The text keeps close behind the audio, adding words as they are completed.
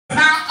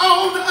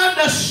own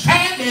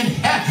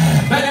understanding,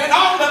 but in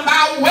all of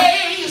my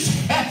ways,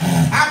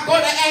 I'm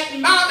going to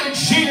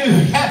acknowledge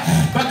you,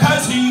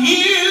 because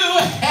you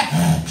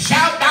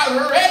shall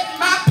direct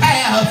my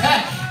path.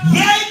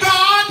 Yea,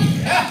 God,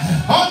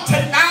 on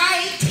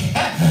tonight,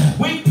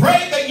 we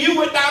pray that you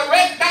would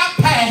direct our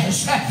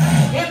paths.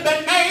 In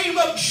the name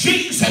of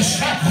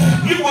Jesus,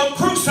 you will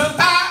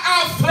crucify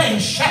our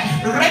flesh.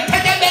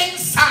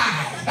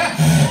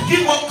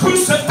 You will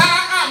crucify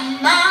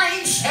our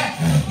minds.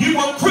 You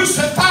will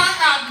crucify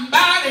our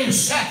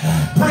bodies.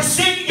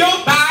 Present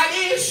your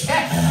bodies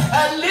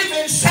a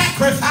living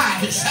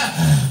sacrifice,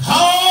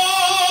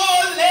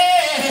 holy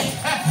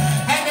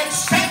and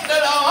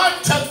acceptable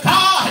unto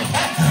God,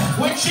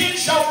 which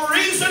is your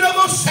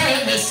reasonable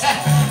service.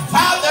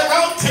 Father,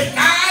 on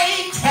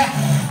tonight,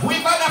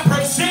 we're going to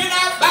present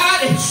our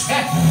bodies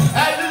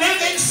a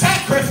living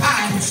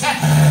sacrifice.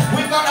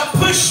 We're going to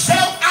push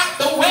self out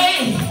the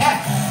way,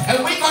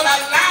 and we're going to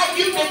allow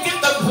you to get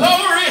the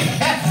glory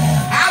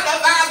out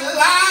of our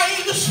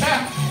lives.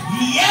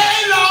 Yeah,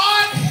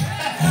 Lord,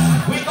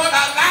 we're going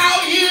to allow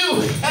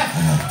you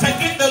to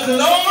get the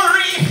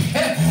glory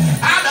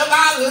out of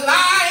our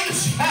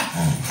lives.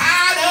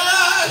 Hide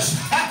us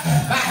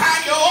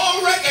behind your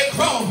own rugged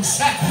cross.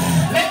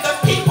 Let the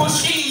people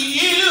see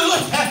you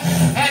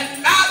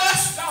and not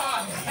us,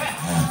 God.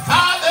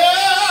 Father,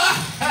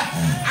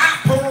 I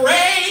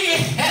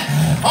pray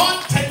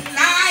on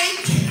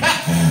tonight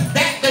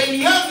that the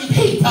young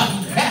people,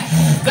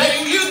 the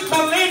youth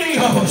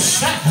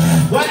millennials,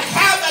 would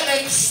have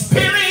an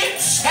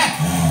experience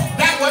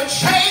that would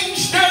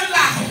change their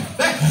life.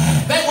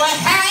 They would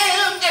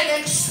have an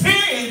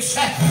experience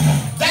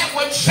that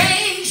would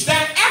change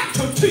their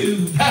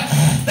attitude.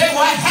 They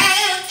would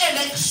have an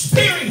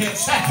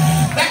experience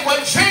that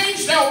would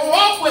change their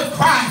walk with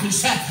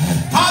Christ.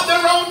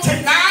 Father, on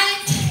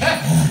tonight,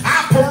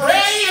 I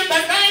pray in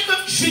the name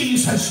of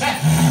Jesus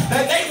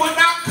that they would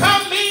not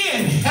come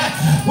in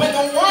with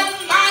one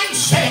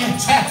mindset,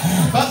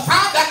 but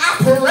Father,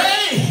 I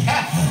pray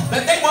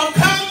that they will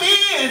come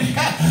in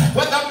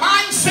with a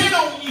mindset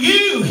on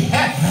you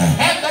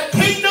and the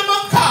kingdom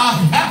of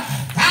God.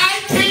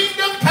 Thy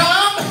kingdom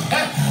come,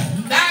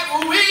 thy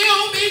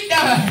will be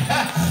done.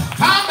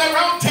 Father,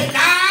 on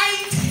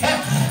tonight,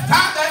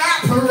 Father,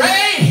 I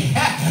pray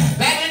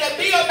that it'll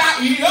be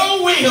about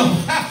your will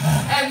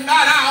and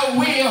not our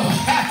will.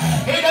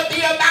 It'll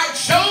be about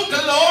your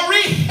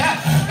glory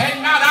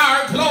and not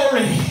our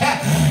glory.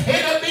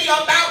 It'll be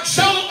about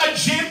your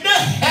agenda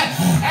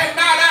and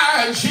not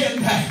our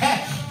agenda.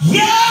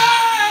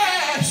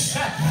 Yes!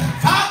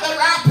 Father,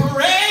 I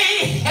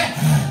pray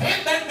in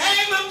the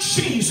name of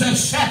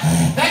Jesus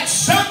that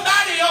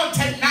somebody on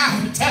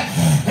tonight,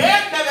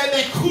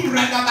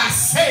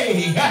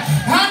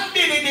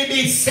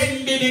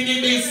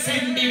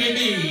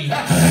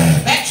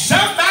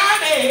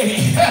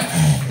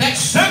 that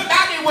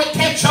somebody would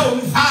catch on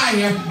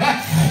fire.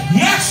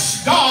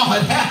 Yes, God,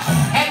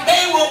 and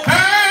they will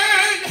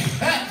burn.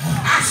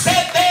 I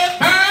said they'll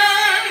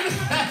burn.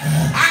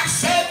 I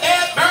said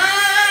they'll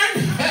burn.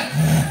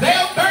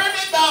 They'll burn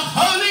in the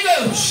Holy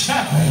Ghost.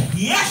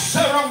 Yes,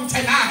 sir, on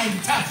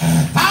tonight.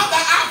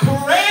 Father, I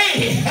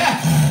pray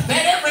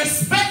that every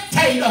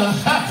spectator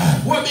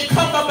will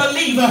become a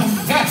believer.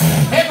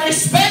 Every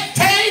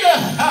spectator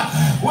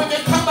will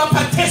become a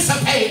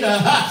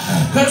participator.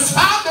 Because,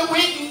 Father,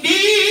 we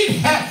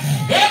need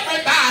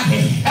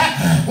everybody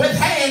with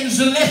hands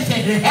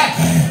lifted.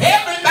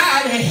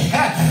 Everybody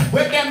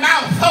with their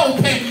mouth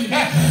open.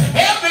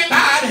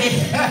 Everybody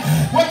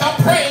with a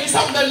praise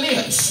on the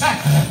lips.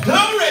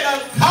 Glory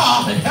to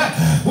God.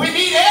 We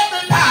need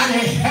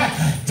everybody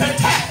to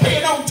tap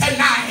in on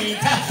tonight.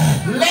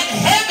 Let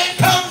heaven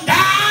come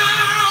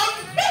down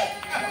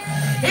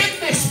in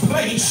this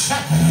place.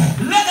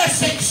 Let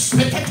us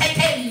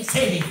experience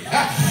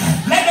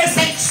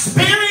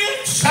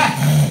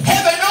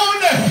heaven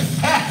on earth.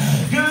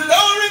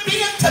 Glory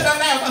be unto the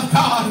Lamb of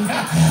God.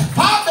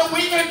 Father,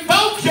 we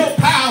invoke your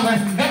power.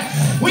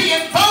 We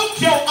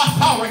invoke your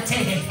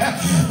authority.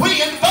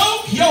 We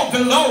invoke your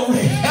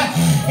glory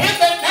in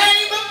the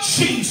name of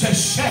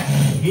Jesus.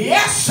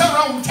 Yes, sir,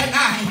 on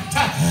tonight.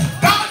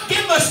 God,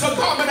 give us the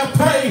garment of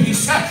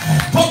praise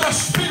for the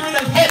spirit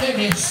of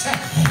heaviness.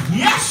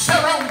 Yes, sir,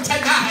 on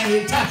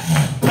tonight.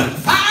 Put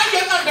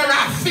fire under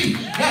our feet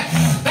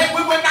that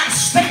we will not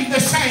stay the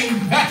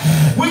same.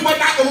 We will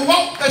not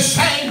walk the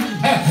same.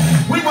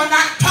 We will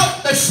not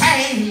talk the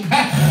same.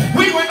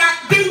 We will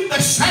not do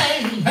the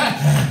same.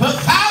 But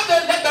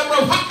Father, let the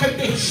Ruach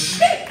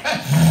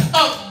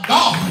of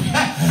God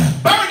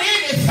burn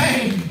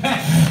anything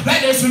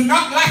that is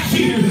not like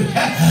you.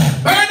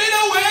 Burn it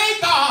away,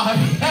 God.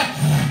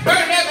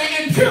 Burn every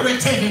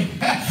impurity.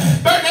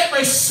 Burn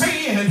every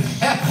sin.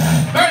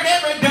 Burn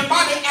every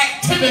demonic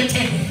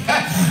activity.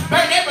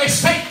 Burn every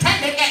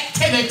satanic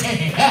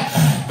activity.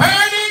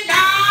 Burn it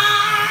now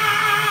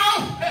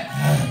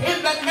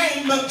in the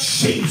name of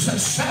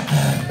Jesus.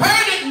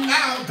 Burn it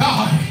now,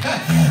 God.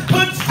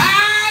 Put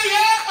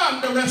fire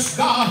under us,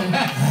 God,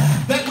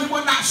 that we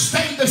will not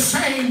stay the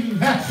same,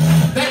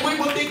 that we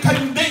will be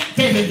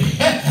convicted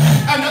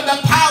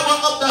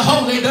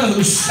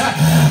Ghost.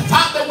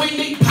 Father, we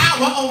need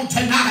power on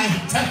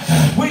tonight.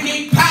 We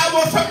need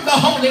power from the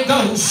Holy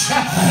Ghost.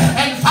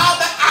 And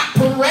Father, I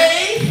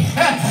pray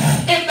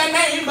in the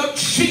name of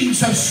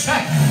Jesus,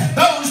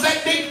 those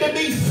that need to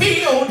be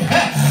filled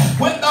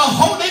with the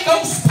Holy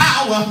Ghost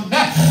power,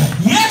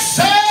 yes,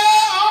 sir,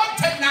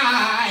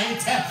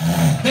 tonight,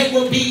 they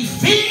will be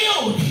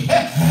filled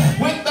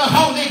with the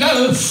Holy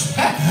Ghost,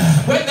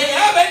 with the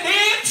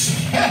evidence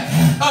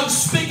of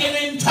speaking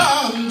in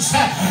tongues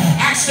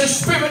as the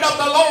Spirit of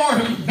the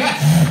Lord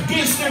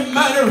gives them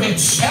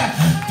utterance.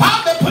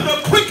 Father, put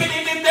a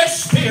quickening in their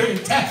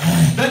spirit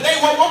that they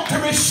will want to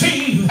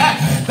receive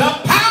the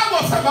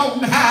power from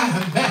on high.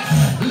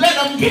 Let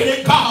them get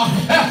it, God.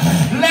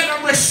 Let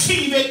them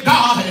receive it,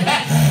 God.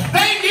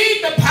 They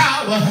need the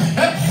power.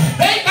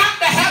 They got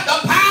to have the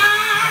power.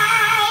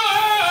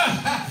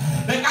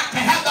 They got to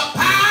have the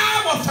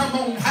power from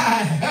on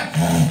high.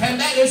 And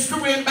that is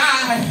through and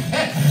by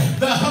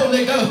the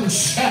Holy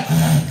Ghost.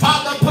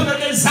 Father, put a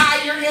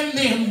desire in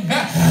them.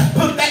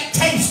 Put that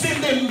taste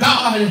in them,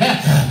 God.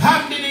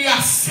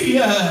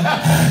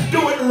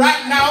 Do it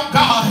right now,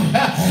 God.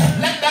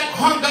 Let that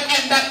hunger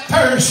and that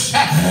thirst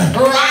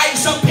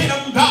rise up in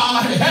them,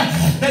 God.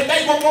 That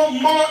they will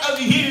want more of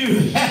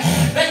you.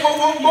 They will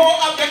want more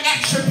of your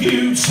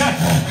attributes.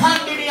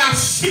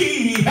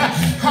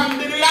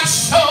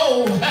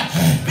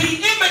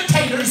 Be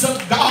imitators of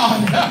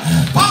God.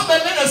 Father,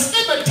 let us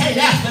imitate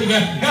after you.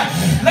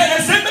 Let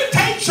us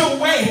imitate your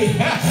way.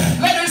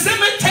 Let us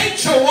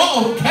imitate your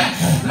walk.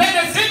 Let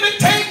us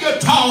imitate your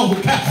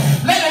talk.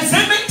 Let us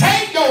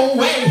imitate your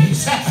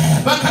ways.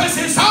 Because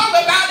it's all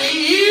about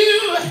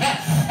you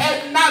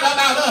and not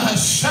about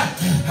us.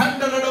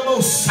 Under the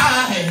Most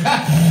High,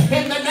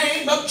 in the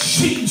name of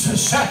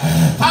Jesus,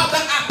 Father,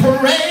 I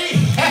pray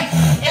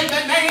in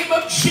the name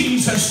of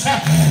Jesus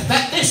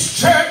that this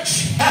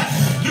church,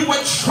 you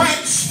would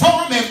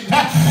transform it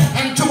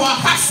into a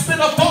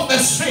hospital for the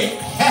sick.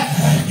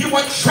 You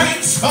would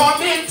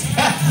transform it.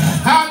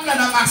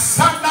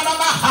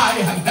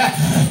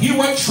 You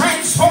would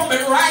transform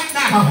it right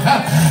now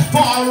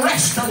for a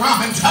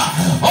restaurant.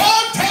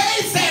 Oh,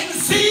 taste and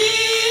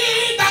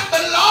see that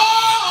the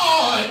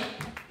Lord,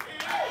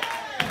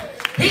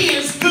 He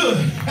is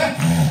good.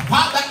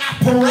 Father, I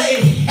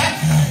pray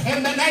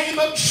in the name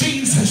of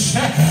Jesus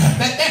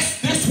that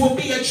this will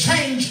be a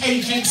change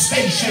agent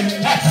station,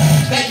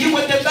 that you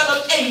would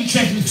develop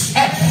agents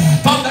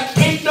for the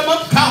kingdom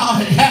of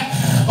God.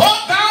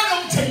 Oh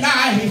God, on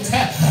tonight,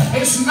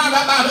 it's not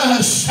about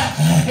us.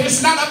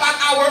 It's not about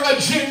our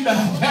agenda.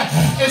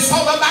 It's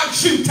all about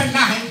you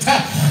tonight.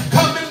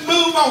 Come and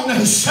move on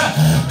us.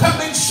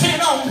 Come and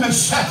sit on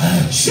us.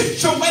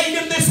 Shift your weight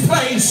in this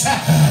place.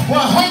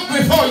 We're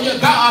hungry for you,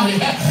 God.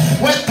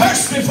 We're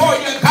thirsty for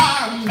you,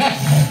 God.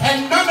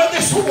 And none of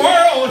this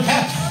world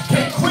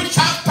can quench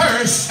our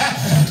thirst.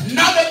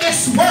 None of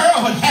this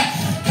world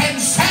can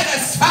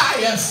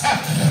satisfy us.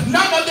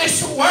 None of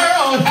this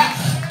world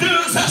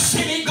does us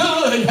any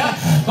good.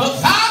 But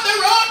Father,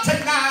 on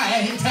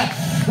tonight,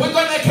 we're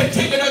going to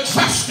continue to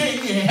trust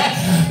in you.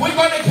 We're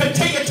going to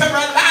continue to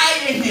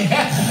rely in you.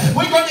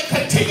 We're going to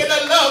continue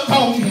to love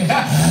on you.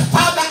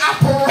 Father, I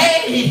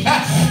pray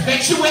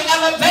that you will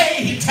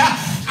elevate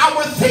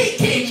our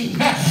thinking.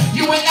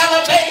 You will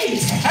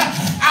elevate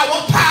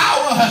our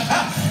power.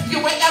 You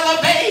will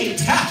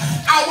elevate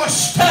our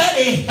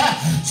study.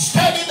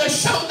 Study to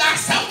show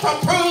thyself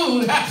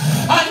approved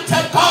unto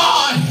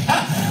God.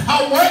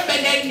 A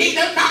workman that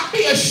needeth not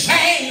be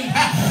ashamed,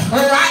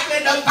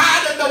 rightly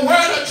dividing the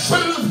word of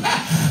truth.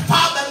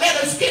 Father, let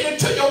us get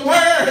into your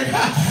word.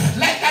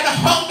 Let that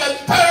hunger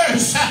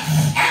thirst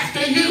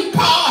after you,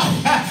 God,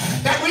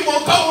 that we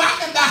will go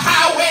out in the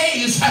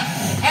highways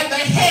and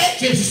the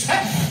hedges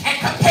and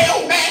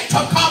compel man to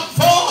come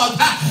forth.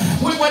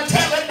 We will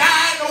tell the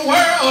dying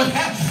world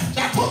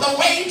that for the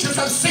wages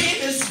of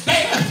sin is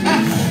death,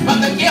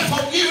 but the gift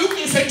of you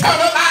is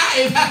eternal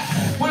life.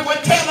 We will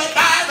tell the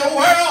dying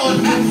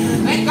world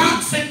that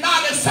God sent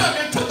not his Son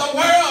into the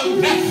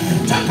world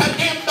to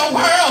condemn the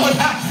world,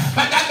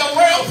 but that the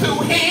world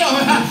through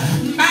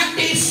him might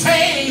be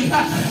saved.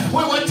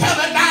 We will tell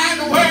the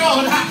dying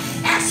world,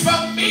 as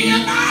for me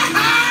and my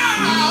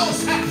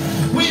house,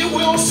 we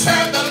will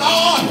serve the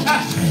Lord.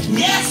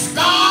 Yes,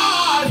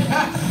 God.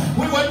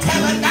 We will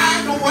tell the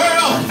dying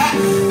world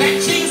that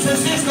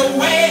Jesus is the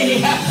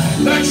way,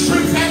 the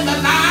truth, and the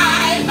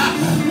life.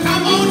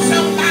 Come on,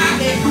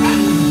 somebody.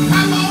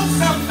 Come on,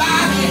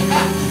 somebody.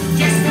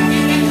 Just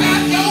begin to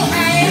clap your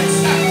hands.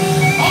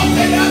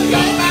 Open up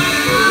your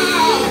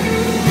mouth.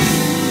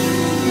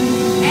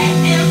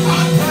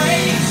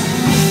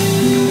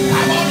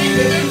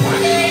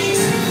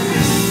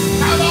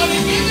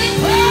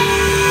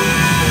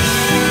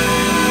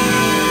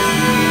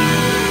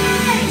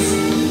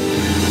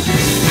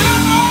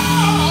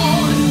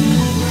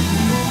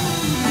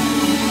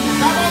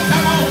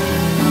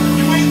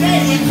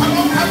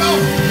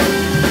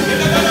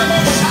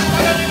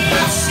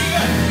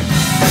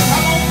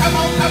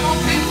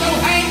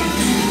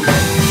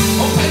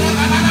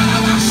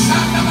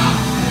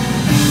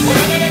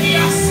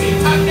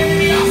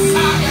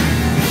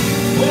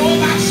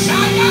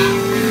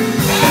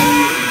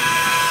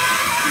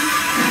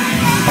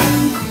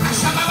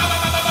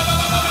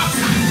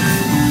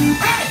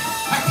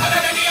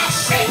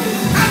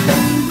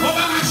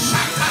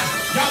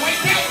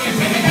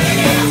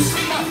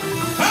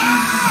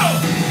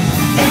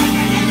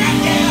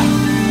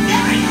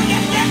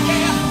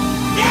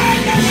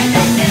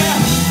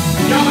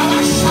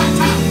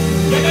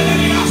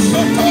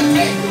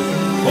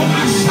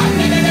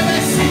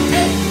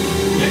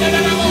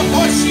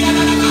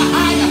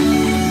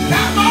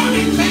 Come on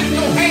and clap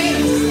your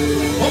hands.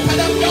 Open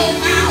up your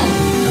mouth.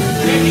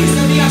 There needs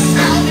to be a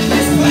sound in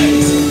this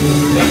place.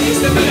 There needs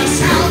to be a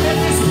sound in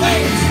this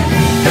place.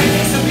 There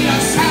needs to be a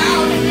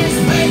sound in this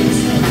place.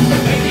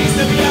 There needs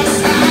to be a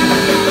sound.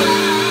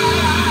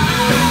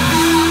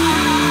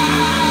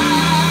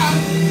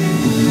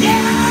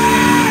 Yeah!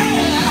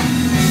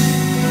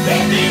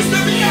 There needs to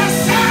be a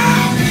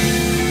sound.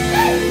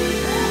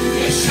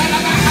 It's shut up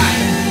high.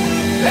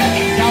 Let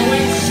it go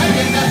and shut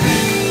it up.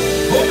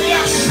 Oh, we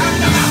are shut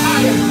up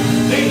high.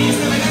 There needs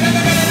to be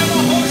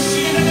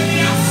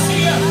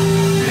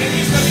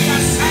a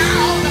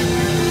sound,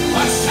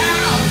 a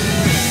sound,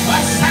 a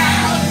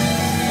sound,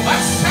 a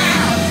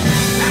sound.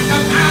 Like a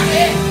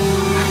body,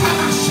 like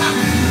a shout.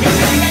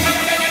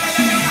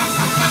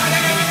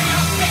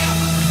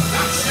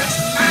 Not just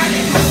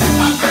mighty,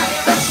 a mighty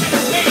rushing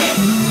wind.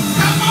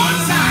 Come on,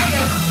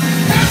 Zion.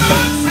 Come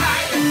on,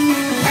 Zion.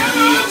 Come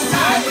on,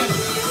 Zion.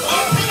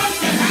 Open up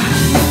your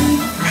mouth.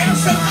 Make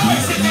some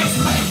noise in this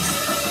place.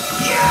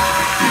 Yeah!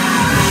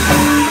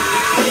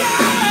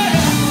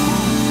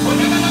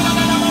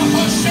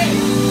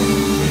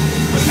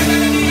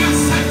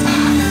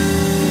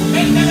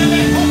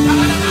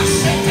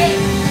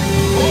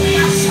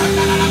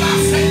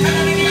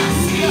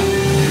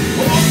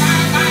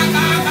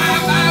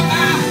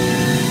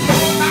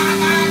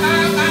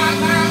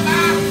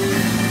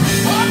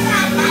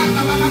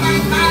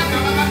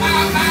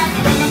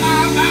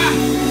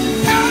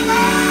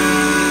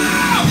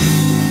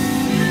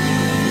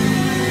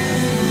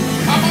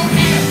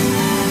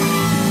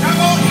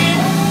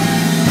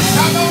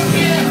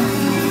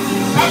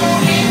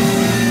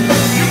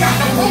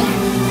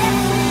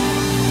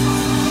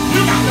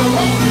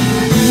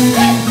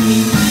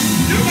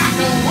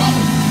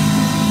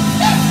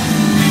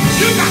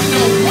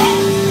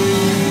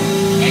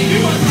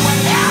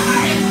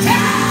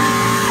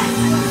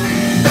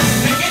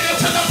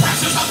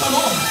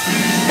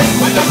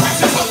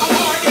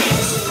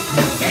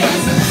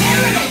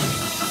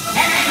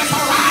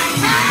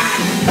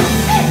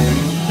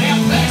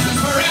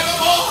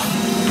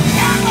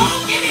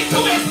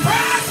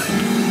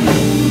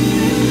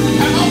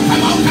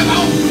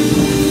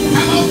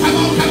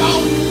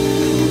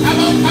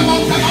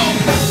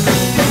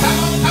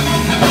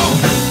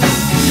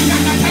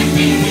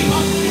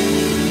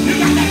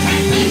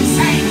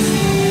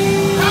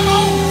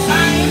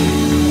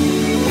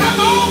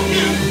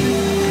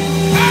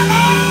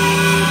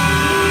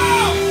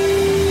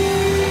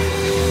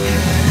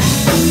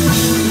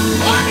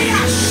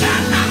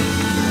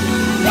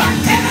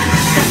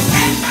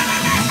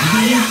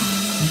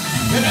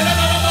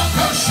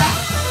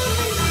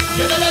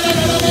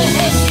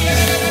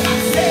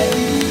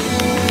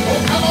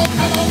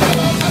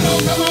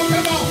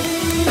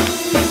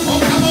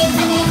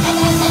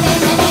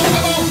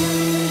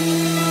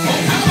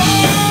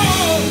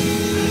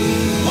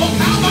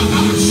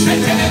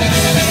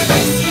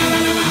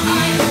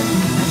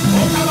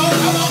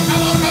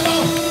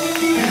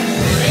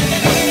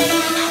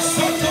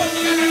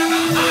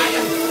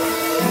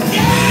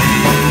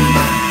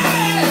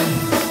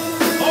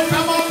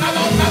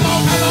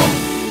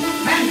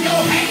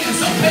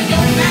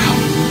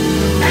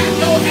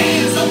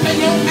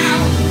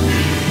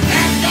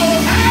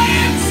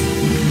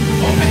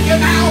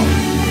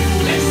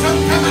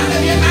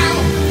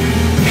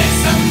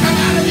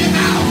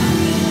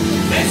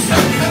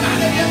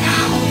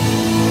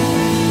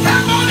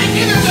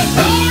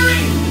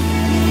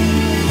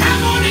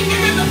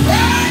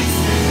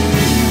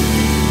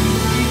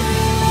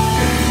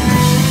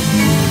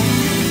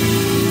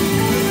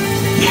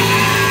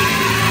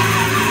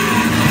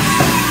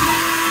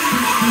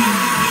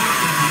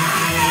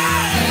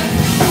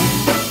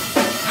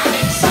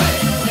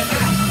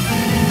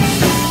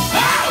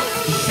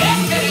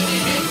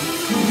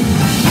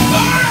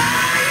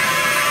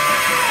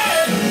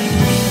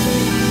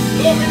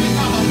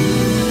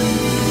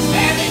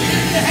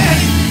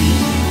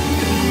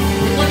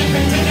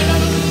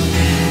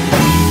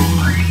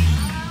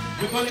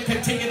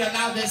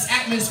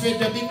 Atmosphere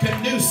to be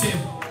conducive.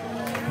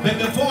 But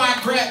before I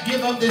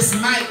give up this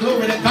mic,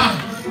 glory to God,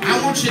 I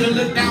want you to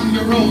look down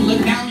your row.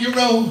 Look down your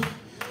row.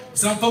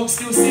 Some folks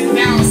still sitting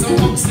down. Some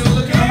folks still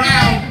looking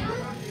around.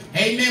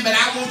 Amen. But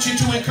I want you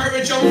to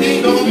encourage your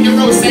neighbor on your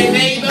row. Say,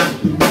 neighbor,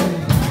 you're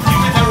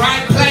in the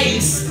right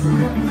place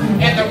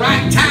at the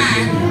right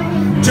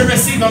time to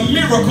receive a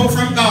miracle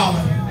from God.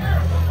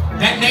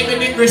 That neighbor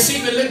didn't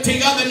receive it. Look to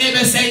your other neighbor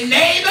and say,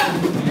 neighbor,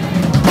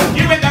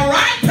 you're in the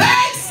right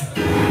place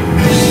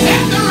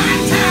at the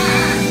right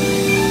time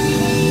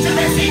to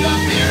receive a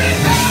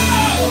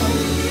miracle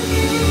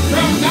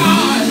from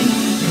God.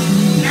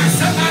 Now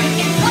somebody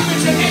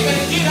encourage your neighbor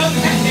to get up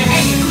at the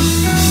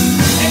hands.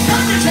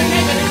 Encourage your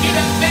neighbor to get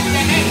up at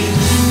the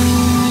hands.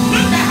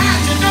 Look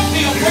behind you. Don't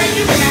be afraid.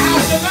 You're in the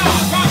house of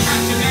God. God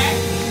got you back.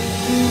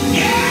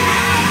 Yeah!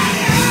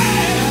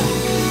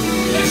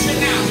 Listen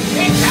now.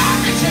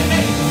 Encourage your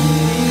neighbor.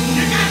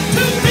 You got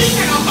 2 feet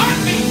and a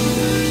heartbeat.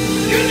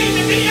 You need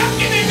to be up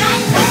giving God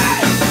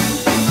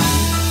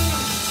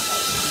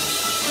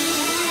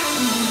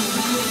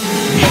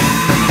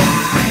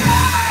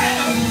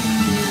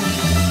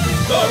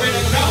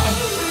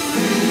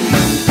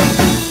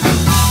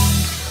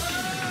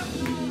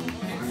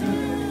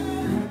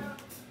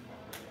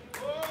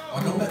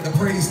let the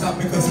praise stop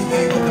because he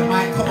ain't with the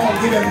mic. Come on,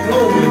 give him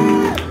glory.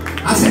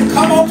 I said,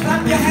 come on,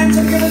 clap your hands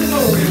and give him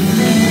glory.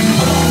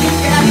 Come on, we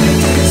gathered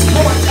into this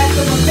court at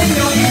the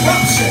Millennial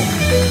Eruption,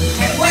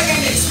 and we're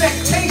in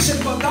expectation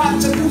for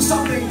God to do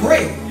something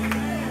great.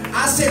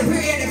 I said, we're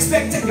in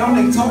expectation. Y'all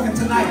ain't talking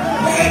tonight.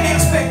 We're in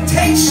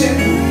expectation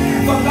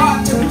for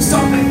God to do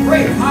something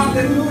great.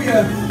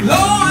 Hallelujah.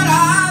 Lord,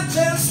 I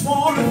just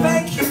want to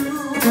thank you.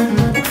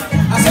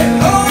 I said,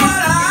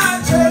 Lord,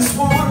 I just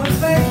want to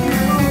thank you.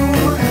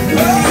 Lord,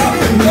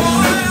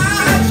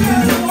 I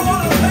just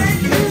want to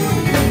thank you.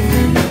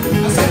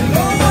 I said,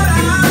 Lord,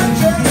 I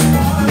just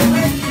want to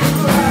thank you.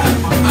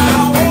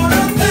 I want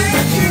to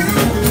thank you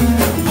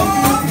for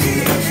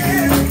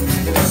being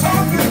so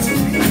good to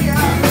me.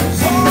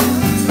 So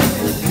good to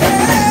me.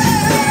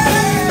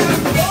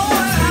 Yeah.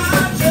 Lord,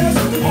 I just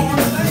want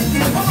to thank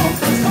you.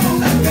 Come on,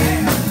 let me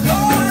have.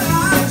 Lord,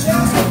 I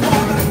just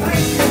want to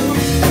thank you.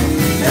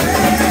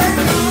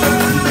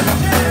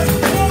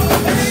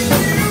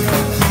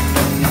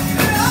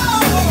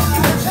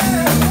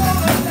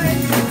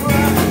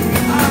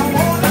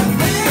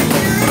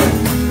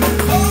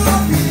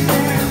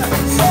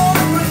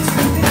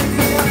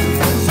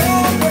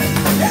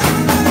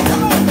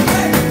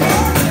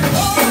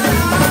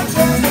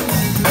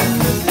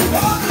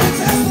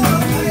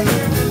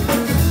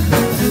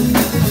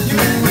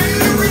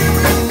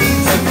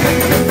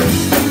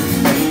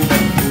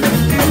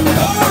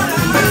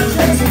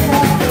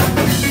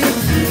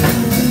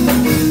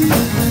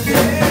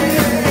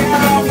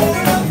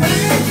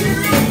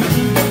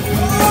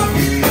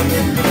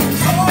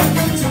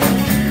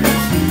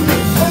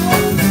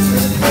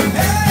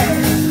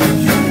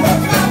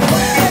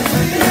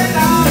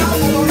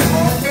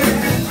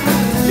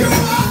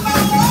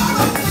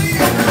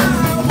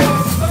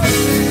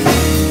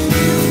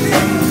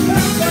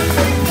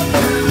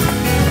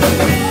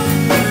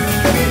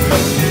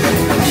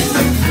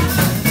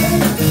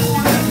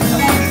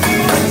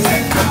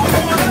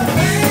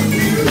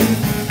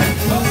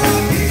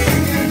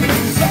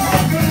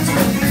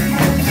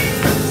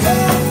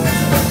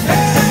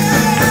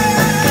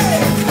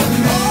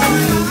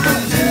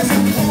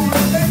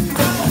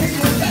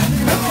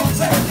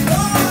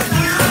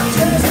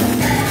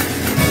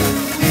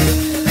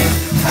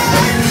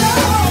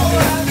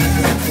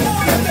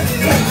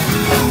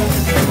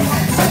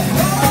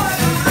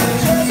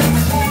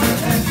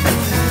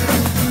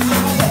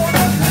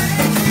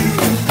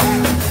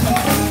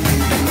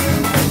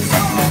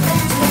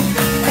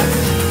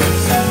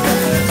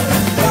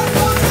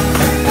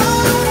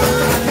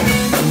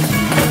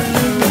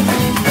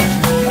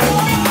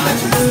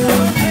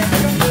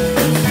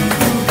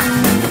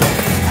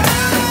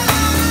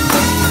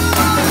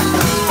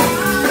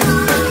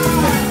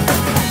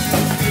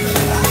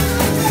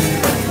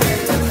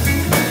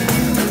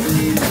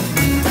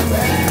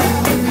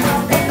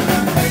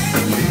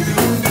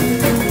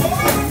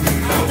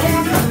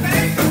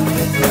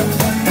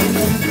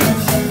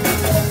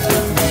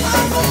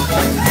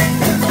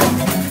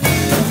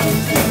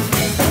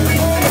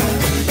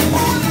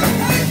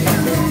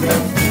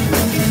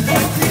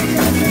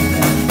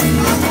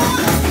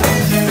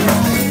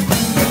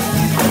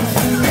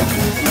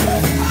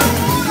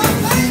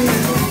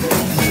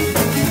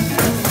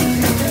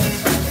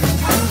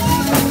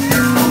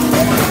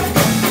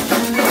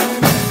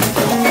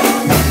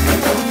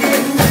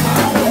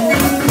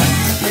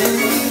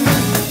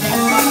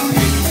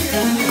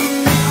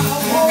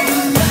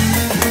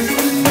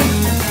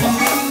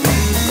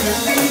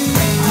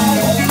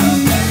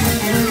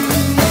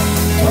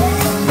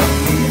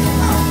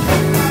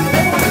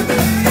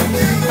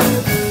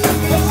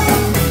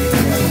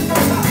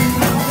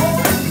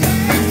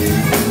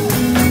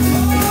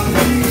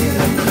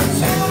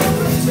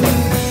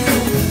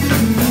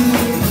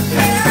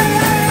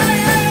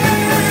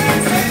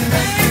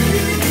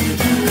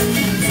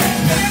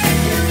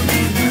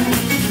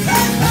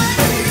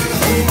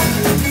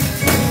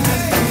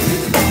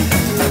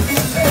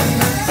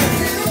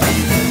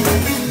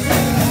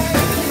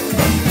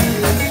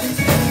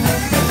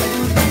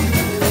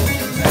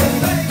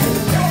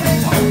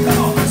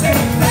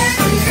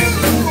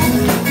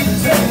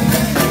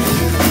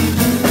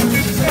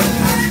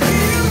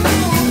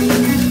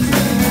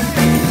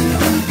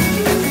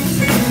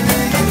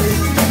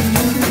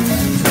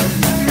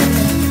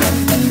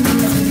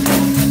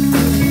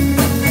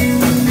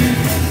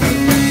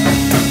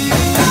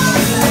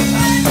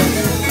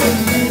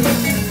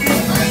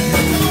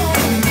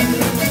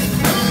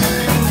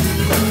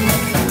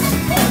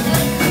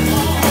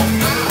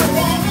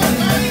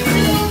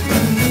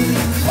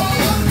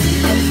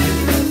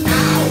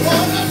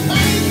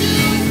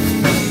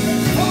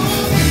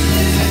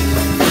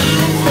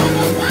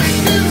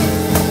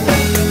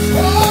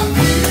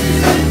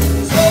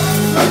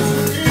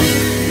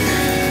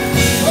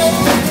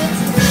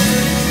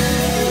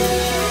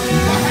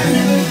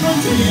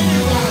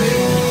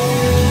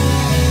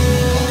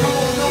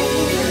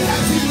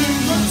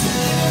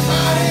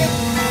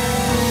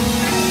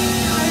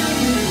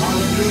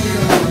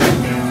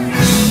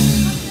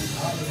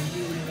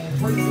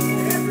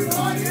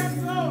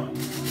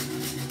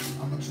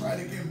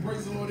 Somebody can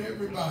praise the Lord,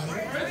 everybody.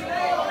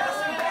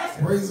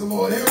 Praise the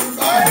Lord,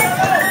 everybody.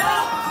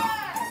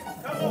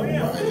 All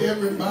right,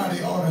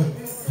 everybody ought to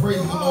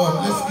praise the Lord.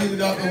 Let's get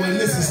it out the way.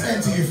 Listen,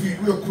 stand to your feet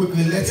real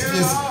quickly. Let's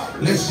just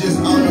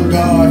honor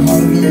God.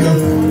 Hallelujah.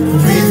 For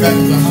being back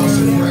in the house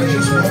of prayer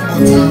just one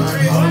more time.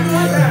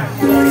 Hallelujah.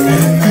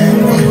 And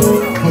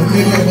for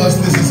many of us,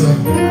 this is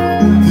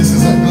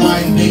a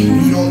blind date.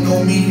 You don't know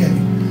me and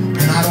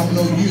I don't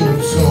know you.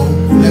 So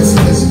let's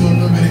do a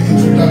little bit of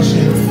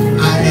introduction.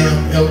 I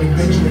am Elder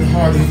Benjamin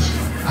Hardage.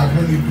 I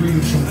bring you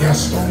greetings from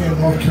Gastonia,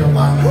 North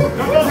Carolina.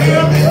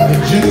 Amen. The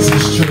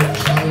Genesis Church.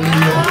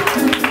 Hallelujah.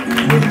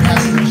 With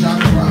Pastor John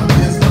Brown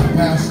is my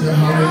pastor.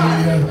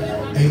 Hallelujah.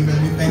 Amen.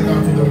 We thank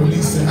God for the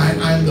release tonight.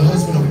 I am the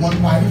husband of one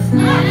wife.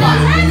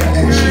 Hallelujah.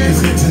 And she is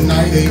here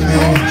tonight.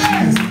 Amen. She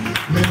is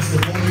Minister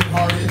Monique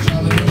Hardage.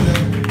 Hallelujah.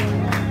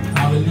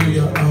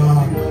 Hallelujah.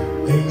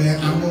 Amen.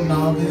 I'm no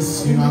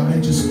novice. You know, I've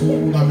been to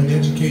school. I'm an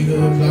educator.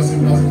 Blase,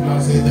 blase,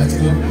 blase. That's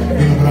good. You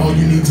know, but all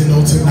you need to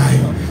know tonight,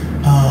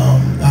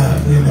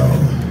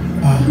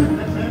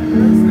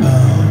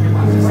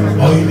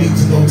 all you need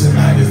to know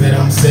tonight is that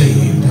I'm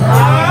saved. I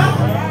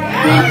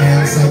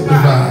am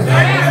sanctified.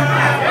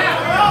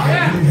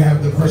 I do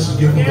have the precious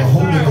gift of the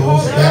Holy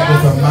Ghost, that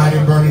with a mighty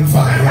burning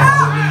fire.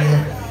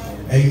 Hallelujah.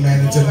 Amen.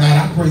 And tonight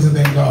I praise and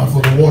thank God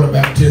for the water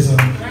baptism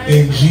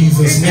in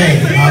Jesus'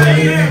 name.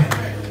 Hallelujah.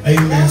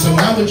 Amen. So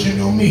now that you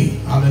know me,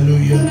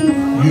 hallelujah,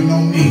 you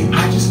know me.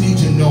 I just need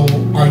to know,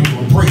 are you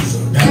a praiser?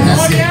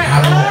 That's it.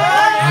 I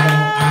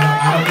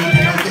don't need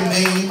to know your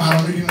name. I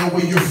don't need to know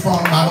where you're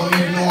from. I don't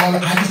need to know all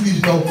that. I just need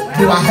to know,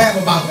 do I have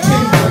about 10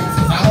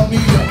 praises? I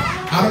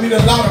don't need a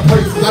lot of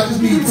praises. I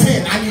just need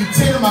 10. I need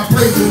 10 of my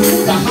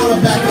praises to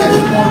holler back at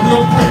you on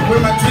real quick.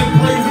 Where my 10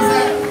 praises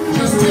at?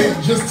 Just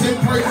 10. Just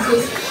 10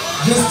 praises.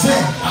 Just 10.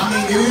 I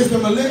mean, it is the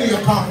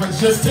Millennial Conference.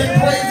 Just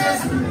 10 praises.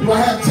 Do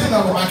I have 10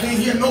 of them? I can't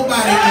hear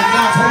nobody in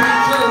God's holy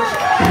church.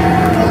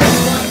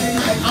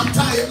 I'm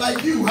tired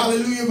like you,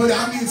 hallelujah. But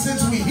I mean,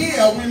 since we're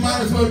here, we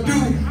might as well do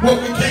what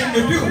we came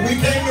to do. We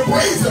came to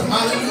praise Him,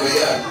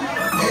 hallelujah.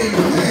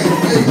 Amen,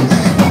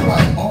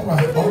 amen. All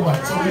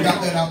right. So we got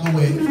that out the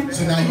way.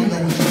 So now you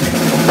know what you came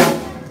to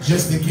do.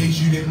 Just in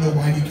case you didn't know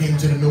why you came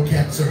to the No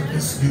Cap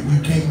service.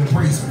 You came to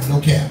praise Him, no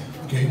cap.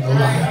 Okay, no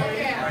lie.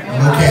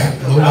 No cap,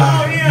 no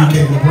lie. You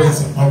came to praise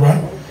Him, all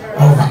right?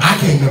 All right, I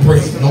came to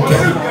praise Him, no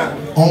cap.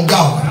 On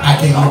God, I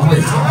came to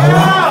praise Him, all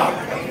right?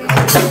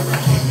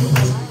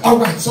 All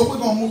right, so we're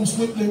going to move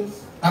swiftly.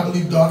 I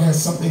believe God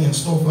has something in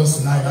store for us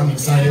tonight. I'm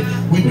excited.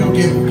 We do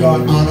give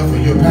God honor for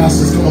your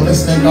pastors. Come on,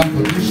 let's thank God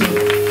for Bishop.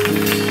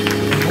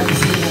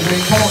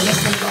 Come on, let's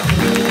thank God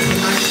for him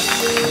tonight.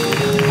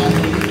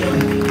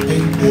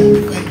 Amen. We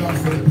thank God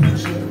for the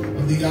preacher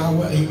of the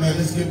hour. Amen.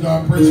 Let's give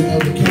God praise for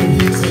the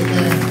KENNETH.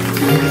 Amen.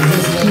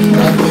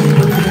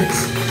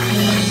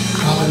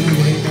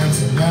 Hallelujah. Amen.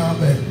 So now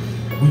that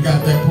we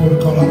got that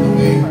protocol out the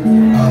way,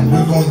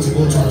 we're going to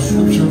go to our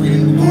scripture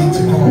reading. We're going to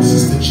call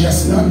Sister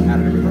Chestnut.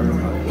 Amen.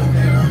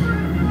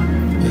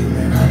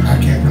 I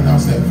can't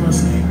pronounce that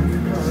first name.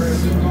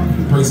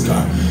 Praise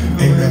God.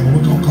 Amen. But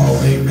we're going to call,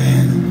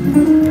 amen,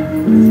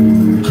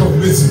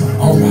 Charisma.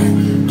 All right.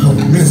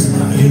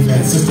 Charisma.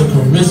 Amen. Sister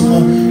Charisma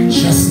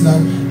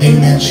Chestnut.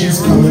 Amen. She's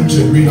coming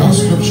to read our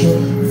scripture.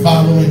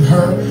 Following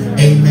her,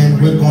 amen,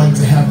 we're going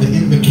to have the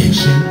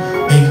invocation.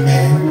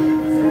 Amen.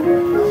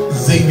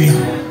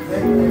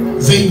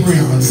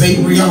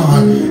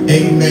 Zabrion,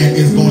 amen,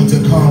 is going to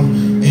come,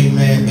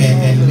 amen,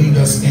 and lead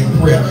us in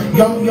prayer.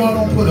 Y'all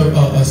don't put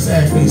a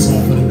sad face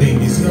on for the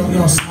babies.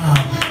 Y'all smile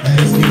and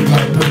let's give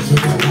God praise for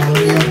that.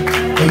 Hallelujah.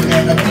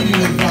 Amen.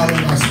 Immediately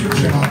following our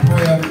scripture and our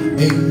prayer,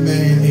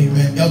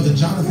 amen. Elder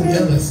Jonathan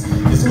Ellis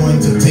is going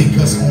to take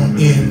us on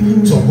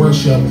in to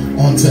worship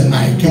on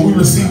tonight. Can we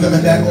receive them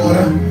in that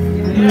order?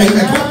 Amen.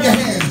 Clap your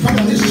hands. Come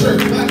on, this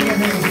church. Clap your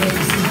hands. Let's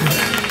receive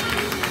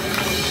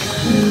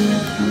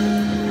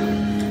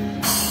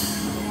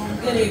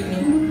them. Good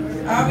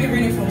evening. I'll be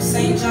reading from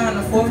St. John,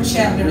 the 4th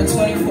chapter, the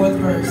 24th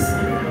verse.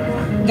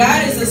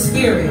 God is a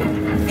spirit,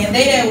 and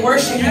they that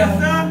worship Him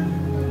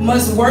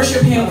must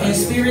worship Him in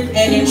spirit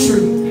and in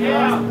truth.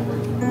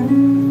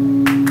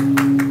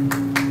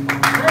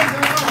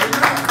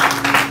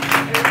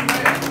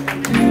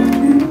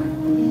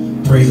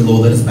 Praise the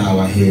Lord. Let us bow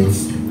our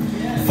heads.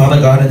 Father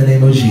God, in the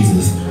name of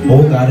Jesus,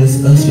 oh God,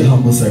 it's us, your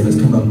humble servants,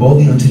 coming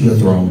boldly unto your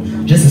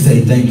throne, just to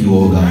say thank you,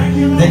 oh God.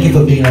 Thank you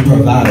for being a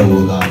provider,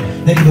 oh God.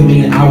 Thank you for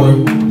being our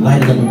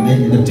light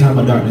in the time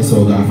of darkness,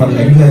 oh God. Father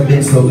God, you have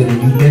been so good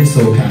and you've been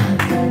so kind.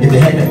 If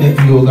it had not been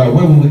for you, oh God,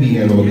 where would we be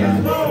at, oh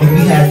God? If we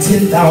had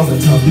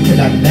 10,000 tongues, we could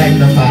not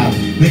magnify,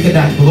 we could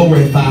not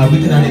glorify, we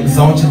could not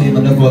exalt your name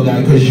enough, oh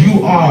God, because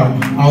you are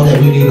all that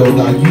we need, oh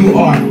God. You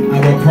are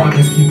our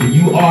promise keeper.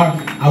 You are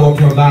our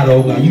provider,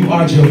 oh God. You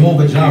are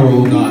Jehovah Jireh,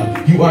 oh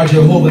God. You are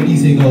Jehovah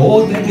Nissi, God.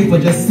 Oh, thank you for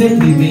just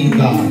simply being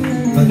God.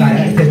 But God, I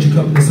ask that you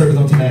come to the service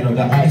on tonight, oh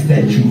God. I ask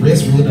that you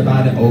rest, rule, and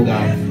abide in, oh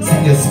God.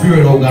 Send your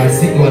spirit, oh God.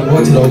 Send your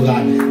anointed, oh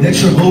God.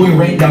 Let your glory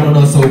rain down on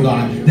us, oh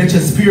God. Let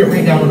your spirit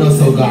rain down on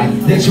us, oh God.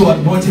 Let your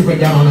anointing rain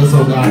down on us,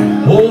 oh God.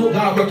 Oh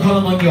God, we're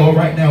calling on you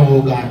right now,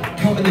 oh God.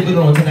 Come come in the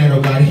building on tonight,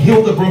 oh God.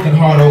 Heal the broken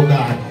heart, oh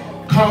God.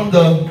 Calm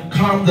the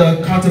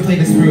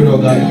contemplative spirit, oh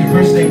God. In your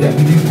first name that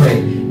we do pray.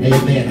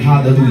 Amen.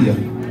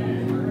 Hallelujah.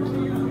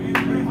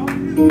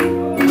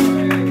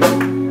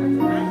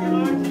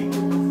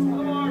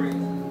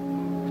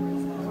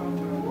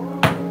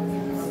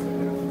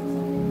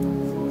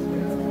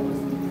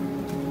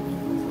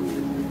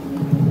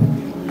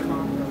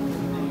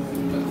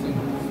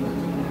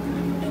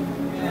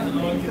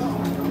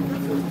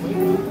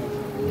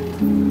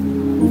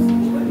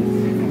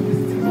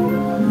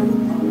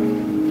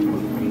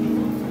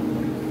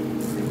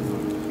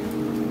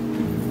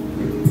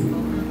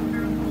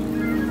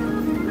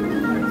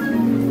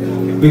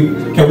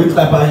 Can we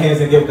clap our hands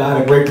and give God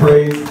a great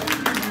praise?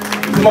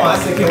 Come on, I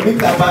said, can we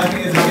clap our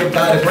hands and give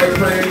God a great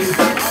praise?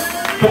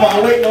 Come on, I'm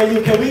waiting on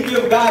you. Can we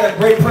give God a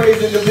great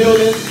praise in the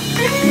building?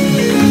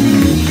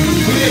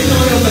 We didn't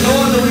know him for no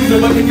other reason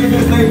but to give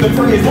his name the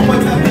praise. One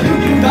more time, can you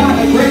give God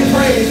a great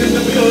praise in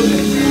the building?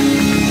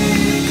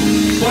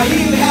 For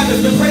he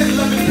inhabits the praises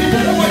of his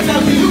people. One more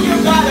time, can you give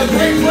God a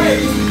great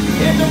praise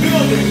in the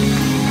building?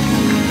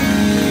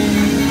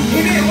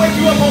 He didn't wake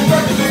you up on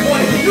purpose this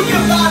morning. Can you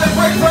give God a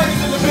great praise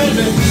in the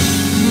building?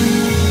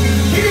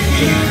 He didn't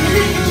get you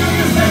in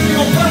your safety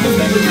on purpose.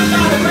 Can you give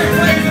God a great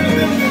praise in the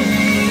building?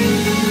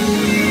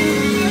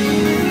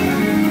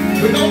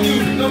 With no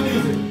music, no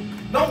music.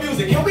 No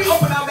music. Can we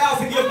open our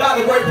mouths and give God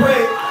a great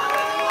praise?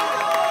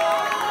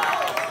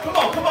 Come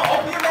on,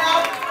 open your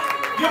mouth.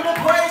 Give him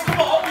praise.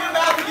 Come on, open your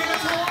mouth and give it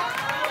to him.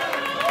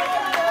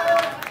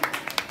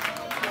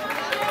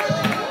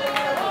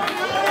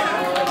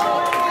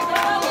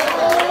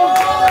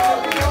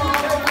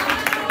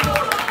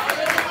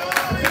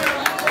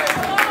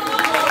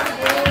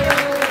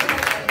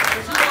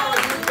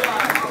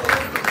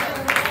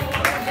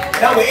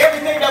 Now with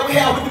everything that we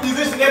have, with the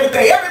musicians and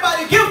everything,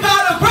 everybody give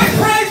God a great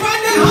praise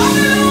right now.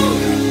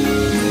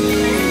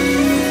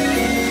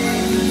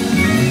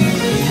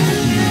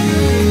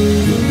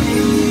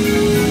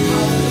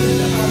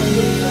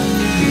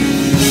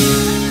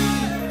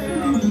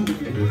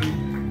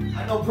 Hallelujah!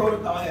 I know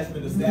protocol has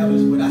been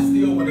established, but I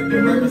still want to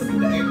give reverence to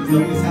the angels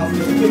of this house.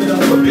 Can we give it up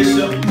for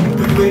Bishop,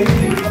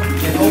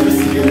 and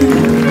Overseer,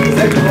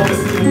 Executive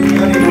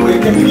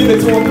Overseer, can we give it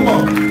to him? Come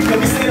on. Can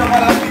we stand up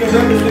while I speak and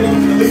reverence to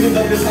them, the leaders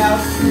of this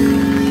house?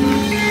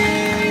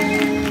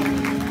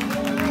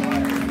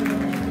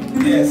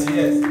 Yes.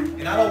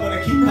 And I don't want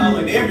to keep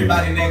calling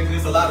everybody names.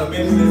 There's a lot of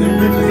ministers and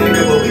preachers in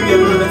there, but we give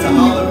it to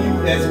all of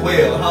you as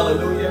well.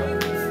 Hallelujah.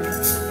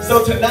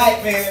 So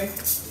tonight, man,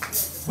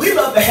 we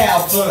love to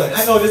have fun.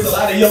 I know there's a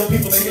lot of young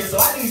people in here, so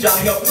I need y'all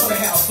help. We're going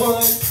to have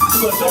fun. We're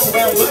going to jump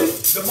around with it.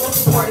 The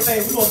most important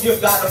thing, we're going to give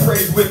God a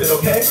praise with it,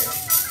 okay?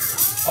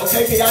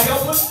 Okay, can y'all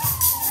help us?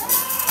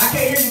 I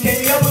can't hear you.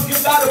 Can you help us give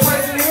God a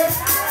praise in here?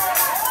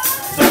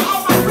 So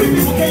all my free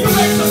people, can you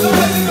make some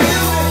noise in the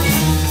building?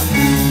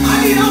 I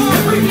need all my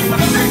free people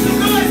to make some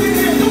noise in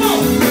here. Come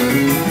on.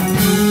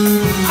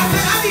 I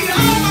said I need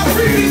all my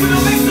free people to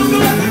make some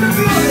noise in the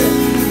building.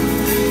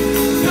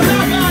 Because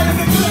our God is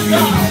a good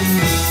God.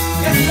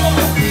 Yes,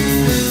 Lord.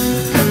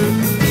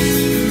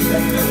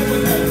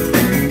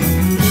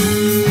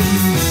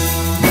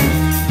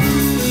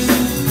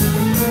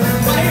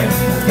 Right here.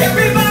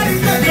 Everybody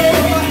clap your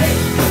hands.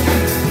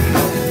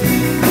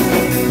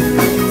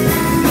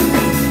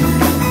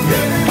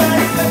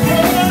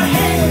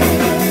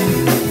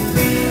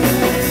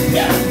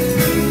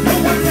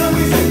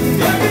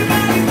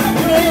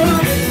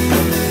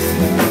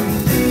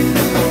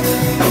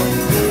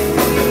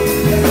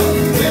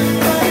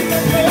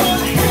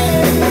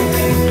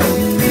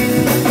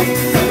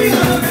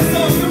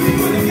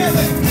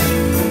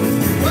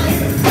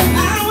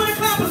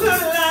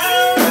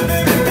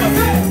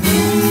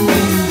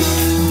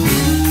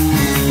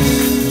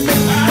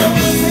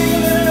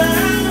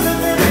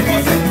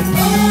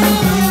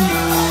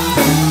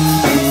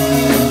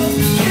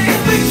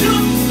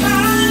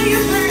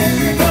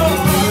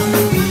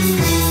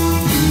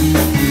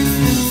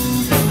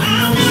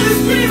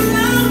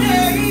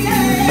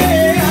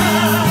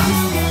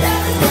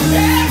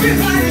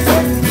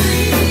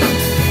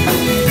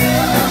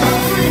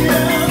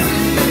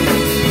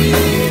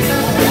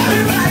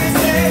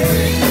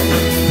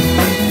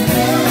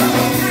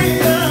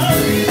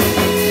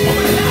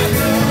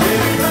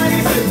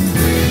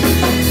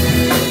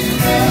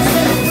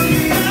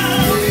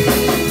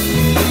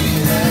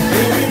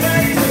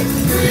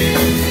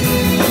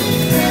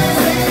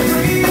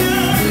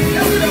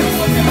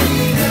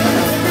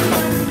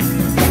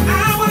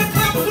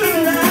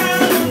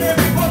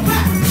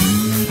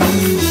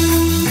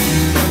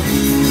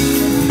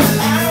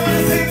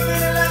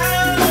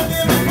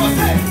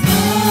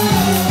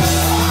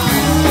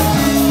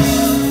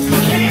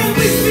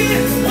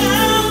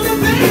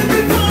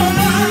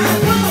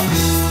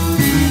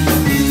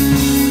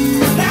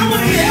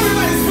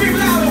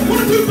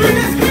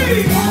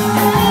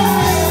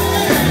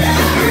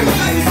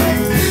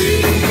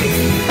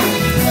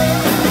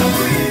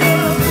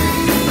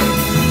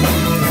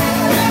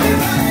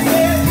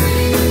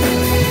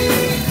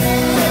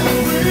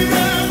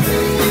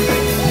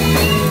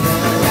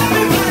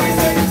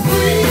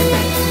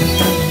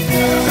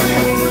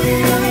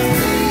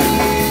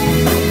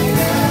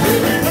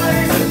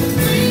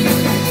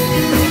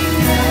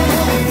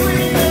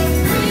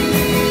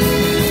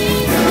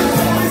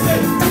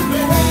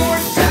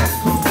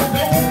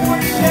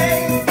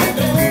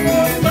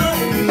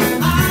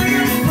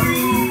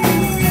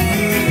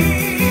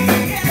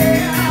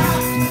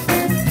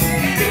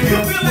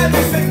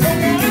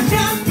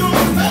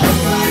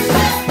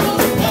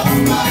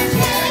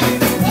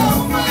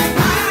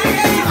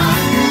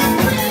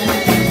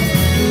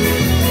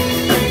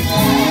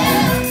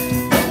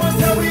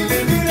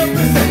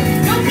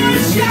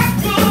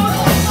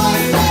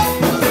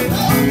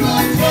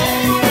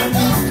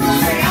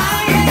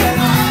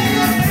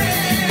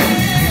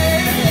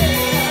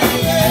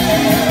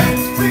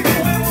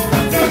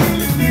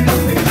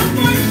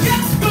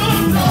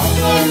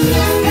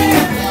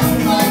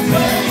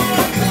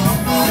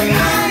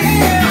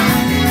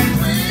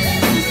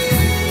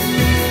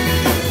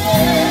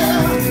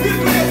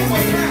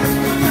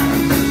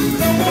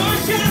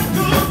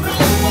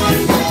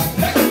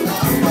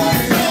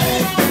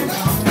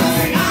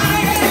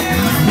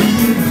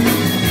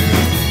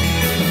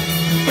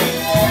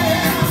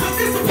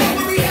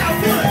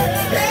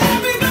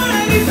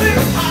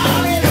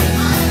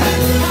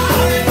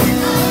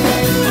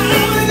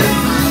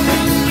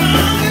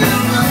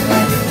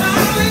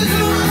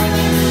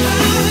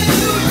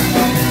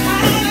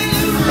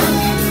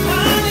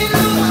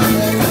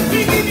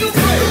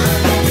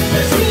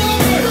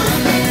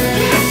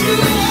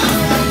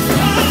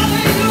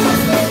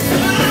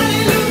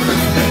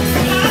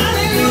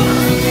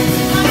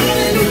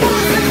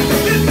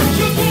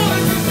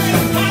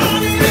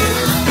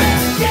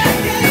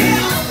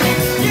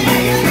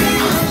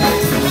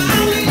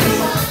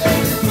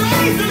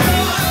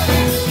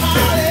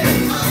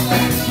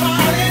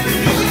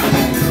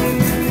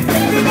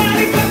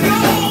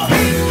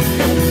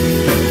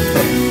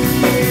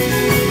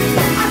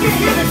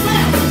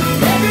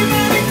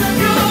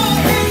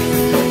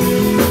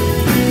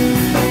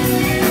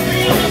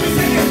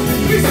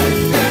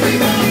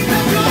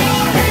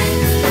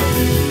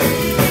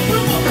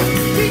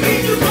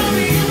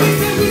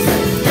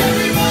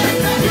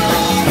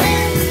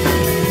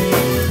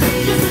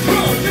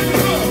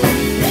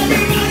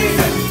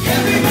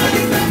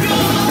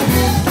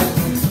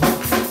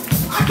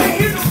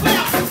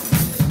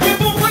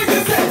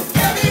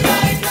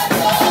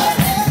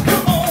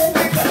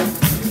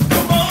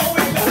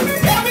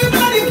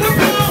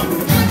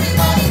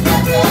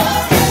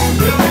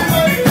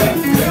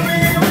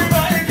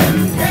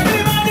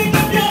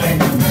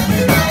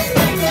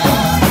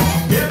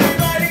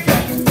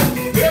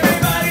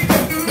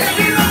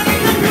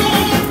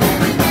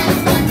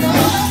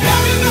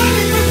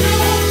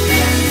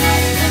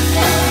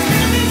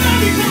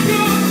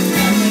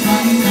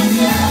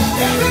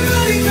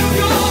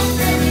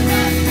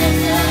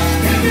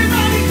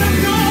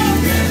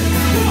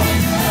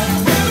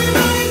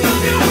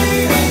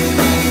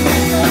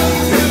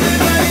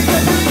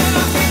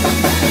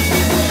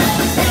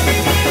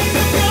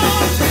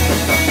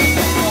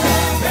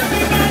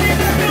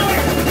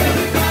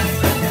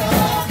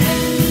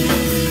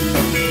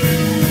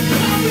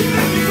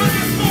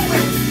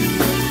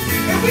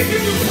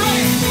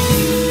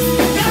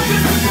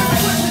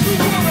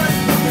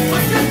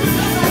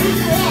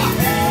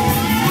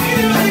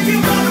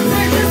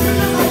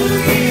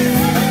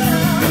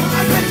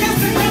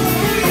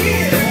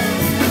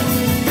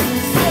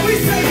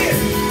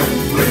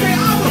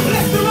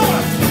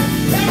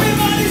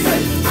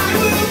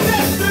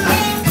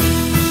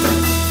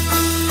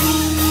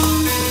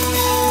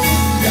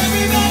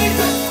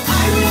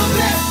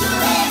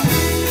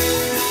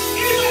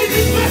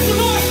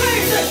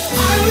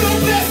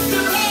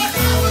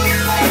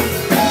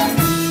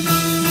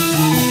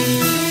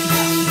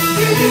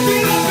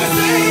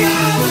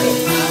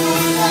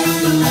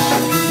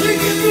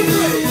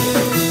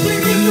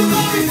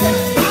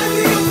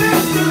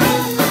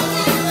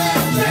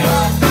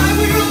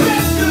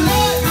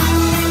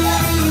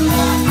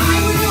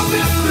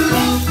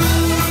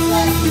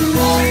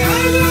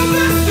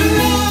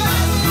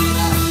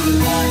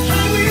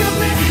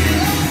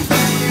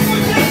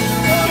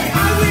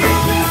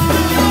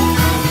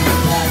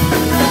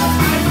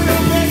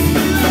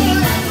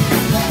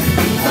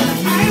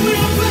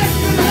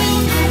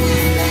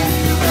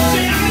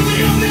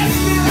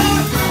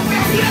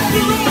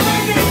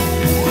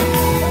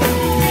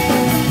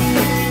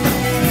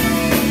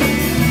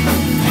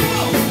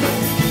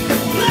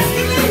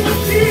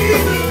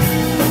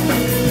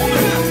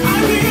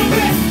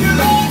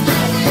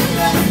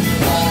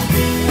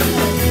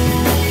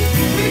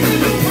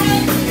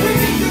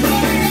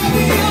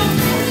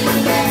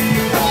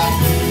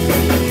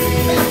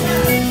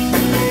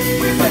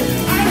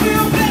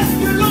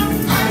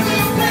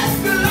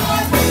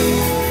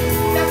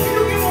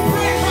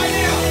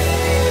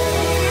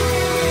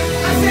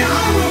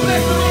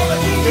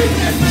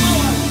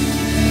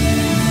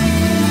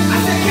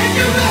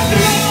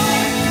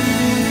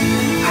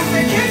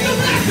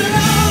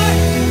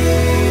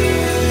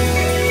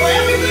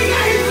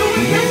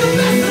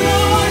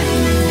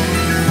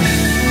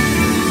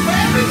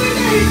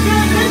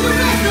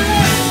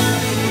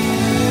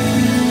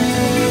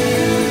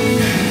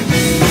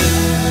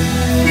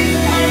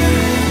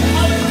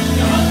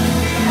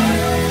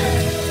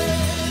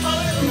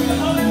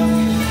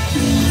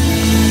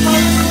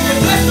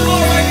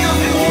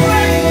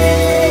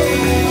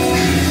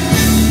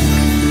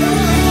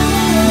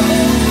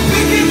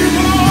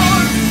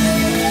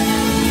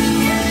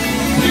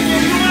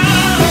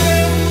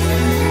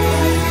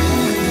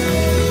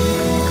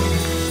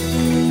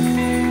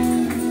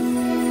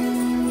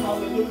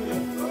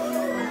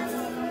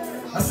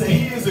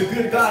 is a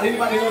good God?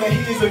 Anybody know that He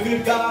is a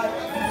good God?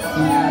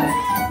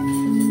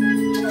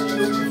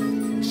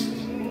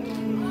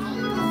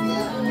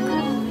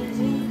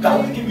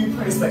 God, we give you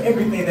praise for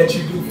everything that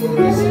you do for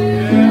us.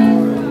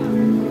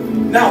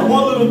 Now,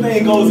 one little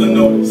thing goes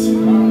unnoticed.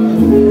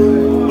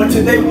 But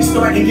today we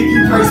start to give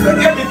you praise for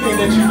everything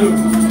that you do.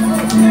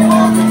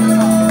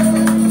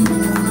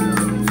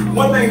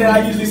 One thing that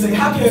I usually say,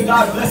 how can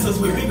God bless us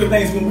with bigger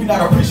things when we're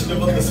not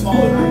appreciative of the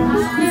smaller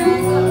things?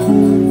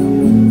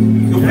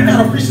 If we're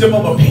not appreciative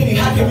of a penny,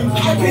 how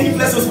can He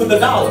bless us with $1?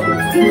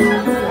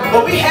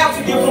 But we have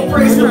to give Him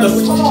praise for the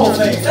small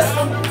things.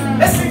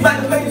 That seems like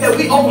the thing that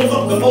we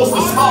overlook the most,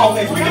 the small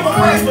things. We give Him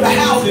praise for the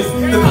houses,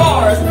 the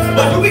cars,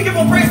 but do we give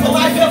Him praise for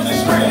life, health, and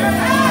strength?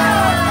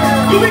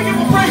 Do we give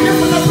Him praise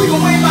just because we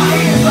can wave our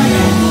hands right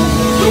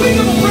now? Do we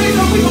give Him praise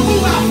because we can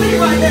move our feet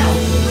right now?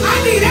 I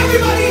need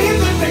everybody in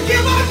here to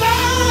give our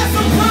God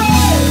some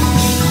praise.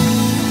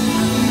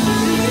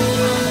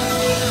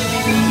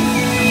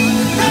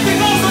 Nothing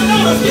goes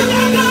unnoticed. Give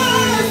our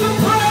God some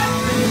praise.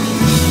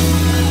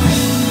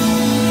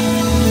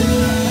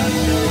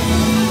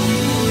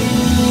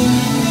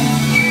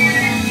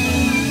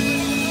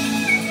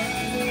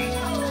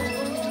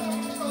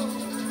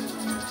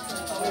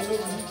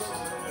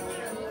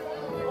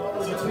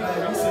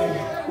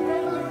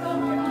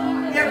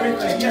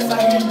 Everything. Yes, I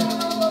hear you.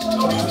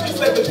 No, just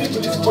let the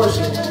people just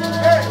worship.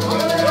 That's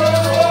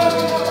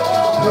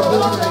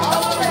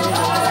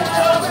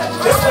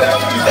what He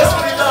needs. That's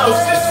what He loves.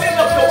 Just send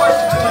up your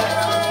worship tonight.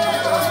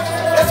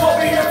 That's what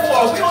we're here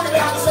for. We don't even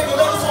have to sing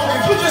another song.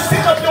 You just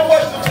send up your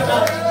worship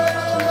tonight.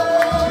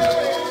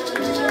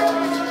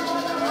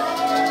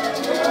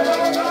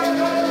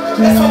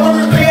 That's what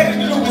we were created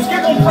to do. Is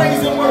give Him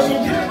praise and worship.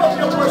 Give Him up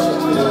your worship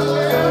tonight.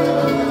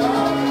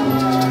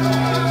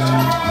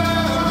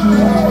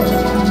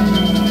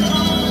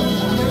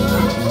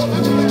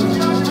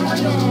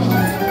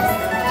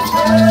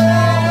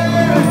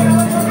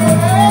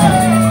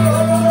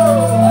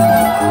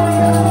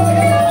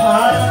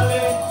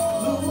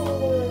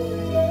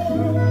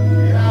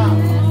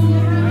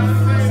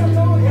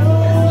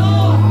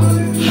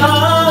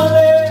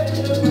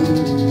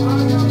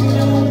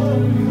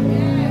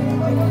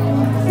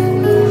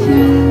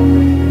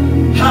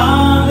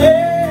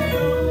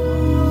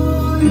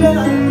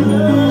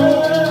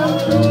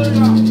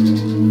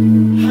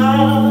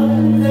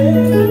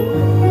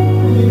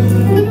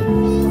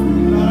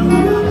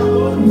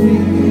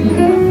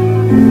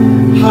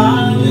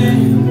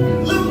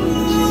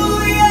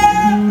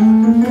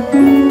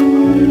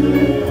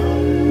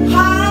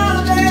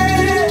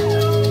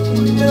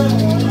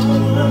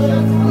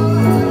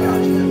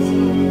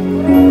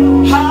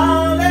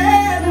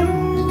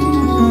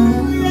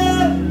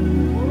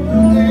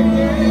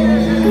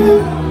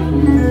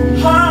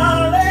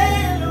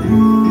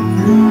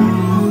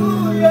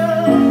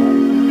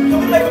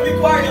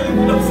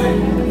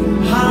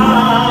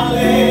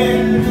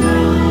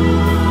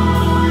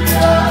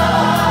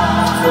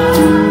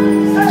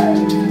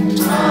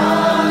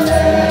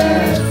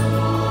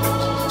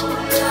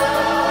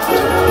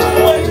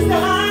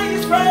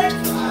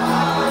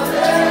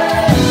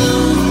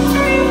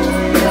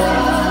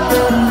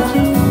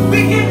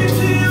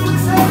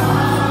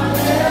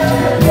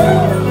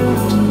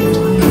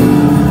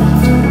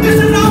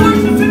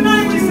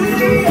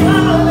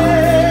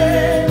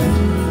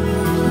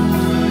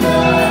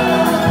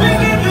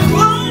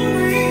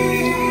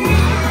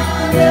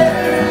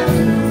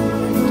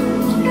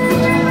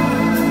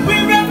 We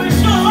represent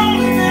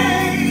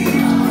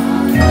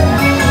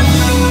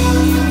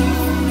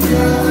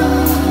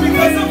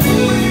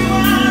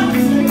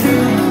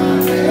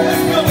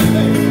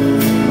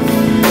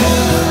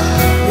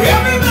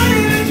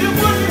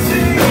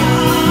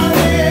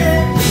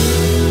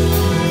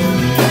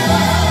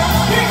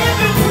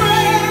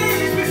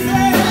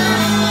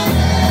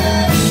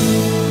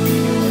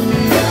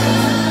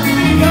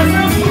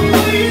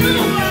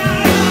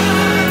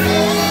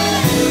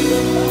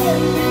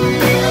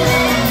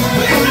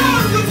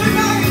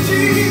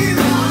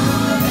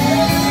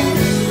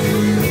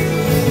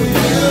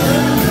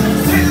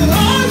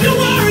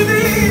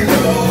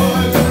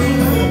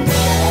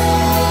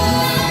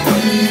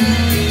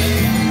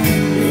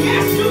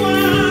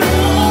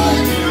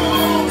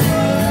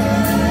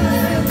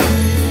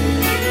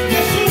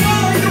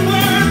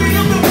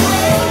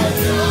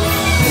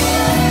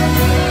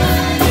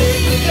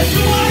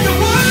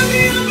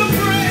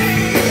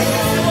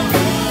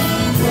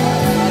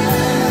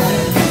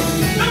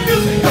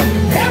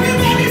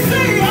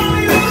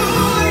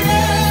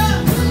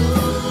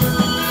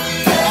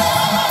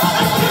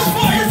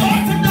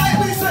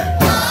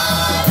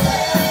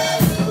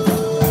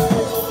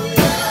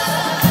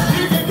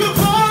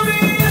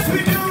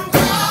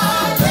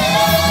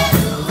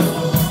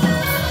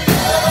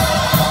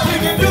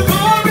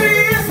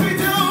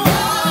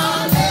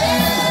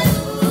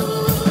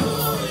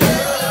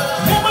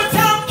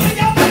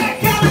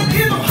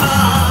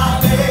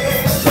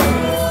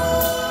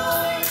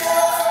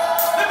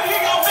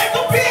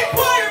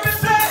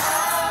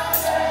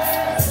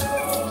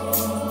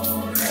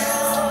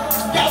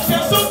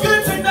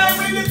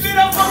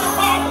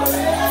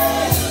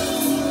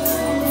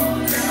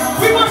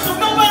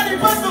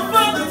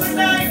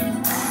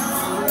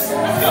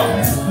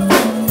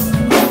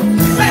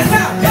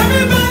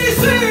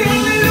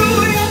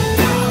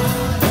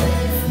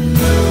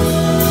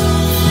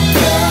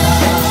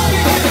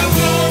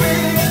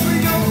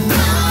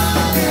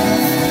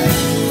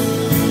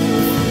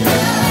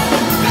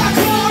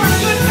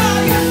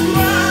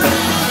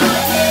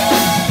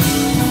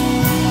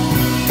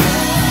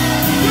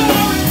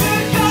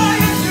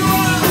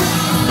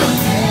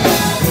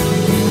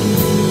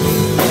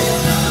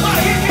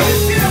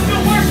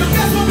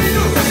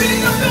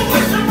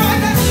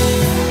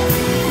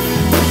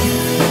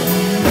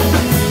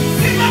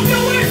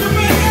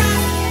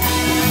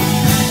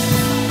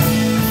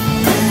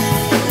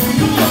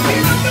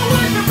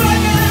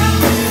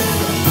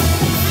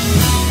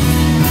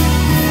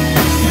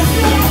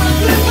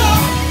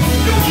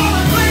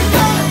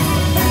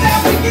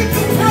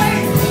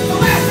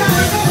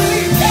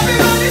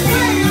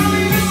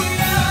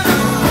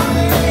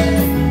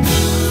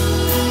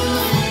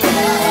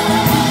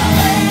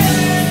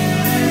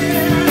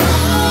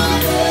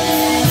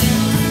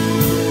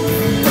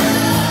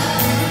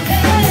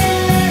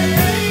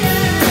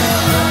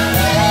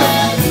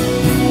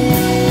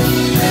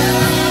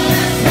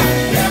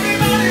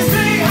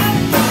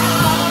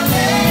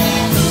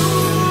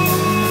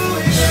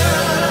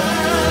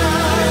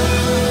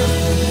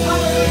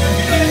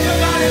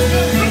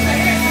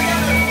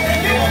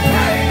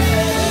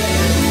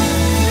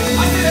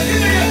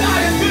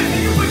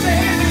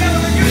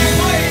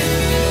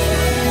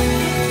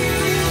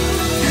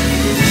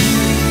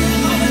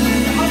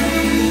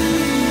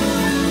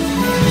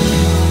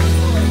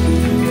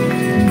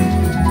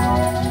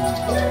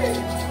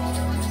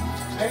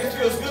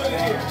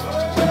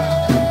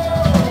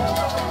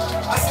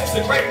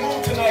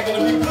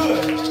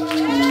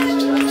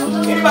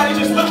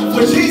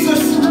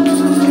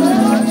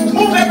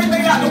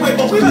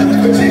but we're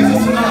looking for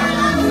Jesus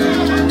tonight.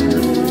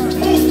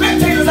 Move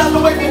spectators out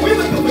the way, but we're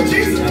looking for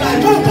Jesus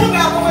tonight. Move women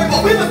out the way,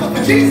 but we're looking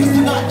for Jesus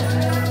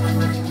tonight.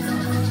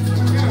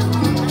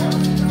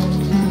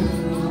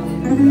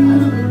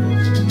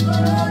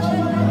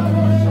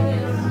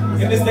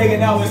 In this day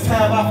and hour, it's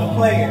time out for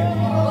playing.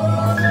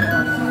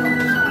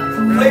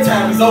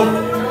 Playtime is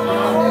over.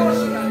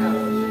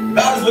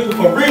 God is looking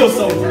for real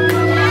soldiers,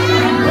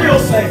 real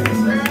saints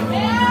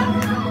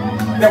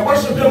that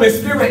worship Him in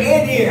spirit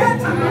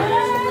and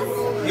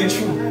in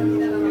truth.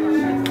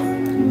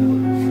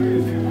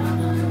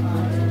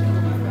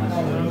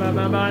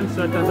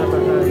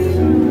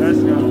 Yes,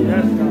 God.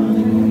 Yes, God.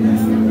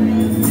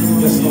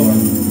 Yes, Lord.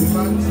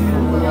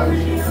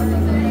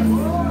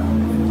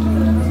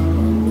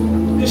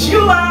 Cause you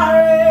are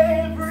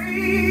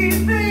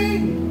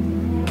everything.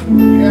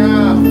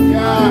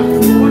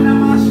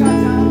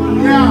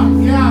 Yeah.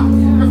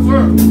 Yes,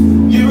 sir.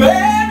 You're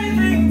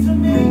everything to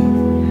me.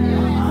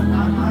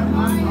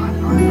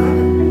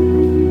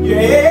 You're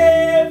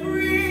everything.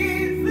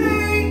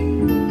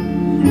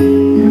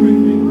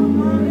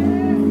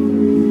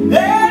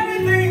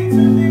 Everything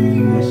to me.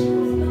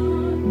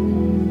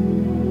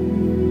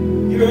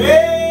 You're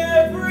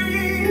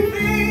everything.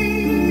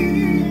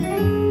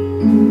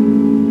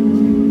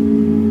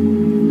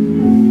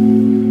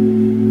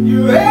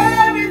 You're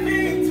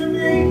everything to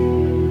me.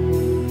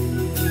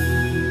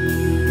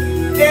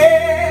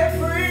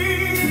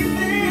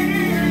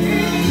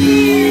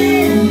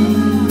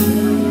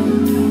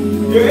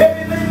 You're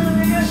everything to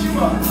me, yes you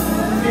are.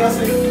 See, I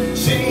say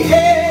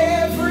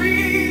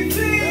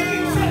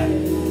everything.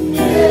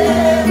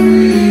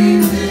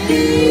 Everything.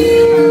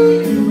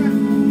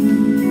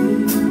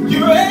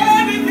 You're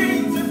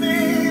everything to me.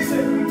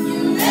 Say,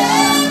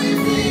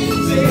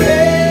 everything. Say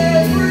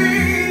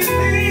everything.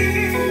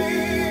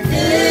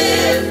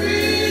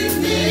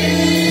 Everything.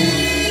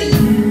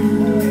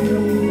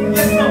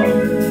 Yes,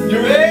 Lord.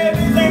 You're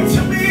everything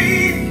to me.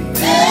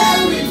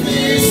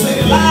 Everything.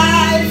 Say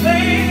life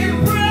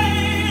and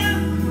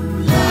breath.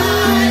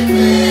 Life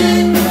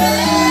and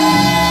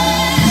breath.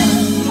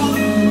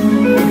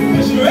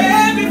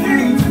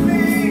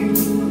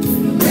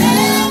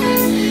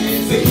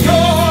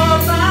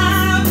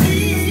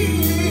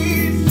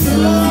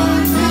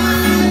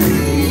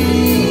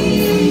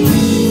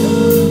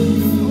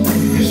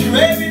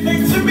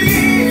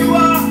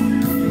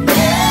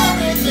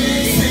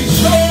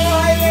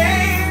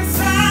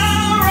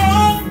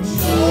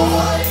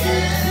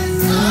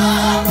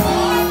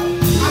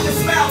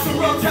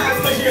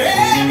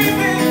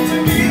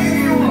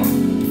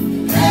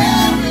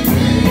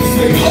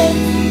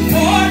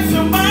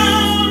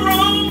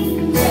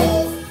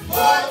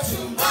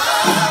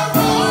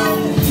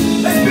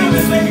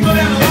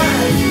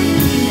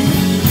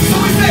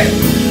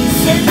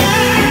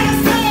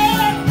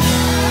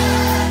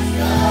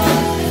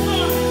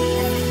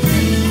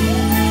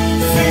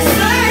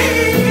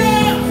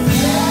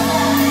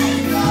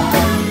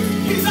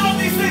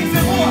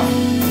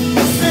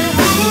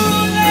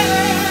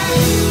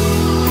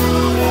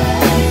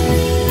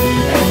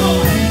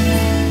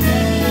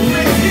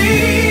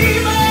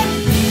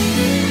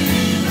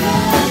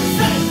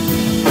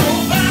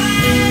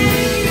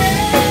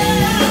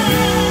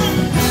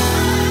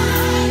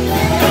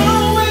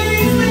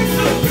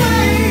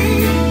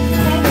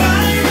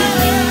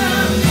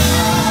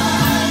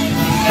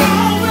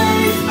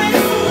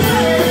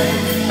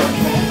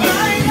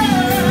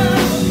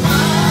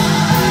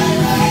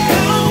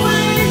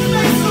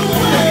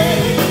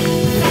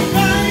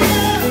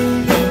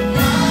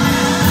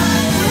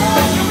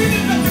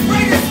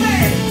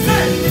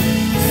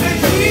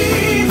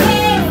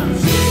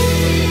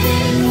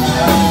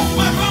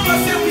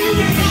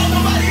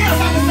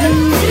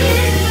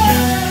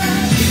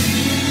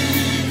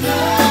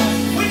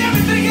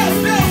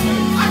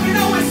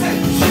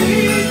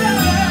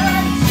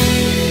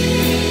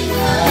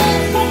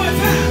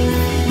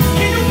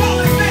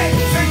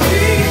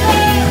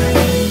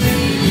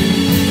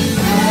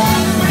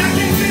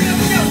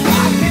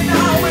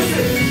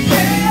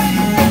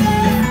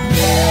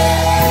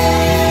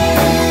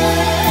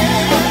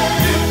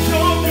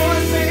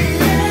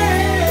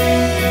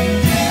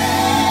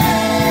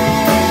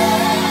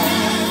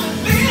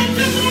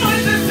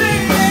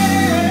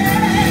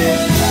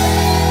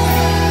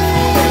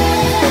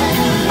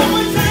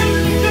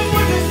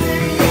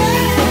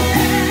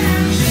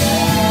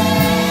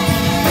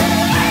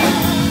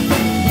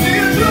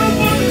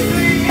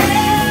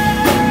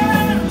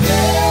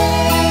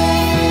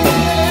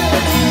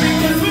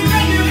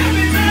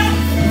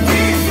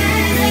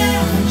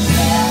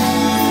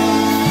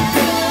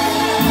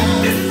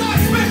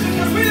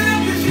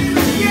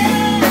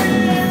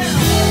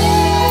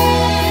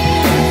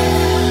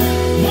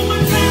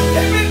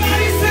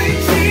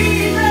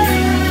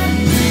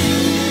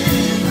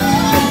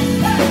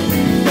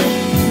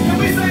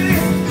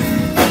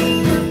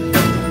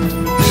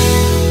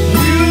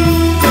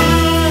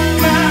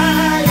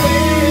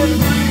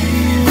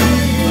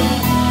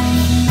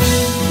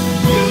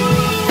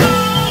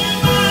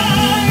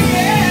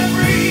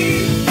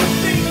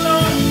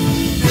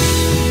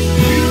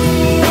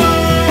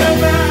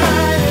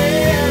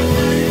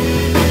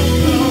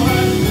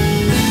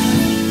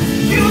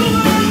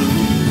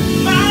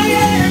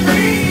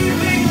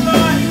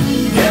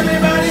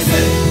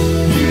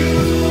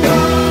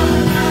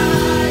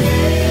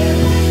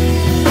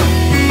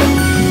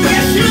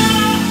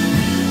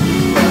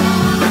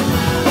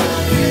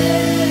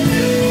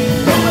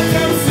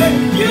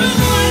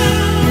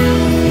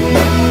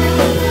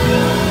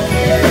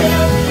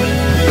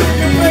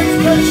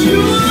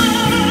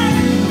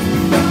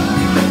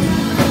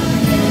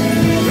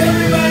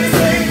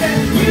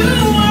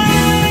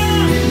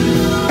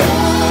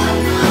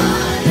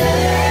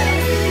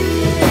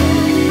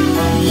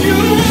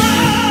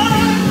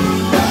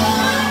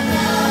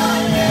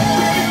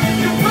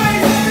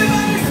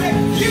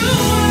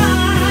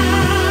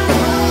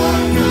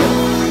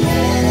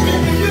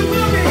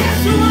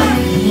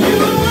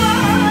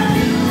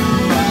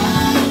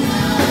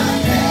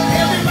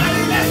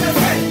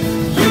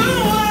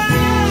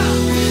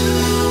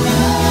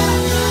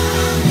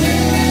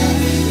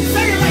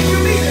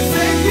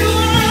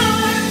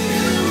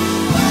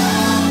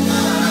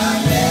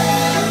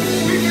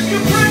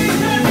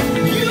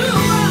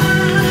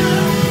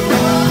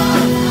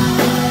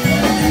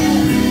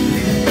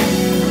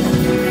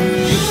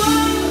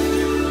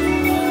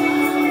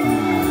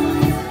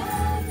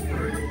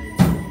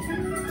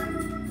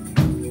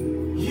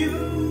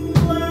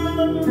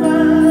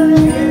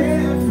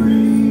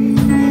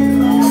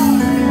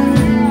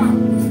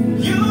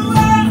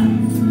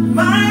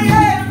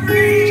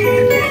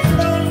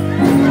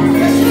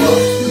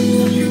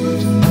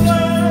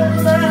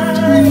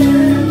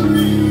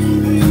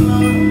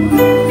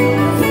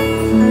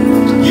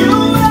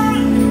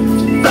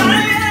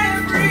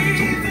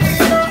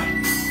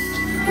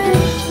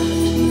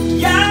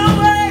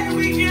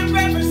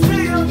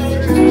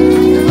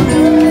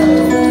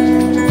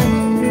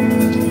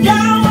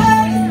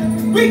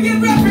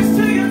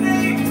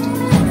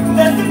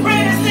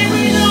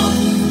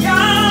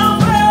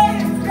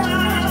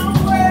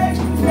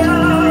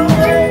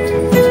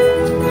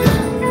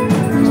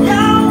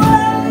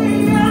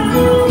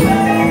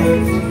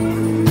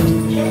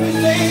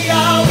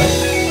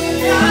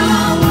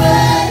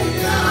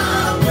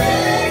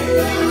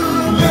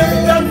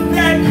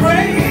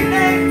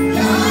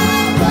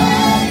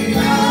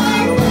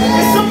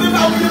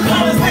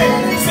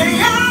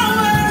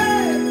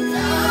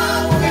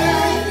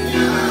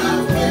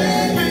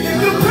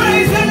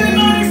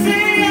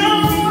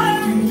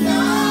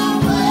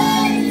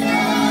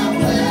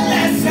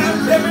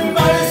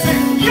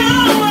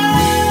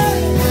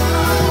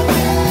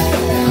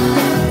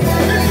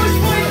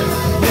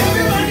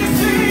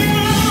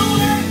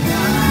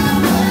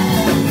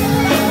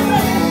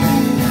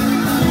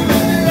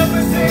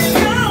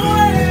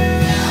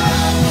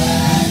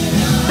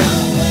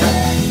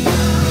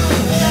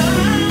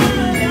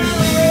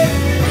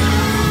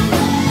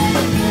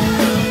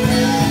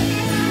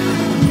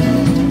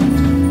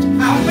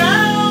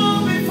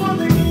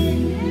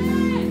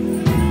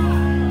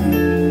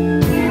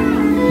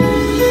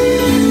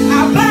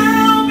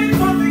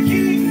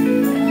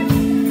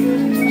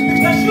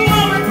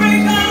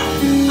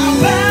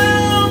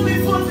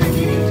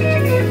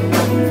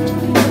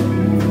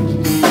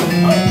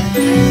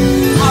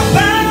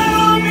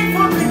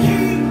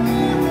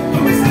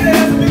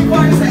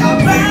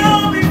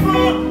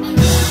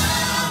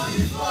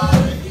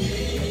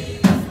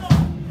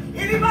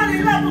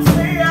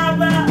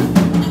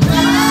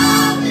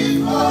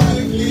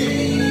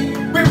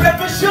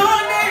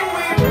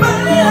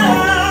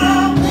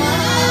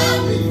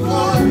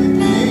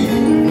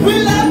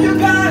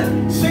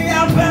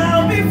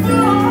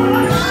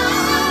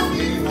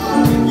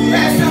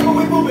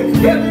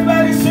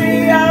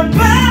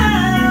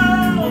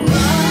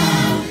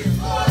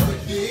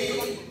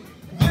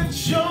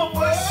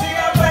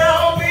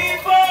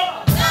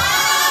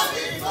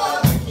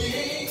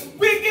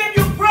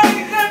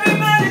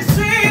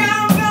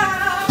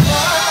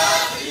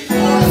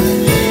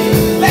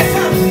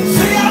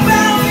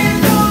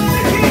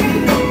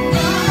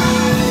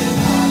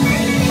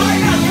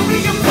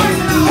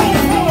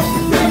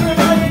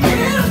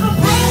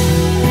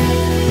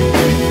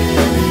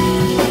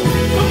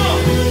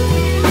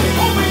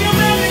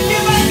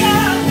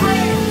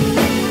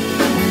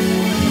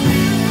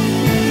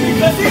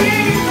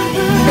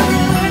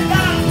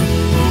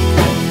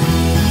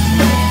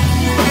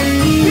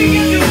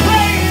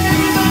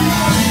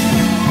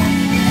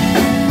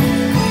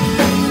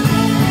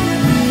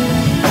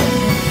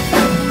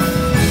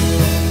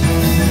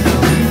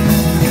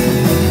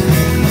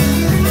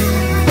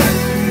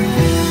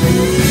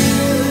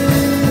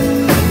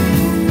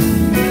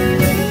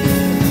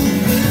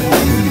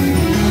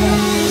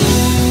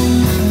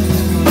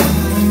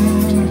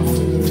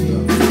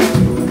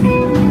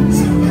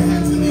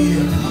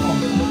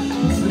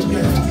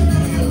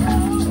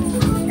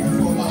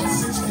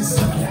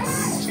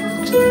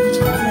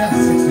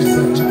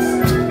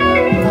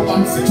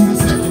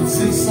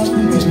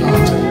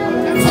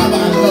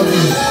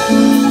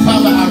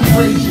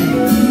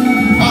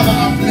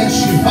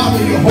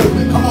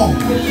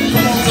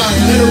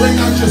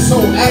 so.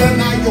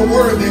 Adonai, you're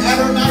worthy.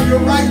 Adonai, you're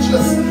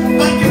righteous.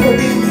 Thank you for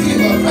being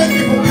healer. Thank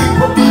you for being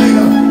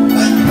provider.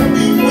 Thank you for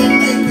being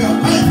waymaker.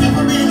 Thank you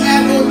for being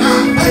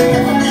Adonai. Thank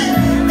you for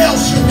being El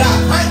Shaddai.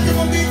 Thank you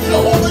for being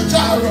Jehovah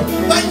Jireh.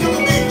 Thank you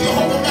for being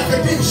Jehovah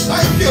Mekadesh.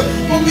 Thank you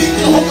for being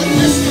Jehovah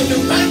Tiskanu.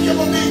 Thank you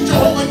for being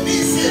Jehovah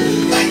Nisi.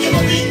 Thank you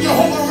for being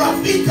Jehovah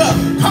Rafika.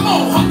 Come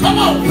on, come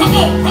on, come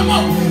on, come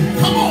on,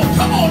 come on,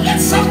 come on. Let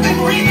something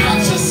ring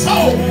out your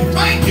soul.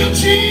 Thank you,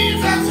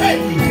 Jesus. Hey,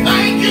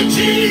 thank you,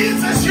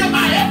 Jesus. You're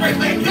my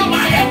everything. You're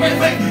my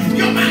everything.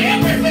 You're my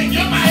everything.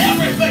 You're my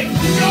everything.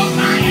 You're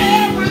my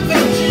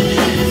everything,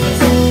 Jesus.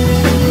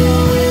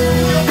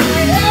 You're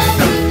my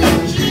everything,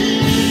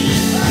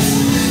 Jesus.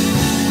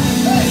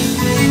 Hey,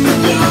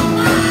 you're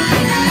my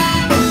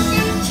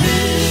everything,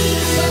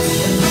 Jesus.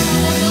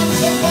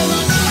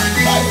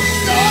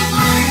 You're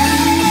my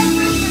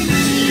everything,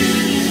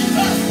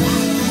 Jesus.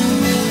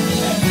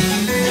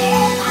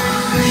 You're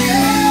my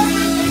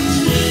everything,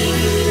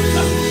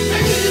 Jesus.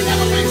 Maybe you've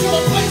never been to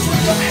a place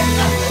where you had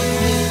nothing.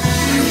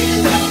 Maybe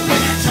you've never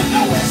been at your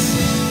lowest.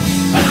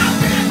 But I've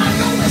been at my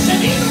lowest,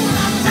 and even when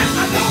I was at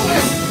my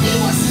lowest, He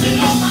was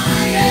still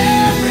my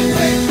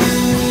everything.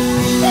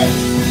 Hey,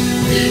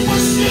 He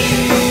was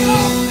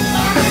still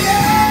my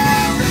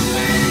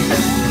everything.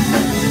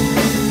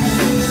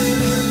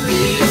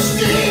 He's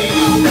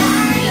still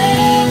my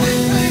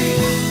everything.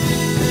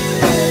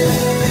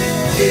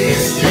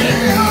 He's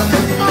still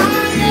my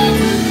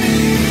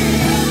everything.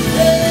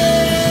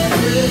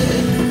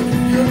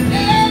 You're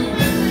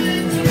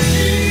everything to me.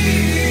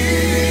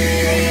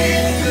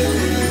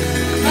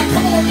 Now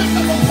come on, lift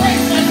up a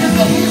praise like you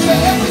know He's your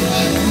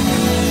everything.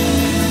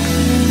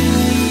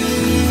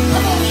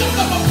 Come on, lift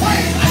up a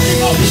praise like you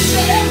know He's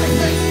your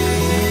everything.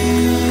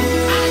 I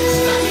ain't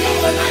study all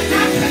the night.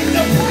 I came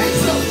to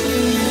praise Him.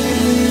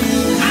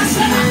 I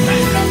said I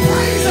came to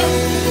praise Him.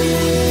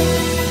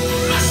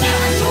 I said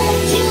I drove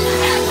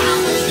 2.5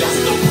 hours just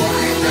to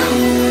praise Him.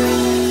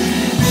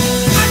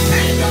 I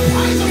came to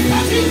praise Him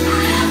because He's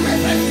my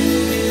everything.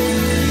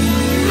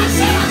 I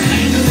said I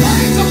came to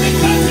praise Him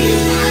because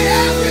He's my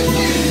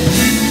everything.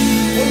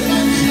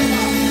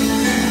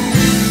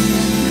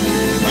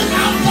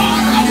 Without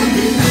God, I would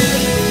be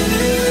nothing.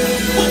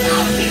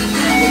 Without Him,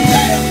 I would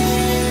fail.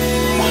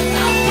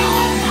 Without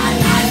God, my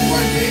life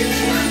would be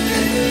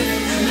drunken.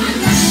 And I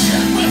just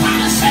shit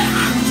without a say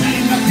I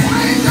came to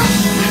praise Him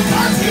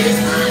because He's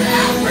my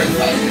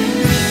everything.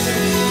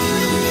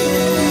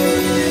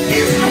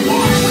 He's my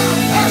water when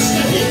I'm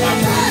thirsty. He's my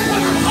bread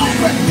when I'm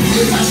hungry.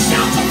 He's a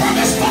shelter from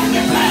the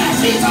stormy blast.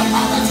 He's a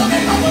mother to the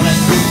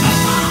motherless. A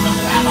father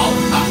fellow.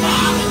 A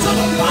father to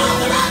the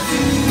fatherless.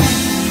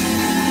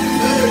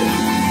 Hey.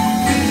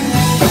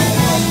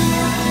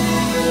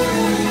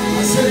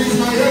 I said He's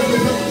my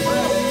everything.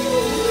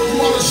 You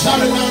want to shout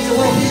it down your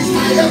road? He's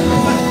my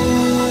everything.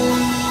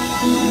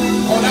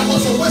 Oh, that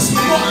was a whistle.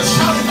 You want to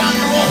shout it down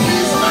your road?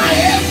 He's my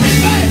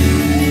everything.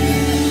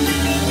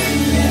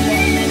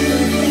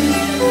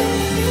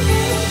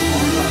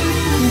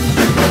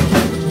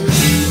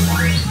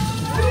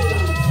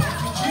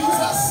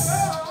 Jesus.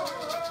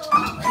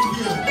 Thank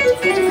you.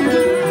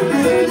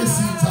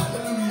 Listen,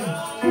 hallelujah.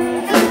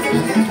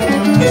 I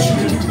didn't push you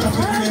to do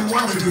nothing you didn't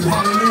want to do.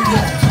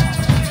 Hallelujah.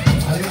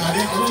 I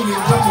really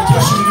didn't come to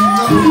push you to do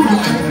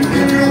nothing.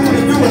 If you don't want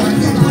to do it, I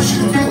can't push you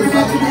to do it.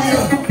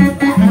 Hallelujah.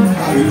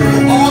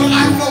 Hallelujah. All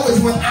I know is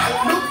when I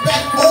look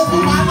back over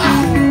my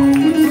life.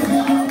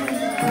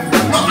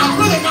 No, I'm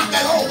really not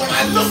that old. When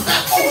I look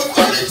back over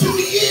 32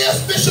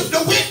 years, Bishop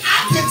DeWitt, I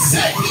can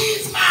say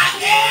He's my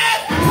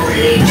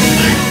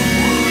everything.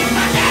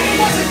 My daddy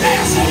wasn't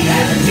there, so he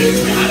had to teach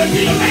me how to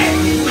be a man.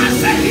 I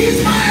said He's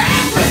my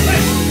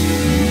everything.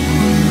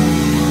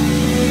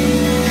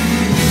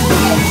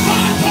 Oh,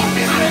 God taught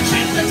me how to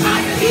change the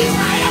tire. He's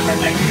my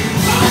everything.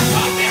 God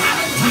taught me how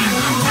to tie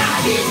my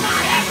tie. He's my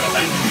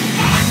everything.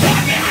 God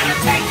taught me how to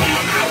take care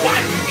of my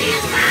wife.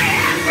 He's my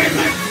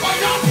everything. Oh,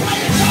 y'all play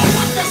it, y'all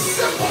want the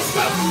simple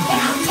stuff. But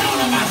I'm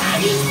talking about how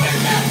He's been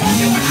there for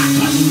me when I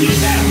couldn't be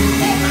there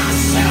for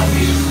myself.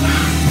 He's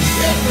my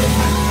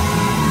everything.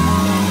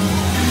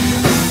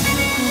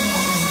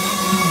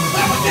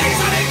 There were days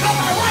I didn't know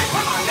my right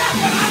from my left,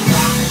 but I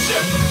promise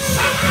you,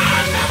 somehow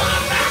I never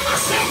allowed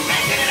myself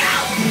making it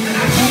out. And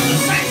I told the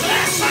saints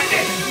last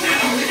Sunday, not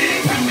only did He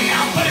bring me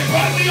out, but He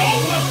brought me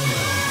over.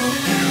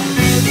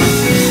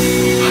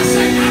 I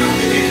said, not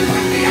only did He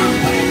bring me out,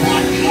 but He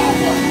brought me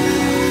over.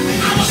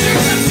 I was in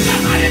some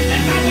stuff I didn't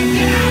think I would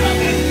get out of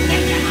it,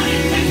 and then I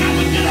didn't think I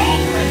would get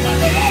over it, but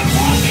the Lord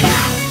brought me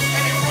out,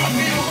 and He brought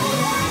me over.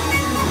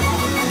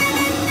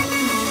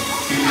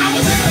 I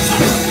was in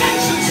some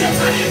relationships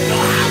I didn't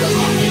know how I was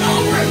going to get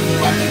over it,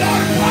 but the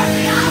Lord brought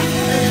me out,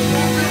 and He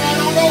brought me right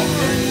on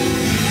over it.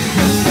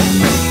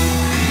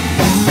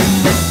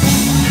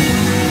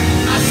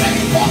 I said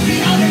He brought me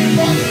out, and He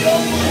brought me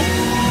over it.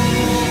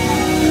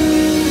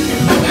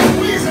 And for that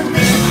reason,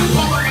 Bishop, I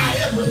call it my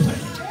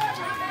everything.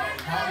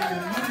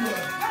 Hallelujah.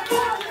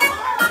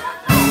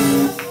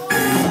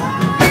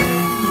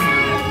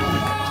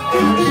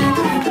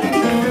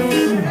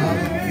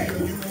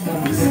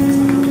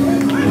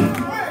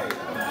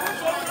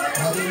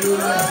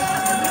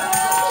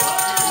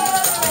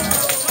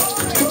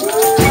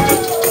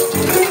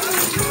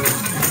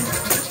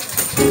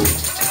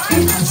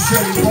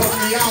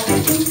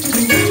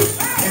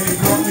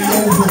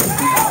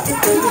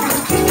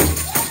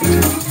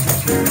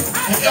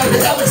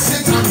 hell is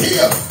since I'm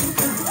here,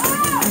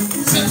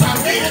 since I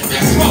made it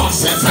this far,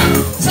 since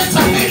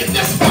I made it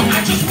this far,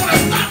 I just want to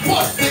stop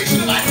for a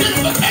station like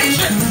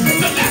invitation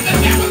to let the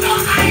devil know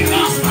I ain't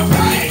lost my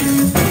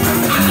praise.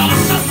 I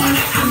lost some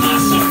money, I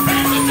lost some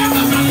family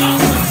members, I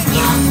lost some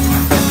stuff.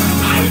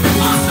 I even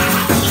lost a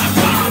house and a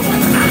car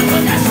one time,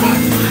 but guess what?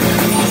 I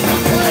never lost my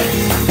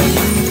praise.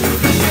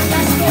 And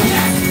that's no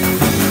cap.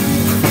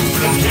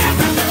 No cap,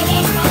 I never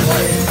lost my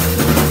praise.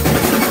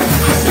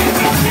 I said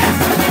no cap,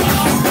 I never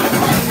lost my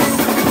praise.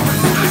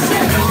 I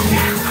said no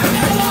cap, I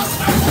never lost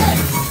my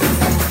praise.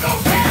 No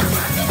cap,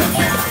 I never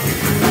lost my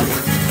praise.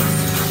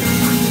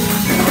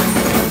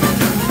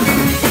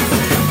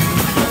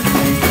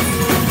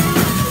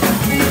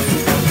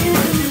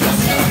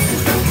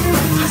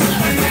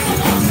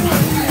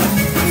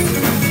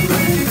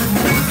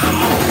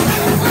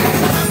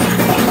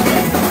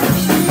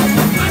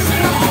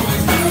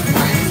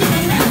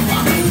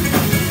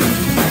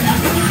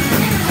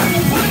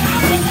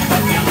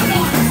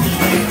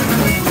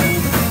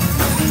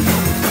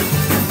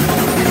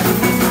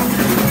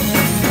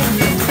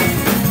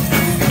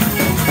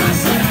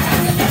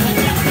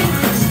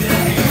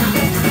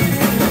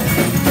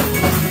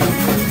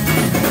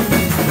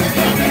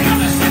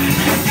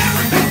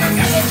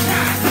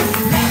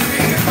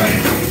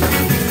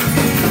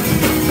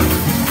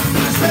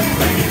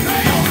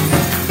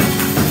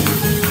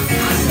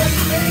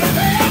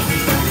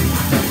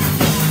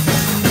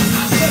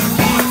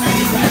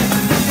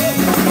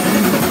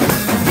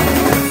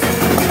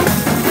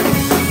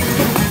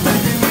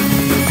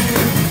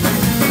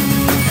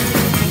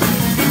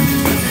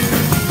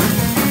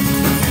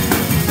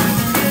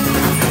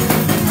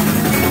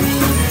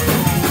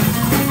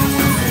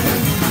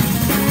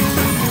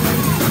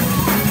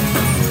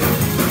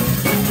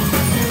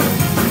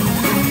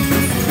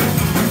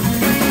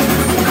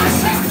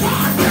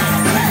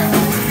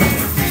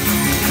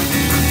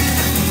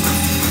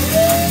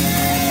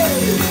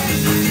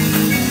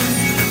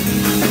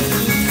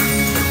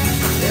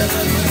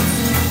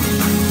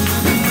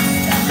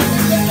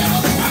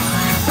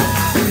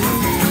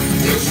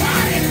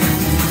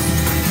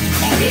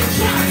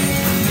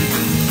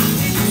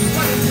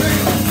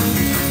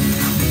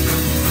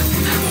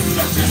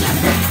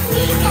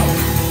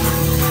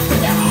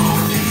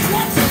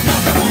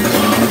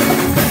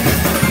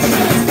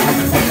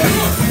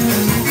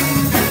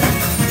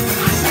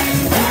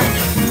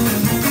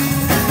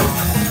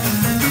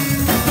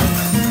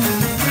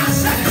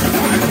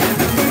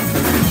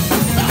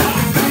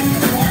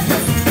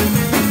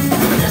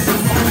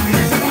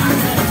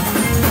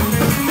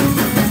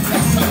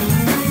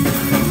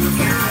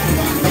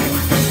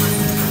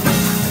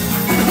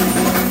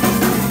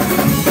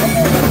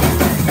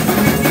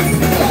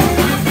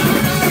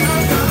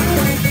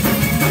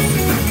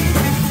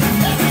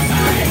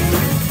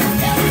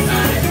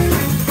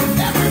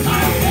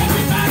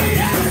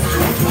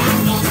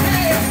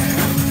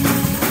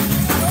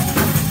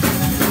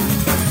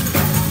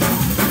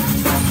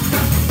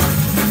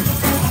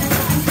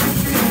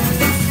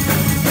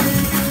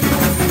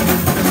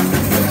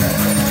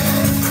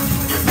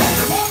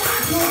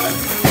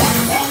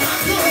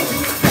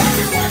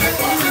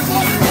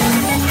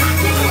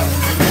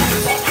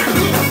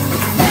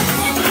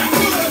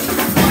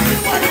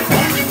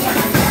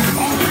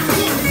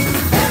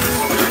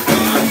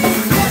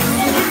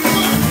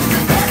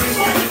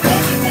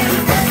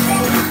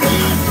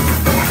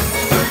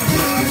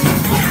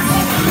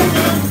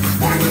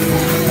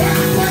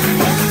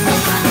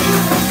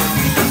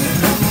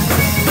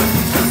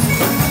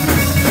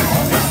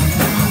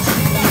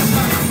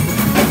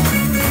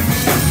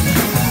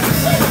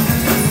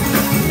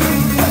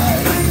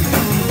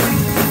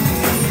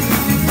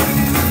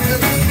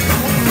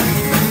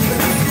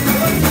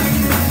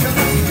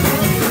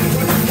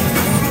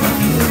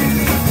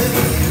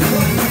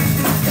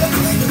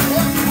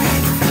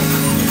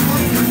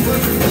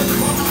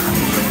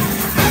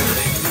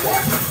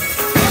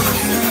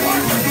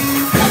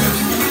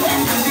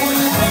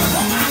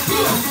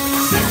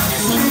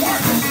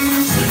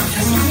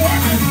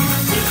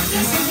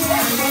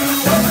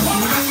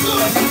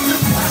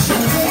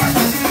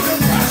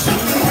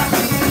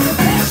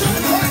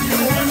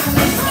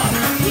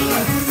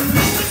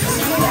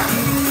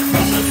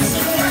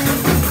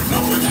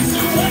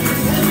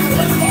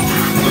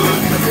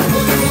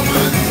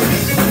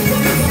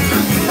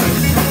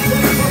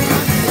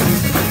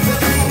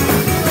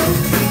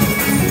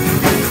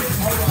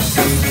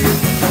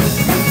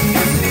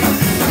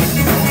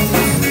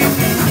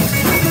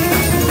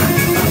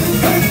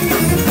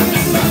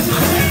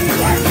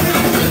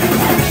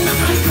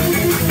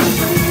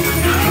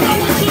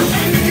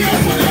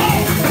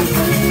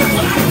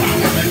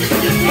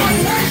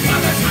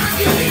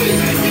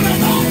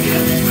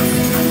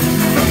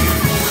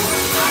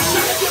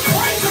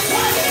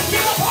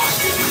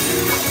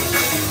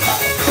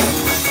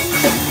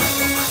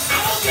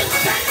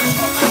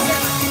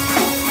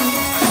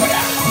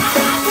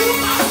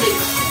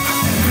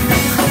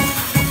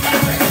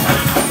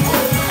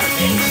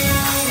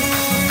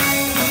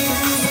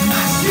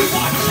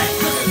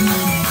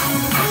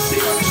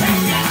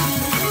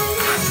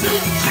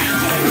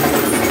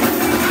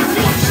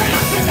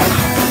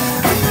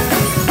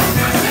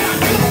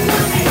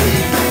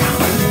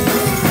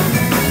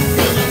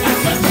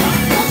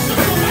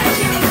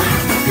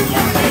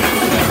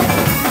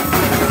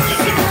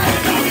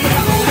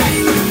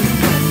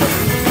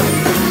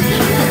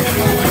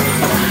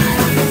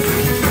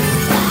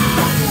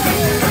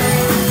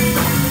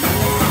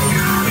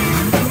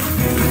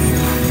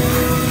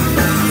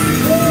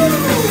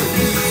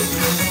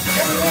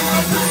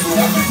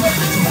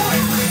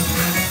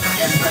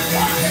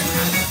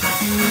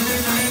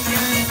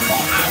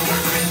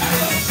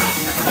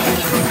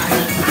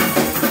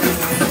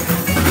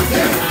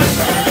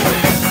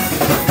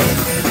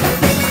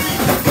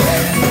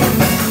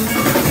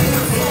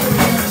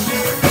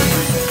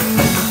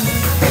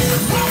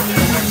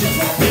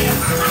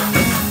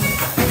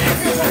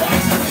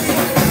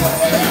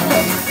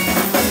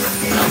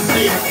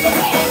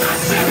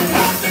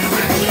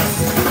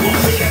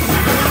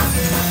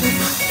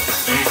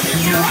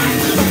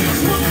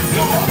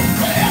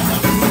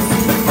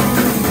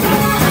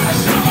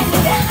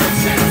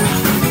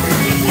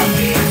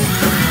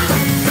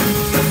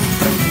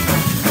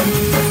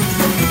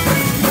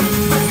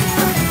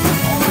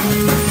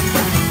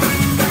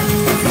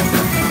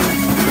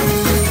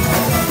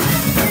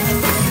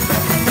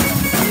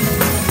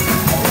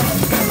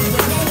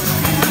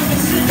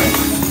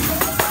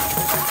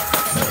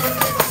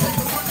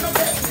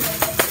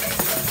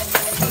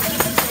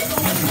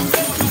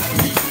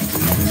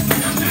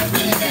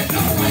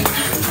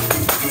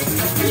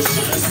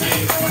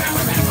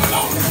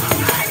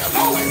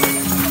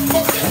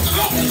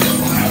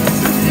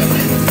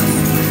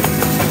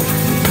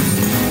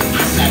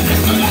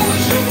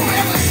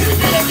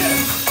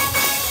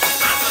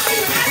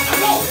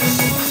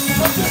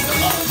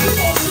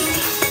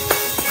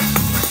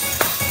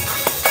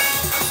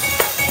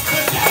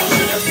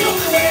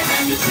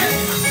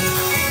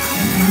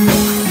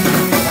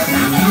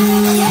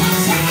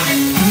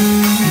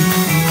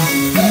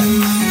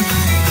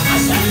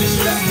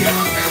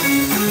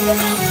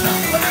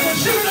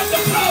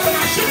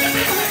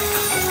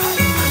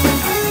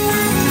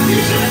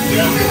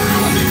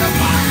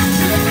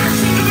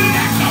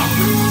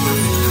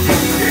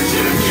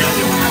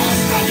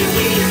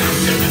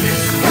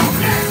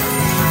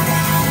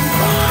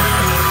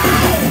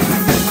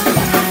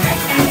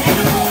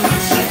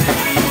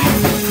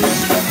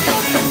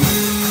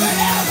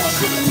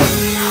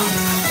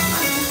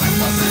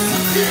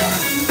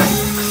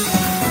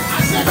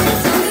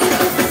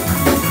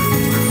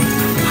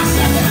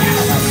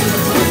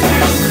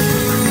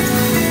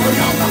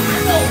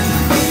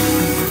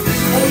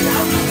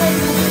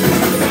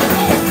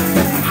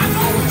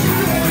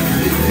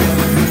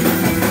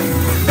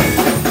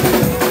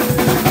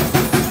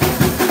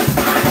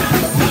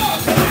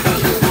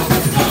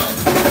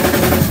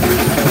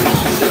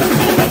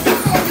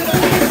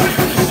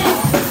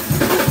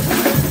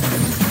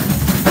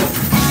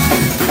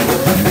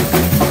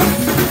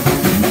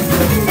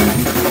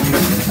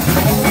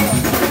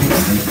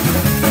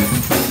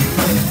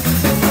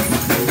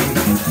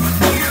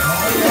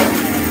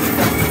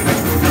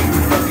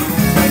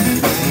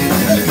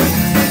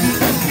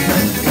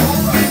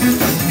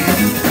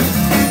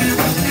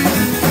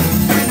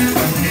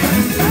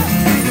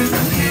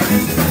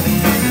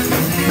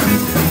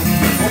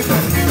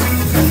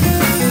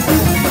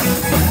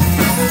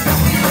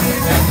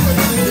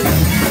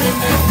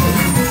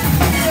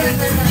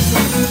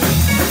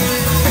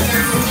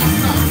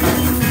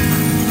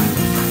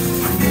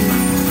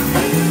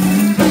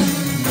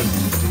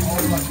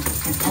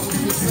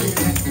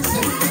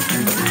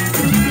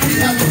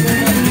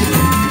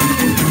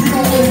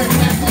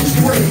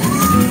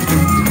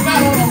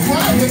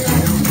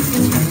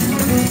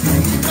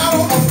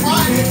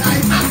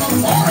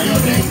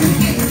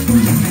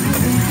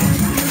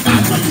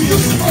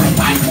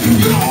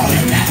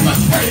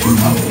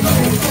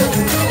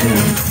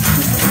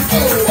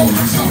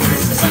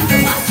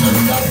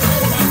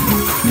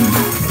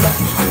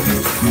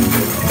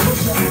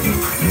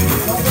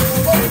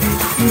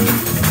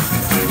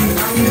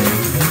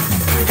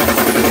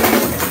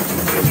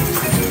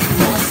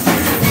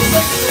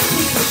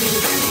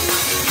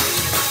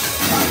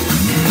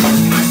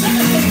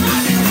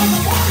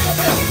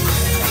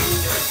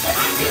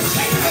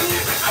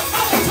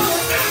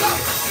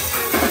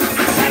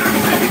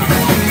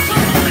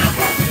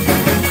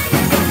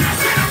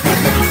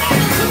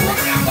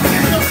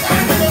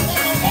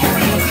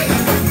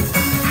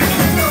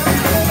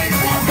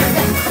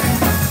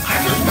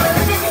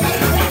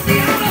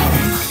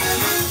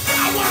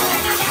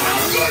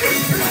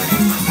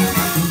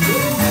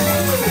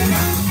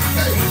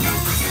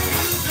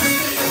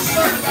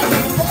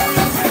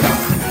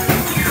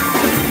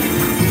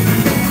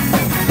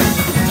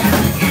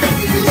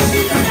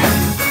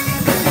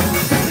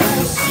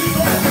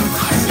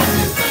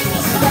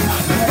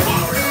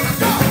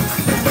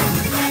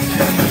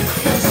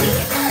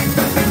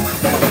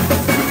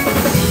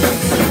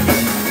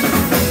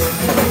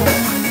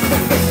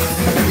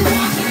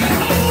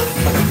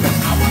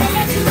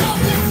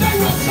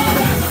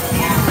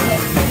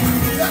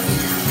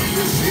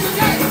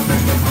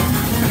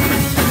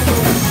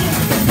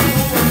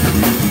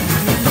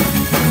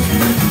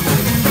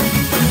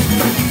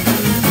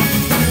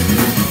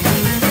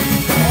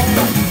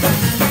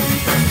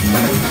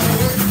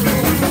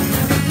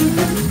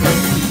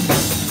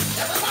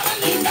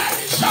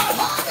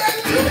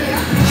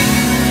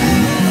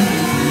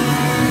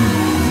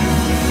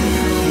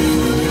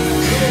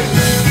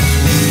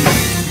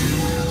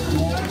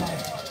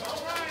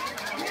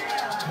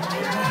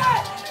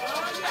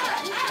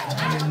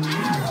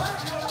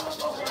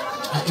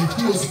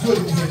 feels good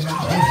in here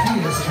now. It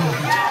feels good.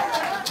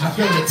 I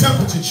feel the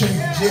temperature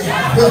change. Yeah,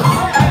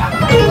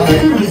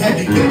 you had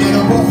to get that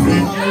up off me.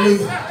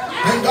 Hallelujah.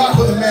 Thank God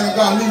for the man of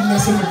God leading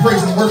us in the praise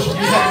and worship.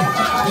 We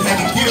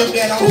had to get up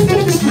that off.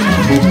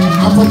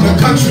 I'm from the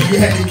country. You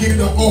had to get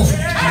it up off.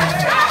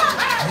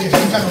 Yeah,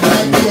 you got to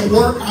like me at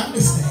work. I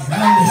understand.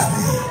 I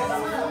understand.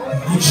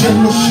 Your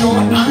chin was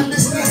short. I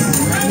understand.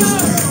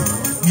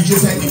 You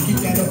just had to get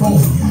that up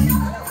off you.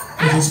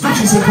 The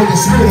scripture said, for the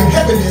spirit of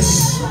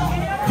heaviness,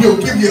 he'll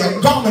give you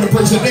a garment of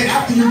praise. And then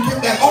after you get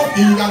that off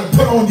you, you got to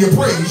put on your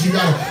praise. You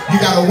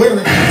gotta wear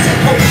it as a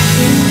coat.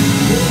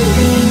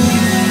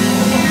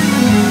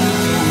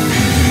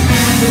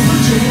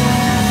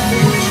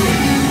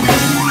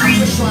 I'm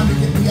just trying to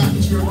get the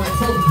atmosphere right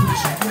for the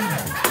preacher.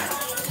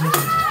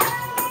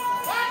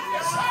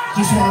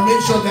 Just want to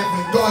make sure that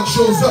when God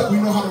shows up, we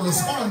know how to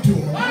respond to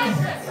him.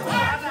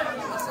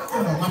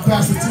 My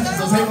pastor teaches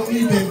us, ain't no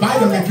need to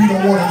invite him if you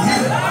don't want him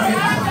here.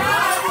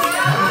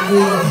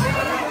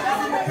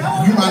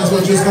 You might as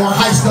well just go and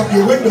heist up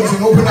your windows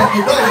and open up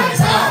your doors.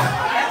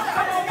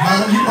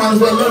 You might as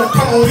well let him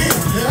come on in.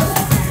 Yeah?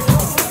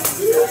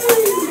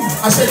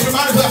 I said you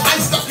might as well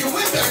heist up your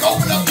window and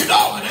open up your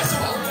door. That's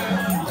all.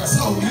 That's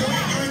all. You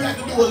ain't got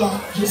to do a lot.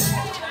 Just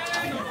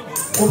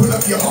open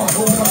up your heart,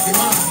 open up your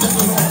mind. Let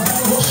them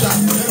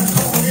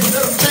come on in.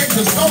 Let them change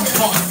the stony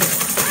heart.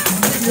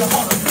 Give your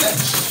heart of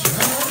flesh.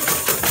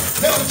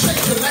 Let them change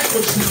your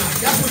language tonight.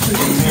 That's what you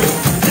need to do.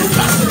 You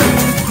got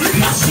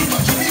so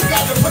much. You need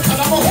God to put that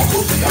on a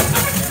hook.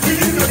 You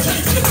need to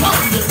change your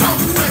tongue. Your tongue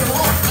is the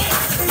wrong thing.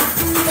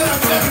 Let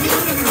them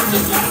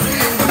just let them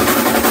in.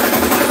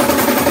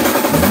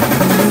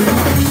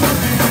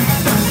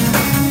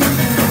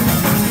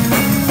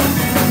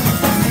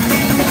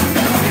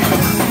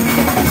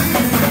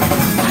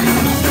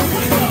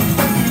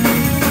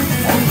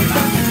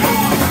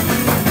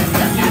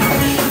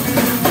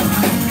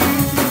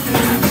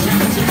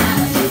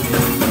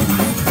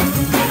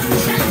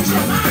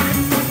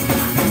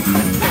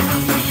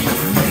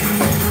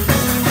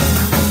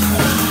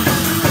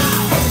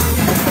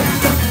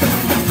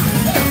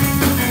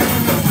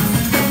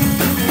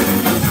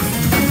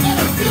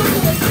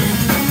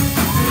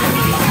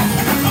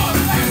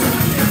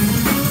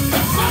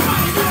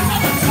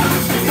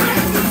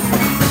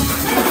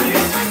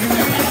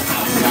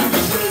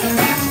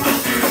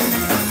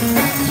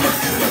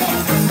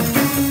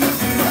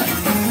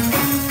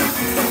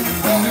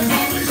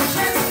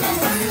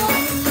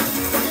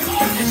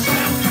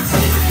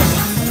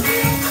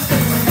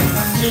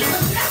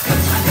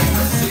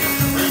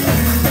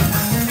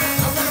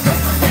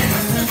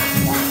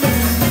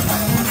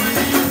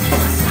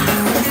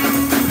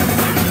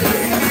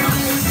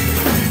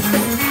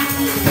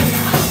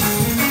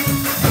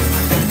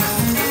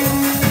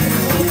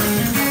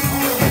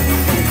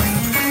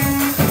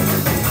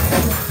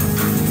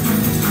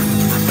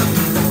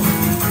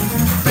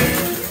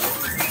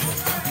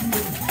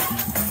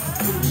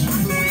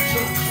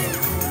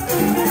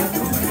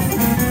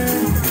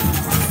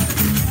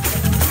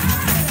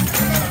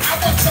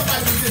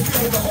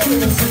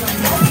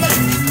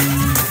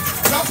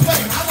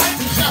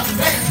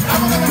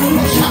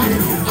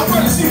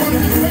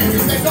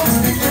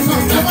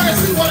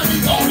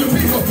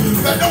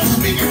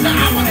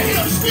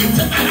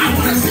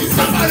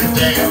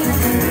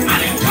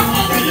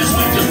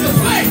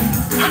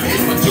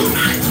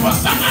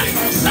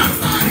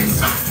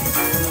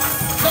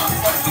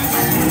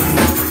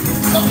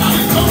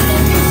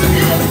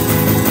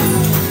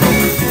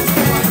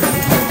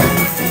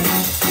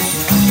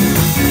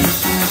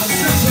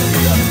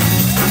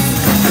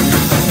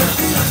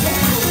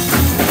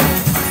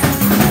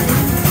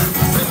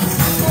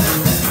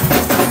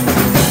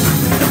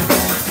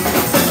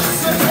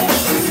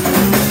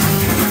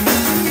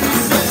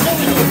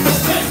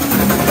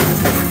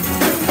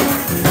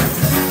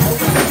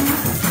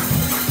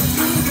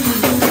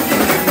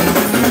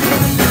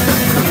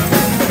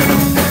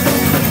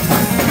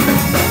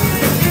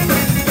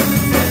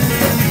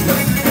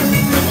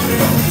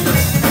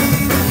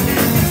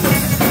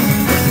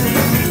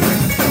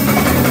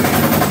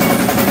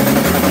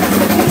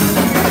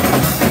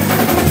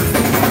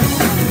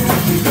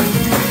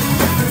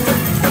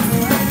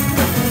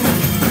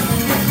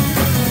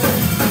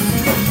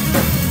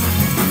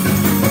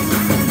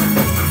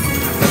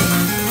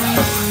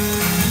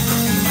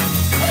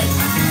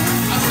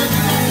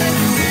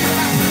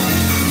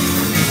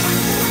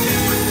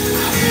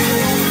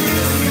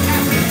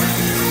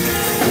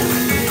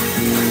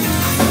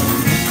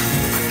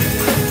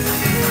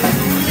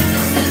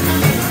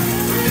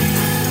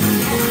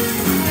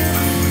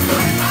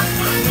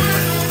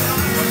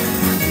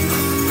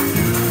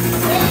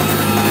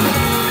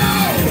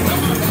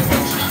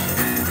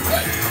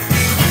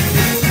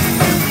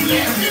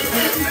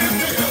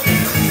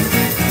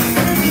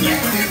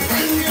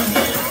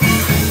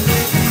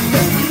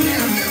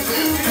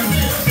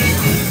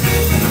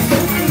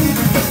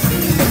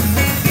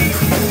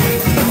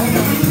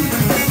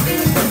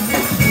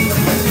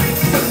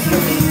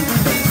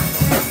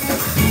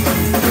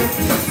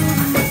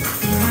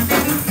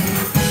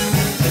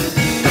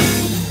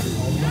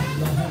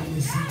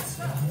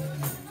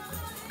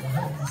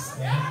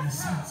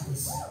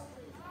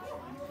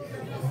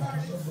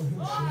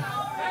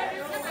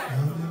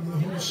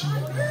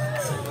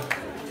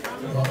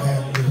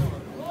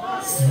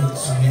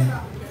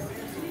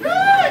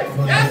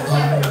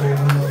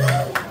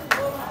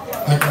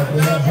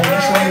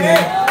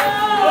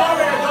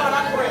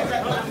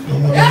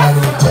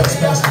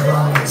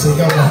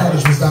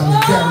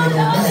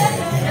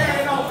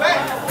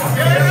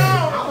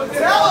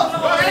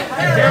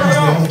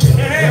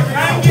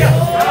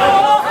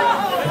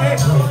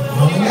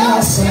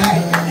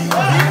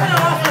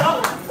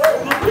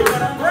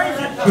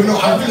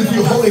 really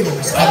feel Holy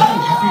Ghost. I do.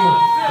 I feel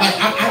like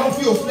I don't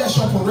feel flesh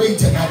on parade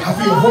tonight. I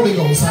feel Holy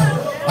Ghost.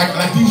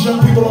 Like these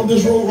young people on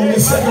this road, on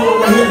this second row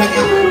right here, like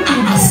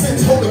I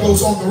sense Holy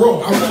Ghost on the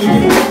road. I really do.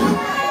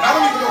 I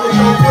don't even know what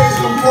y'all praise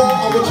Him for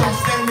or what y'all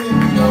standing in,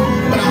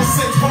 but I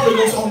sense Holy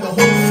Ghost on the whole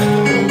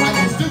second row. I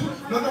just do.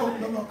 No.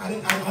 I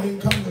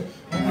didn't come to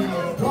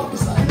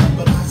prophesy,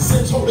 but I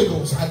sense Holy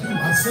Ghost. I do.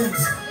 I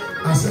sense.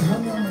 I said,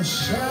 I'm gonna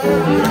shout.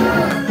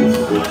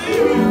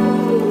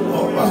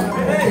 All right,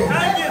 okay.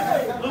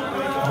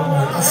 All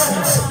right, I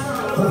sense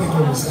Holy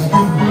Ghost. I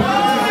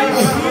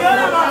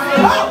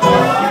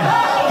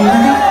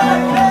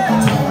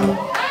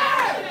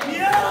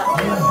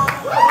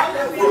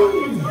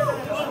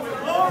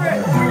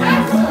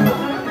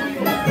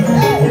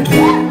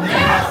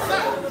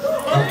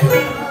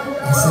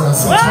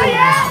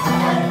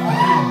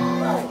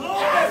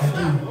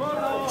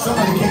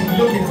Somebody came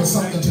looking for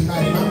something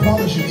tonight, and I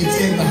promise you,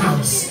 it's in the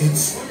house.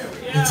 It's in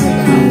the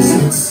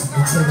house.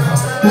 It's in the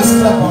house. Let's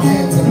clap our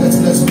hands and let's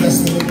bless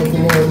the name of the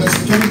Lord.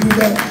 Can we do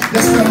that?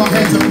 Let's clap our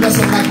hands and bless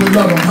Him like we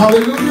love Him.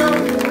 Hallelujah.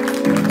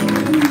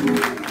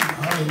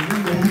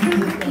 Hallelujah.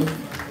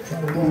 Try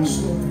to walk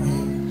slow for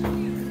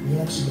Him.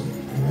 Walk slow.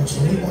 So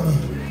we want to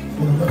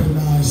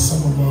recognize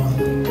some of our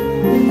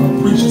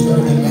preachers that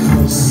are in the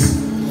house.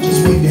 Just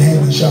wave your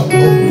hand and shout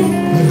glory.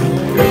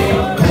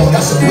 Come on,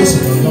 that's a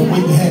whistle. Don't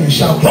wave your hand and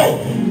shout glory.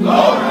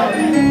 Glory.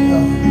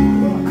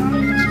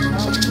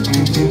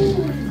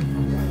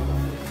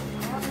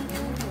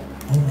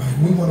 All right,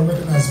 we want to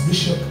recognize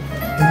Bishop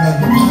and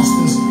the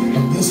pastors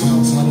of this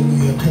house.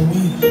 Hallelujah. Can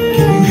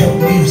you help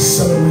me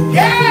celebrate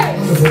that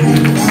wonderful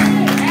leaders?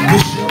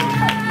 Bishop,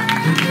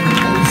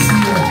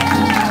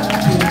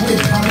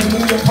 overseer,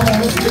 hallelujah. Come on,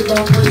 let's give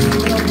our praise to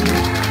them.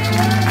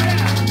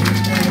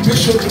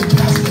 Bishop and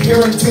Pastor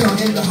Harrington are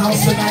in the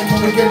house tonight. Can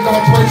we give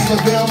God praise for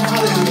them?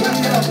 Hallelujah.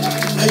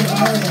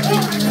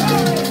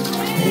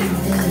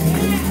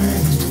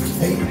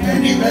 Amen.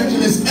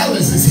 Evangelist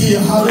Ellis is here.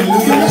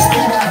 Hallelujah. Let's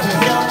give God to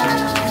him.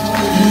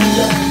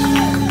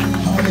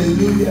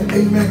 Hallelujah.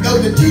 Amen.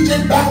 Elder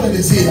TJ Ballard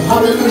is here.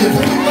 Hallelujah.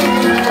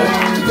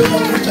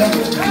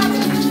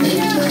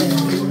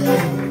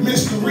 Amen.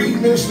 Minister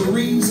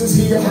Reeves is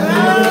here.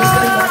 Hallelujah. Let's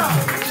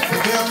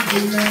give God.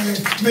 Amen.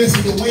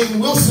 Minister Dwayne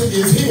Wilson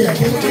is here.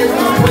 Can we give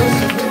God praise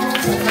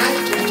tonight?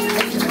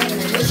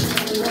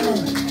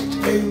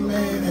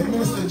 Amen. And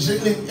Minister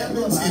Jalen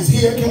Evans is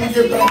here. Can we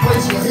give God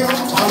praise for him?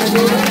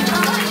 Hallelujah.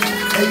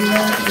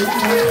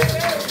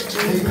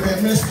 Amen.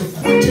 Minister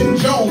Quentin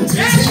Jones is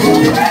here. Can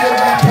we give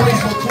God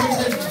praise for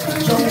Quentin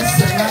Jones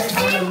tonight?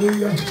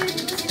 Hallelujah.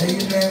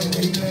 Amen.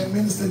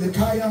 Minister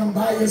Nikayan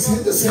Byers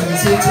Henderson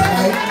is here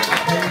tonight.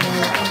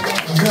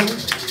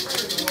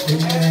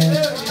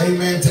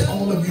 Amen. To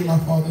all of you, my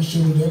father's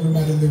children, to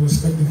everybody in their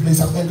respective place.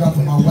 I thank God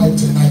for my wife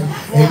tonight.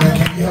 Amen.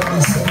 Can you help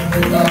me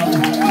celebrate God?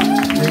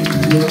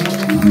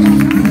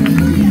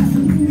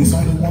 It's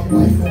only one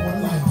life for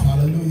one life.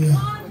 Hallelujah.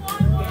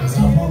 Because I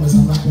promise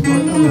I'm not going to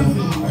work another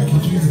one. Thank you,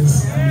 Jesus.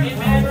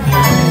 Amen.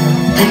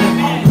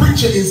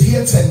 Preacher is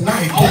here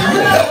tonight. Can you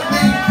help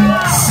me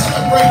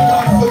celebrate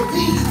God for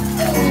these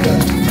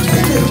elders?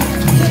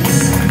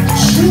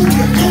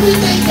 Can we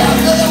thank God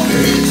for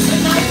elders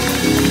tonight?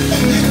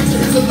 Amen.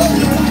 There's a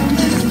lonely white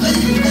man's lady.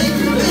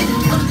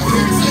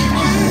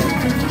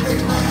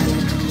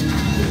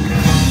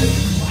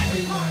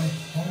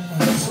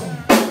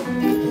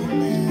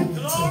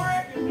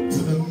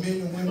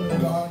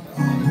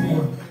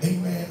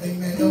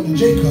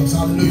 Jacobs,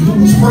 hallelujah, who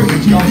was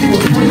praying, y'all. He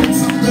was praying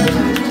something.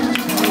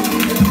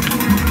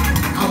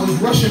 I was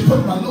rushing,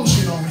 putting my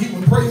lotion on. He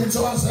was praying,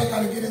 so I said, I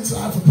got to get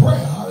inside for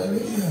prayer.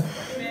 Hallelujah.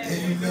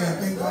 Amen.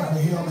 Thank God for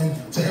him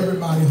and to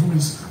everybody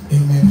who's,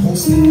 amen,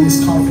 hosting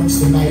this conference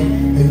tonight.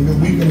 Amen.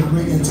 We've been in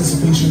great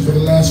anticipation for the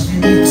last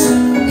few weeks.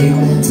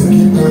 Amen. To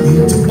get down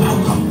here to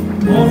welcome.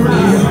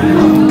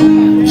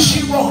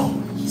 She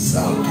wrong.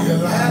 South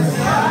Carolina.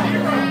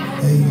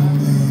 Amen.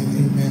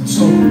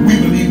 So we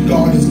believe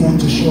God is going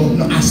to show up.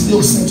 No, I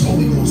still sense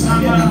Holy Ghost.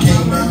 I know you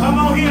came down. I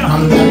know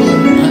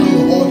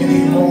the organ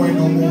ain't growing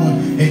no more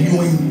and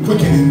you ain't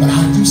quickening, but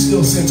I do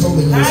still sense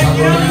Holy Ghost.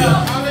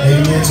 Hallelujah.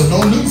 Amen. So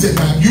don't lose it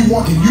now. If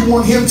you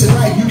want him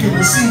tonight, you can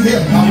receive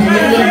him.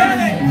 Hallelujah.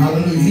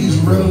 Hallelujah. He's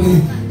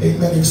readily,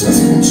 amen,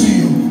 accessible to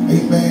you.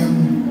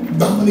 Amen.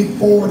 Dominic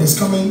Ford is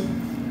coming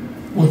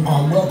with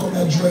our welcome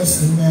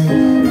address.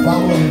 Amen.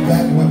 Following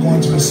that, we're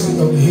going to receive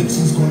of the HICKS.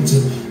 Is going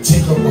to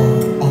take up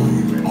our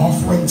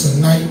offering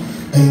tonight.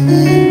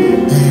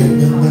 Amen.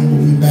 And then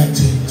we'll be back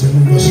to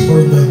move us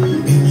further.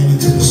 Amen.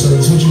 Into the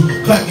service. Would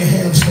you clap your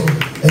hands for,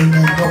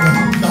 amen,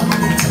 brother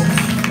Dominic tonight?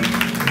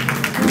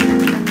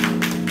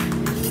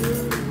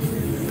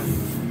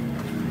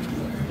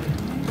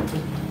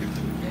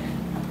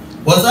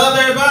 What's up,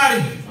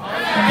 everybody?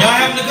 Y'all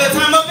having a good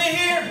time up in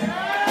here?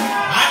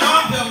 I know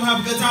I'm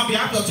having a good time. I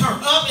feel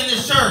turned up in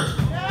this church.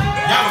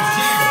 Y'all was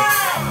cheering.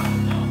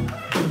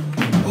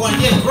 We want to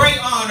give great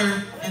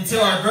honor to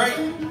our great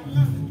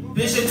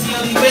Bishop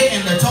T.L.E. Witt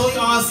and the totally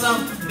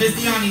awesome Miss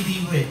Deani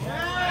D. Witt.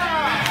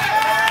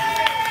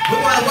 We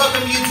want to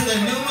welcome you to the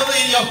new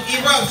Millennial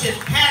Eruption.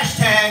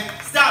 Hashtag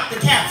Stop the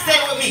Cap. Say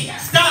it with me.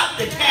 Stop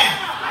the Cap.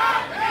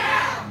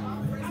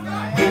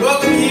 We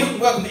welcome you. We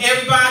welcome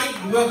everybody.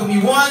 We welcome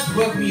you once. We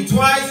welcome you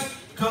twice.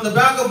 Come to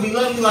Balcom. We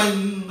love you like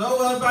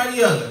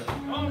nobody other.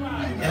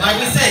 And like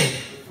we say,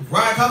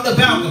 right, come to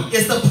Balcom.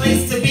 It's the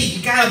place to be.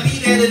 You got to be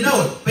there to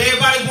know it. But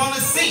everybody want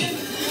to see. All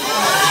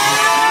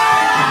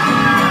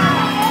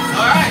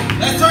right.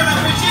 Let's turn up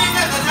for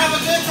Jesus. Let's have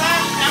a good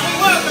time. And we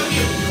welcome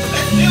you.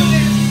 Let's do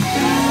this.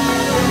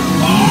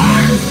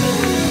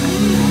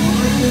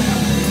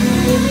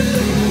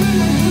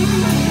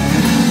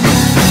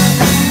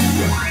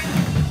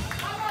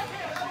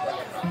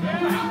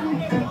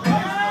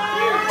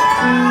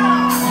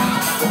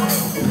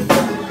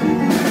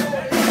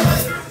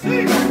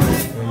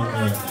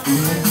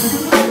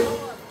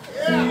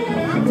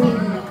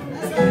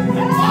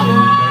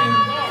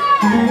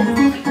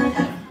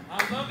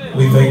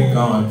 We thank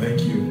God.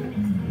 Thank you.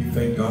 We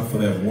thank God for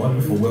that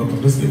wonderful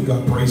welcome. Let's give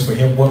God praise for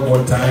him one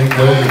more time.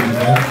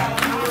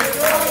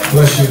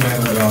 Bless you,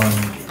 man of God.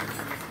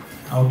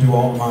 I'll do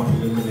all my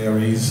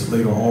preliminaries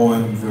later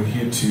on. We're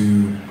here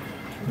to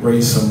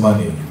raise some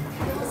money.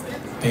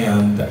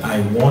 And I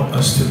want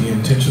us to be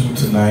intentional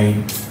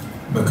tonight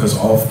because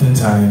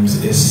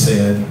oftentimes it's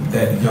said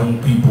that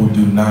young people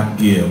do not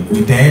give.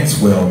 We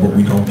dance well, but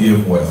we don't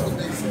give well.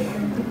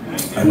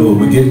 I knew it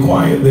would get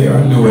quiet there.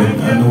 I knew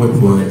it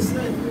would.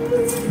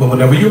 But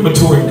whenever you're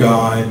mature in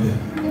God,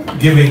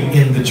 giving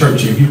in the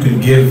church, if you can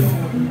give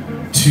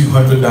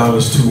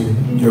 $200 to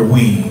your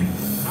weave,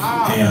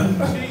 and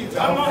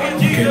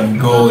you can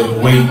go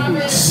and wait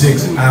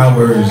 6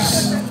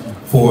 hours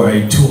for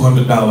a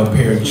 $200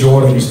 pair of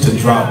Jordans to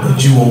drop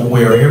that you won't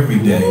wear every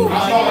day,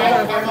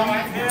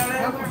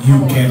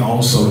 you can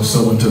also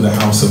sow into the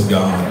house of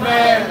God.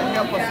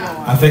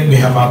 I think we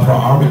have our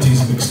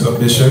priorities mixed up,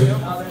 Bishop,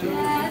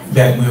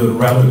 that we would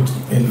rather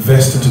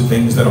invest into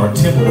things that are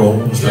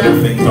temporal instead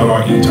of things that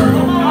are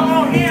eternal.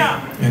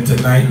 And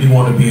tonight we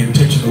want to be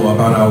intentional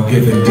about our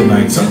giving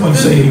tonight. Someone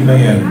say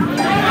amen.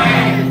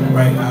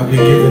 Right, I'll be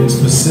given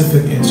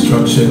specific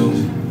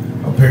instructions.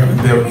 Apparently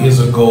there is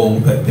a goal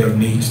that there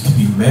needs to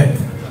be met.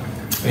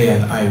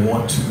 And I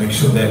want to make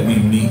sure that we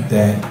meet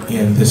that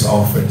in this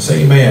offering.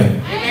 Say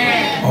amen.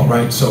 All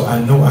right, so I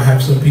know I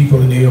have some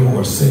people in here who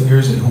are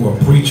singers and who are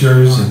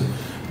preachers and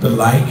the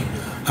like.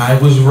 I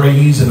was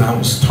raised and I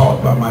was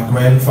taught by my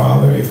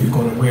grandfather, if you're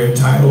going to wear a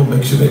title,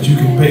 make sure that you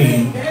can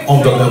pay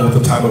on the level of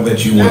the title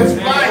that you wear.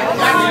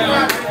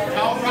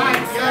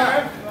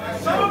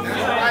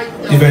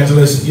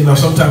 Evangelist, you know,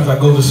 sometimes I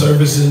go to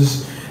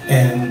services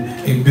and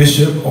a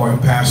bishop or a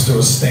pastor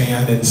will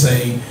stand and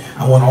say,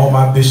 I want all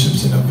my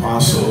bishops and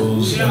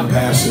apostles and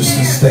pastors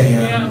to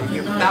stand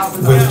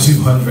with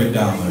 $200,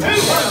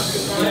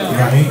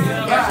 right?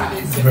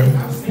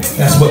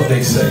 That's what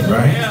they say,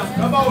 right?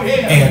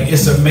 And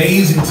it's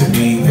amazing to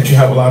me that you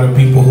have a lot of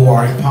people who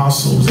are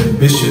apostles and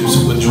bishops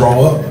who would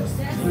draw up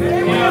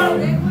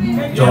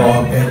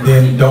and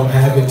then don't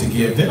have it to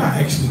give. Then I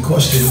actually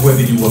question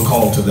whether you were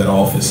called to that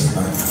office or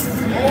not.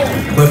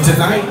 But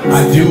tonight,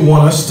 I do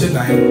want us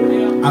tonight,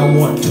 I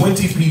want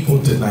 20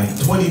 people tonight,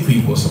 20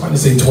 people, somebody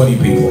say 20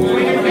 people,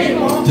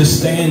 to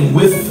stand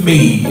with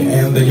me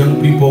and the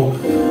young people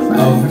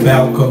of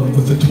Balcom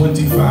with a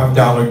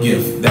 $25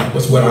 gift. That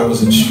was what I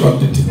was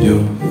instructed to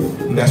do.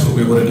 And that's what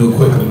we're going to do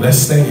quickly. Let's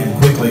stand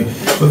quickly.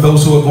 For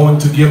those who are going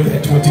to give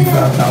that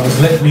 $25,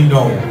 let me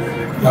know.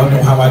 Y'all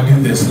know how I do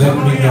this. Let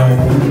me know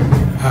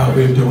how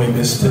we're doing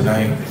this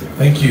tonight.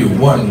 Thank you.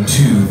 1,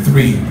 2,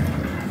 3.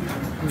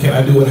 Can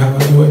I do it how I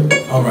do it?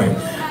 All right.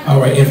 All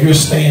right. If you're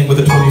staying with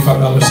a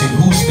 $25 seat,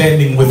 who's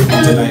standing with me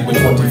tonight with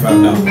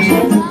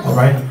 $25? All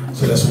right.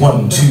 So that's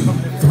 1, 2,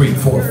 3,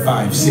 4,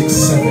 5, 6,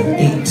 7,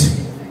 8.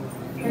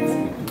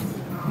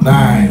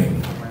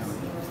 9,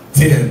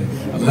 10,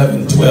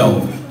 11,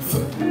 12,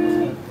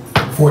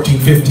 14,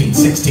 15,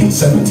 16,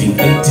 17,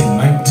 18,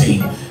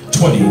 19,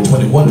 20,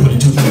 21,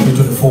 22, 23,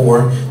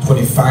 24,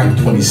 25,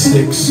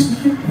 26.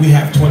 We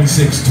have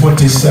 26,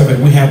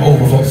 27. We have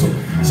overflow. So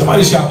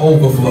somebody shout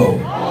overflow.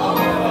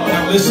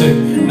 Now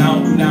listen,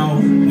 now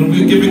when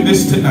we're giving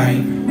this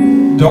tonight,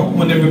 don't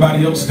when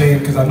everybody else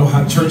stand, because I know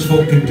how church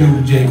folk can do,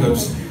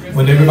 Jacobs.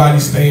 When everybody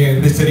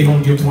stand, they say they're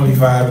going to give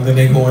 25 and then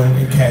they go in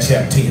and cash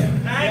out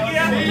 10.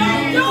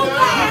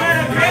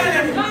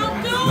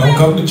 Don't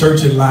come to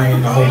church and lie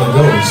in the Holy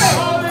Ghost.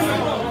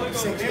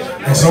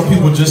 And some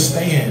people just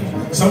stand.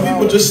 Some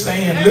people just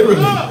stand,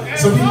 literally.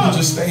 Some people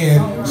just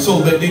stand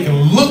so that they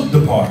can look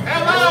the part.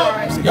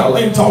 Y'all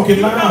ain't talking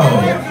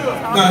loud.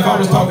 Now, if I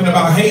was talking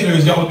about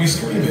haters, y'all would be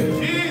screaming.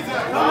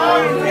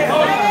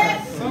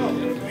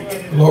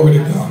 Glory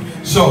to God.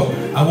 So,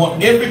 I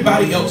want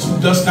everybody else who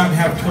does not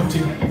have 20,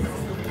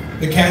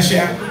 the cash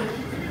app.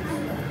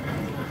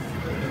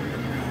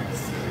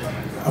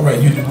 All right,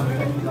 you do.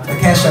 The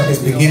cash app is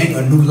Beginning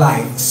a New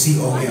Life,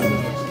 C-O-M.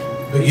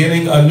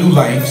 Beginning a New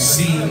Life,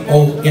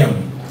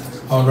 C-O-M.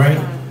 All right?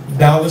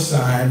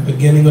 $,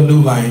 Beginning a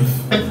New Life,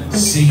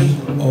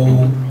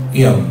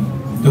 C-O-M.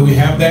 Do we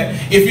have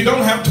that? If you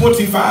don't have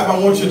 25, I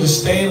want you to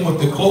stand with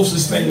the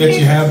closest thing that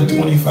you have to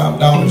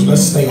 $25.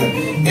 Let's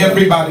stand.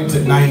 Everybody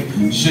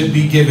tonight should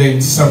be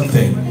giving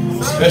something,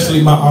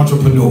 especially my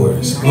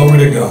entrepreneurs. Glory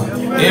to God.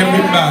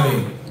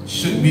 Everybody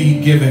should be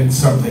giving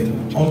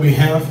something. On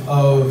behalf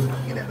of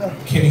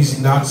Kenny's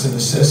Knots and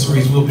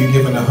Accessories, we'll be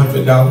giving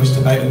 $100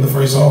 tonight in the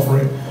first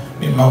offering.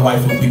 Me and my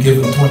wife will be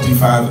giving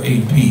 25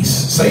 a piece.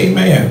 Say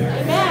amen.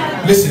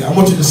 Amen. Listen, I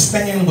want you to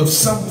stand with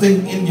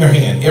something in your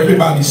hand.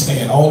 Everybody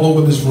stand all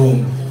over this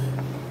room.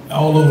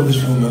 All over this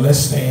room. And let's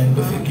stand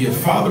with a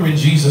gift. Father, in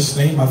Jesus'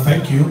 name, I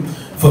thank you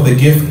for the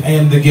gift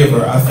and the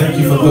giver. I thank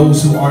you for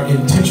those who are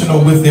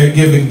intentional with their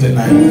giving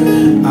tonight.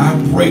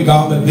 I pray,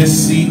 God, that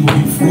this seed will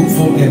be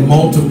fruitful and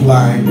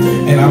multiply.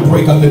 And I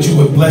pray, God, that you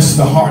would bless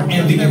the heart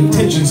and the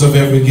intentions of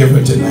every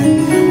giver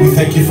tonight. We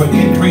thank you for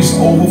increase,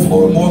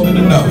 overflow, more than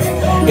enough.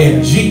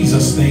 In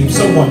Jesus' name,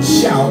 someone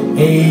shout,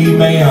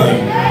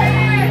 amen.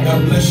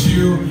 God bless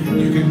you.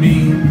 You can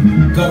be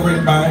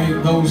governed by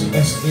those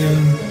that's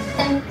in.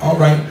 All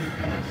right.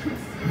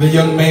 The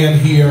young man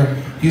here,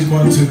 he's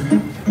going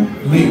to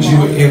lead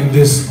you in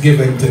this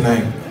giving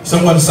tonight.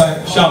 Someone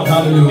shout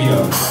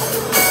hallelujah.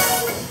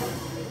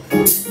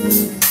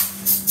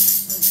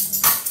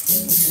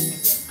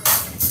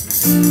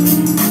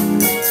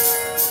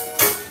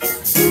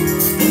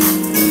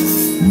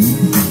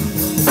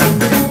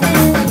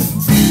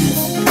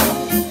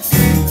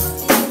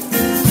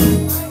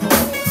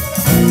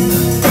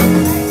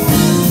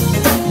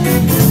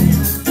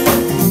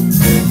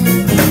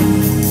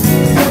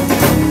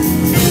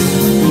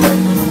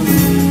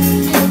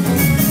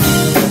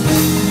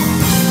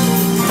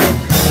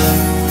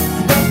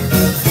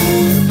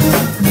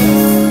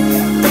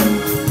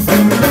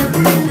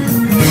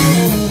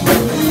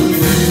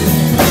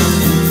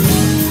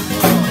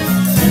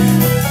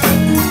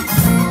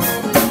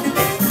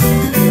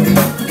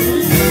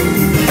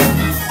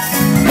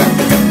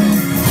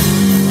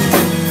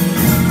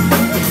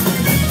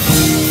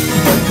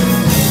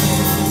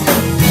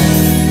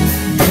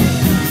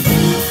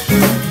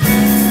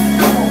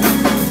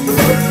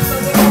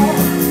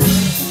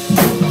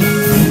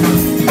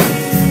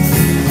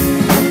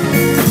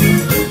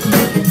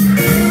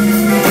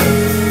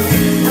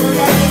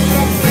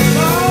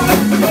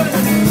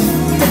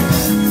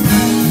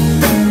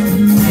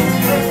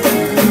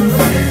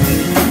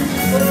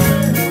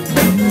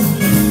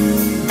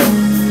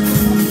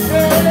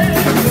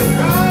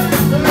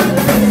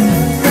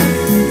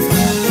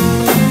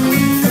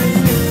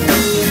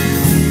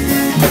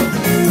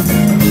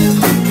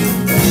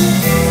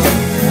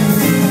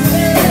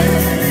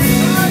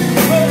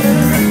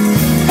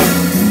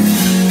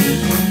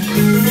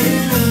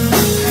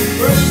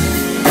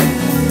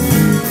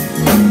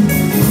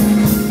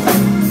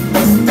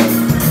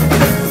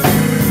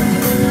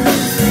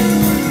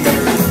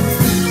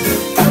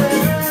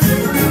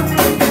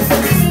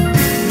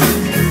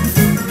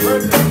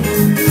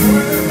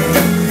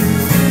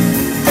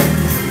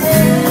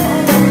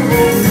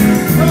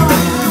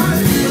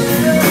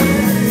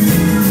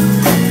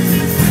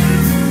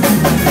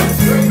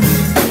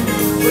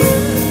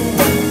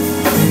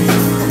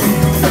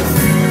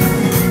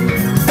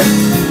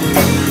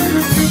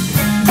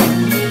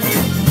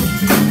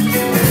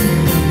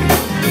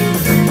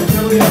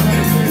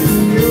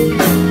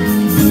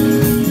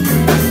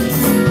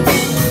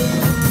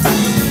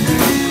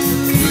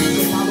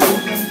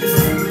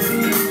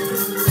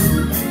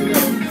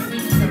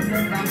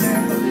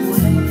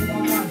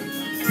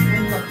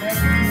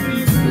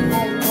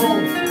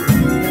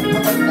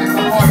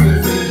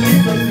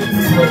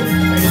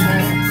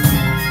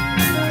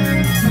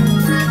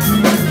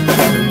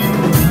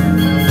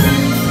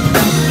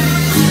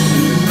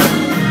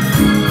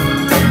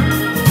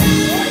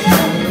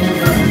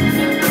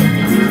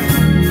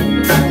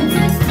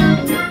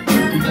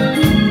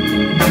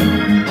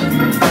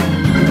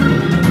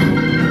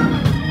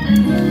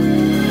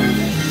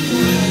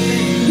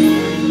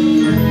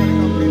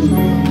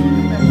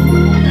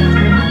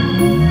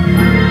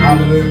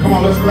 Hallelujah. Come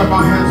on, let's clap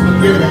our hands for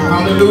giving.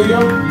 Hallelujah.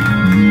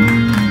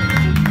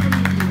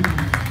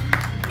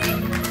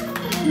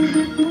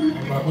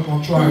 All right, we're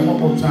going to try it one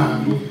more time.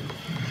 We're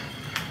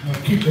going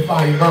to keep the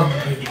fire burning,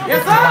 baby.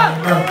 Yes, sir.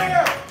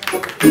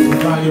 Keep the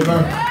fire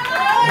burning.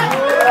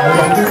 All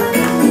right, let's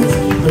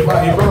keep the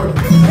fire burning.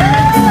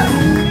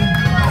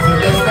 So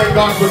let's thank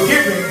God for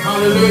giving.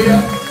 Hallelujah.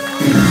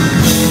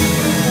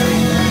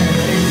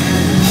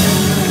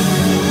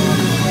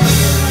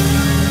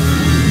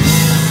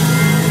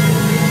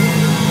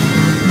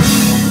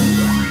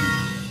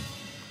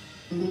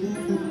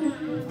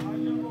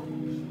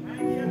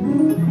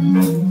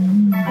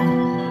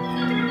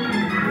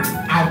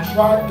 I've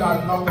tried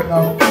God long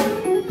enough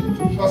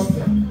to trust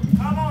Him.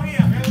 Come on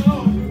here. Hello.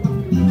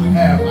 I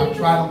have. I've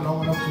tried Him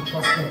long enough to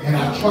trust Him. And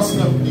I trust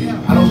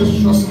Him. I don't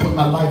just trust Him with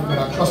my life, but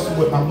I trust Him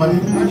with my money.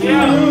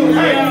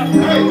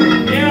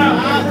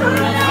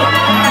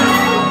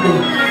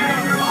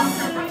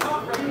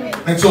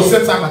 And so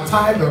since I'm a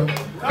tither,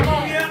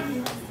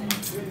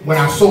 when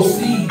I sow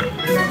seed,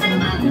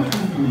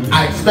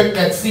 I expect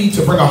that seed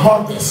to bring a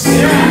harvest.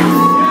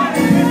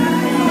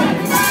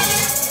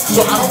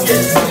 So I don't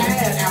get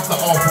sad after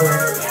offering.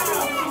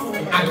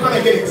 I kind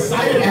of get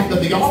excited after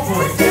the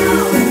offering.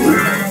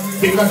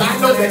 Because I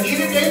know that any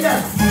day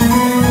now,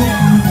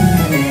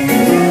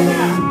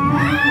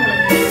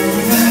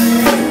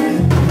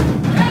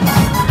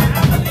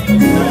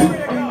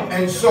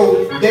 and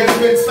so there's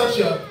been such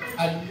a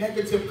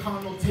negative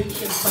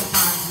connotation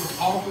sometimes with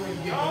offering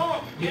giving,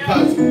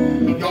 because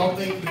y'all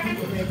think, the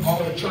people think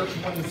all the church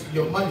wants is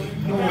your money.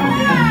 No,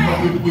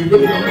 we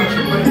really don't want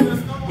your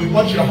money. We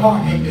want your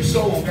heart and your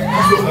soul.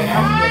 That's what we're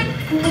after.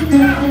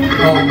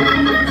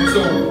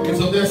 And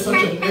so there's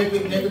such a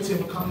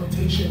negative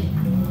connotation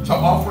to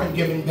offering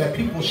giving that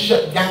people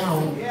shut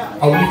down,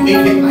 or we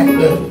make it like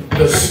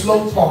the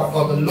slow part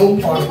or the low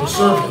part of the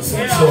service.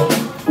 And so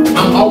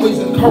I'm always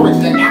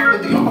encouraged that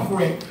after the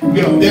offering,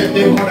 you know,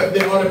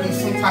 there ought to be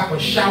some type of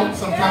shout,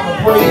 some type of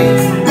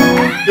praise.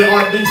 There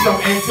ought to be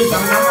some anticipation. I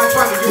mean, I'm not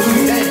trying to get you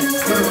to dance.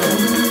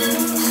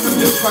 I'm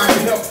just trying to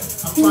help.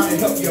 I'm trying to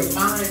help your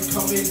mind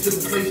come into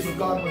the place where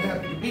God would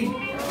have you to be.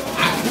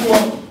 I grew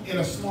up in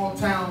a small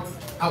town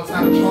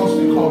outside of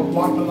Charleston called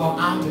Watermelon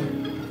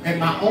Island, and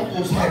my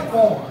uncles had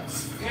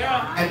farms.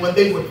 And when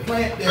they would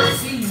plant their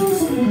seeds,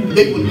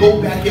 they would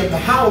go back in the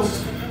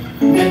house,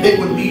 and they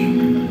would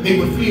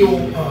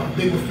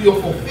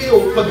feel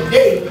fulfilled for the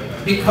day,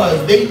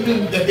 because they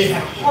knew that they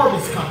had a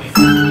harvest coming.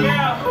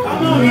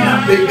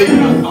 They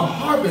knew a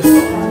harvest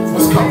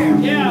was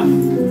coming.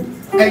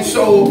 And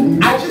so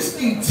I just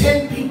need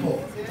 10 people,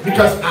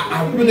 because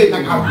I really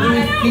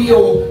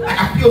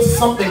feel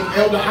something,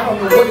 Elder. I don't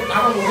know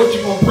what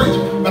you're gonna preach,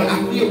 but I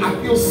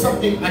feel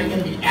something like in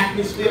the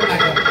atmosphere,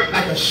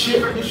 like a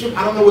shift. Bishop,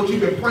 I don't know what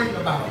you've been praying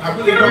about. I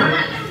really don't.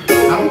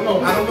 I don't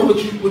know what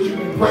you've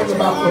been praying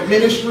about for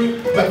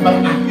ministry, but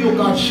I feel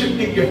God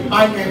shifting your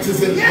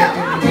finances in the church.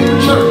 I don't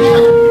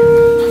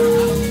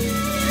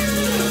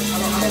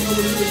know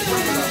what you've been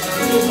praying about, but I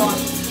feel God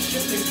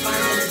shifting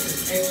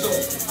finances. And so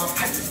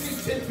I just need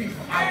 10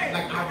 people. I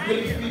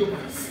really feel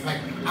this. Like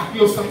I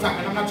feel sometimes,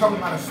 and I'm not talking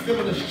about a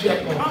stimulus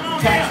check or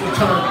tax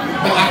return,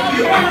 but I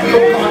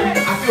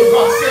feel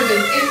God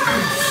sending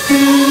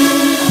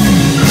increase.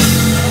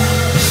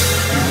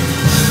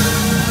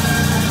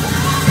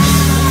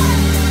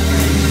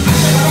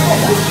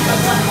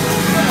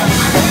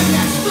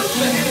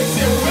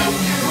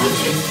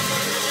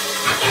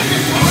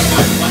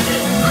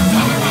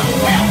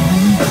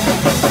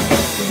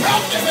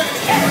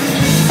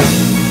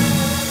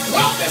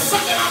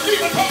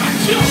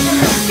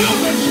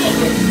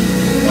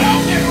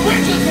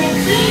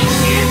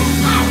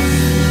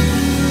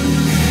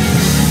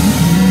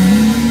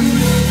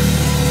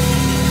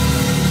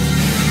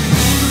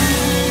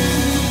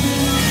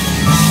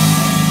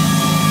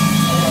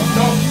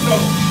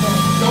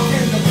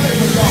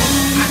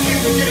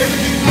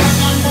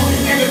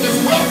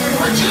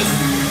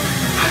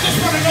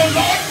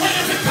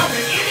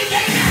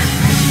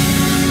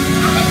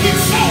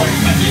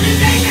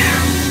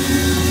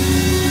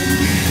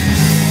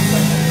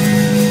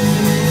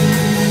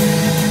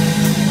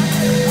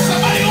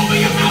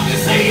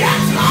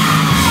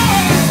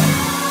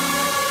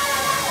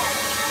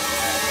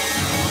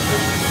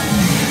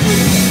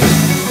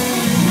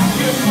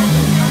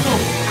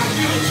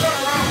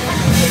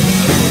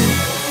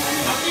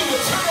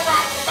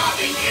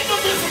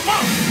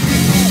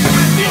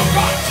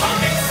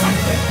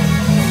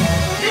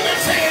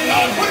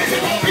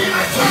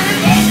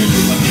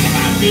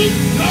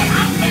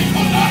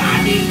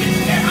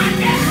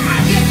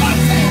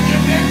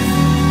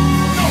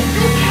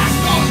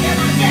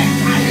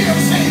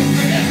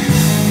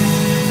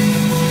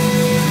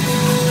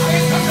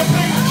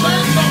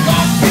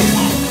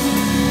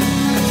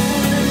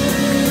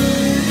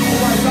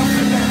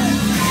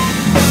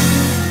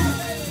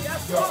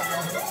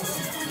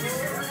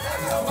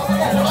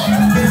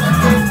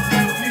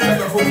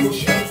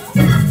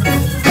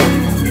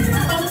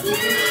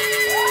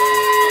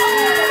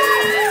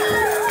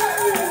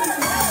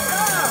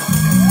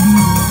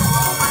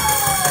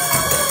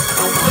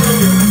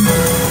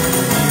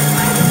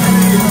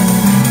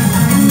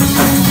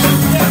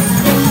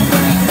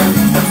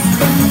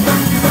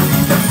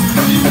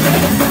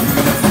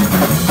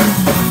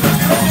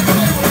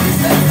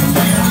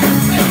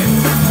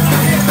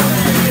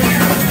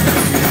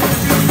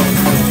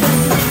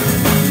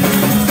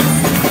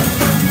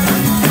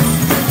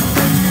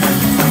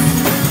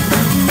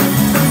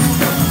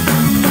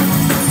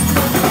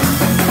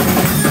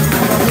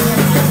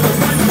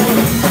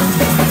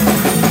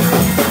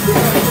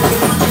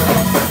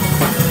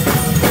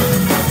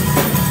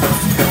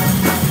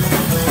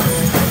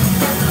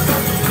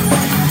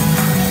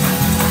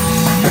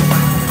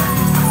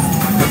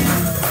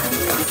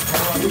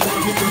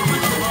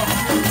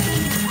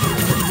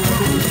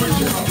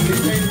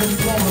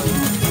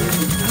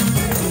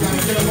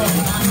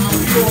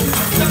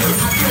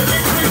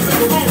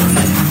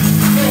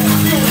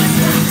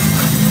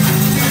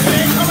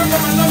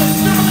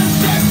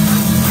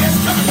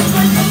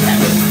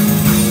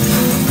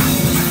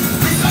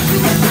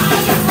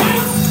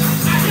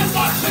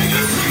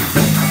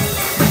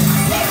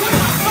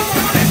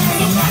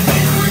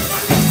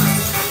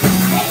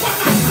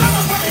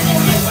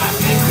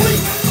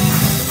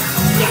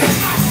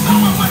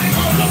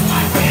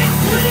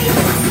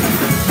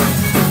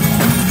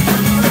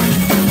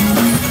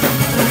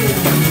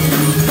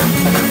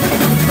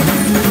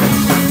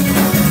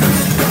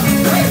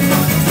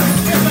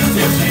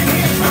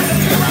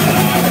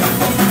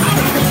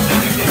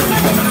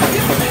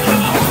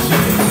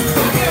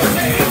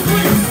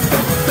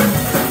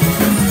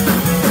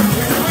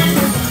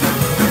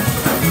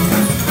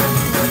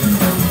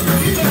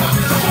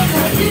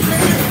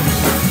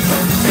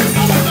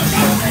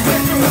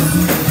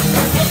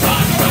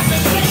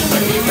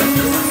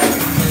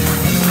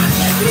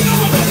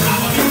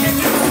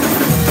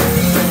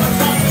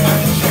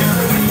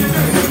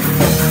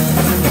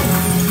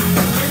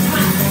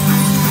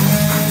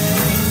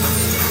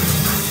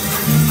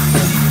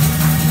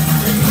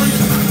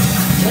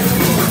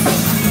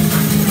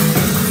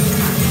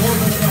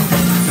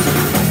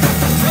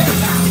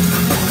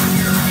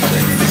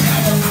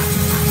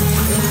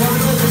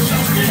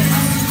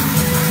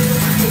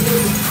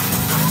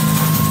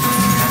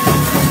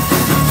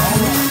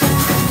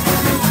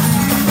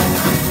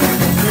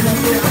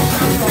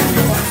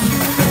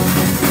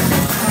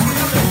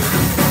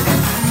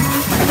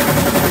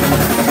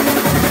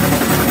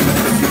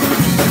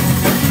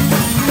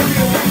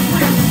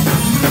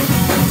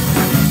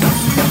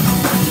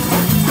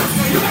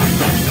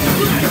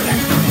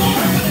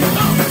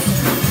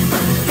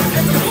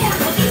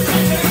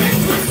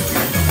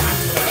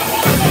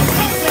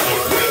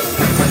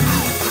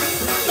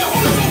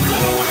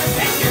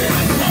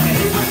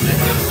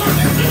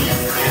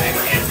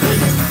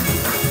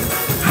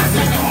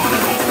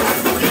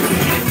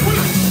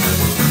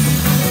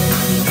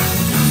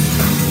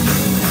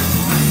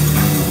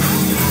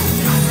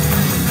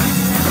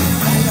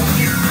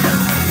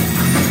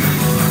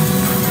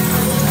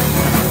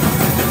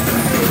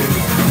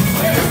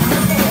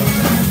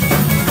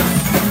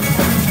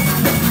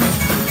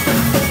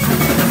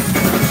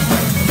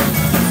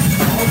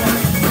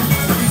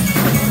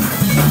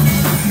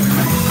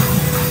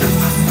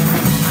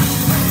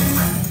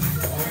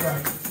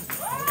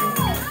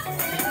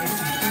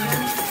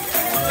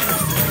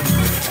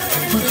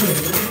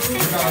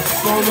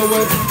 on the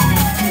way.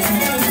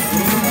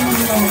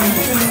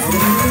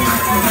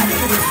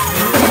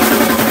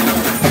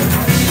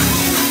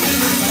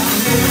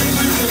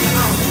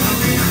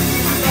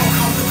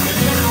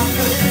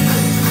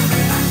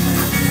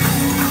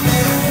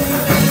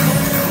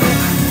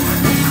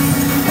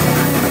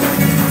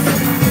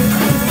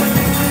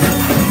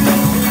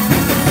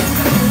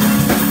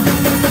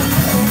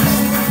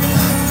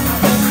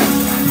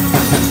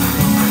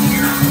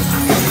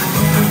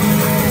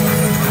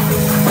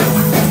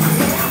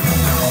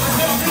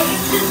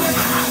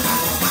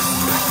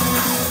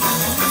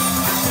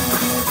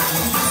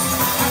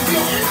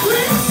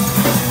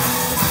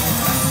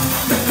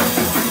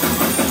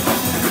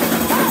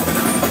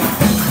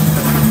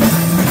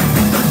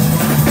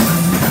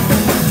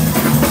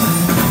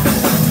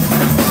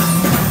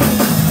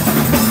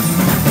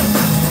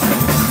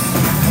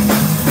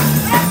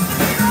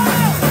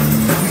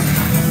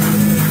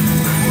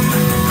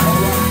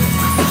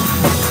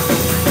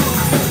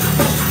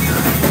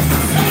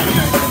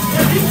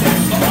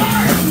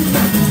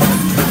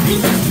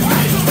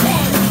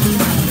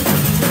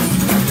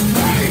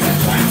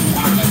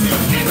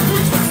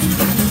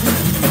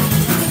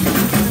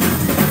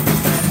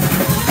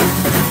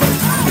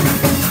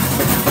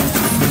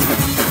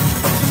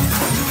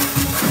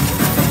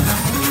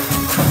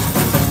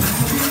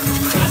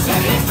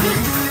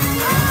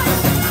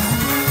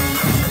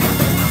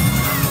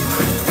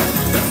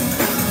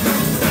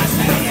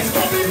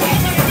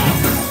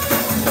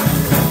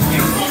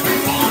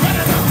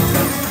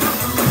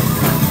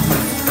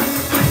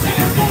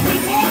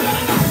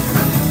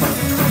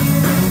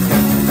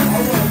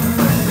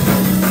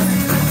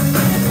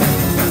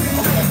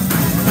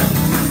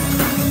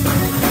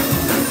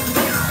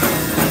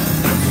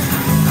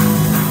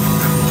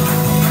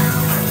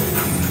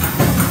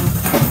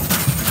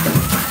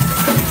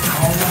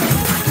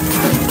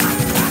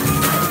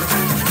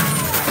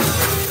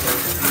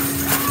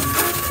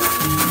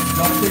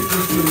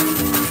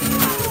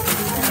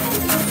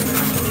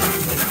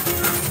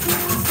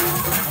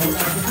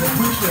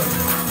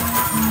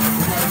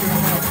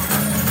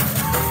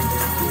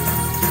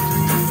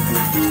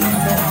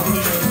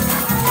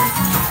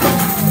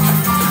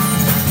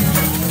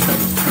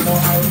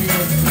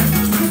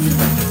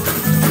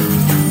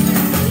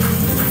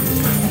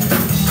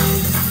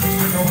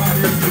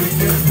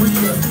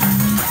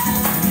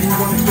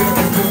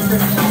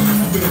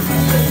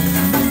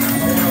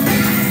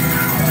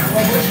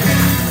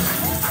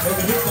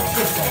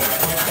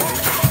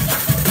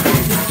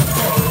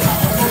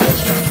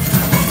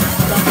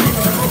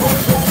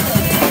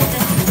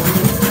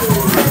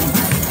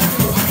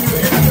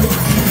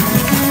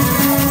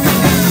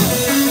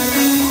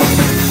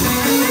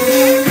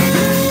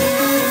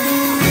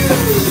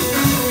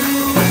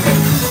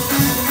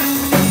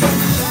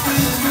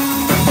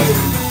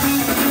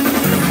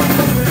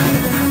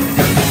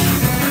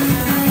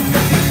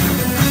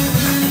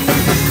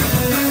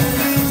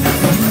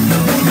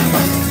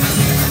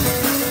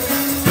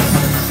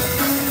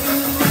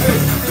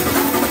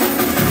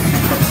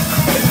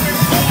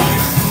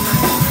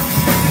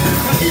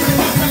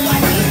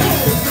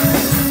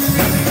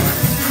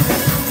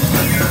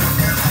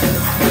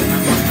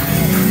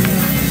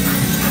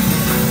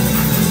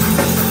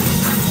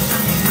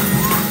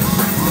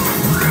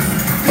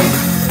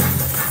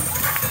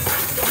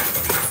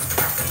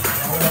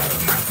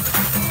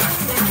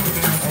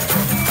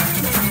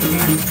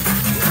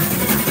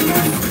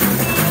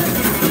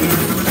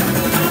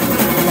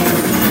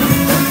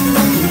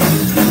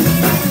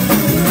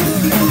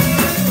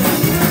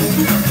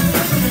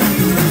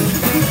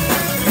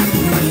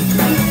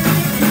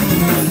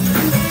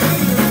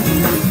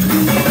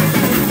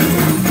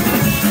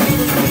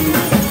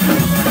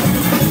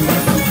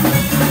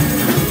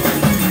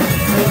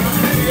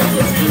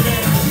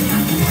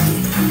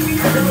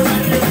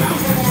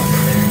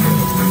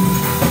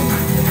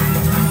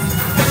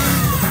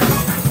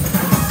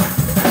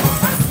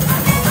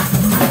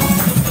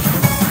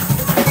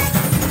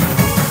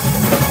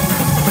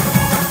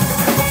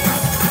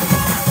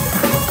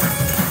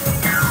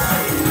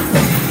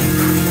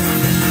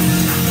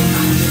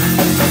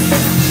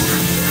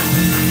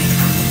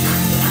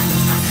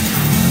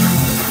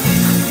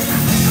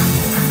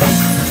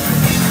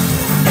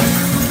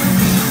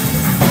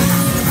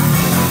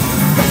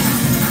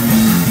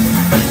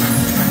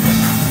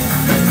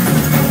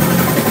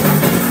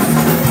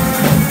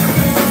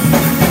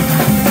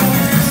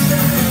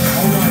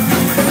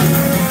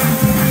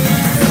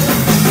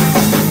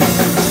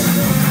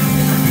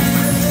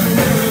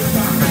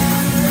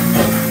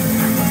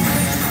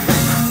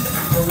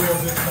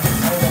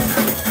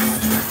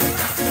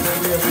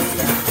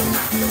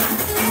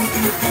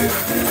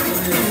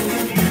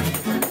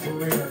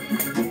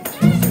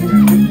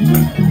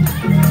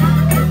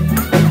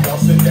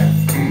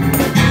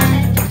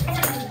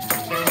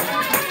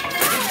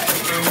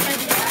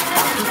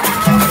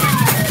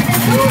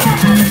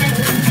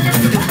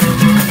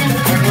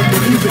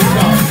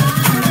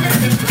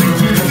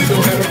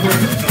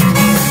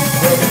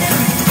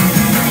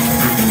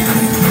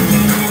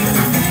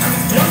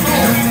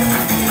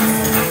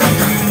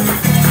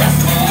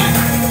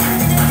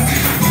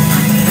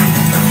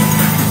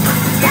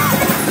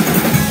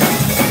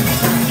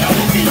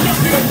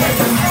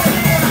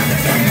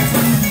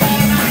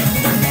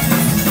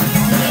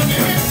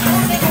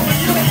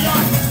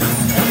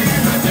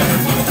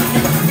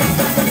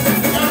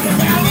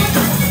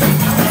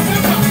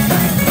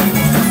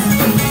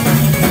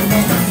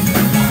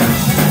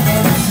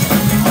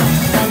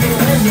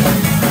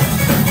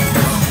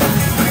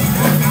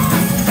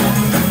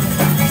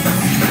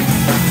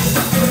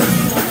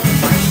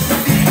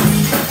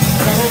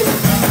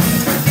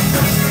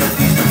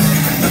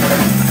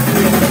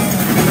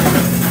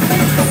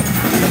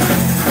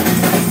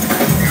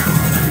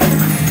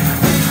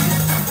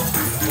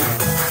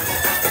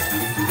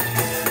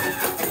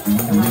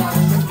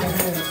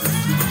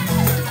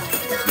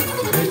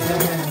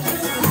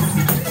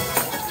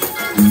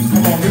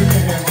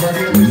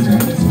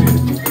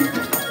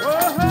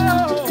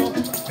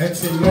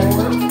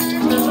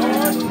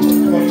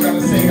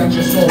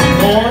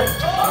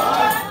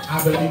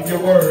 I believe your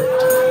word.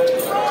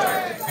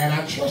 And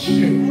I trust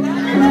you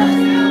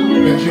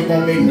that you're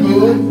going to make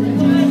good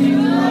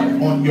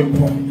on your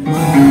promise.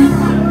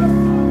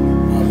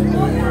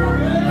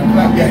 Hallelujah.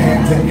 Clap your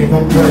hands and give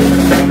them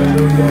praise.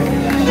 Hallelujah.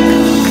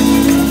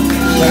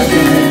 Clap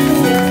your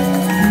hands.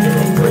 Give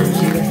them praise.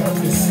 You can have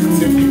this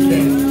seat if you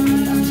can.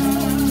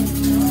 You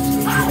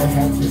can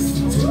have this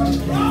seat if you can.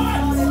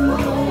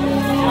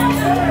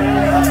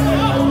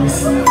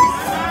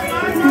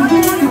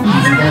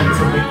 He's going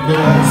to make good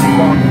on his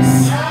promise.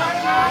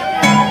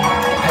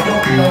 I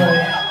don't know.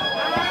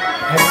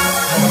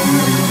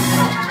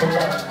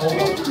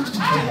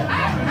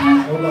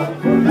 Hold on.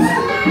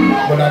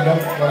 What I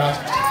don't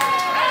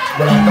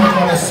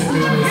want us to do is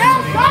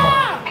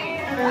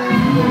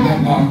people that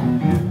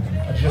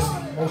are just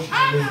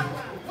emotionally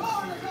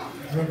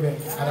driven.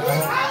 I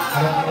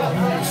don't know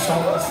who the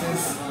psalmist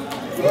is.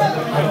 I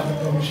don't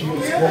know who she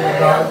is. Woman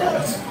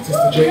God,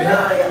 Sister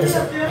Jada.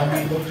 Listen, I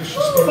mean no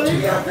disrespect to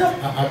you. I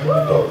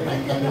really don't. I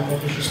mean no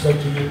disrespect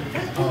to you.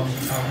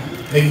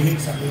 Lady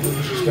Hicks, I mean no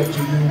disrespect to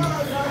you.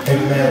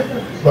 Amen.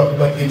 But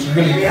it's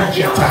really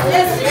preaching time.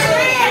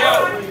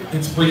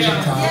 It's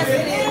preaching time.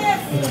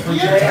 It's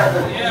preaching time.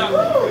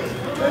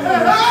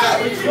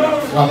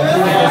 While the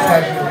Holy Ghost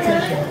has your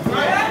attention,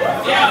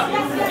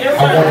 I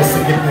want us to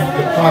get the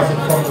deposit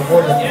from the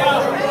Word of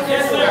God.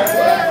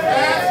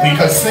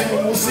 Because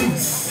singing will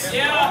cease.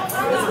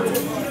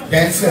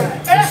 Dancing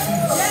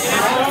will cease.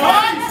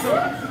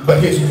 But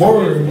His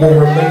Word will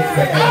remain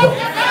forever.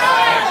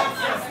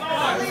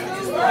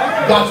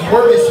 God's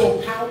Word is so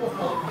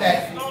powerful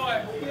that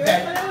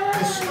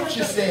the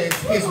Scripture says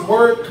His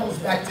Word comes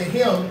back to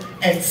Him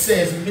and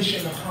says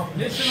mission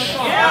accomplished.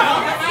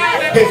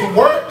 His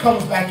Word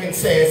comes back and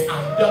says,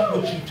 I've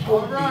done what you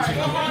told me to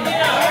do.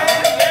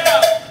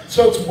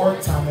 So it's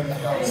work time in the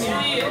house.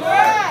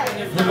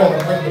 We're going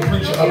to bring the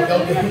preacher up.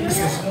 Elder Hicks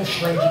is no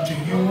stranger to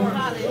you,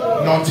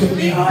 nor to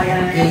me.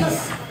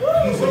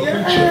 He's a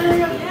preacher.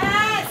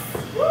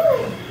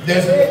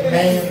 There's a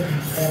man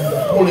and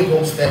the Holy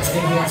Ghost that's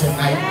in here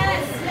tonight.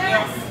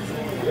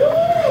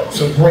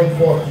 So bring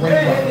forth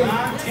rainbow.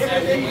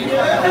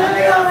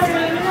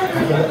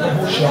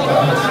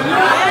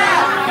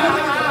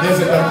 There's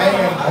a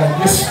demand on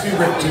this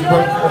spirit to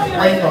bring forth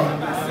rainbow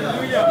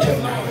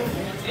tonight.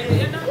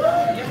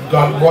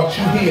 God brought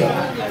you here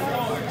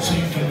so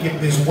you can get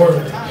this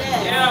word.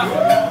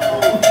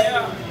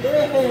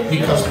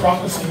 Because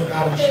prophecy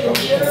without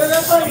instructions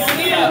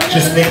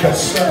just make us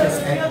service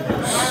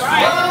animals.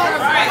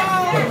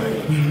 But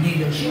we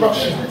need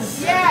instructions.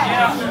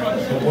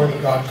 The word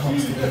of God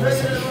comes to give us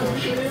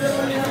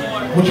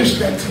instructions. Would you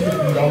stand to your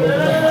feet all over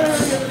the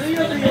house?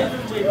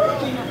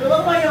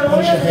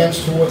 Put your hands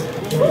toward the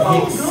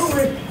Hicks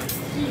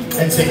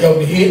and say,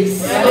 Elder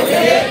Hicks.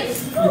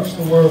 Preach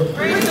the word.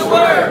 Preach the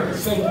word.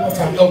 Say it one more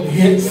time. Elder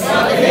Hicks.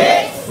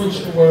 Preach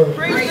the word.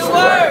 Preach the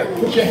word.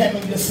 Put your hand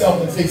on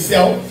yourself and say,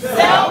 self.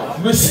 Self.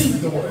 Receive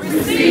the word.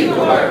 Receive the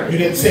word. You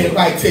didn't say it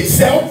right. Say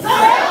self.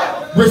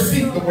 Self.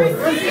 Receive the word.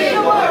 Receive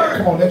the word.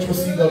 Come on, let's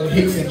receive Elder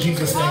Hicks in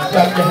Jesus' name.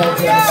 Clap your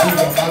hands and receive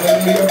him.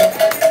 Hallelujah.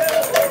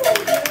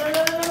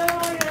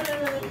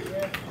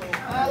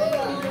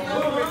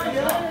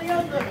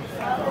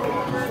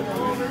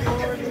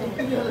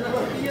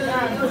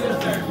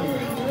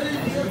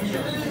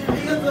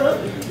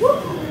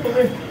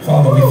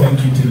 Father, we thank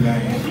you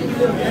tonight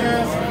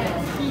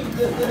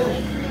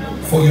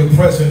for your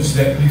presence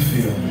that we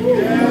feel.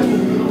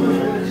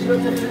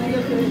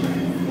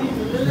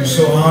 We're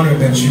so honored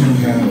that you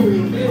have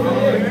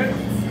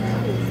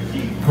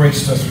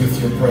graced us with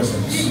your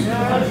presence,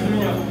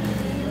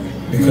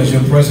 because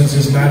your presence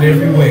is not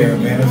everywhere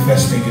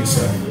manifesting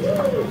itself.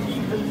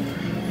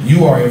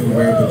 You are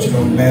everywhere, but you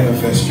don't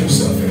manifest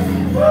yourself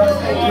everywhere.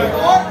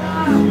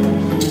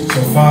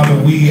 So Father,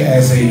 we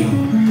as a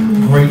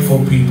grateful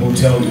people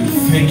tell you,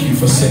 thank you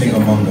for sitting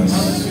among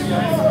us.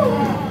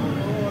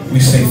 We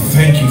say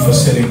thank you for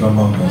sitting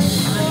among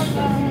us.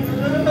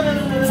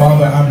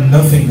 Father, I'm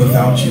nothing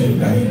without you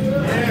tonight.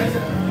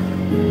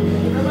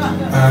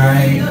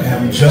 I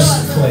am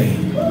just clay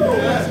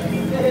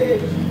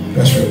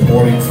that's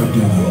reporting for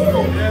duty.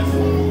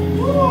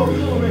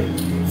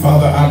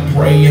 Father, I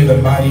pray in the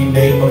mighty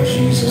name of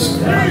Jesus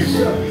Christ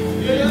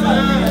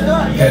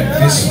that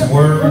this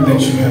word that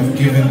you have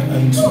given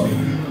unto me,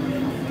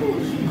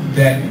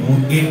 that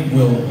it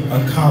will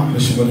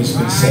accomplish what it's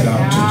been set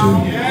out to do.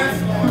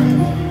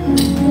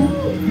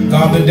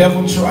 God, the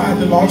devil tried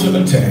to launch an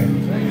attack,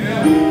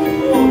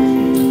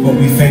 but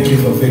we thank you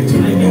for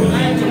victory now.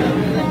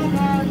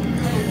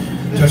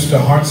 Touch the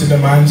hearts and the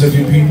minds of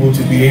your people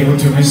to be able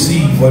to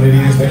receive what it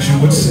is that you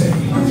would say.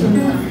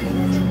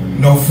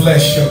 No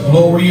flesh shall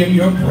glory in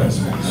your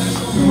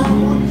presence,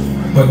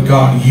 but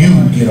God,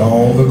 you get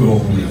all the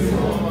glory.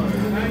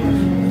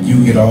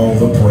 You get all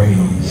the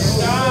praise.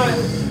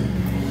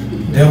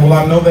 Devil,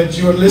 I know that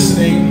you're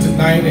listening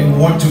tonight and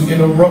want to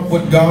interrupt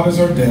what God has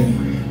ordained.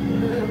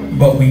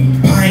 But we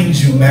bind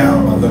you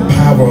now by the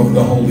power of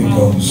the Holy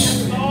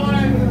Ghost.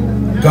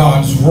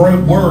 God's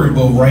word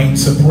will reign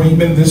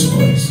supreme in this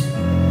place.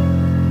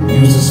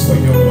 Use us for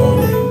your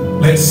glory.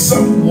 Let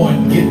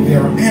someone get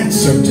their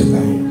answer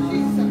tonight.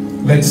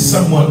 Let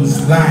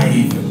someone's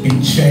life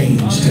be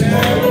changed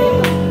tonight.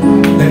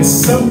 Let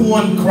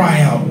someone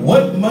cry out,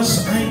 what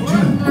must I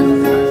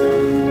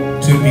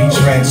do to be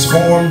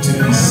transformed, to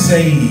be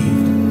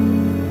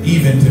saved,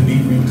 even to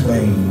be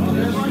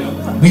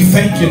reclaimed? We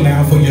thank you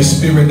now for your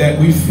spirit that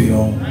we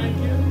feel.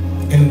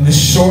 In this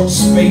short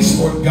space,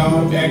 Lord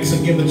God, we ask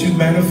again that you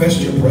manifest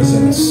your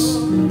presence.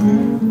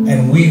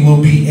 And we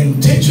will be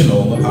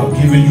intentional about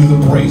giving you the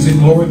praise and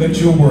glory that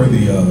you're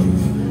worthy of.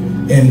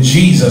 In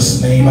Jesus'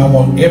 name, I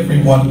want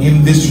everyone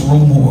in this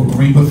room who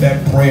agree with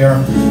that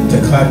prayer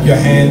to clap your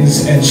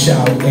hands and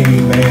shout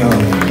amen.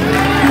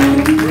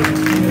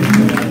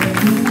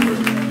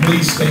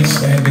 Please stay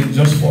standing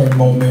just for a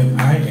moment.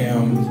 I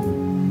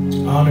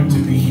am honored to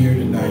be here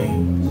tonight.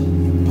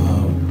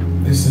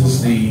 This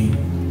is the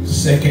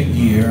second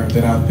year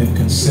that I've been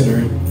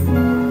considered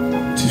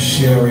to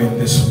share in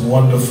this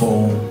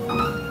wonderful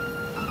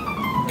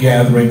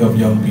gathering of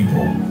young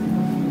people.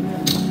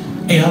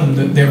 And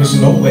there is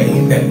no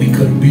way that we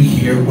could be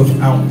here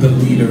without the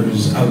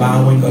leaders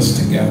allowing us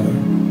to gather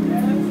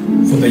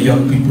for the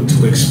young people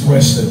to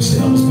express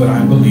themselves. But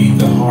I believe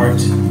the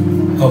heart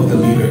of the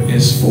leader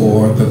is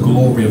for the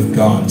glory of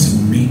God to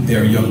meet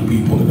their young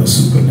people in a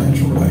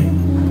supernatural way.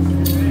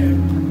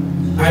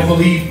 I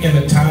believe in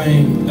a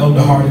time,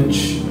 Elder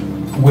Hardage,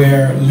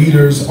 where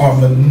leaders are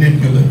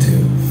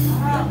manipulative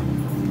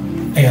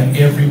and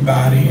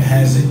everybody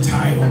has a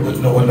title but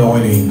no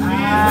anointing.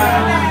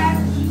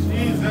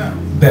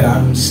 That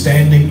I'm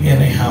standing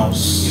in a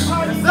house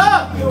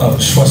of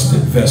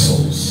trusted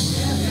vessels.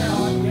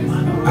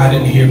 I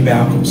didn't hear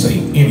Malcolm say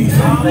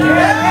anything.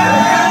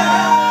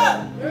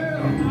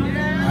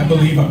 I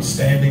believe I'm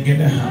standing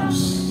in a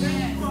house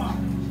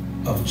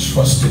of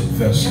trusted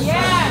vessels.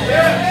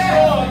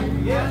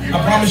 I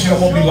promise you I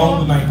won't be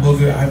long tonight,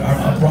 Booger.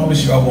 I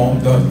promise you I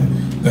won't.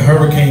 The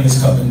hurricane is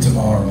coming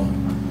tomorrow.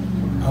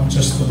 I'm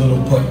just a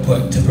little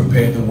putt-putt to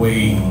prepare the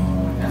way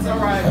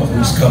of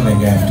who's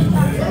coming after me.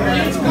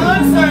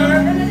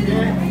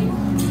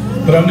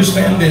 But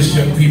understand this,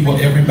 young people,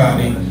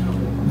 everybody,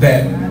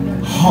 that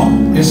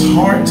it's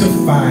hard to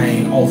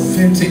find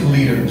authentic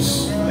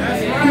leaders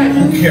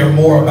who care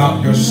more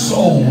about your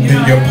soul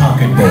than your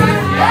pocketbook.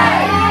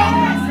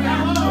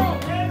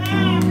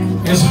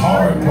 It's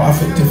hard,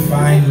 prophet, to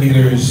find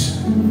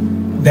leaders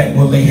that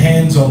will lay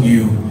hands on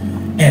you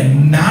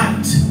and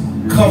not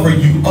cover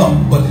you up,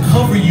 but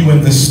cover you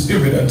in the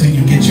spirit until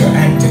you get your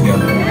act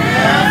together.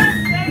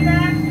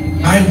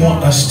 I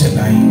want us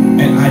tonight,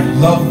 and I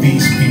love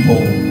these people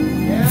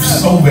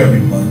so very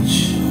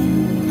much.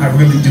 I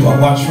really do. I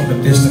watch from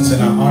a distance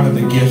and I honor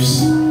the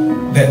gifts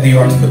that they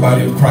are to the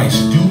body of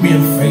Christ. Do me a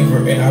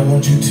favor, and I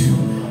want you to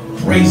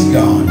praise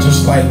God,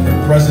 just like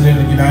the President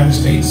of the United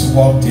States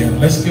walked in.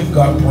 Let's give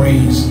God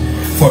praise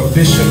for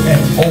Bishop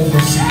and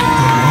Overseer.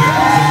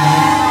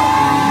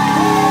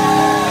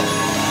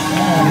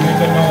 Oh,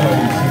 make a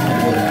noise.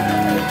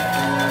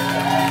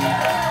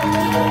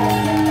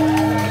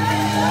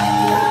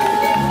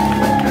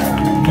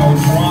 No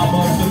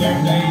drama to their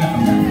name.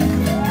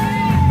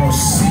 No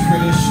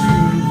secret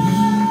issues.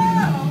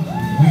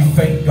 We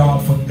thank God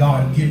for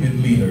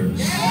God-given leaders.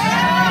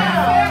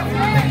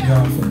 Thank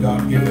God for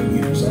God-given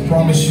leaders. I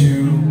promise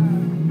you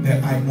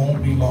that I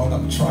won't be long.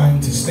 I'm trying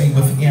to stay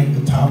within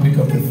the topic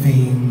of the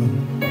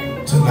theme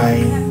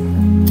tonight.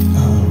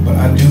 But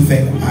I do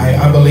think,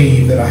 I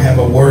believe that I have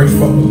a word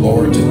from the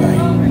Lord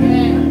tonight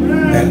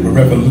that will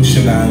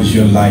revolutionize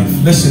your life.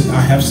 Listen,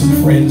 I have some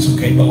friends who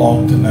came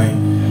along tonight.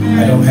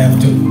 I don't have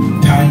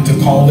time to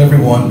call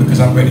everyone because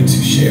I'm ready to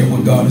share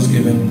what God has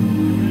given.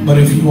 But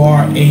if you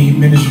are a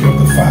ministry of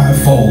the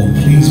fivefold,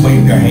 please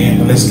wave your hand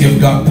and let's give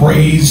God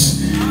praise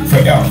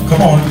for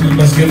come on,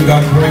 let's give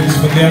God praise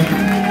for them.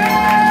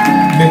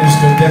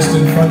 Minister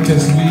Destin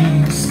Frontes,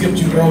 we skipped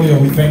you earlier.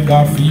 We thank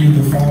God for you,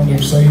 the founder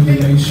of Save the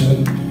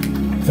Nation.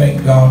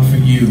 Thank God for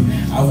you.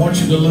 I want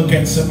you to look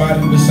at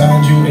somebody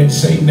beside you and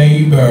say,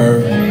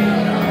 neighbor.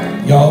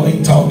 Y'all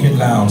ain't talking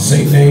loud.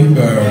 Say,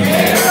 neighbor.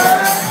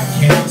 I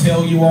can't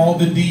tell you all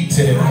the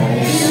details,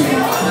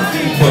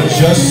 but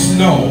just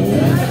know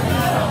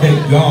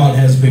that God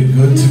has been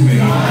good to me.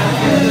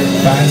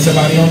 Find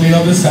somebody on the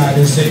other side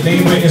and say,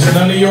 neighbor, it's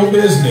none of your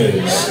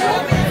business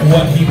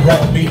what he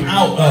brought me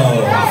out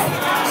of.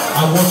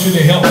 I want you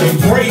to help me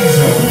praise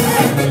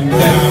him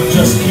that I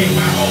just came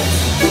out.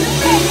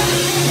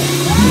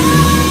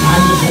 I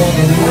just want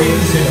to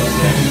praise him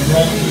that he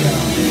brought me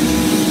out.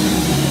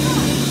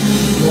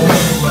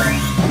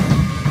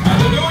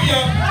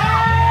 Hallelujah.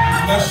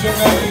 Bless your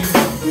name.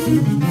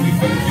 We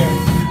thank you.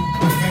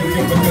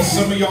 Because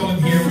some of y'all in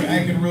here are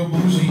acting real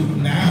bougie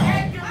now,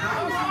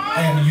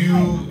 and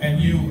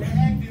you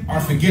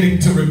are forgetting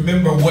to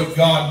remember what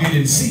God did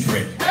in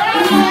secret.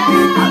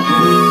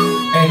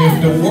 And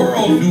if the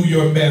world knew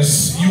your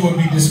mess, you would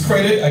be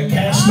discredited, a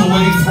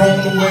castaway,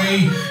 thrown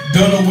away,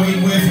 done away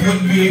with,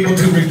 wouldn't be able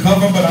to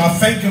recover. But I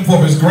thank him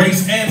for his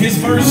grace and his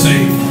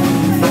mercy.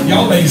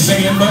 Y'all ain't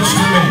saying much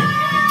to me.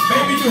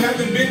 Maybe you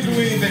haven't been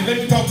through anything, let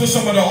me talk to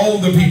some of the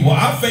older people.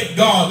 I thank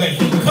God that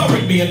he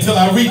covered me until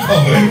I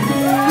recovered.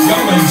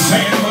 Y'all ain't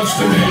saying much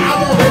to me.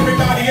 I want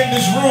everybody in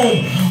this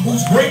room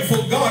who's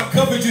grateful God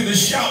covered you to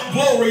shout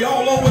glory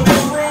all over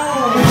this room.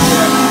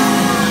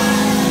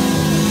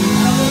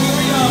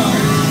 Hallelujah.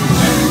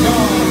 Thank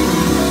God.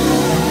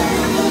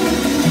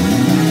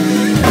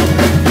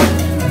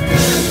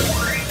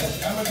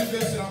 I'm going to do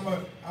this, and I'm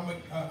going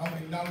to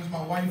acknowledge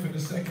my wife in a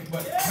second,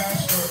 but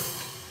Pastor,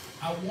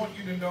 I want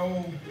you to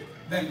know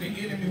that the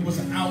enemy was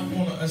out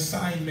on an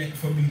assignment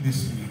for me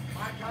this week.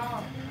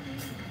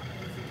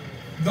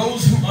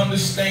 Those who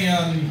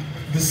understand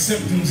the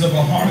symptoms of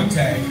a heart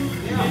attack,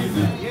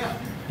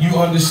 you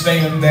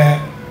understand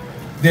that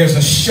there's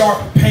a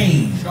sharp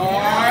pain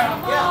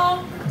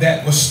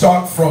that will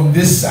start from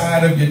this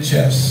side of your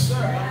chest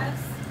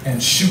and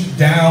shoot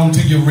down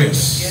to your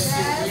wrist.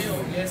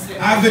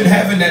 I've been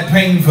having that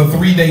pain for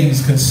 3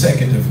 days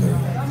consecutively.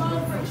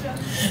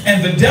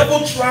 And the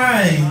devil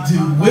tried to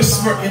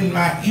whisper in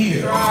my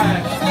ear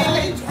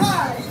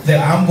that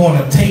I'm going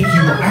to take you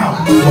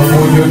out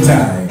before your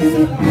time.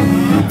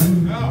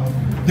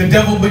 The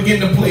devil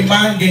began to play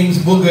mind games,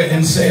 Booger,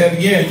 and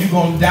said, yeah, you're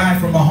going to die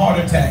from a heart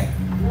attack.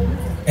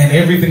 And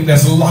everything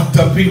that's locked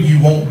up in you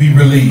won't be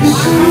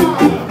released.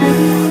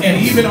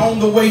 And even on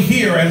the way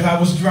here, as I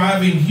was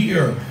driving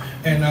here,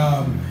 and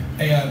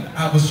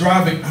I was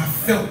driving, I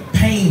felt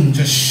pain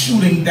just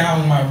shooting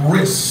down my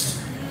wrist.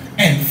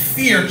 And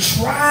fear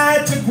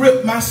tried to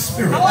grip my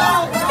spirit.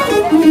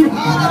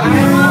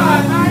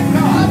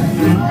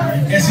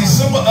 And see,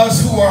 some of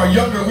us who are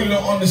younger, we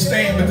don't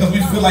understand because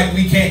we feel like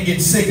we can't get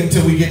sick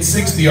until we get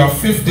 60 or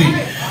 50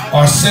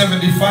 or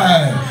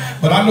 75.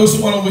 But I know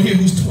someone over here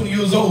who's 20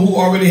 years old who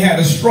already had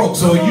a stroke.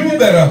 So you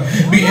better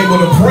be able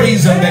to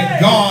praise him that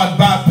God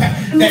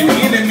bypassed, that the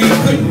enemy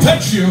couldn't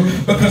touch you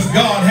because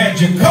God had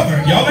you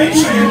covered. Y'all ain't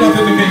saying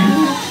nothing to me.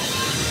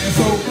 And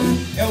so,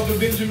 Elder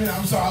Benjamin,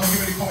 I'm sorry, I was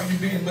getting ready to call you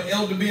Ben, but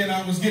Elder Ben,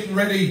 I was getting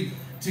ready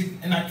to,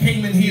 and I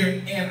came in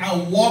here, and I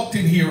walked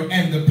in here,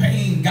 and the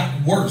pain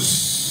got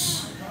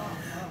worse.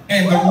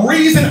 And the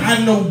reason I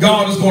know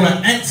God is going to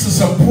answer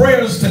some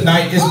prayers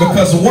tonight is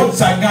because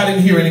once I got in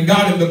here and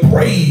got in the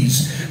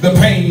praise, the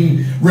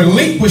pain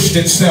relinquished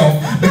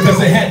itself because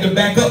they had to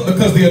back up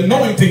because the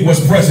anointing was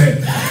present.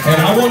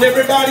 And I want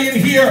everybody in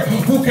here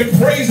who can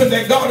praise him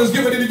that God has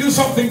given you to do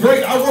something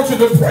great. I want you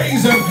to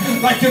praise him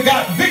like you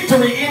got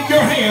victory in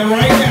your hand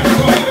right now.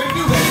 Go ahead and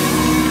do that.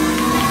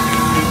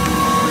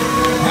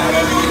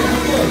 Hallelujah.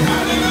 Good.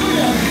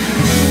 Hallelujah.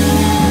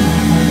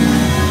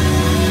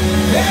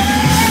 Yeah.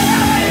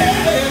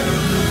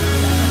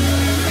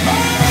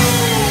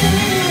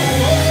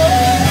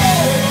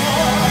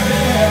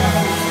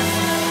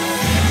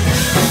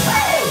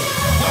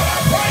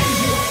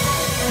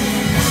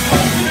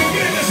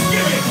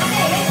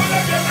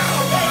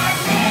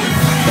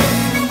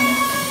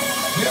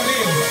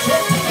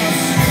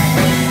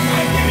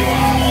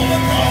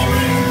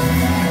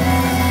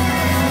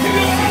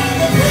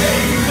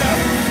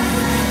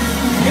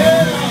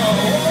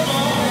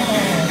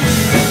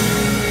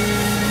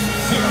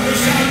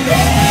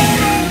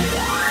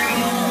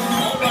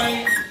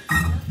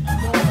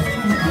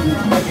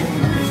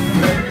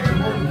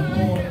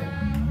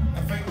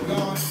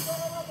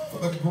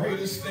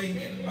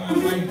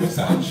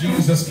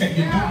 Jesus, can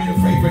you do me a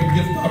favor and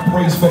give God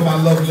praise for my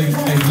lovely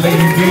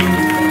Lady D?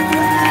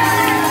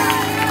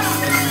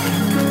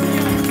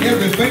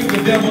 Everything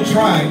the devil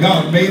tried,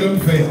 God made him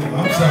fail.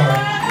 I'm sorry.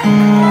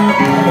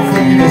 I'm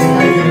afraid this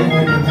might get a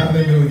moment.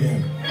 Hallelujah.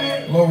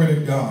 Glory to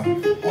God.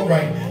 All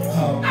right. I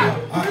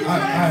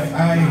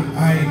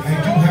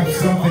do have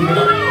something that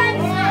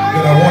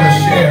I want to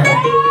share.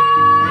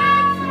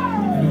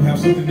 I do have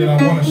something that I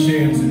want to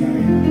share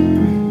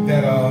tonight.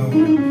 That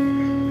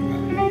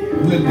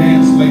we'll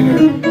dance later,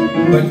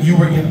 but you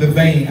were in the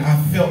vein. I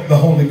felt the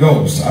Holy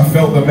Ghost. I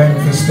felt the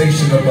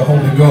manifestation of the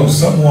Holy Ghost.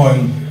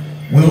 Someone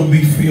will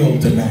be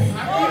filled tonight.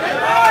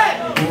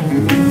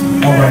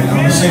 All right, I'm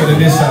going to say it to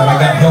this side. I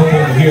got help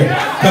over here.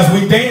 Because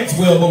we dance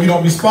well, but we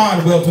don't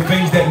respond well to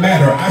things that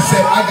matter. I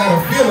said I got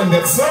a feeling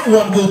that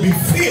someone will be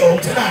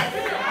filled tonight.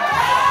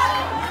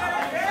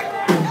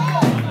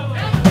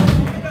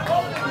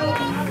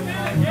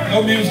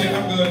 No music,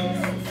 I'm good.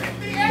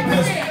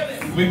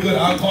 We're good.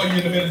 I'll call you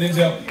in a minute,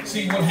 Denzel.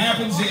 See, what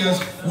happens is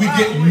we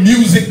get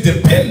music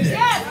dependent.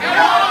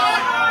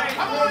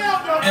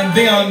 And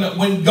then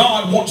when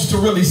God wants to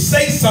really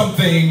say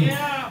something,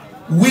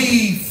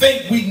 we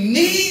think we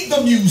need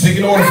the music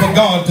in order for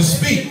God to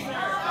speak.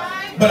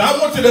 But I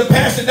want you to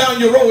pass it down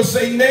your road and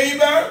say,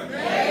 neighbor,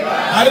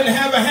 I didn't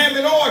have a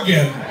Hammond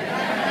organ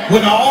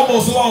when I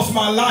almost lost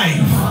my life.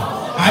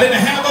 I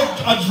didn't have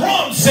a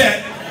drum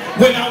set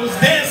when I was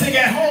dancing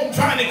at home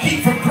trying to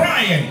keep from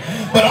crying.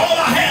 But all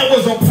I had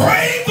was a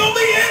praise on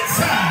the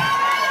inside.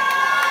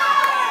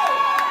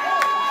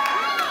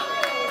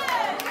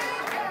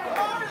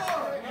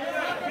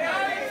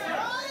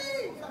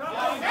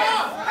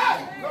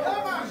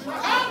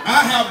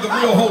 I have the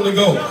real Holy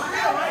Ghost.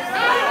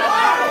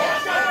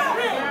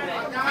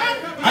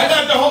 I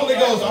got the Holy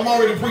Ghost. I'm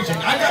already preaching.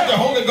 I got the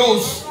Holy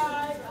Ghost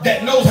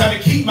that knows how to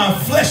keep my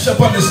flesh up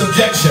under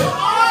subjection.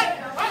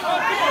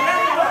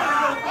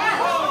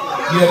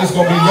 Yeah, this is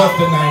going to be rough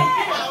tonight.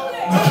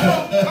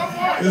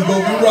 It's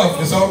going to be rough.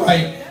 It's all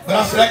right. But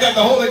I said, I got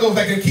the Holy Ghost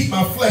that can keep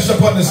my flesh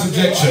up under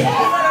subjection.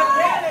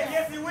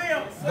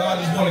 God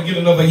just want to get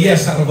another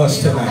yes out of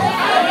us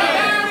tonight.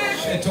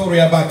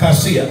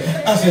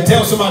 I said,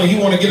 tell somebody he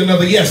want to get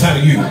another yes out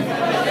of you.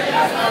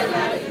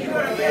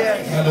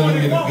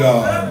 Hallelujah to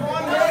God.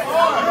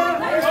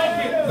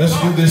 Let's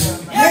do this.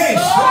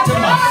 Yes, to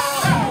my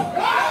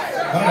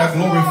God, I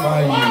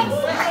glorify you.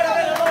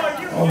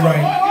 All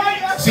right.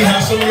 See how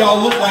some of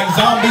y'all look like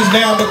zombies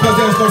now because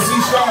there's no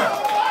C-sharp?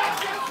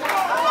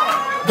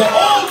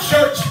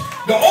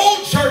 The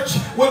old church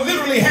would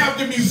literally have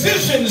the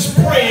musicians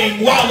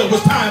praying while it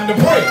was time to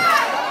pray.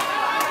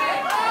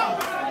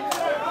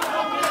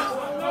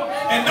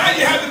 And now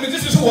you have the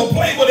musicians who will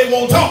play but they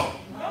won't talk.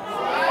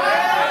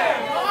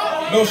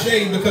 No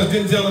shade, because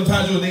Denzel and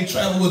Tajo, they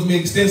travel with me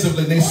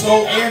extensively. They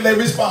sow and they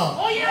respond.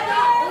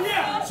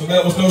 So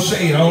that was no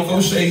shade. I don't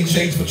throw shade,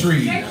 shades for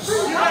trees.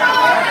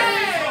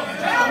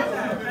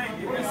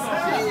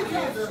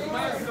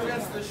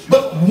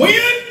 But when,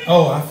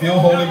 oh, I feel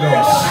Holy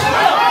Ghost.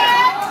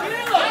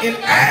 In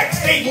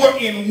Acts, they were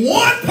in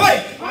one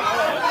place,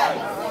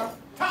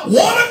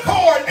 one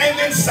accord, and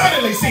then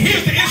suddenly, see,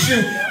 here's the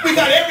issue. We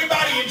got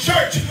everybody in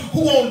church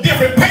who on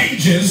different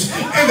pages,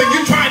 and then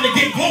you're trying to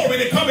get glory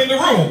to come in the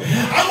room.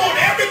 I want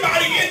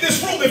everybody in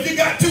this room, if you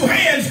got two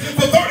hands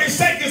for 30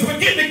 seconds,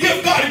 begin to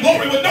give God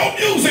glory with no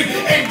music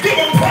and give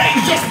him praise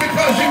just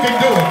because you can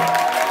do it.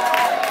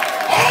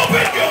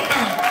 Open your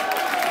mouth.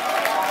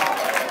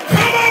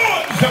 Come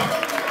on, son.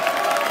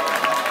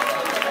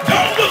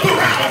 Don't look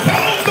around.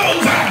 Close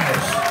those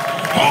eyes.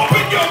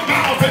 Open your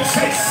mouth and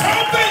say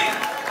something.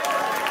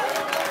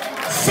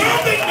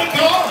 Something to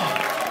God.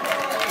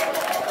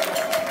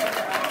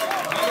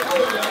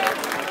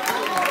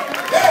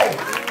 Hey.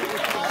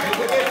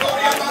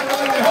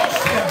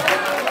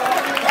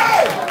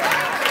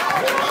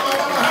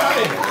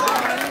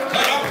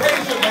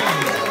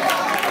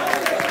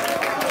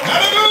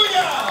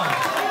 Hallelujah.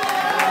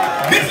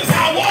 This is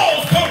how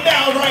walls come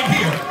down right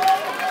here.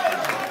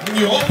 When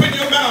you open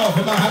your mouth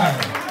in my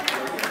house.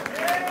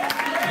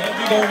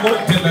 We're going to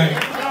work tonight.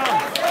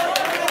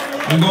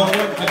 We're going to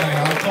work tonight.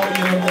 I'll call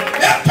you in a moment.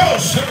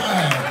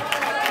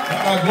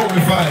 God, I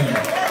glorify you.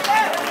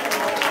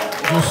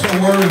 You're so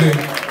worthy.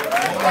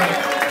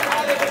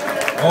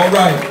 All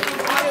right.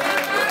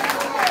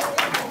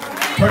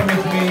 Turn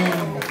with me.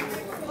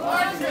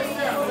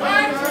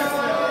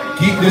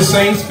 Keep this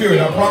same spirit.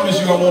 I promise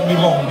you I won't be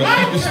long, but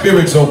keep the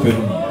spirits open.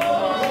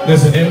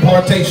 There's an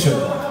impartation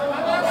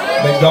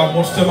that God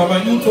wants to mama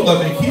you to the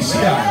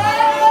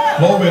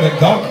glory to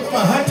God.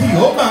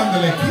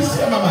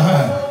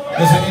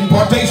 There's an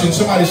impartation.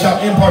 Somebody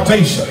shout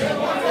impartation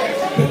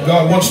that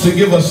God wants to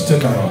give us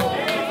tonight.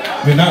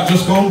 We're not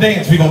just going to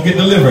dance. We're going to get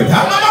delivered. Glory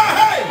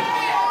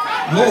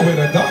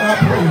to God. I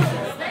praise you.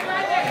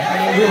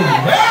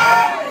 Hallelujah.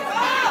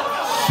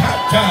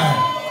 Shout time.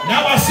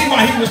 Now I see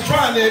why he was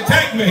trying to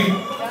attack me.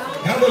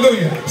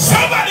 Hallelujah.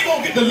 Somebody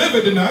going to get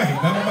delivered tonight.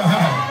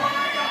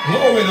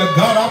 Glory to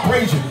God. I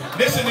praise you.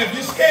 Listen, if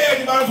you're scared,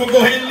 you might as well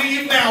go ahead and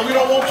leave now. We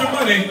don't want your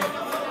money.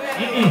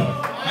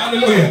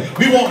 Hallelujah.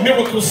 We want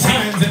miracle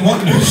signs and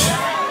wonders.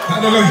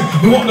 Hallelujah.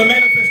 We want the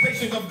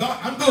manifestation of God.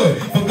 I'm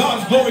good. For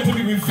God's glory to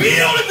be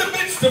revealed in the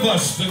midst of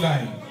us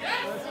tonight.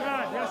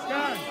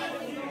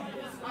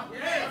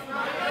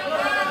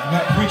 I'm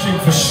not preaching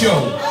for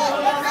show.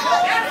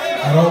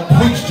 I don't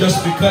preach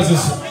just because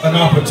it's an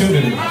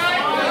opportunity.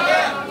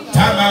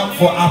 Time out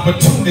for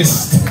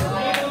opportunists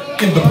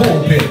in the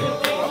pulpit.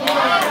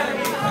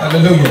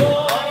 Hallelujah.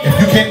 If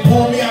you can't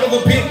pull me out of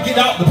a pit, get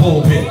out the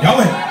pulpit.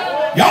 Y'all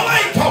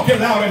ain't talking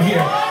loud in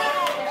here.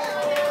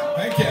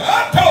 Thank you.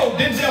 I told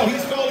Denzel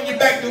he's calling you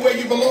back to where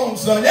you belong,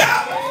 son.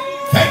 Yeah.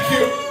 Thank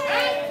you.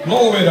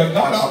 Glory to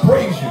God. I'll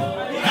praise you.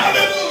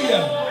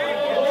 Hallelujah.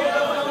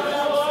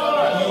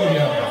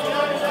 Hallelujah.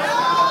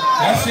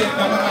 That's it.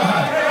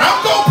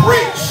 I'm going to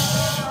preach.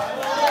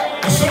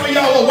 And some of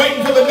y'all are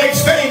waiting for the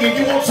next thing and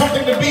you want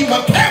something to be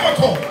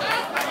mechanical.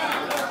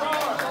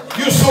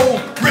 You're so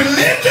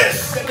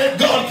religious that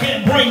God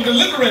can't bring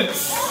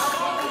deliverance.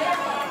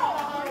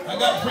 I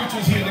got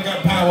preachers here that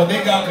got power.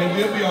 They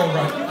will be all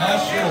right. I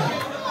assure you.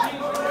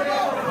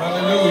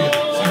 Hallelujah.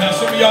 See how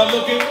some of y'all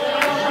looking?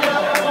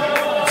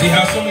 See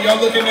how some of y'all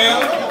looking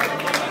now?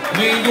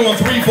 We ain't doing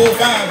 3, 4,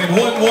 5 and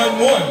 1, 1,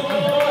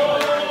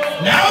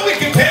 1. Now we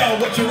can tell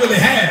what you really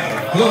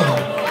have. Glory.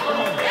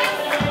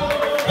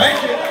 Thank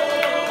you.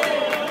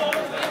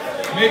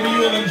 Maybe you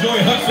will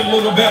enjoy Hudson a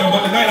little better,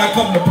 but tonight I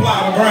come to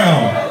plow the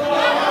ground.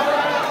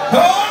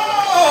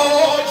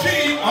 Oh,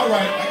 gee. All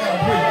right, I got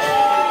to preach.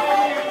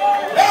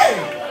 Hey.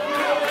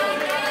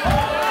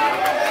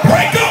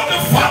 Break up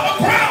the fallow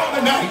ground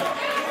tonight.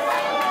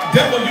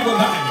 Devil, you a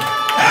liar.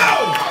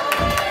 Ow.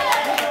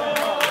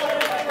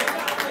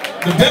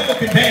 The devil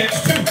can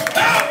dance too.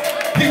 Ow.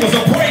 He was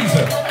a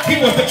praiser. He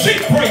was the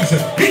chief praiser.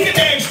 He can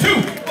dance too,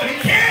 but he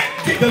can't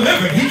get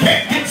delivered, he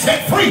can't get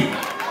set free.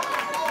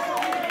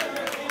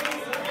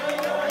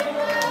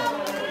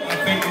 I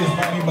think this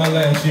might be my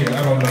last year.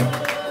 I don't know.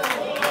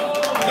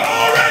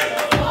 Glory!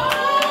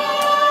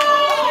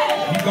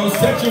 He's going to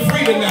set you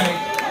free tonight.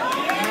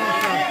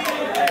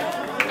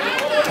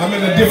 I'm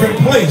in a different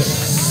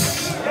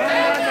place.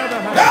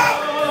 Ah!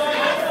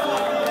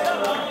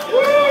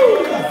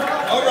 Woo!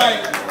 All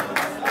right.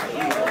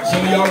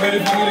 Some of y'all ready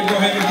for me to go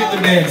ahead and get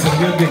the dancing?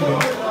 We'll get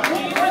there.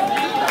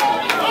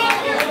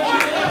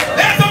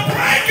 There's a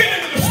breaking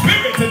into the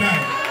spirit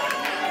tonight.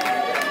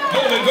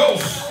 Holy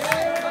Ghost,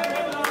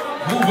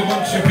 move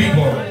amongst your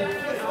people.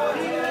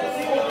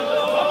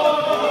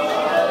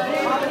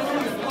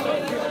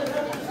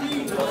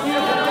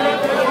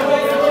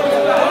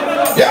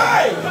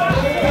 Yay!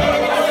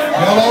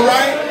 Y'all all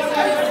right?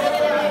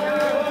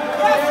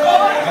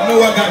 I know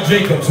I got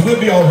Jacob, so we'll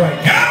be all right.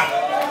 Yeah!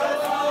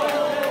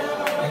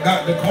 I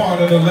got the Quan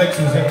and the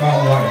Lexus in my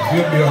life.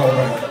 We'll be all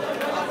right.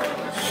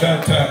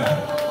 Shut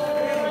up.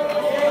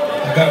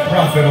 I got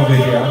Prophet over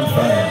here. I'm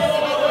fine.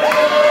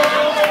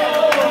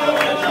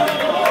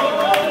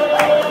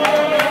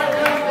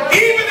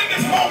 Even in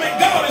this moment,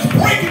 God is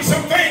breaking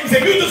some things.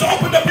 If you just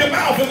open up your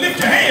mouth and lift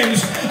your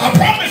hands, I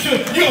promise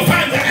you, you'll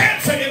find the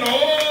answer in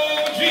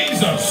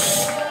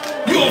Jesus.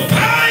 You'll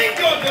find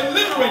your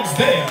deliverance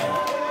there.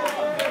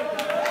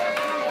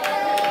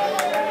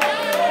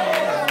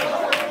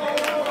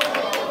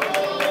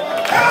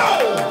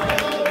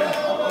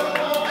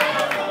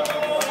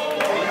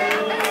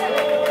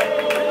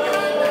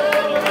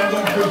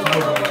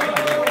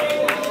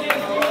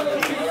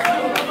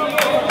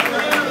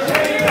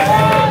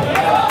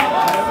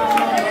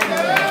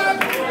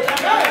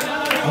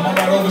 I'm all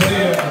right over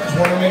here. I just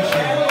want to make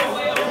sure.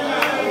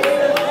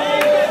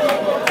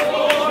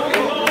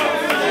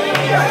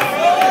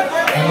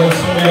 I know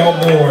some of y'all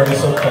bored,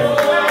 it's okay.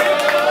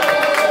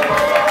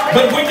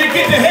 But when you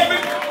get to heaven,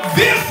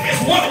 this is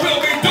what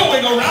we'll be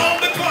doing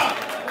around the clock.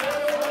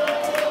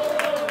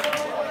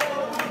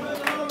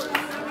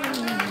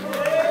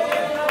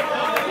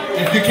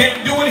 If you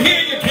can't do it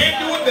here, you can't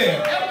do it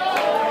there.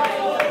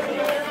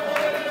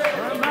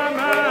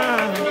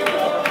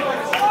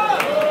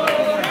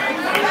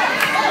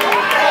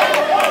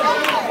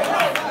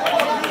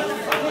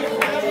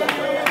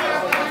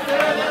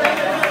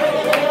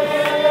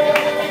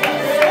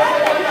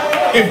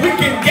 If we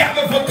can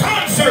gather for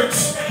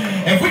concerts,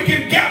 if we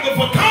can gather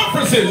for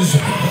conferences,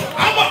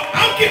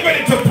 I'm getting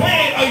ready to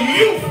plan a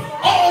youth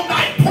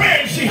all-night prayer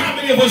and see how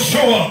many of us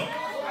show up.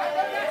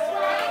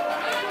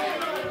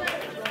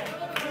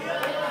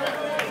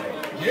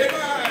 Yeah,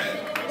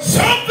 man.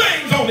 Some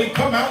things only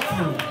come out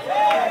through.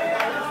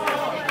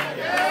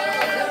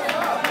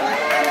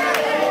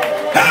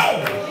 How?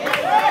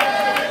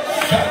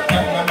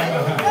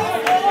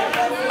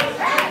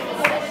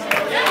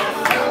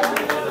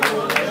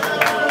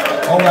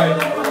 All right,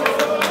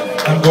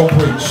 I'm going to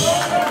preach.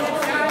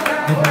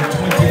 Give me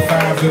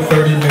 25 to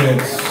 30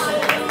 minutes.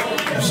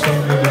 You stand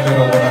in the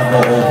middle when I go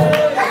over.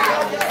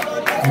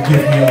 You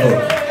give me a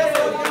look.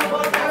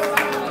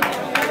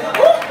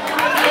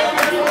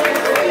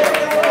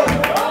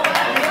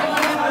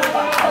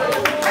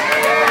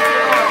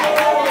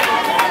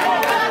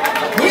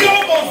 We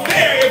almost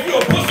there if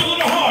you'll push a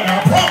little harder, I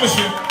promise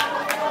you.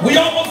 We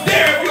almost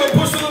there if you'll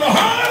push a little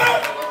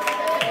harder.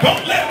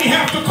 Don't let me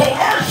have to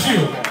coerce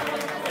you.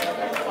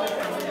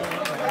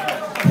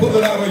 Pull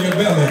it out of your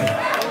belly.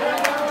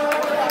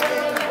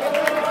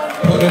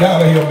 Pull it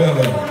out of your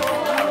belly.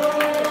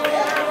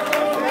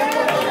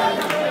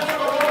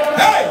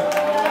 Hey!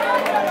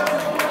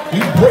 We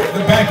break the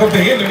back of the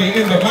enemy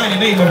in the mighty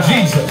name of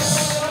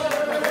Jesus.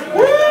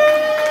 Woo!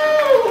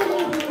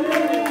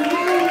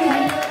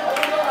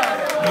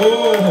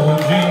 Oh,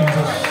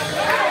 Jesus.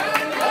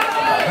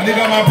 I think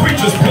all my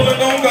preachers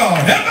pulling on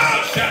God. Come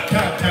on, shot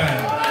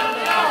time.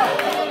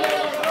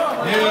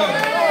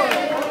 Yeah.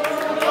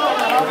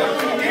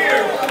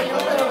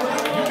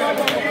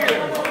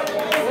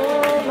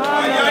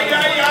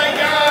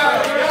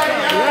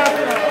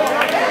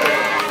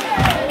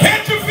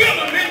 Can't you feel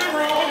them in the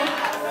room?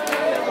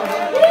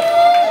 Woo!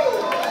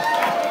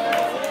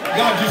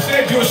 God, you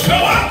said you'll show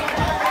up.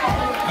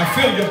 I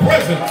feel your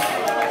presence.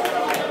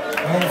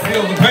 I don't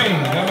feel the pain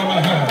out of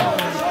my hand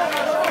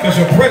because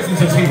your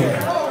presence is here.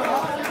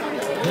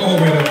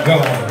 Glory to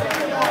God.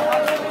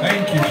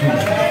 Thank you,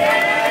 Jesus.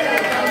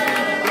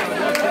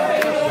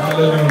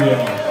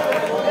 Hallelujah.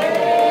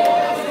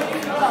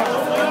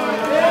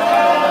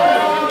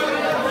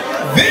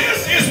 This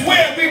is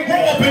where we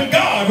grow up in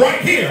God,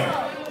 right here.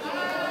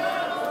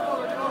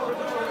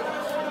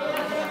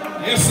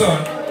 Yes,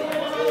 son.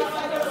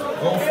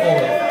 Go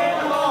forward.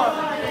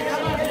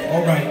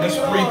 All right, let's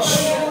preach.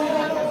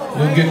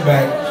 We'll get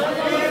back.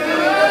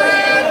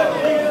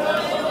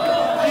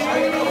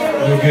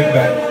 We'll get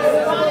back.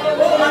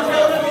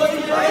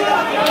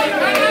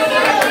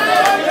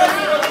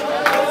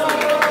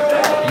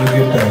 We'll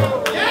get back.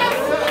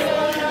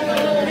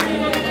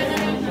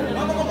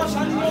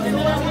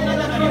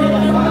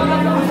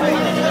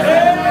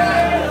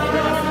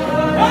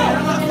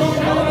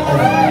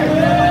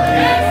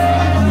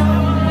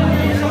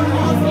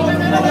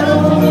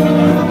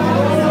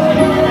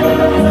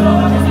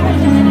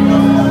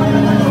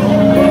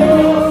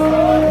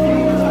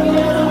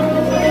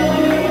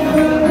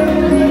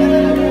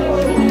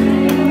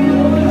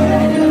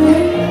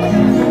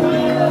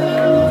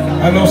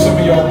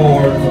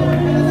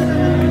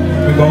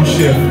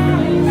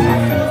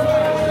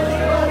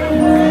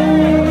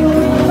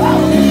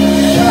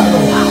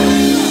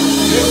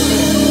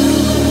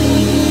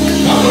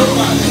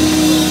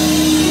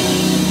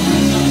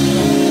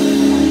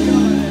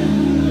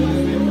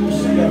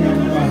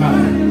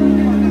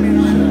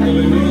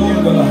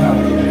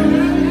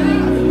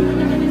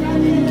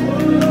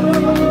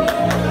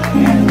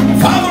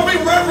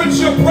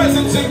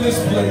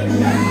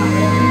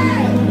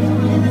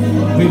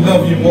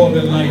 love you more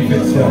than life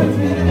itself.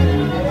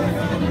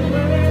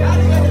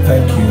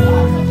 Thank you.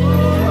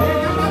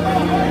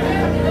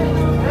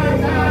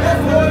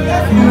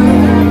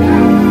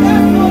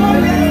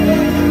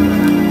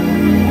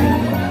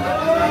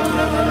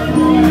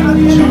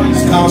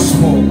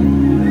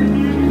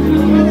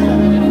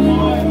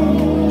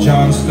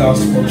 John's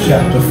Gospel,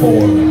 chapter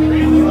 4.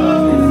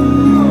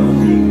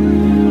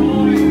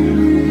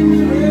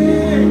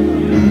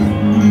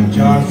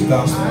 John's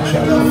Gospel,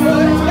 chapter 4.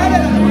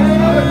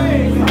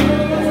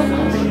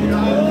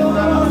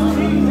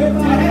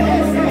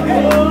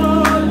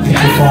 Get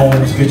your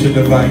phones, get your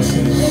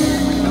devices.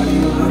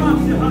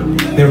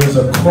 There is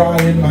a cry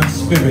in my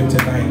spirit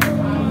tonight.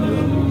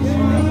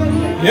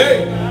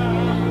 Yay!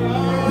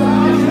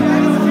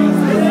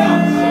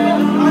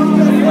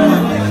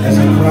 There's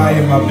a cry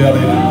in my belly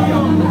tonight.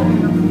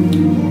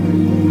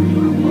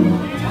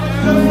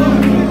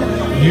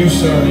 You,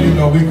 sir, you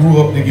know we grew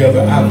up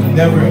together.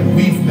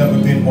 We've never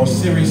been more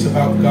serious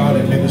about God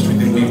and ministry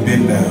than we've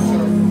been now.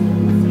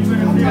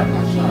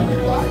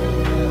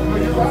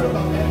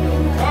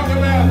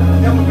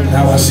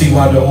 Now I see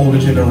why the older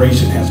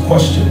generation has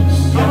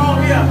questions.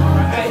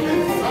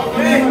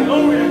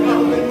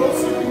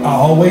 I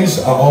always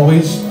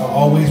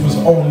was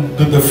on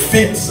the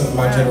defense of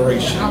my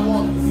generation.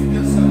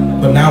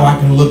 But now I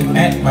can look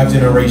at my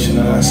generation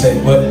and I say,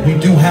 but we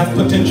do have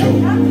potential.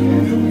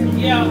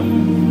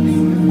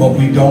 But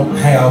we don't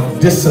have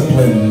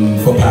discipline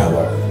for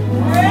power.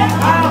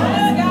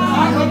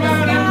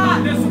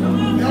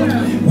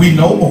 We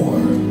know more,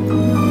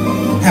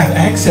 have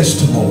access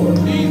to more,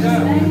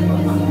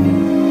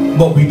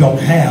 but we don't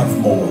have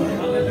more.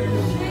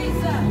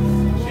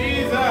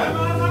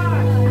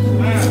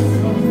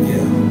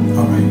 Yeah,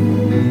 all right.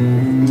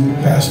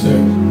 Pastor,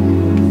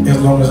 as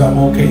long as I'm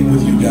okay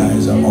with you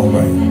guys, I'm all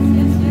right.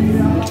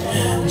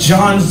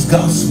 John's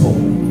Gospel,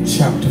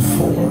 chapter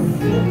 4.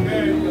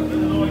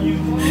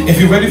 If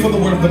you're ready for the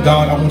word of the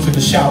God, I want you to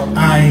shout,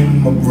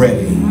 I'm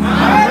ready.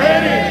 I'm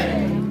ready.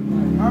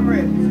 I'm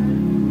ready.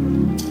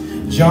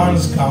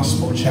 John's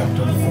Gospel,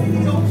 chapter 4.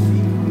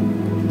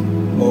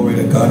 Glory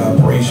to God, I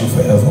praise you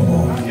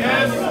forevermore.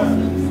 Yes.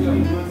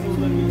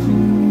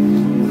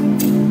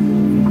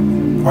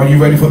 Are you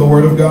ready for the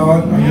word of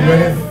God? Are you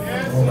ready?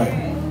 Yes. All right.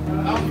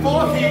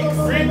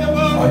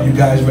 Are you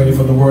guys ready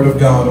for the word of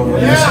God over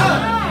this?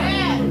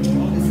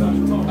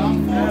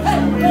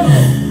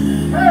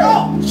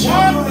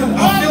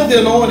 I feel the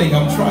anointing.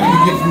 I'm trying to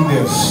get through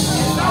this.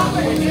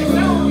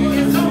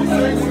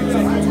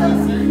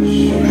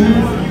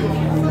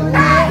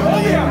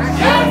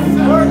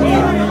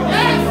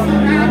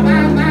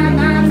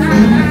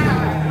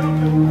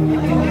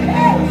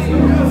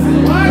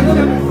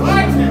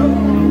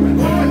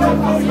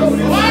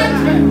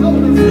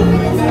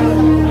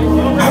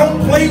 I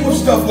don't play with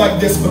stuff like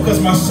this because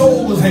my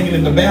soul is hanging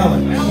in the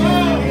balance.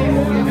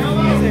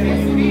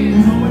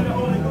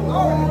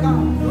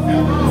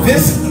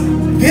 This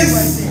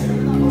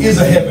is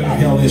a heaven or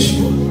hell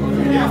issue.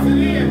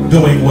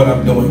 Doing what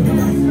I'm doing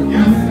tonight.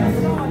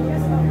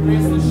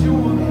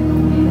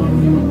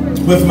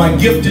 With my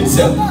gifted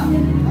self,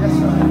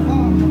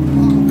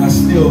 I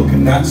still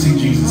cannot see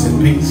Jesus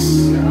in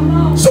peace.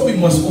 So we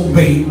must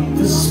obey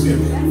the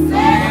Spirit.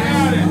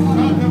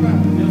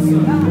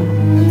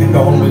 And the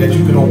only way that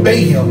you can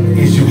obey Him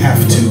is you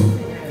have to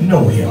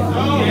know Him.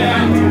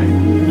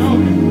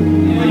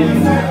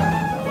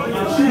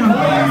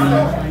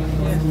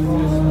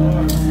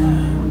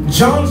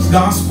 John's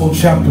Gospel,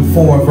 chapter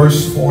 4,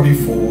 verse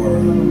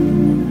 44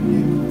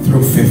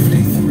 through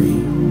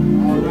 53.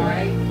 All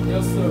right.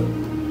 Yes, sir.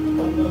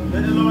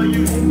 Let the Lord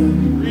use you.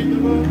 Read the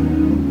book.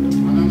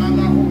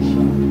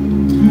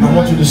 I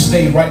want you to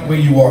stay right where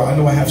you are. I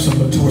know I have some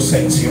mature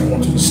saints here. I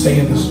want you to stay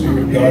in the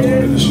Spirit. God's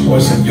going to destroy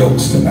some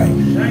yokes tonight.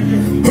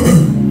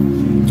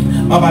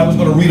 My Bible's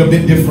going to read a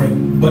bit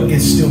different, but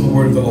it's still the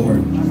word of the Lord.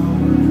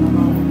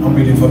 I'm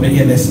reading from the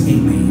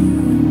NSAB.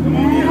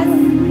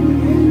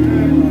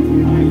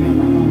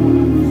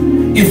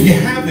 If you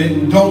have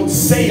it, don't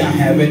say I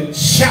have it.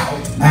 Shout,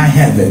 I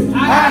have it.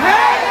 I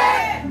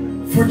have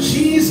it. For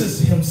Jesus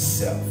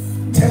himself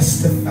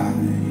testified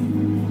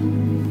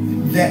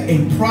that a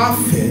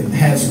prophet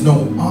has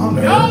no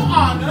honor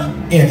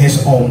in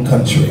his own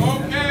country.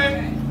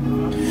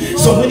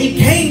 So when he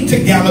came to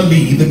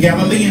Galilee, the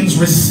Galileans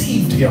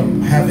received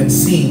him, having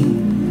seen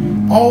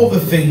all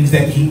the things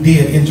that he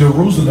did in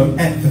Jerusalem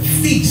at the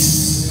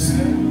feast.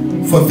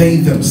 For they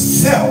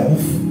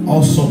themselves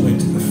also went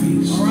to the feast.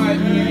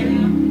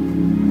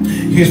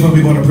 Here's what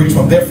we're going to preach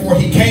from. Therefore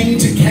he came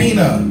to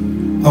Cana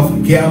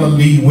of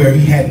Galilee, where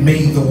he had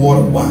made the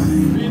water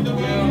wine.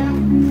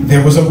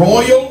 There was a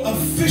royal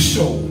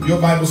official. Your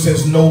Bible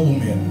says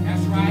nobleman.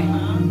 That's right.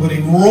 But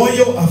a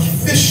royal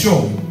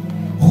official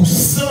whose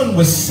son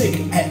was sick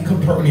at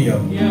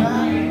Capernaum.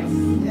 Yeah.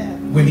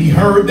 When he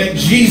heard that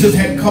Jesus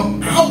had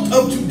come out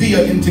of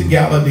Judea into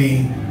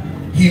Galilee,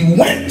 he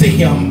went to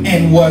him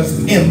and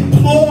was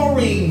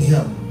imploring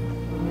him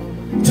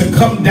to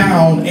come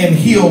down and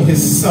heal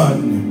his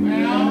son,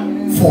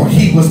 for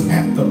he was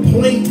at the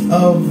point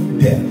of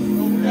death.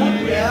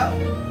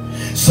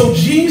 So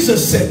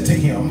Jesus said to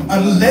him,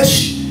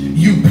 unless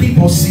you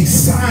people see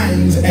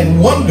signs and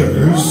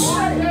wonders,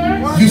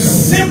 you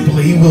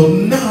simply will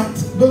not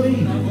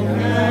believe.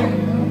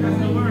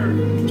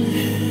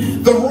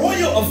 The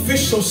royal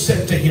official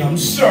said to him,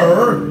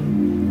 sir,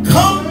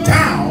 come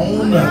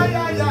down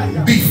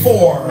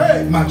before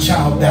my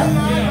child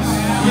dies.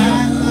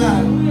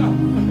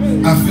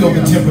 I feel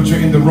the temperature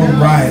in the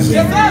room rising.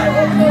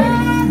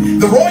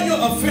 The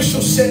royal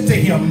official said to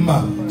him,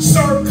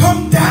 sir,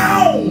 come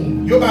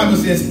down. Your Bible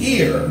says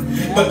here,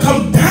 but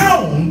come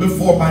down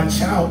before my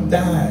child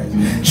dies.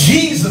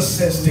 Jesus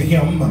says to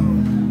him,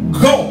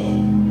 go,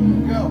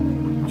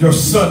 your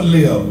son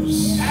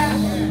lives.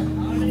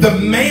 The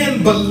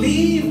man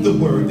believed the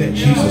word that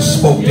Jesus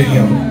spoke to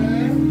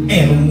him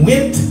and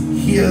went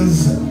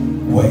his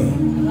way.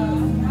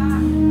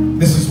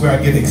 This is where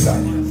I get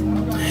excited.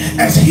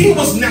 As he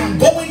was now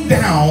going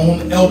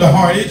down, Elder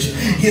Hardage,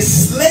 his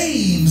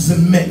slaves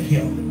met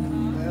him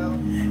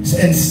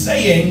and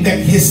saying that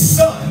his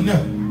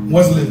son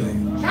was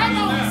living.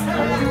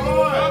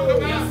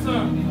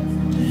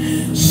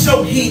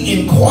 So he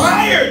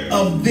inquired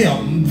of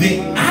them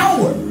the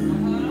hour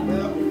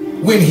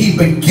when he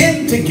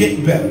began to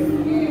get better.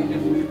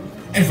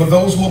 And for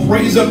those who will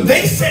praise him,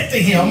 they said to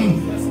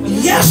him,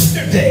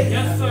 yesterday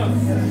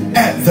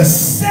at the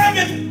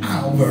 7th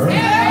hour,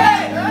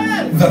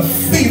 the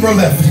fever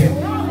left him.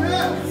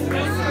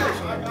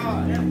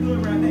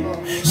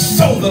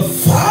 So the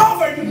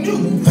father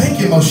knew, thank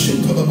you, the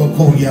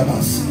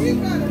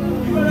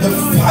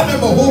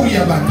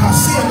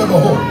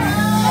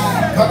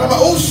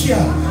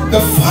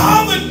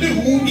father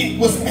knew it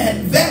was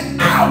at that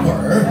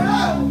hour,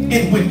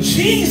 and when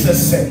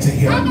Jesus said to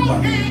him,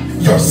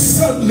 your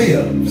son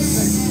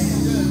lives,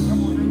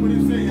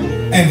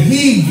 and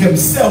he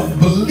himself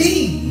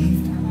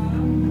believed,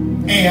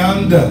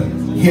 and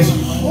his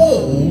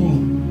whole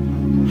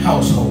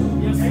household.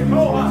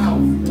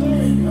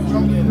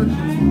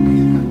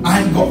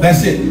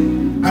 That's it.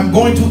 I'm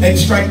going to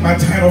extract my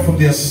title from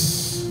this.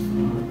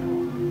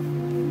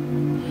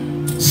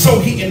 So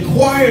he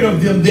inquired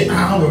of them the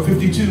hour,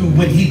 52,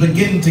 when he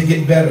began to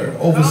get better.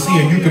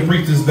 Overseer, you can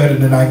preach this better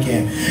than I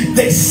can.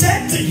 They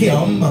said to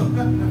him,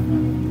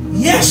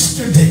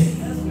 yesterday,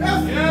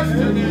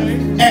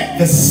 at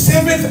the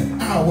 7th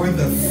hour,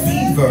 the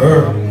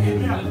fever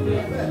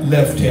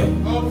left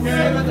him.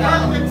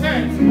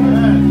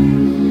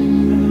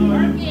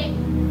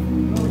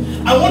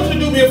 I want you to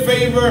do me a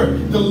favor,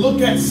 to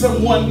look at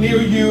someone near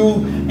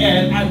you,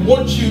 and I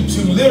want you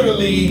to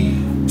literally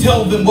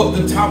tell them what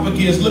the topic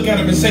is. Look at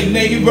them and say,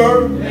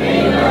 neighbor.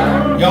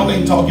 Neighbor. Y'all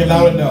ain't talking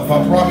loud enough.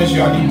 I promise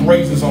you I need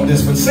praises on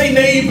this one. Say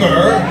neighbor.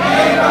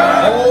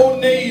 Neighbor. Oh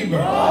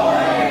neighbor. Oh,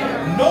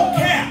 neighbor. No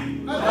cap.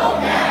 No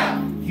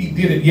cap. He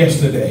did it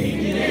yesterday.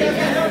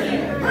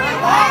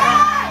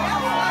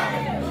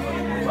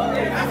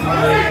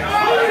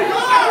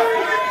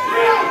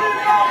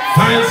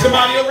 Find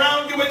somebody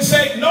around you and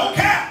say, no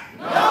cap.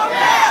 No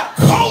cap.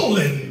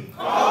 Colon.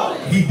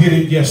 He did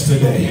it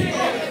yesterday.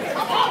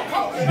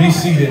 Be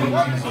seated in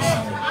Jesus'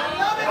 name.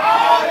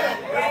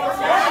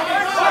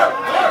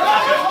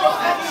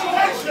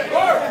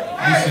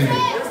 Be seated.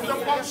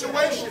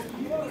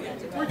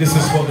 This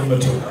is for the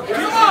mature.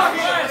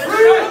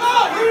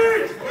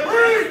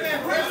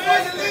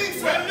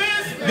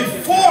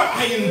 Before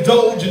I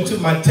indulge into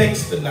my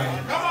text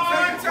tonight,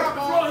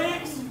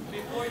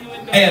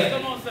 and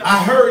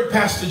I heard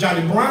Pastor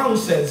Johnny Brown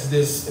says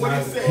this,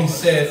 and he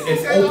said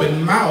an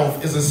open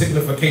mouth is a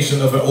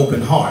signification of an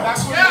open heart.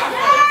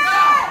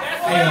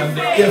 And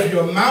if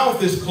your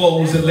mouth is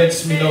closed, it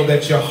lets me know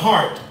that your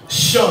heart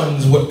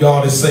shuns what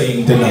God is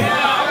saying tonight.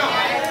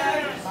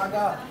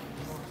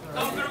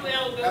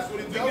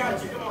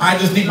 I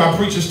just need my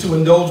preachers to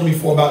indulge me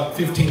for about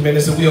 15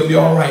 minutes and we'll be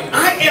all right.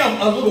 I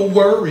am a little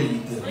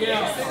worried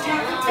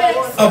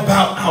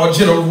about our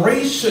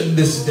generation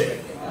this day.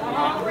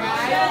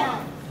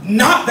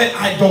 Not that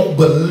I don't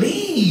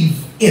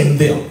believe in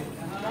them,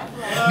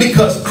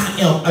 because I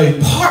am a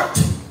part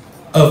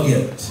of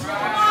it.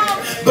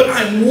 But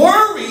I'm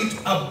worried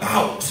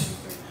about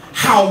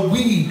how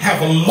we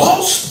have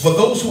lost, for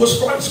those who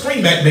are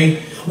scream at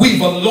me,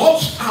 we've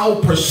lost our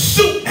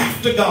pursuit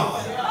after God.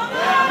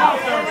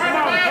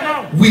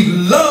 We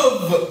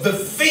love the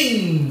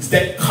things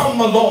that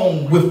come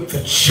along with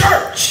the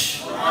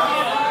church,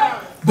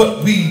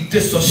 but we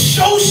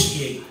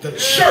disassociate the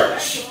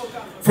church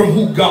from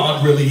who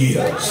God really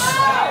is.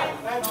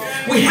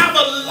 We have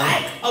a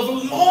lack of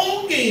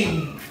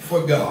longing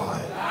for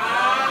God.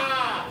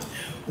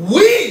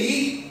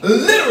 We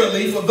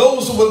literally, for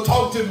those who will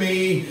talk to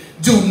me,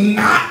 do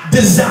not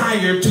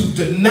desire to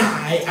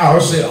deny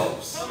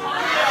ourselves.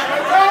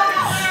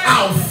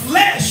 Our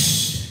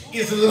flesh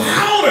is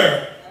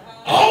louder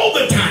all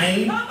the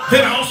time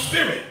than our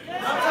spirit.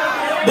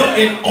 But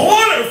in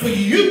order for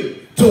you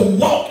to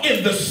walk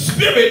in the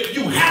spirit,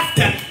 you have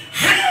to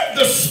have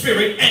the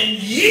spirit and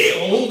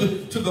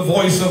yield to the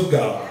voice of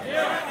God.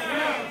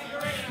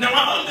 Now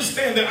I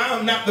understand that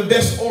I'm not the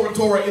best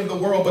orator in the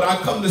world, but I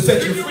come to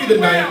set you free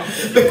tonight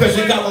because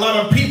you got a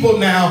lot of people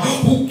now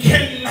who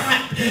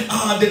cannot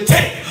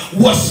detect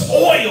what's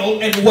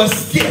oil and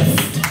what's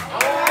gift.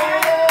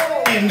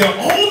 And the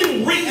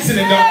only reason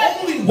and the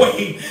only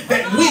way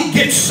that we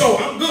get so,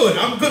 I'm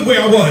good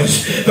where I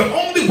was. The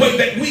only way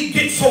that we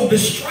get so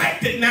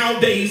distracted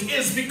nowadays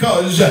is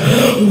because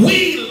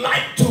we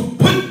like to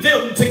put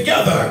them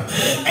together.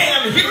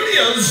 And here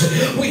it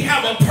is, we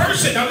have a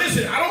person, now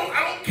listen, I don't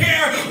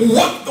care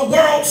what the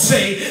world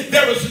say,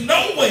 there is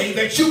no way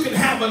that you can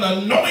have an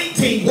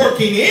anointing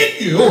working in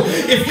you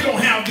if you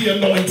don't have the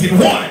anointed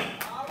one.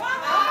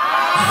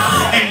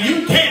 And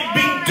you can't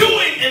be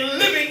doing and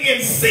living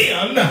in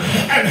sin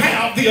and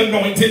have the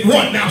anointed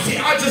one. Now see,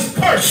 I just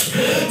cursed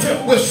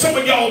with some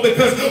of y'all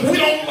because we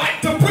don't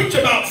like to preach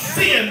about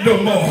sin no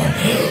more.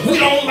 We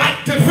don't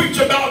like to preach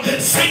about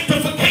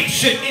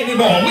sanctification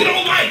anymore. We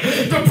don't like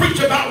to preach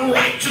about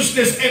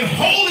righteousness and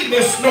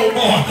holiness no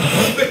more,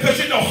 because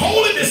you know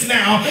holiness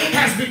now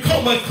has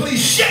become a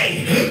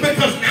cliche,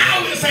 because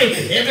now we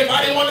say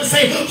everybody want to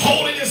say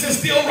holiness is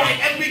still right,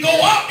 and we go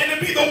up and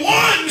it be the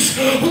ones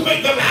who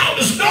make the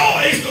loudest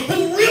noise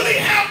who really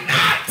have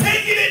not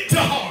taken it to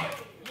heart.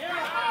 And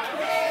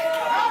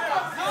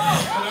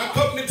I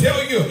come to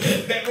tell you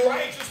that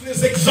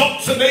righteousness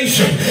exalts a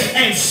nation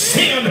and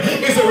sin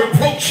is a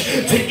reproach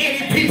to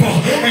any people.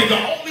 And the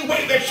only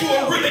way that you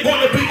are really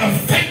going to be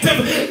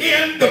effective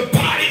in the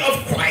body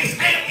of Christ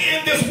and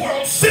in this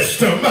world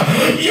system,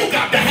 you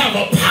got to have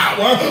a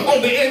power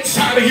on the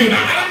inside of you.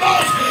 Now I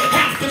lost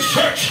half the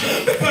church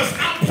because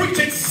I'm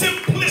preaching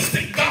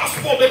simplistic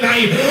gospel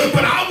tonight,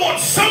 but I want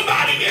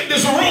somebody in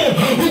this room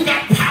who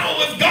got power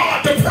with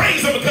God to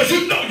praise him, because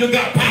you know you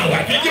got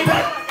power. Can you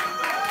pray?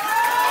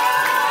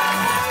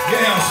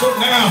 Yeah, so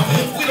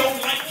now we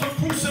don't like to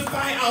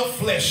crucify our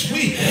flesh.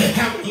 We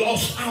have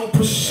lost our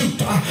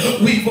pursuit.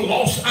 We've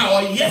lost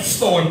our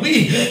yes, Lord.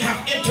 We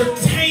have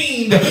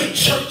entertained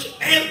church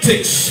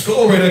antics.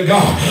 Glory to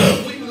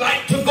God. We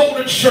like to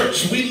go to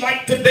church. We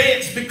like to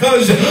dance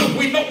because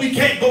we know we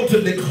can't go to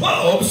the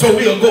club, so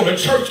we'll go to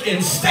church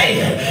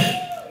instead.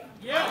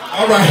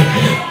 All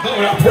right,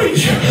 Lord, I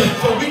praise you.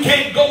 So we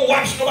can't go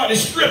watch nobody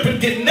strip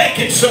and get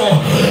naked. So,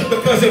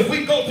 because if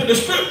we go to the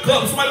strip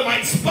club, somebody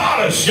might spot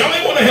us. Y'all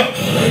ain't want to help.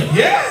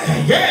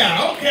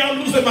 Yeah. Okay, I'm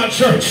losing my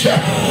church.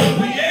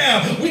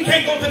 We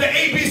can't go to the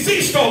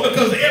ABC store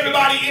because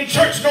everybody in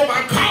church know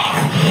my car.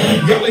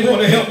 Y'all ain't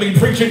want to help me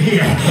preaching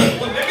here.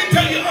 But let me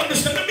tell you,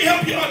 understand. Let me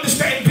help you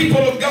understand,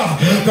 people of God.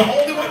 The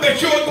only way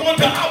that you're going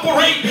to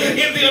operate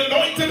in the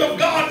anointing of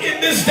God in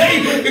this day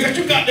is that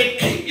you got to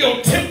keep your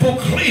temple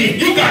clean.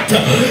 You got to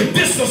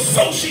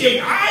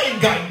disassociate. I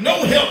ain't got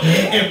no help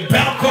in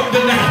Balcom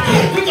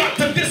tonight. You got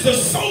to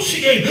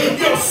disassociate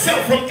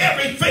yourself from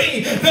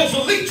everything, those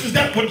leeches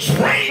that would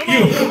drain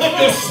you of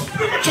your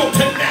spiritual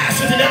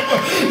tenacity, that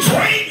would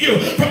drain you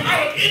from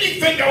out of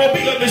anything that will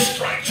be a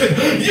distraction.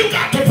 You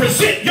got to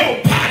present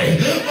your body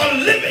a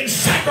living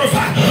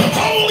sacrifice,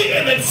 holy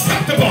and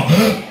acceptable,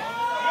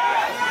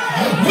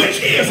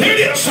 which is, here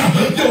it is,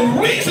 your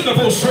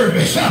reasonable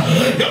service.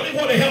 Y'all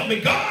want to help me?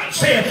 God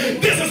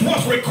said this is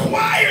what's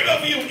required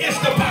of you. It's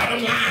the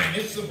bottom line.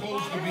 It's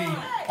supposed to be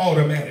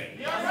automatic.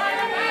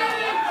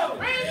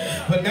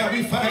 But now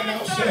we find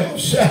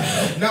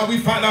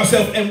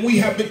ourselves, and we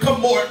have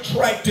become more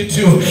attracted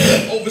to,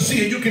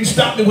 overseer, you can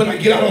stop me when I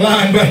get out of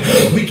line, but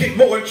we get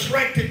more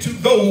attracted to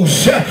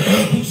those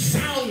who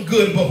sound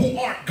good but who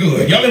aren't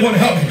good. Y'all want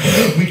to help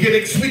me? We get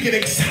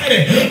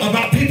excited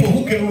about people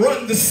who can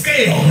run the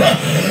scale.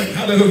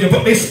 Hallelujah.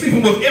 But they're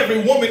sleeping with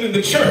every woman in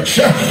the church.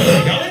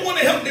 Y'all want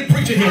to help me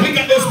preaching here? We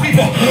got those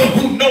people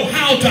who know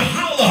how to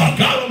holler,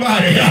 God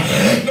Almighty,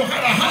 know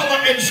how to holler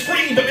and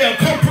scream, but they'll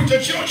come preach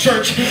at your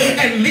church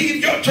and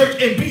leave your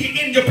church and be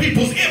in your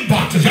people's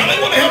inboxes. Y'all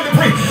want to help me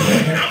preach?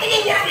 And I'm a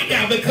little worried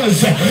now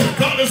because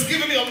God has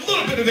given me a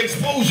little bit of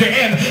exposure,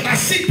 and I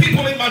see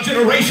people in my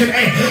generation,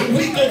 and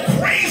we go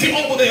crazy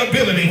over their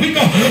ability. We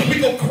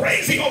go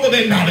crazy over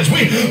their knowledge.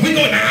 We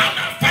go, now I'm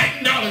not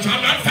fighting knowledge.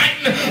 I'm not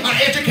fighting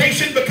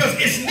education because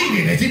it's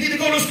needed. If you need to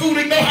go to school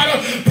to know how to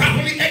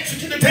properly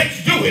execute the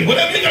text, do it.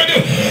 Whatever you're going to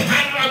do.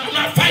 I'm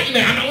not fighting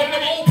that. I'm not one of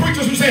them old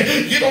preachers who say,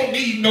 you don't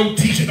need no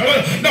teaching.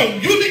 No,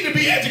 you need to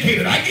be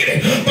educated. I get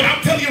it. But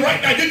I'm telling you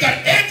right now, you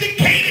got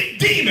educated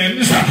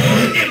demons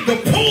in the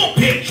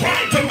pulpit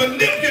trying to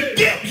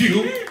manipulate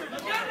you.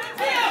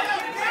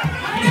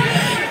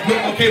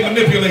 Okay,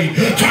 manipulate.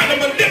 Trying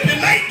to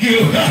manipulate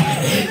you.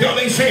 Y'all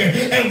ain't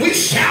saying. And we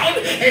shout,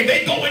 and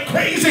they going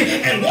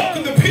crazy and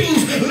walking the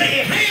pews,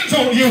 laying hands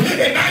on you,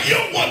 and now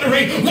you're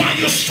wondering why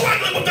you're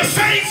struggling with the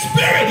same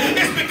spirit.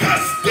 It's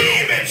because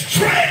demons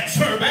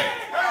transfer, man.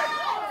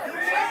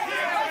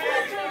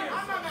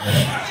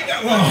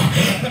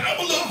 But I'm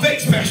a little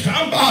vexed, Pastor.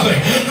 I'm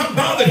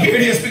bothered. Here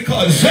it is,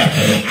 because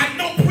I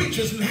know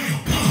preachers now.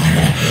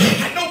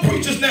 I know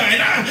preachers now,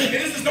 and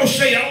this is no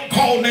shade. I don't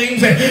call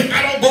names, and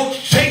I don't go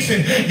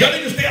chasing. Y'all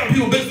need to stay out of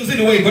people's business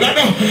anyway. But I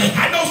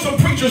know some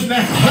preachers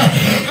now.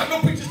 I know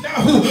preachers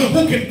now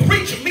who can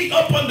preach me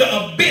up under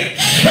a bench.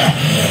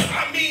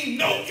 I mean,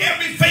 know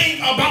everything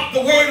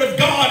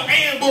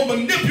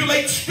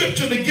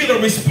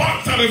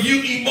response out of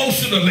you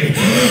emotionally.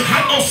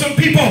 I know some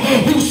people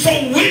who's so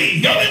witty.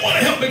 Y'all ain't want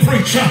to help me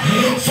preach.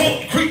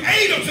 So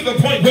creative to the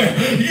point where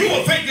you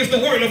will think it's the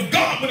word of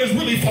God when it's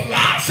really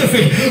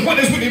philosophy, when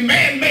it's really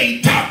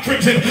man-made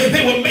doctrines, and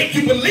they will make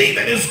you believe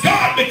that it's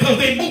God because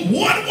they move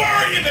one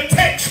word in the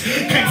text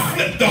can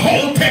flip the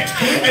whole text,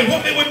 and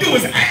what they would do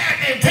is add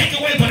and take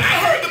away. But I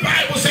heard the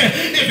Bible say,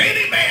 if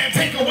any man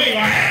take away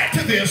or add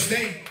to this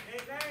thing.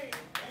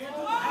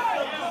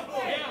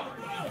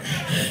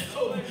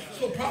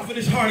 So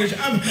Prophetess Hardage,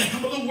 I'm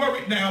a little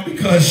worried now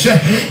because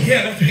anyway,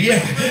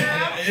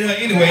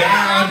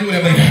 I'll do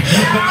that later.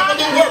 But I'm a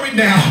little worried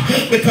now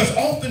because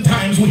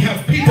oftentimes we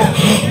have people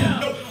who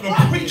know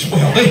how to preach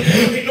well.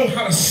 They know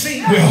how to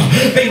sing well.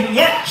 They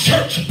learn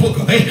church book.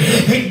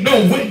 They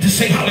know when to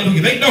say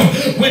hallelujah. They know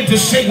when to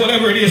say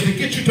whatever it is to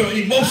get you to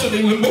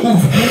emotionally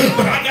move.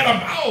 But I got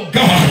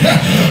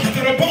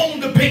a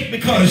bone to pick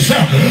because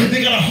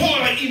they got a whole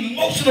lot of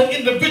emotional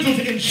individuals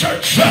in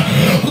church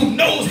who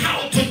knows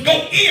how to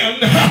go in,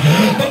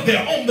 but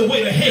they're on the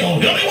way to hell.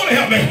 They want to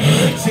help me.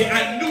 See,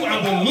 I knew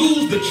I would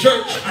lose the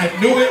church. I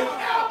knew it.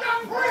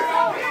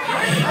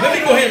 Let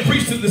me go ahead and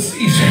preach to the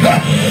season,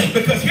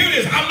 because here it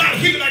is. I'm not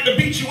here tonight to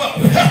beat you up,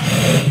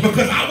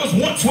 because I was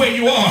once where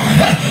you are.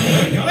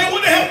 Y'all ain't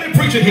want to help me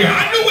preach it here.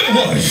 I knew what it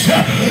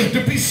was to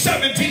be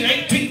 17,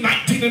 18,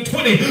 19, and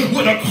 20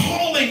 with a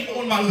calling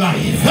on my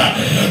life,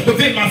 but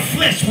then my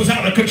flesh was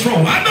out of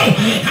control. I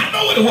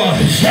know what it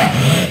was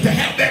to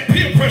have that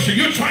peer pressure.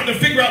 You're trying to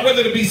figure out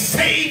whether to be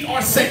saved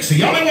or sexy.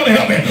 Y'all ain't want to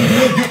help me.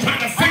 You're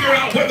trying to figure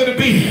out whether to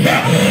be.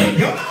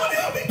 Y'all don't want to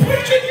help me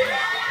preach it.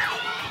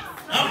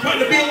 I'm trying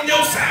to be on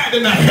your side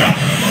tonight.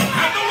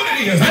 I know what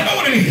it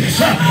is.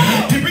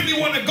 To really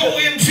want to go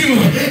into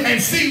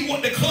and see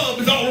what the club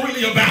is all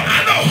really about.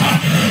 I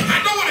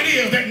know what it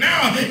is that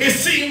now it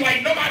seems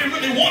like nobody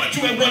really wanted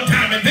you at one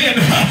time, and then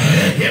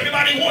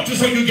everybody wants you,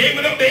 so you gave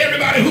it up to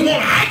everybody who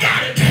wanted. I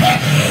got it.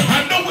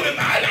 I know what it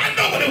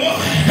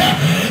was.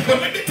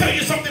 But let me tell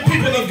you something,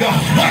 people of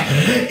God.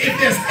 If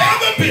there's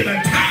ever been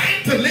a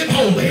time to live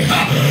holy,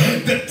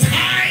 the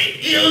time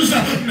is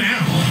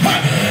now.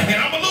 And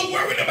I'm a little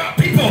worried about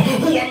people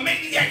who are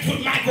maniacs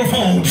with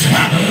microphones.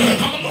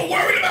 I'm a little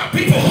worried about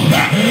people.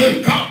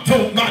 God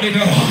told God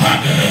enough.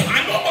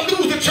 I know I'm going to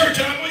lose the church,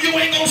 and I know you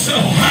ain't going to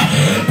sell.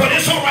 But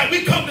it's all right.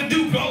 We come to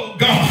do, oh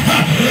God,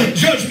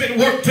 judgment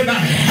work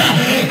tonight.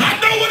 I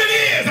know what it is.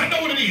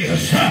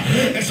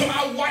 And so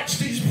I watch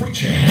these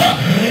preachers,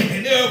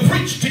 and they'll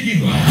preach to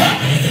you.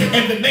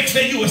 And the next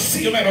day you will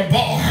see them at a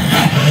bar,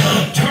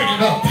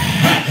 turning up.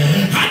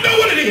 I know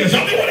what it is.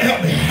 Y'all want to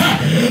help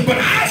me. But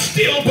I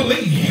still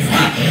believe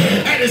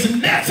that it's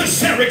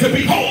necessary to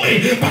be holy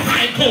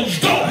behind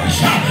closed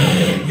doors.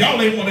 Y'all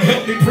ain't want to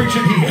help me preach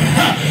it here.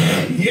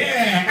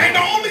 Yeah. And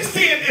the only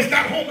sin is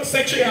not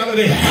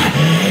homosexuality.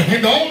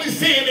 And the only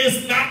sin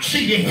is not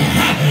cheating.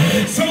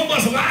 Some of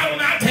us lie on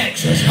our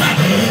taxes.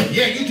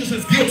 Yeah, you just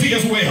as guilty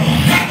as well.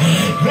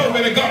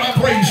 Glory to God, I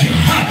praise you.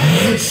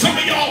 Some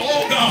of y'all,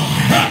 oh God,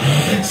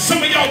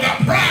 some of y'all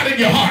got pride in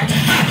your heart.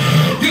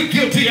 You're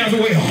guilty as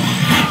well.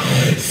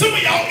 Some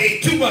of y'all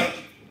eat too much.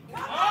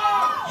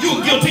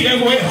 You're guilty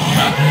as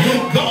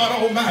well. God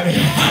Almighty.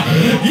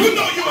 You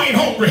know you ain't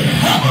hungry,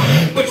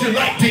 but you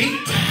like to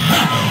eat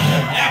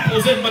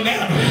apples and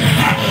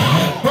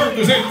bananas,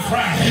 burgers and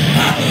fries.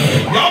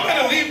 Y'all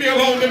better leave me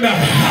alone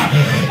tonight.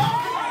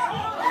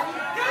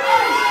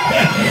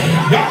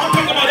 I'm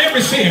talking about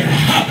every sin.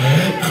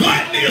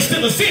 Gluttony is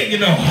still a sin, you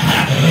know.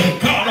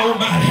 God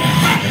Almighty.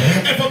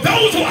 And for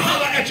those who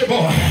holler at your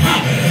boy,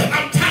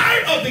 I'm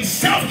tired of these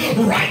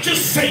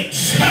self-righteous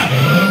saints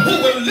who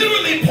will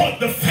literally point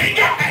the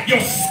finger at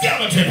your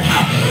skeleton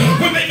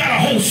when they got a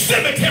whole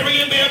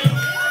cemetery in there.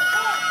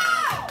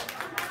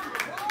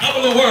 I'm a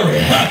little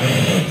worried.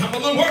 I'm a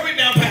little worried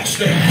now,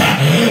 Pastor.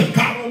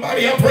 God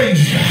Almighty, I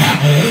praise you.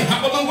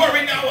 I'm a little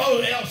worried now,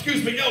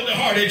 excuse me, Elder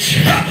Hardage,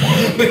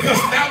 because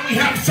now we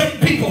have some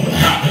people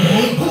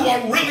who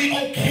are really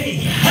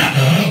okay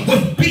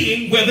with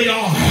being where they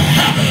are.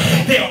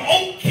 They're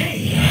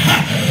okay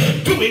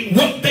doing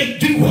what they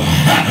do.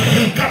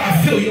 God,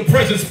 I feel your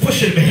presence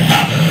pushing me.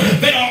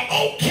 They are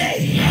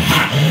okay.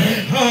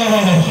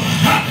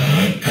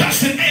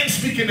 Cussing and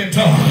speaking in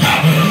tongues.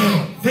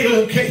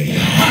 They're okay.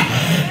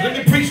 Let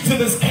me preach to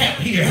this camp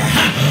here,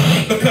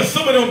 because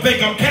some of them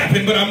think I'm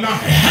capping, but I'm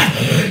not.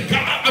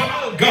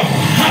 God.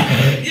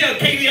 Yeah,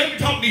 Katie, let me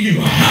talk to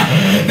you.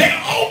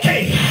 They're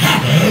okay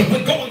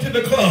with going to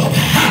the club,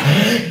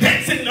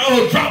 dancing,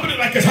 dropping it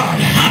like it's hot,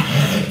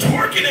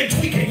 twerking and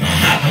tweaking,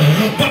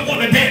 but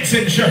want to dance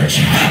in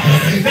church.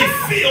 They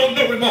feel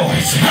no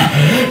remorse.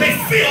 They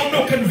feel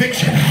no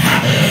conviction.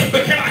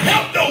 But can I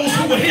help those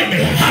who will hear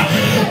me?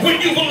 When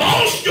you've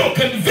lost your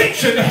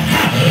conviction,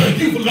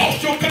 you've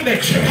lost your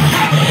connection.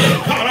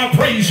 God, I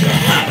praise you.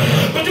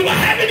 But do I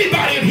have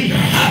anybody in here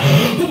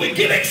who would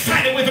get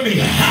excited with me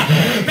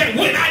that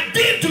when I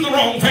did do the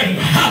wrong thing,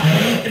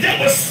 there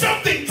was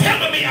something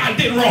telling me I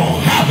did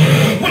wrong?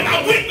 When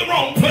I went the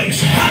wrong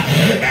place,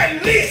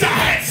 at least I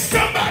had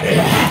somebody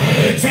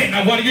saying,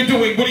 now what are you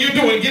doing? What are you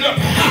doing? Get up.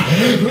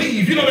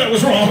 Leave. You know that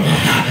was wrong.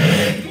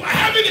 Do I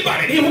have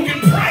anybody here who can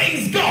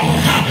praise God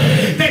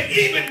that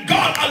even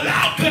God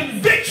allowed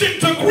conviction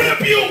to grip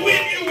you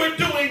when you were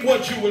doing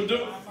what you were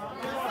doing?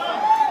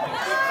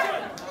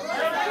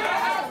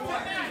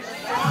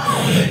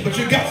 But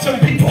you got some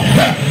people,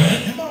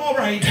 am I all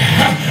right?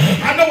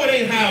 I know it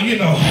ain't how, you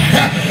know.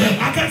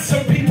 I got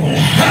some people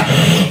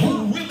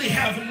who really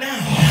have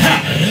now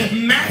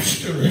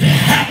mastered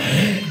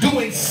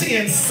doing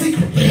sin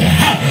secretly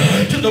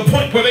to the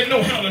point where they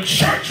know how to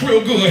church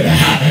real good.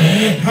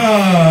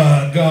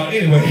 God,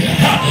 anyway,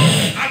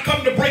 I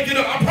come to break it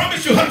up. I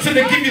promise you Hudson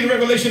to give you the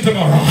revelation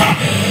tomorrow.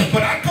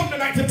 But I come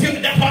tonight to tell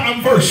you, that's why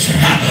I'm verse.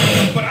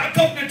 But I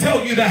come to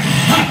tell you that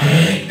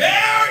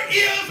there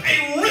is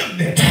a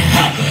remnant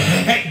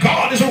that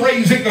God is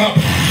raising up,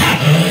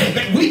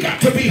 that we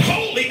got to be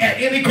holy at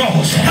any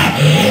cost.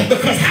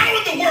 Because how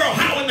in the world,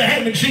 how in the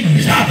ham and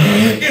cheese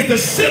is the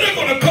sinner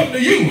going to come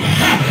to you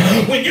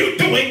when you're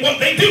doing what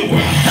they do?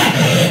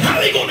 How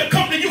are they going to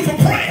come to you for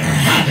prayer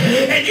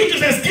and you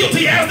just as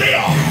guilty as they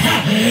are?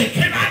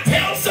 Can I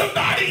tell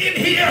somebody in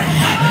here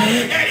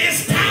that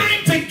it's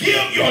time to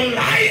give your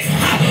life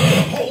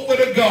over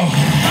to God?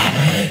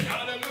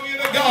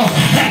 Hallelujah to God.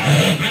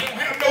 I don't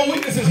have no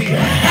witnesses here,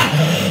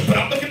 but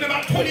I'm looking at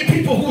about 20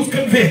 people who's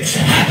convinced.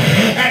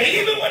 And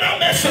even when I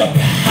mess up,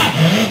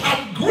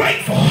 I'm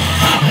grateful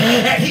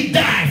that he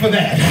died for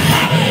that.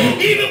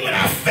 Even when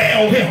I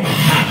failed him,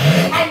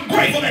 I'm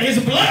grateful that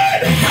his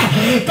blood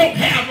don't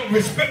have no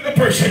respect to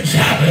persons.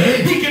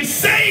 He can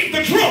save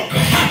the drunk,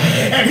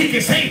 and he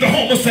can save the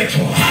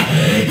homosexual.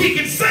 He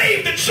can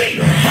save the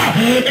cheater,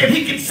 and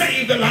he can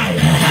save the liar.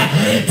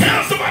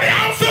 Tell somebody,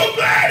 I'm so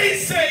glad he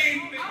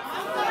saved me.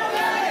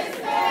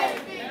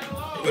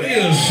 It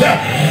is.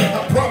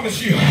 I promise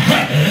you.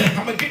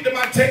 I'm going to get to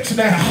my text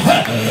now.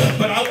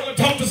 But I want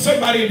to talk to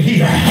somebody in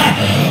here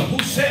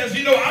who says,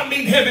 you know, I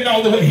need heaven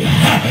all the way.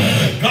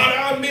 God,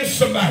 I miss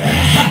somebody.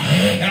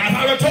 And if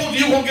I told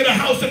you won't get a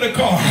house and a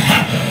car,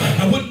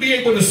 I wouldn't be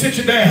able to sit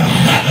you down.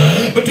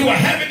 But do I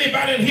have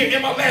anybody in here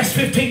in my last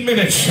 15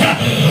 minutes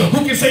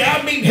who can say,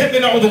 I mean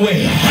heaven all the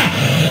way?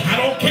 I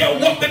don't care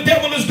what the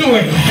devil is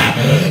doing,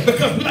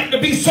 because we like to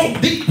be so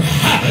deep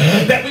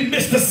that we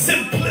miss the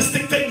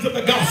simplistic things of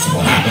the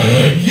gospel.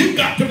 You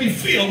got to be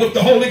filled with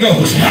the Holy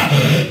Ghost.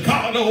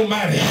 God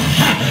Almighty,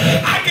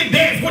 I can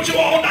dance with you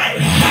all night,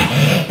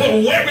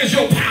 but where is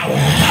your power?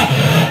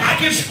 I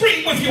can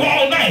scream with you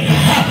all night,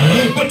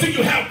 but do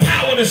you have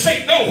power to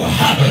say no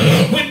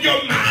when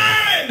your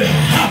mind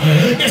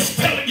is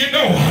telling you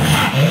no,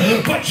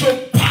 but your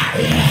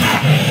body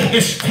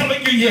is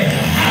telling you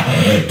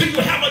yeah? Do you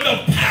have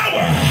enough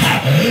power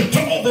to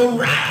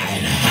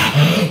override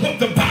what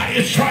the body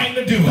is trying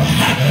to do?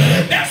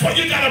 That's why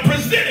you got to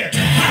present it.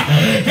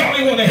 Y'all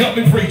ain't want to help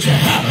me preach.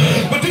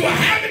 But do I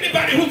have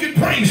anybody who can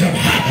praise him?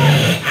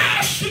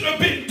 I should have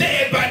been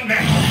dead by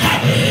now.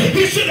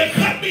 He should have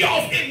cut me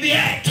off in the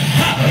act.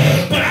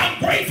 But I'm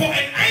grateful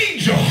an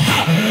angel.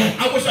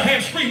 I wish I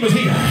had screamers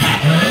here.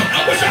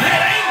 I wish I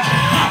had an angel.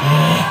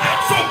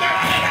 I'm so glad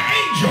I had an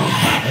angel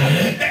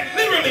that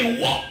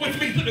literally walked with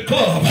me to the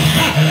club.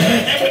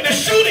 And when the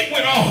shooting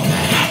went off,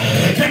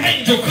 the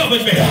angel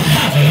covered me.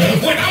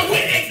 When I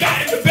went and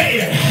got in the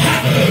bed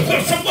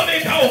with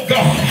somebody, oh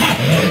God,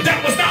 that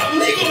was not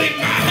legally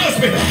my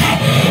husband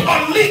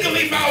or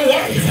legally my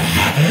wife,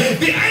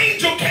 the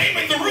angel came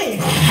in the room,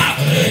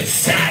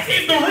 sat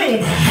in the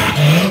room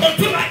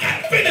until I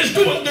got finished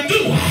doing the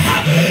do,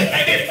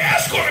 and then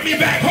escorted me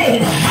back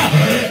home.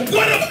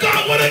 What if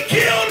God would have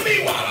killed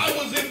me while I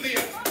was in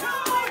there?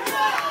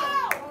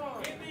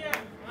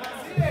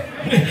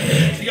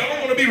 See, y'all don't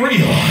want to be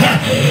real.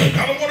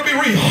 Y'all don't want to be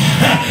real.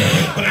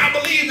 But I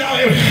believe now,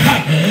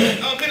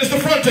 Minister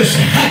Frontis,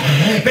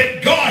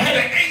 that God had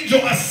an angel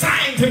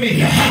assigned to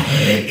me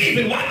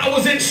even while I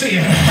was in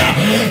sin.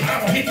 I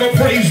don't hear no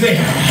praise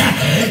there.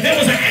 There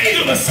was an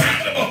angel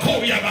assigned to me.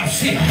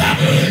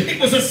 It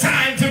was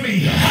assigned to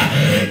me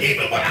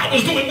even when I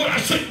was doing what I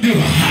shouldn't do.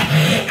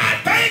 I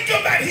thank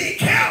him that he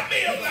kept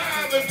me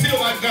alive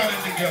until I got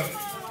it together.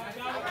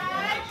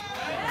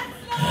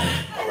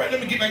 All right, let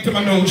me get back to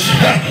my notes.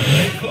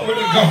 Glory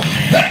to God.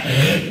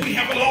 We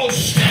have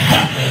lost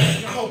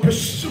our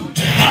pursuit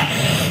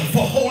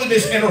for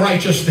holiness and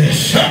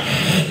righteousness.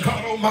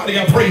 God Almighty,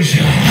 I praise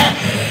you.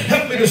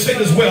 Help me to say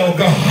this well,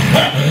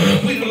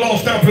 God. We've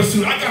lost our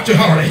pursuit. I got your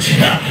heart.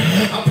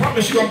 I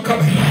promise you I'm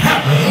coming.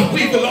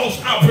 We've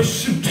lost our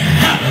pursuit.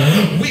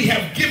 We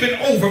have given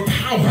over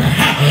power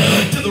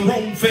to the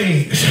wrong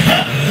things.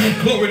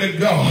 Glory to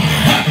God.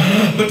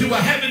 But do I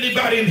have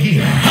anybody in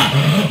here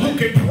who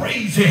can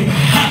praise him?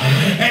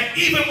 And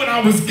even when I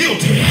was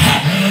guilty,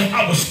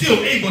 I was still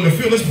able to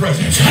feel his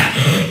presence.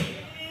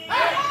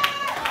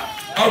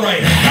 All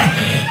right,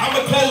 I'm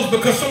going to close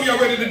because some of y'all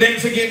ready to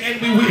dance again, and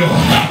we will.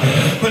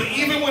 But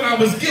even when I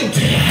was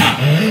guilty,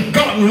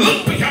 God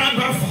looked behind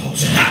my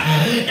faults,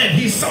 and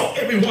he saw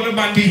every one of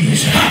my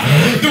needs.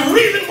 The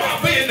reason why,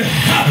 Ben,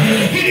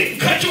 he didn't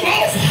cut you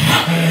off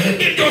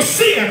in your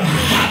sin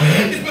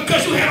is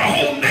because you had a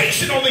whole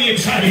nation on the inside.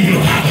 inside of you.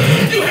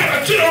 You had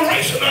a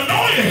generation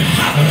anointing.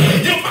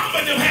 Your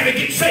mama and them had to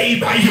get saved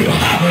by you.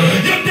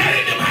 Your daddy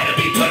and them had to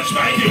be touched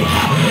by you.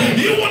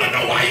 You want to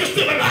know why you're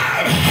still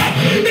alive?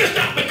 It's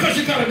not because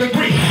you got a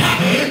degree.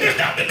 It's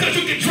not because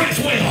you can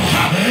dress well.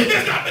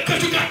 It's not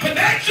because you got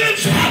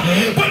connections.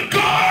 But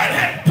God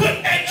had put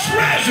a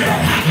treasure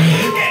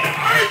in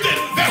earthen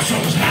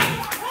vessels.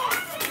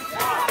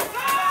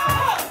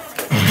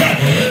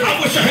 I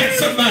wish I had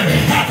somebody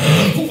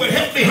who would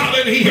help me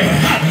holler in here.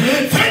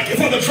 Thank you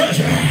for the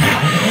treasure.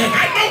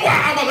 I know why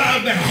I'm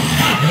alive now.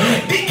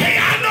 DK,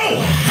 I know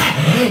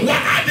why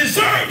I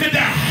deserve to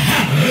die.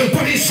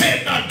 But he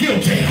said not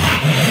guilty.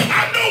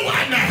 I know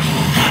why now.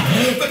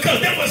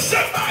 Because there was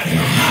somebody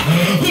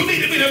who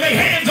needed me to lay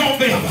hands on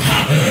them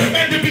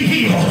and to be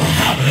healed.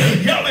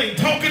 Y'all ain't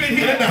talking in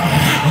here now.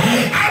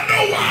 I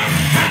know why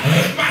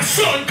my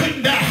son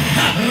couldn't die.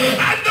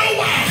 I know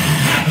why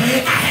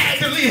I had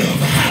to live.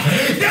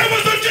 There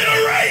was a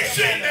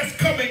generation that's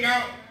coming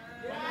out.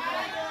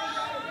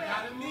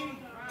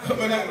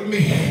 Coming out of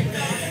me.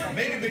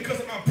 Maybe because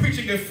of my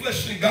preaching the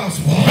fleshly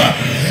gospel.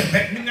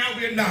 That now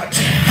we're not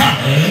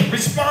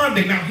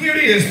responding. Now here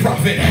it is,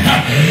 prophet.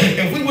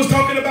 If we was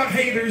talking about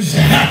haters,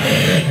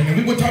 and if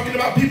we were talking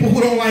about people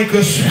who don't like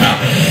us,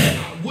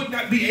 I would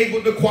not be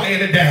able to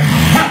quiet it down.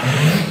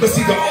 But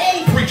see, the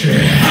old preacher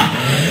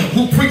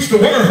who preached the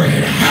word,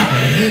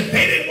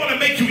 they didn't want to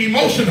make you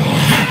emotional.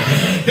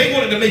 They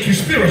wanted to make you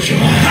spiritual.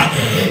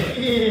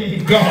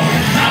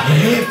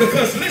 God.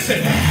 Because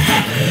listen,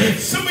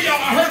 some of y'all,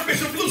 I heard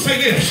Bishop Blue say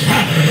this.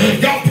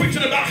 Y'all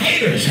preaching about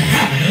haters,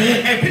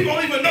 and people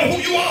don't even know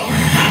who you are.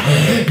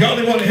 Y'all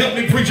didn't want to help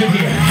me preach in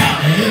here.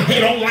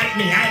 They don't like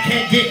me. I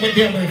can't get with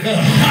them.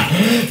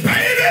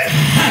 Baby,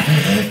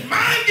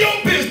 mind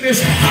your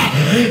business.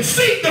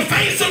 Seek the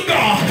face of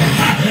God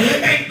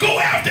and go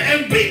after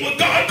and be what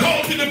God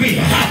called you to be.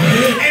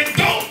 And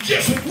don't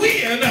just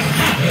win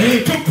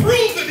to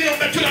prove to them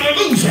that you're not a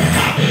loser.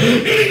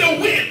 You need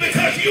to win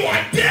because you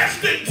are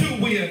destined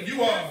to win.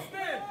 You are.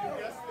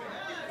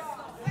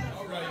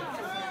 All right.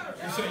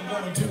 This ain't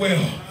going too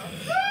well.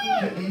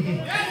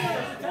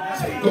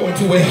 This ain't going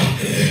too well.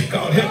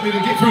 God help me to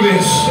get through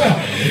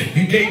this.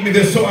 You gave me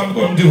this, so I'm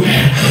going to do it.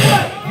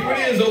 Here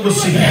it is,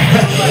 overseer.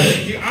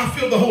 I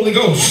feel the Holy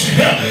Ghost.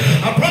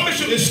 I promise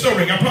you this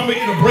stirring. I promise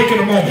you to break in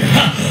a moment.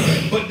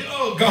 But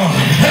oh God,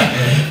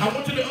 I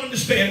want you to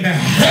understand now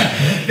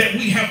that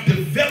we have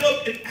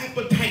developed an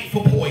appetite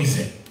for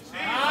poison.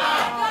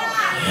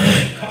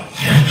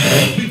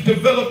 We've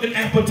developed an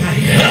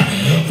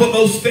appetite for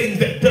those things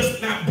that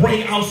does not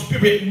bring our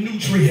spirit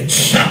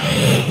nutrients.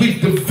 We've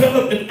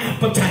developed an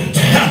appetite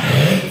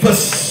for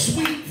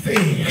sweet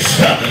things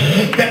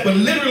that will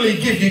literally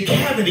give you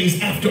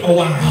cavities after a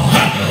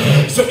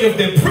while. So if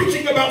they're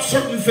preaching about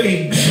certain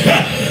things,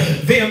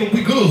 then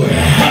we good.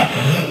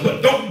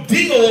 But don't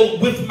deal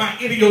with my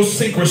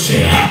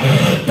idiosyncrasy.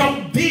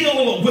 Don't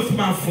deal with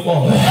my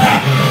flaw.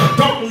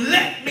 Don't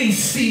let me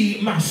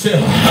see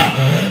myself.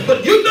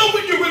 But you know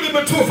when you're really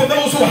mature, for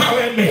those who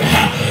holler at me,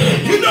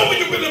 you know when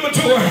you're really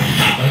mature,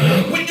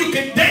 when you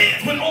can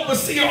dance with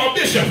overseer or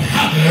bishop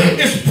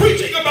is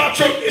preaching about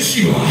your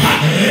issue,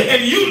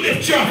 and you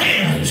lift your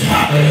hands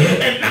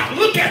and not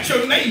look at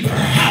your neighbor,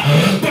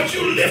 but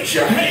you lift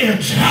your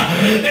hands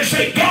and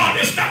say, God,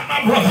 it's not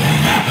my brother,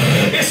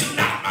 it's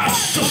not my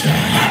sister,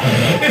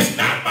 it's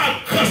not my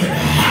cousin,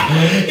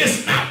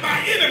 it's not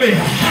my enemy,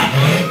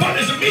 but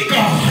it's me,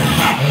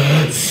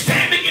 God,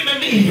 standing in the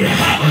need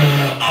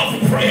of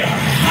prayer.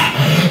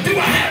 Do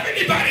I have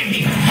anybody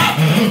here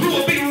who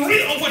will be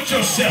real with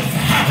yourself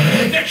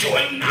that you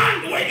are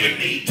not where you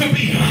need to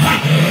be?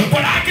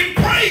 But I can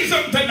praise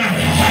him tonight,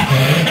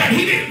 and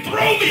he didn't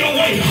throw me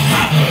away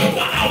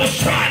while I was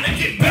trying to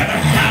get better.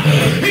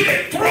 He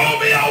didn't throw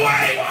me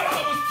away while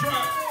I was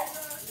trying.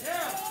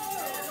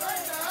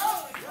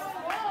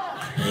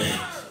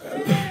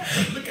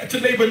 Look at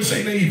your neighbor and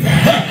say, neighbor,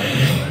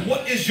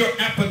 what is your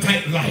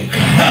appetite like?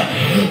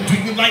 Do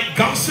you like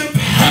gossip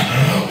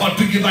or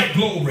do you like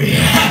glory?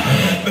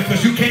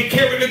 Because you can't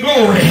carry the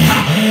glory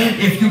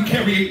if you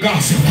carry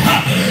gossip.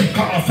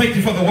 God, I thank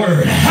you for the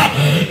word.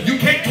 You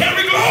can't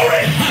carry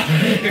glory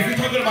if you're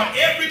talking about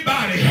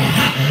everybody,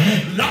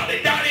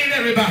 lolly-dotty and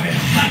everybody,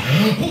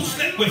 who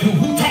slept with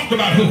who talked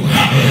about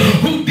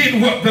who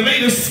did what, the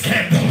latest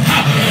scandal.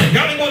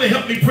 Y'all didn't want to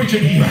help me preach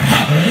in here.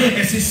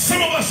 And see,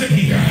 some of us in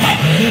here,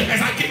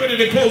 as I get ready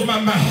to close my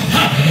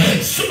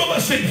mouth, some of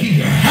us in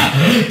here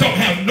don't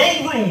have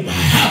no room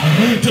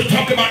to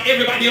talk about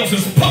everybody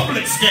else's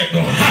public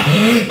scandal,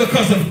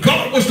 because if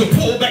God was to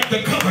pull back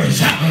the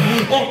covers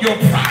on your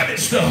private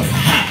stuff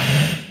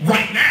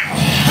right now,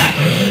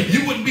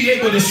 you wouldn't be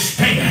able to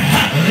stand.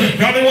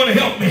 Y'all didn't want to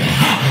help me.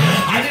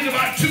 I need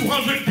about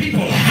 200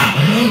 people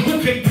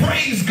who can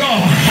praise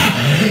God,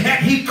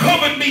 and he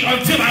covered me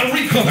until I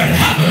recovered.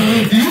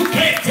 You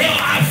can't tell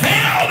I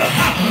failed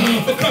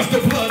because the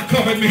blood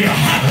covered me.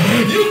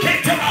 You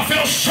can't tell I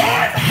fell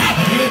short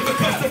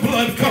because the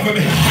blood covered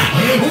me.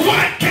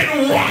 What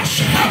can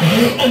wash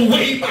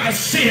away my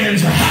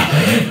sins?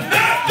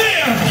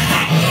 Nothing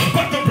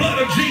but the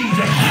blood of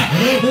Jesus.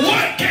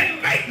 What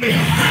can make me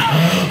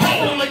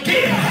whole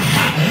again?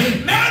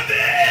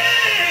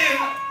 Nothing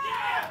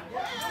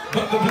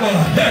but the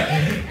blood.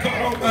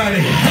 God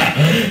Almighty.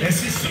 And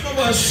see, some of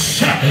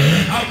us,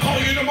 I'll call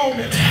you in a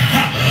moment,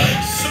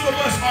 some of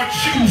us are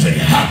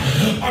choosing,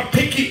 are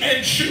picky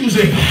and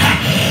choosing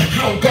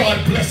how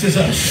God blesses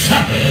us.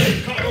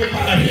 God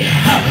Almighty.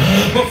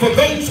 But for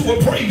those who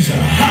are praising,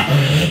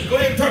 go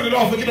ahead and turn it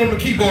off and get on the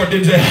keyboard,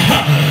 Denzel.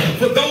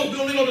 For those,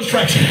 don't need no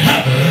distraction.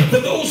 For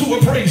those who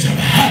are praising,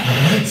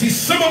 see,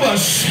 some of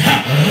us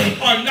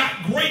are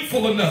not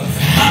grateful enough.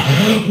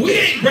 We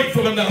ain't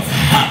grateful enough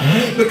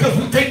because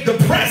we take the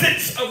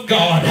presence of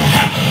God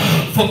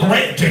for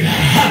granted.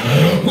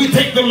 We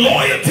take the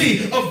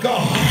loyalty of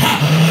God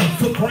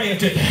for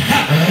granted.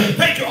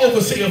 Thank you,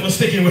 overseer, for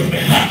sticking with me.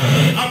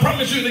 I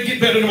promise you to get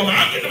better in a moment.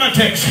 I'll get to my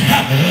text.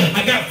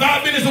 I got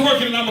 5 minutes to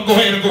work and I'm going to go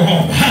ahead and go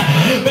home.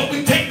 But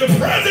we take the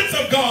presence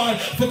of God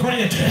for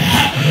granted.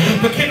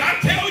 But can I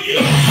tell you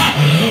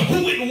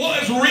who it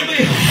was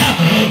really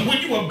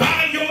when you were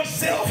by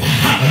yourself,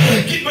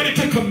 getting ready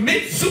to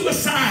commit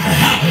suicide?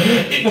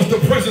 It was the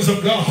presence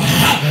of God.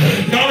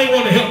 Y'all ain't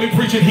want to help me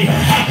preach it here.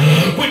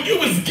 When you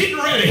was getting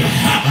ready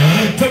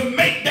to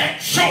make that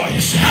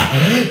choice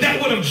that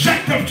would have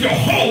jacked up your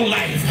whole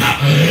life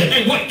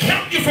and what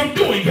kept you from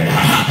doing it,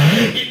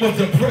 it was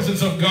the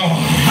presence of God.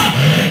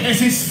 And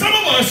see, some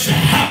of us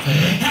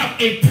have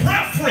a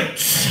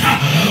preference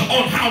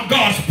on how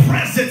God's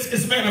presence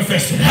is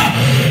manifested.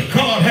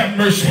 God have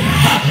mercy.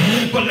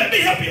 But let me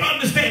help you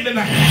understand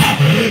tonight.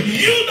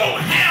 You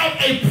don't have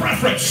a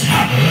preference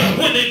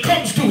when it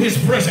comes to his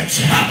presence.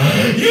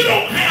 You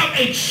don't have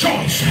a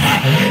choice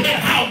in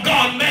how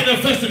God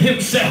manifested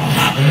himself.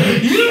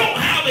 You don't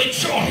have a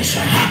choice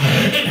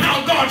in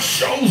how God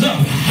shows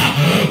up.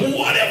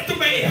 What if the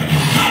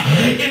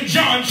man in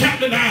John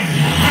chapter 9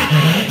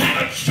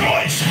 had a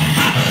choice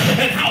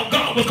in how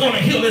God was going to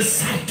heal his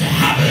sight?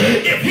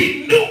 If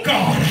he knew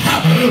God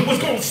was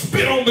going to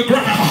spit on the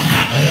ground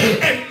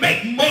and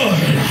make mud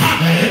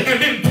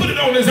and then put it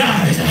on his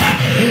eyes,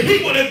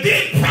 he would have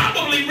then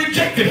probably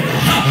rejected it.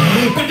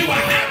 But do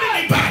I have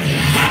anybody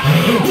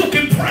who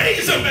can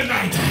praise him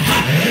tonight?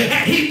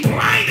 And he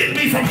blinded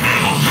me from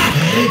how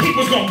he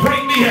was going to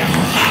bring me out.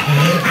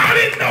 I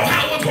didn't know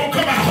how it was going to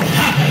come out.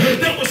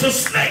 There was a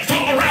snake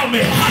all around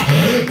me,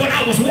 but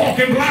I was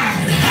walking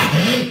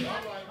blind.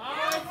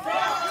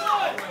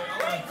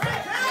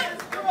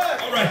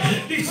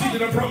 These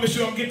season, I promise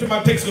you, I'm getting to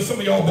my text because some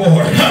of y'all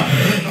bored.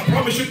 I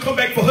promise you, come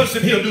back for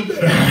Hudson, he'll do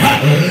better.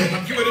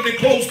 I'm getting ready to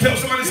close. Tell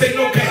somebody, say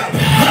no cap.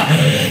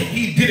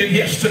 He did it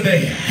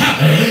yesterday.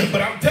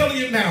 But I'm telling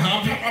you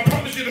now, I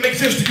promise you to make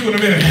sense to you in a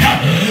minute.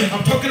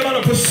 I'm talking about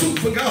a pursuit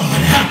for God.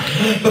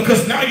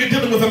 Because now you're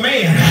dealing with a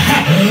man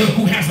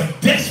who has a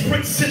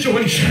desperate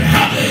situation.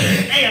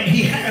 And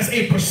he has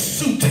a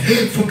pursuit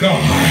for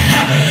God.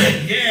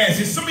 Yes,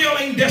 and some of y'all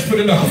ain't desperate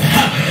enough.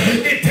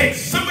 It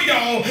takes some of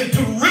y'all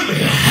to really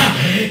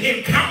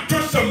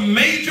encounter some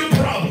major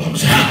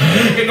problems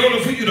in order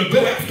for you to go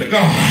after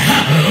God.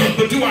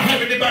 But do I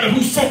have anybody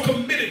who's so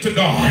committed to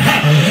God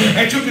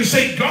and you can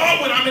say,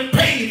 God, when I'm in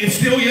pain, it's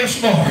still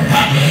yes, Lord.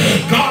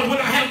 God, when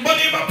I have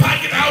money in my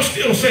pocket, I'll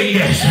still say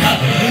yes.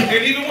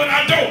 And even when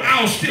I don't,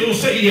 I'll still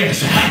say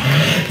yes.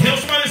 Tell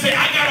somebody, say,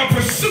 I got a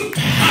pursuit.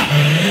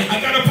 I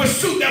got a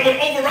pursuit that would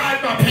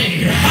override my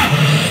pain.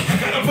 I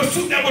got a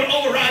pursuit that would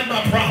override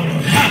my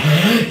problem.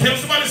 Tell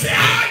somebody, say,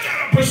 I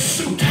got a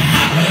pursuit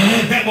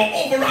that will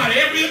override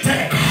every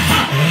attack.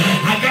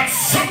 I got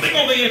something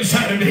on the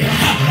inside of me.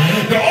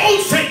 The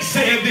old saint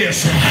said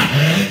this,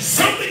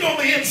 something on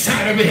the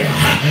inside of me.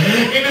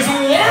 It is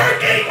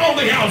working on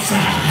the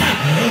outside.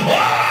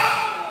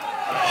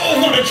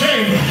 Oh, what a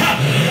change.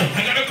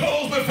 I got to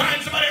close, but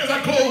find somebody as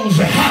I close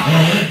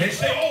and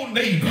say, oh,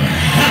 neighbor,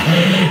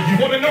 you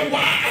want to know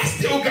why I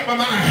still got my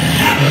mind?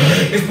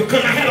 It's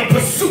because I had a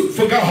pursuit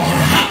for God.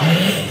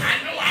 I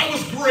know I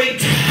was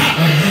great.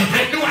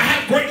 I knew I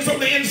had greatness on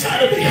the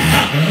inside of me,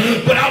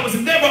 but I was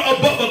never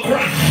above a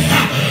cry.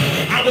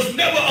 I was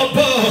never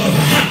above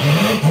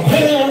a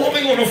whole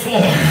rolling on the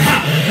floor.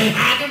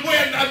 I can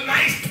wear a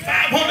nice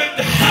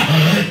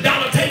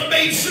 $500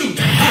 tailor-made suit,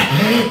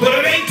 but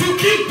it ain't too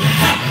cute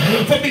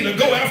for me to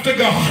go after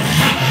God.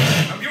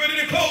 I'm getting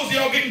ready to close.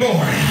 Y'all getting bored.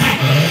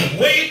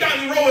 Way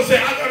down the road and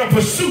say, I got a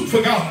pursuit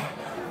for God.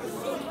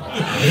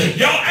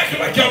 Y'all acting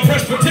like y'all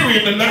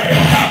Presbyterian tonight.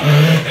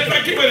 As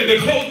I get ready to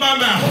close my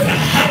mouth,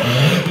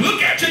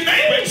 look at your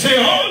neighbor and say,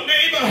 oh,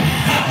 neighbor,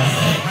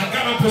 I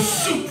got a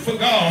pursuit for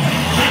God.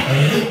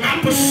 My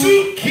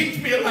pursuit keeps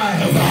me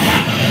alive.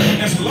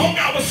 As long as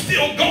I was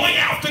still going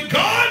after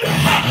God,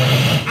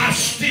 I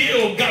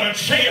still got a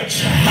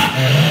chance.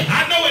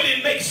 I know it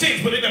didn't make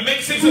sense, but it'll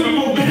make sense in a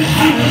moment.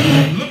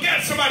 Look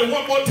at somebody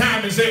one more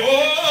time and say,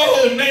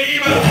 oh,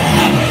 neighbor,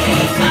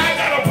 I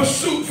got a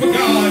pursuit for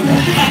God.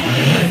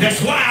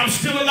 That's why I'm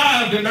still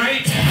alive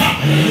tonight.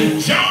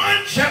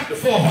 John chapter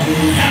 4.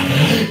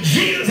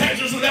 Jesus had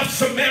just left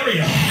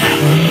Samaria,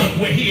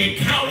 where he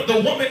encountered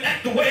the woman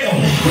at the well,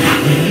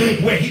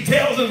 where he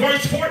tells in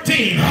verse 14,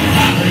 16,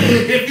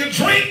 if you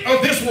drink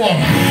of this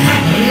water,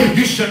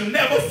 you shall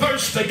never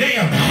thirst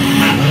again,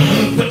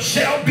 but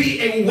shall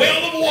be a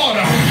well of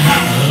water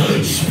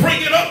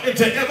springing up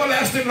into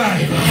everlasting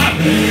life.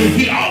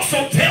 He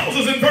also tells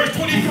us in verse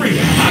 23,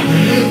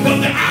 but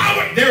the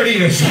hour, there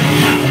it is,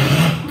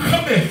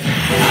 cometh,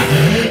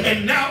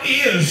 and now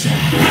is,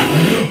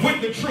 when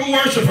the true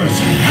worshipers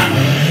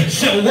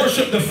shall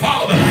worship the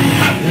Father,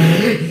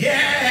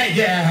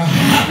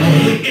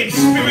 in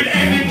spirit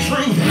and in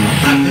truth.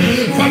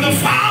 For the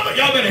Father,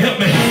 y'all better help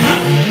me,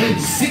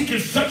 seeking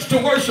such to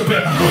worship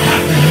him.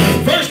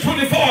 Verse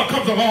 24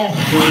 comes along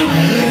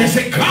and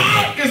says,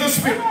 God is a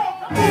spirit,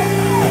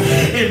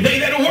 and they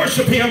that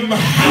worship him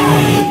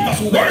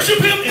must worship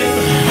him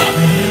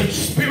in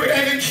spirit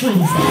and in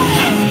truth.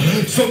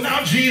 So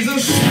now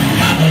Jesus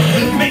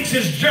makes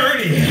his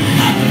journey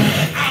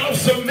out of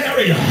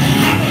Samaria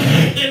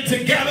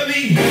into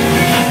Galilee.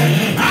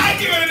 I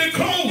get ready to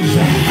close.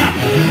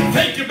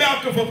 Thank you,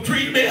 Malcolm, for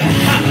treating me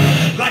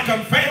like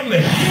I'm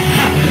family.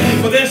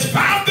 But there's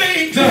 5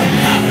 things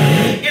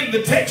in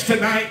the text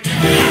tonight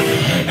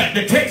that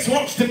the text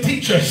wants to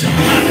teach us.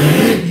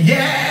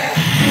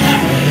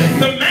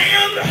 The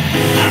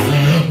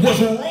man was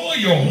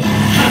royal.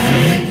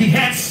 He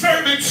had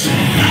servants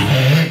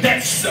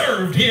that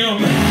served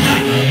him.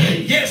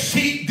 Yes,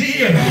 he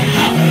did.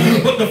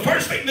 But the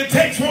first thing the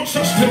text wants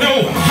us to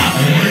know,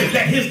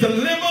 that his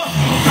dilemma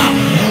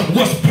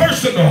was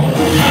personal.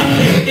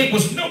 It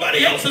was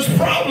nobody else's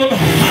problem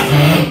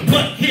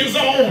but his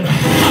own.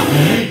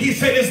 He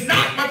said, it's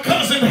not my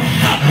cousin,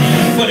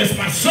 but it's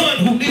my son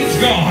who needs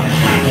God.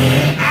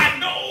 I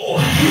know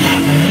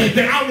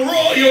that I'm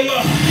royal,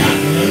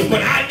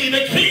 but I need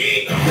a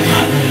king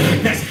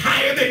that's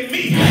higher than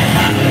me,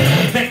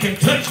 that can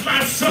touch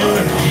my son.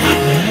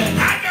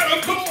 I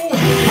gotta go.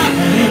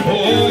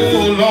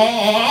 Oh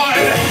Lord,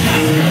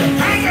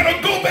 I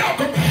gotta go,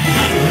 Malcolm.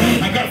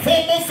 I got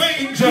 4 more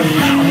things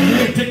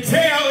to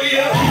tell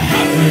you.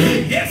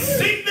 Yes,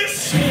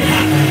 sickness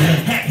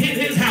had hit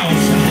his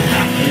house.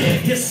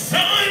 His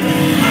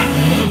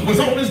son was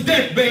on his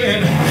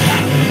deathbed.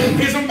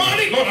 His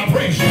money, Lord, I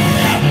praise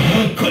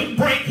you, couldn't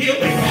bring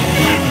healing.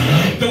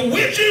 The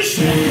witches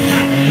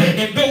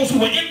and those who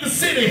were in the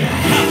city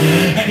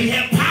and he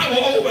had power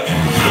over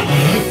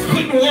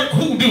couldn't work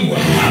hoodoo,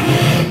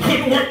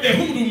 couldn't work their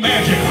hoodoo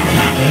magic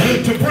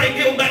to bring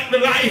him back to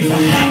life.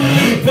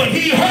 But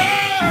he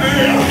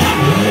heard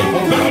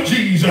about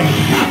Jesus.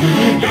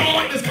 Y'all don't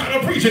like this kind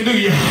of preaching, do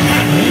you?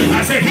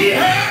 I said he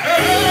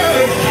heard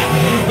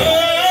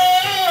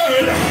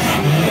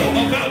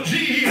about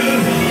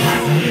Jesus.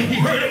 He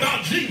heard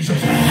about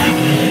Jesus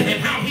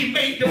and how he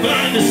made the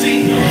blind to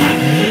see.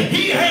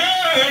 He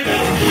heard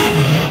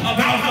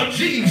about how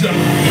Jesus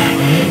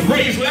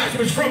raised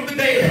Lazarus from the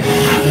dead.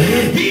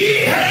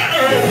 He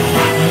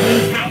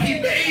heard how he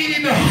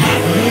made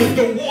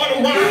the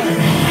water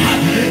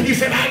wine. He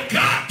said, I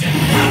got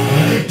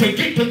to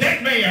get to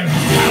that man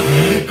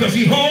because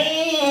he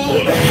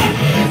holds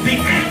the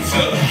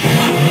answer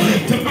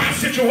to my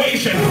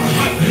situation.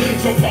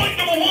 So point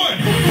number 1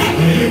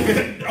 is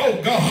that,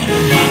 oh God,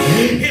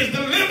 his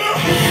dilemma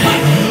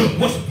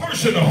was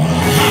personal.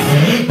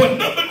 But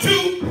number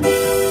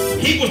 2,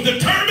 he was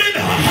determined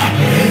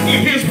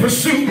in his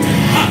pursuit.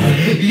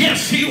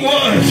 Yes, he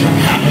was.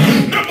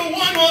 Number 1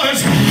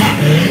 was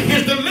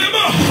his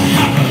dilemma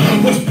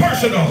was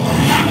personal.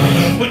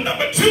 But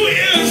number 2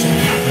 is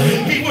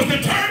he was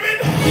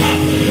determined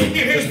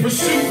in his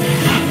pursuit.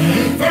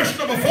 Verse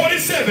number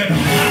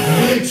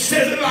 47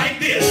 says it like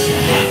this.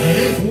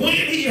 When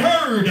he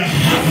heard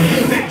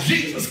that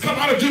Jesus come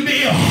out of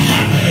Judea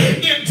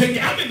into,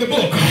 I'm in the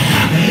book,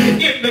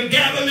 into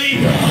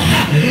Galilee,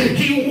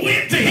 he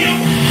went to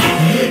him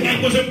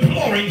and was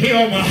imploring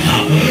him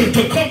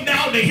to come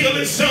down to heal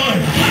his son.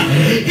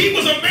 He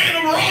was a man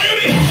of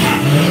royalty,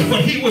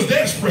 but he was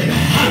desperate.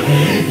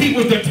 He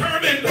was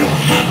determined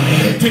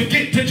to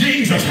get to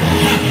Jesus.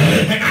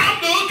 And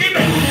I'm looking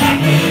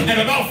at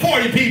about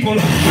 40 people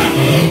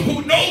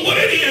who know what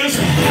it is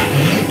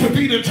to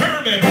be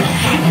determined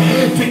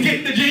to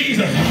get to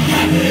Jesus.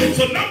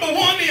 So number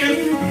 1 is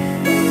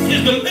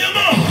his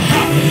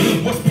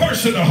dilemma was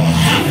personal.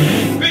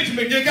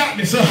 Benjamin, you got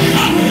me, sir.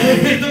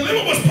 His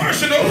dilemma was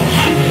personal.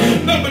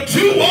 Number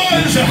 2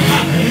 was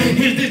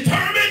he's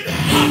determined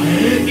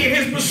in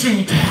his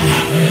pursuit.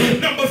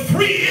 Number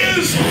 3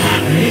 is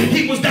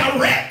he was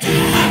direct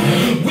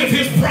with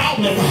his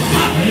problem.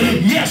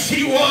 Yes,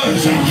 he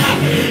was.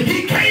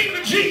 He came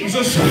to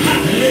Jesus,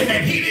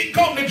 and he didn't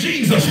come to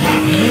Jesus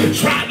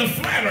trying to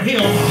flatter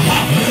him.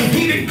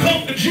 He didn't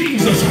come to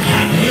Jesus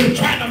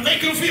trying to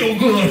make him feel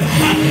good.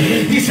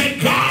 He said,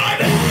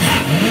 God,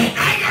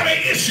 I got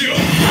an issue,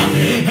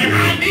 and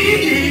I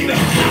need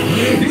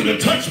you to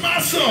touch my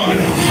son.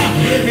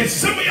 And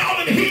some of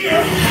y'all in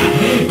here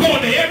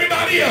going to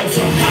everybody else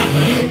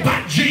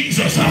but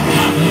Jesus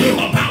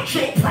about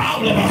your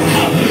problem.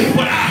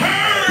 But I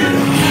heard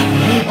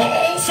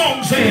an old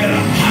song saying,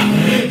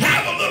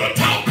 have a little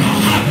talk.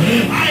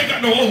 I ain't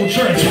got no old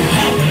church.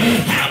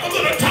 Have a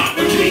little talk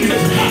with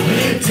Jesus.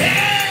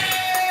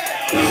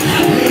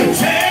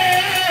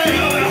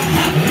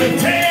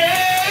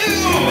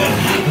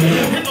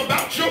 and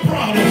about your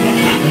problems.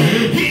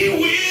 He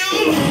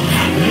will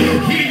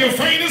hear your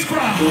faintest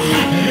cry.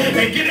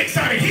 And get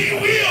excited. He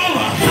will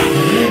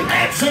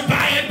answer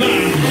by and by.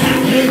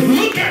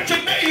 Look at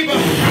your neighbor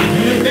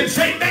and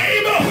say,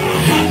 neighbor,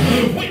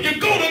 when you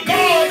go to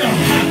God,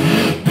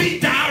 be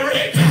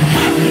direct.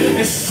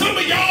 And some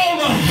of y'all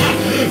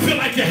feel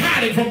like you're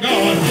hiding from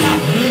God.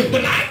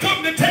 But I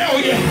come to tell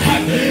you,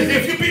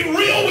 if you be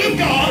real with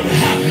God,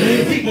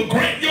 He will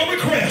grant your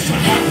request.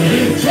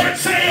 Church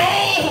say,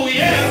 oh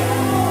yeah.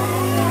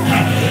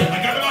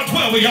 I got about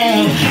 12 of y'all,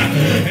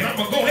 and I'm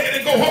going to go ahead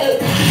and go home.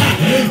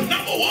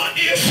 Number one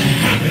is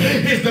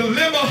his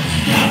dilemma.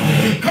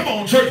 Come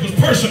on, church, was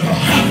personal.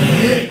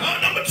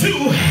 Number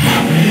two,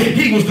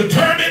 he was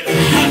determined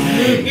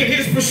in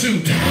his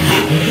pursuit.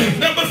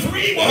 Number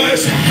three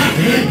was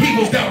he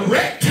was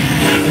direct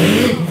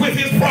with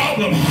his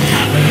problem.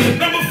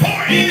 Number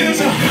four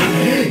is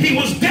he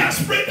was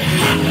desperate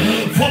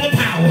for the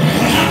power.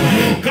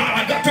 God,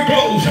 I got to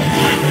close.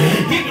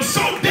 He was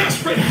so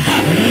desperate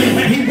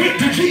that he went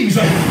to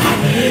Jesus,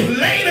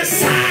 laid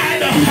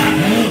aside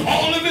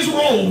all of his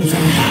robes,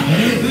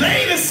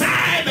 laid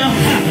aside,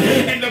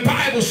 and the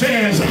Bible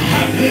says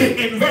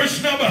in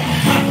verse number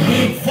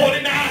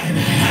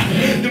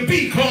 49, the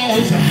B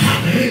clause,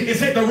 it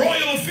said the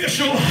royal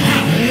official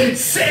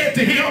said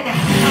to him,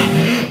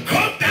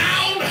 come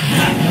down,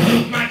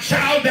 my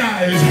child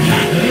dies.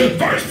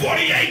 Verse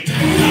 48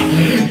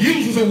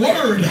 uses a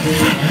word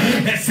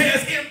that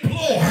says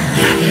implore.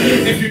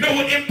 If you know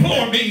what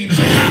implore means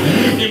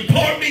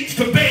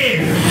to beg.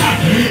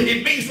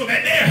 It means so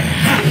that there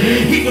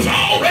he was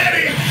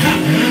already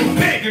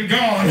begging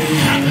God,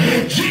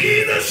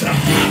 Jesus,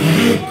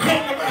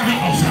 come to my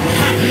house.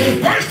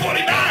 Verse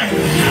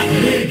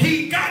 49,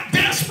 he got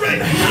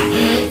desperate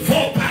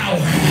for power.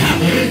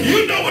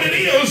 You know what it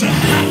is.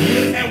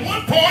 At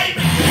one point,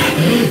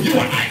 you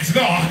will ask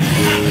God.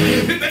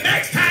 Then the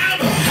next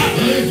time,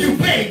 you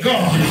beg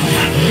God.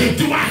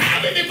 Do I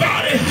have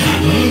anybody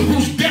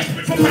who's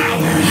desperate for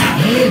power?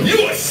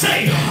 You would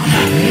say,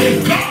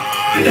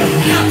 God,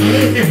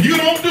 if you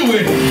don't do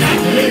it,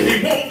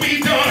 it won't be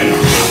done.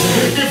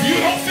 If you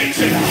don't fix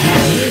it,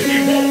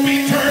 it won't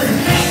be turned.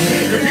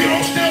 If you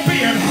don't step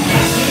in,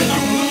 I'm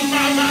gonna lose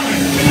my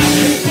mind.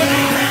 But I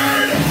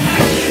heard,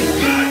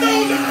 God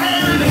knows I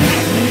heard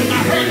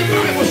the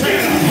Bible say,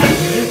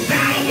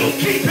 thou will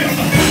keep him in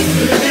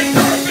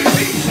perfect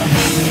peace.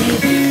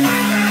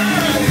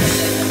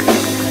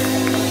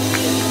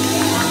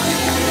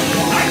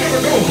 I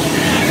never go.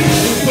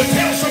 But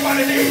tell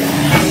somebody neighbor,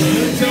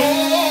 say,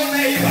 oh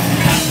neighbor,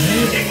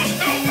 it was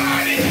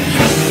nobody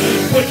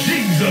but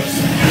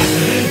Jesus.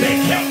 They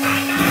kept my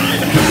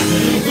mind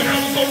when I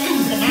was gonna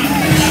lose my mind,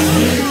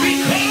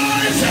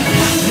 because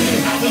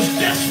I was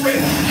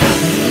desperate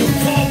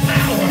for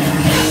power.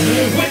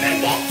 When they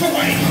walked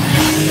away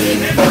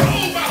and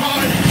broke my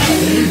heart,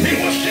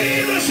 it was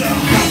Jesus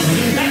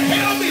that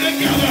held me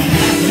together.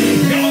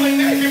 Y'all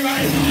ain't acting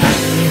right.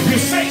 You're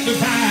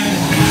sanctified.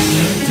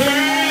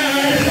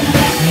 Turn,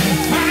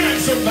 find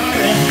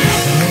somebody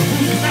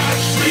who's not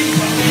asleep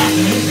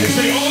and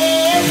say, oh,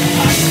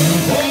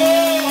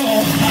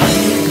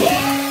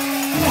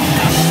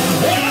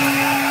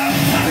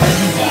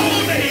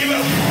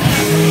 neighbor,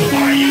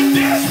 are you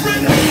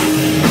desperate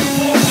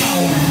for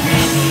power?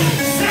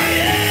 Say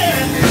it.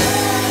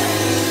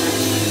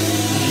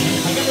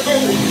 I never go.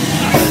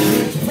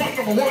 Point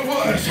number one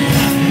was,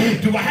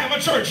 do I have a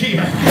church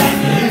here?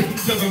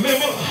 The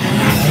dilemma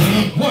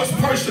was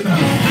personal.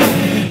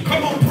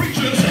 Come on,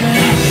 preachers.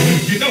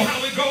 You know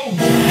how it goes.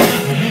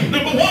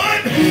 Number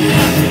one,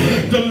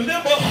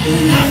 dilemma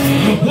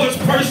was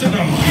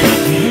personal.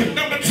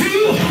 Number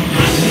two,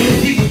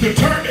 he was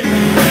determined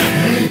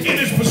in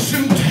his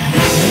pursuit.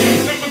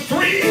 Number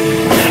three,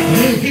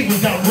 he was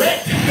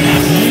direct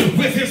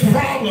with his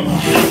problem.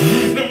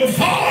 Number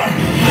four,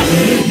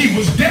 he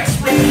was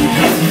desperate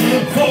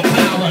for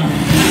power.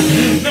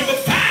 Number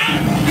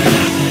five,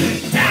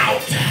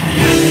 doubt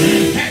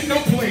had no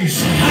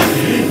place.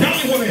 Now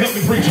you want to help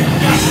me preach it.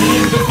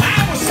 The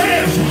Bible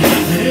says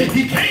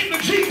he came to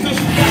Jesus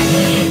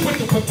with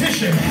the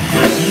petition,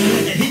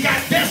 and he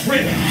got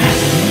desperate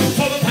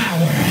for the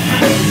power.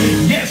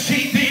 Yes,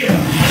 he did.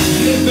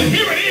 But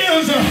here it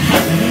is,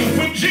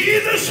 when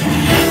Jesus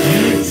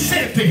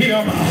said to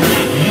him,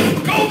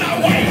 go thy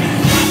way,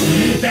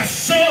 thy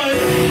son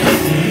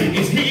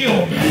is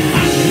healed.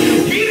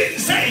 He didn't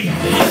say,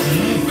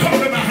 come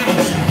to my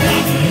house.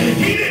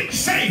 He didn't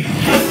say,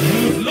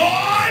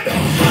 Lord,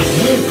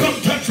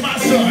 come touch my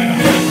son.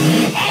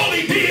 All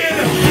he did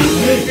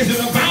is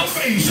an about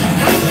face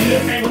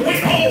and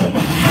went home,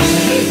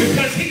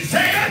 because he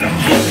said,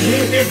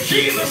 if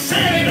Jesus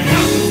said it,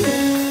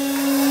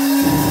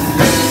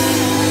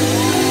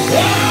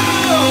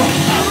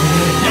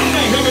 y'all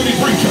ain't helping me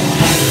preach.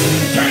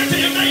 Turn to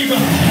your neighbor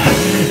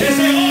and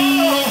say,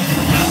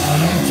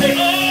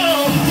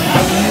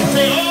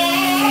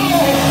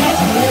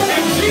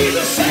 if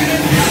Jesus said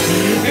it,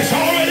 it's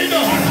already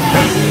done.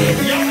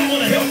 Y'all don't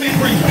want to help me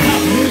preach.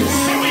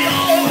 Some of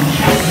y'all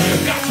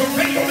got some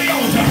faith on the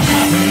altar,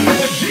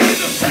 but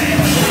Jesus said,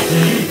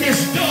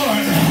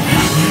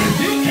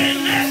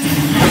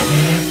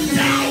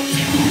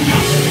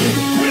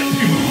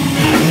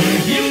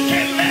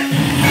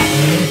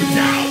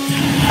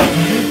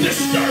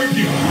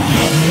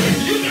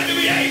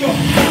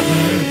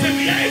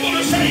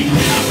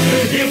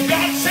 If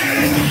God said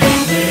it,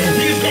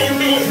 he's going to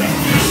do it.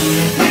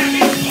 And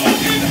he's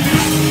spoken,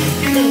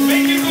 he's going to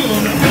make it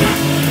good.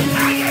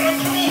 I got to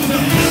close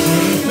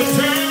the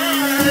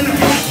turn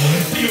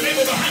to your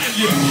neighbor behind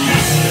you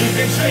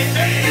and say,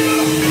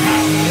 neighbor,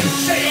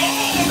 say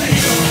all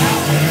neighbor,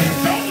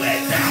 don't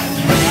let doubt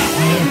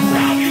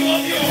rob you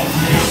of your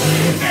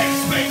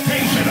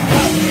expectation.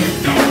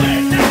 Don't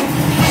let doubt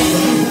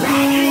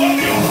rob you of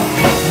your,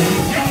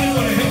 y'all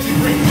want to help you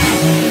bring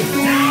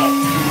doubt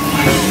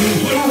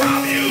will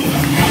rob you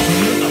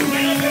of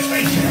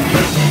manifestation.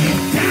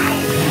 Doubt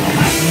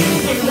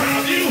will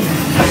rob you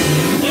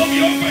of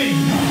your faith.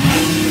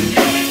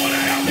 Y'all ain't want to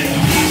help me,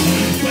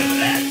 but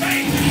let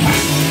faith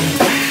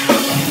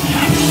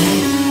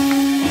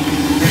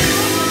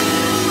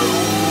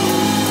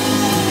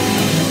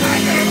I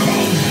gotta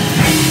close.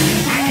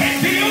 I can't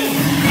deal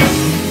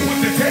with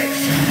the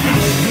text,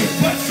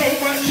 but so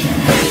much.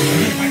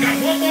 I got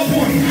one more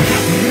point.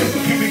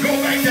 Can we go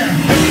back down?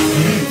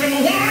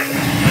 Number one,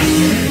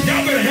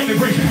 y'all better help me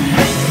preach it.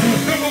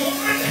 Number one,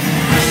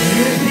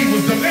 he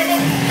was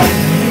delivered,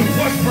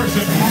 was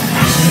personal.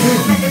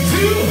 Number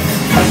two,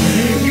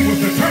 he was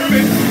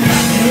determined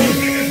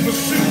in his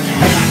pursuit.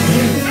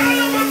 Now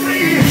number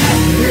three,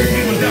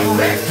 he was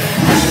direct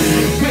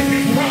with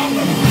his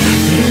problem.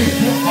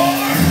 Or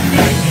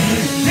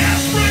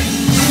desperate.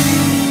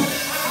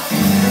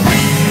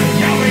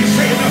 Y'all ain't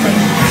saying nothing.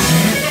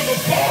 Number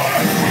four,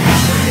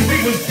 he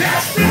was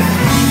desperate.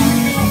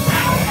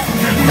 I'm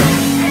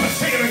gonna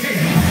say it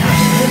again.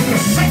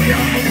 Some of y'all,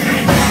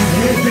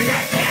 they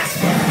got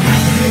Casper,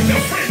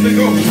 their friend that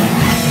goes.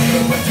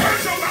 But turn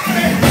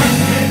somebody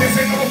and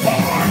say, number four,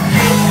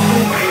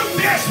 I'm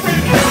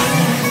desperate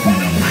for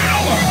the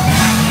power.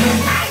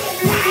 I want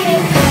power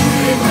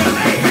to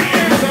lay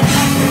hands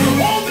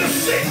on the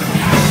sick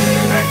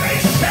and they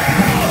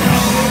shall.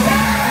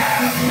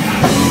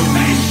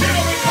 They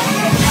shall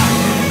recover.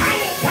 I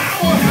want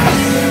power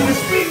to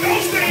speak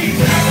those things.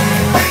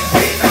 They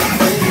be done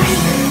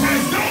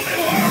as though they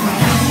were.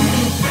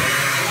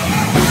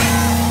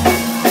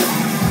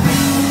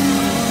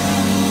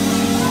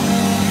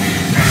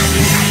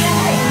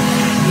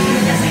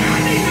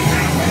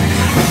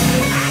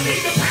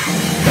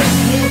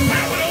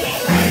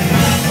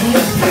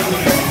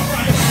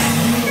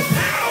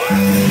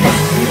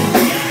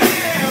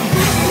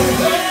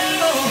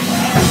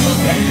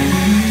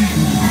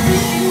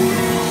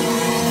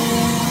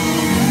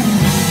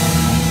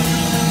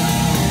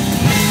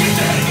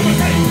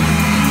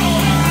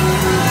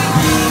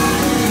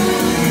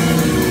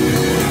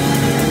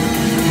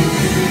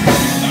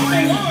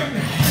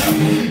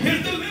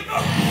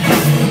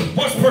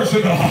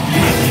 Personal.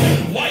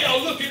 Why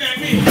y'all looking at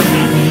me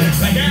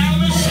like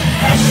Alice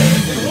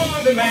in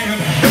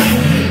Wonderland?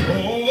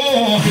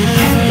 Oh,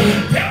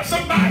 tell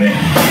somebody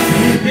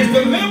his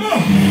dilemma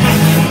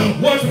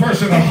was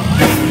personal.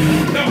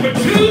 Number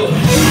two,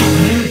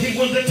 he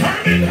was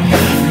determined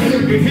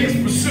in his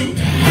pursuit.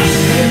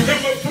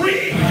 Number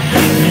three,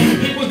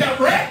 he was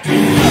direct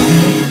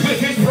with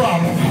his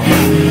problem.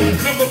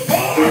 Number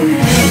four,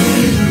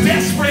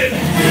 desperate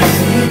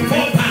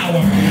for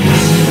power.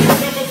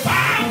 Number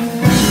five,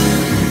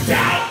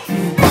 doubt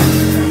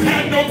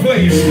had no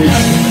place.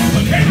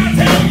 But can I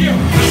tell you,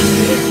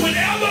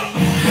 whenever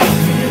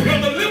your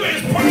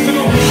deliverance is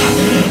personal,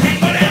 and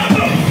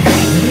whenever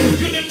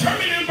you're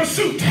determined in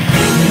pursuit,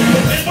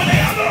 and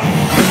whenever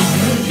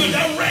you're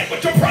direct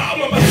with your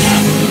problem,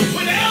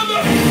 whenever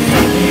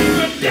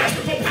you're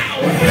desperate for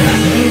power,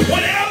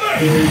 whenever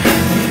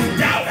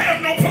doubt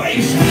has no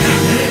place,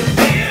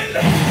 then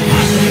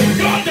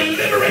your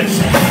deliverance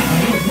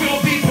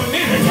will be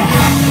permitted.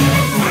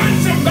 Find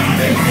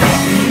somebody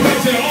that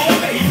said, oh,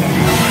 neighbor,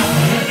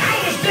 I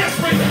was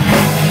desperate.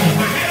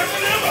 I had a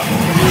dilemma.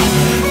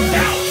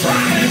 Doubt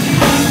tried it.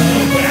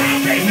 But I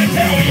came to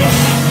tell you,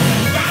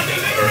 my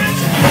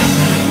deliverance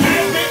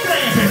has been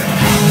granted.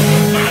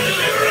 My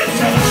deliverance,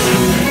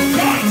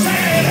 God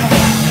said,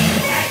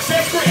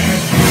 access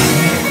granted.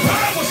 The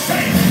Bible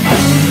says,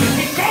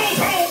 he goes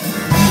home.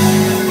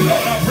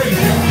 Lord, I praise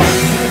you.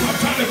 I'm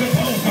trying to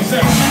compose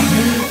myself.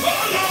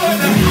 Oh, Lord,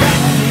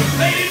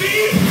 Lady B,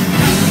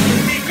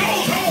 he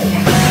goes home.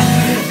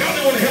 Y'all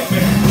don't want to help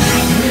me.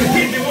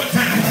 Hit me one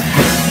time.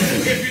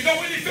 If you know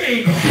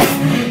anything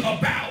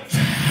about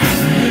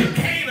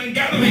Canaan,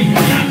 Galilee,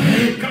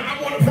 I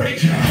want to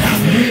praise you.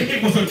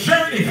 It was a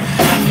journey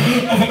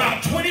of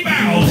about 20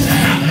 miles.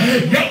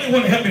 Y'all don't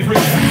want to help me preach.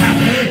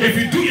 If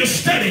you do your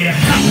study,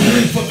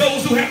 for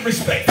those who have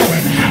respect for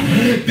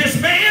it, this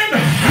man,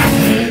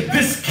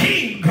 this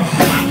king,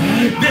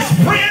 this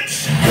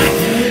prince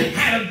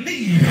had a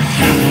need.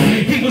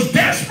 He was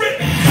desperate,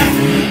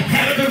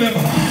 had a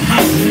dilemma.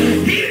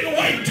 He didn't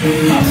wait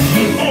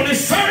on his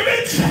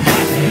servants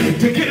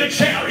to get a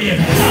chariot.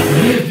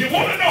 You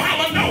want to know how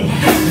I know?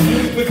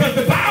 Because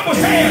the Bible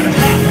said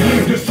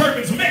the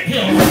servants met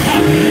him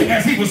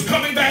as he was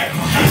coming back.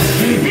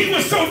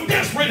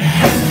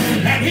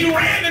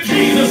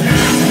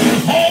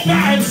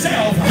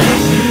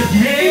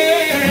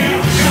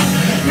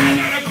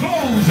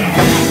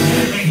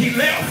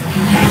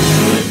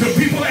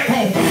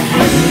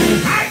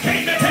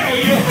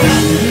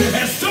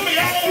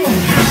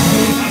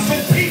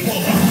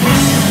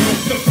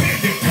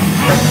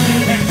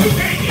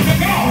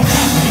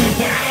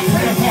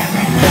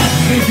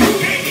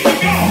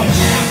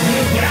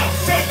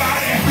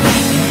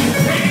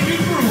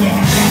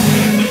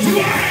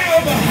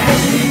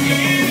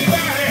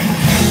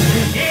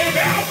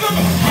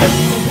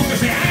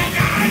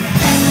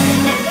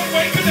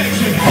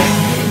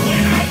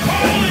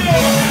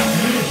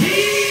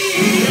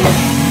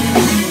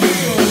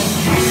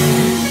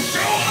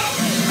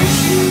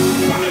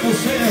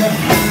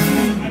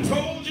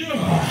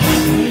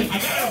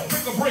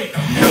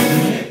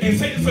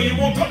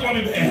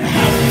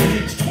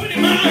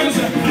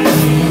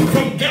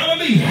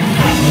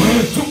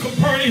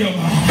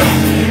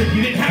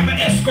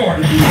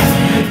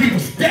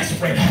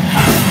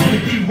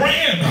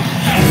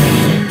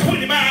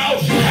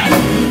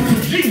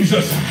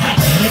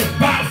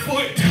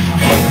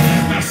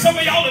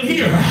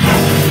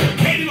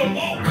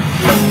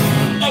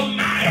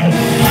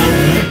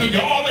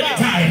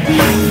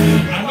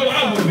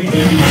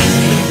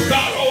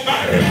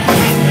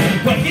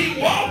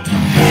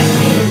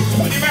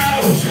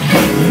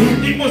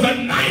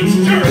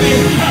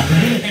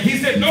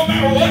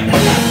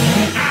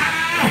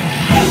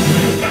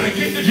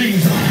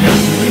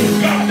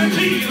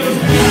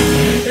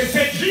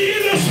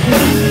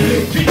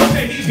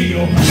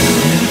 Bible.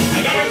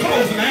 I got to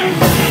close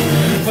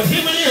now. But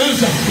here it is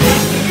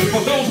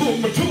for those who are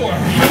mature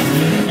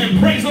and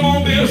praise him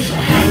on this.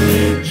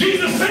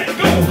 Jesus said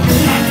go.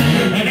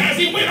 And as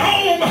he went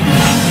home,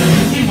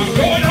 he was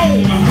going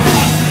home.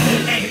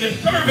 And the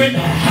servant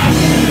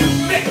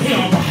met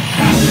him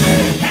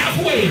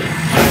halfway.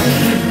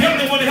 Y'all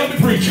didn't want to help me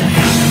preach.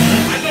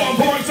 I know I'm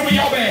boring some of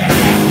y'all bad.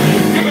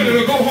 Get ready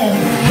to go home.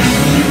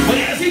 But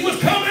as he was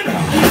coming,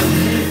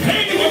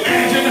 can you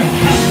imagine?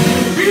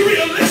 Be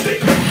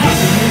realistic.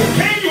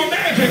 Can you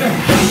imagine?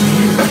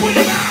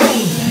 20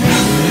 miles.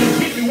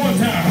 Hit me one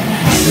time.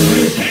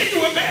 Can you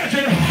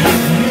imagine?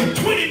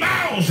 20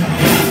 miles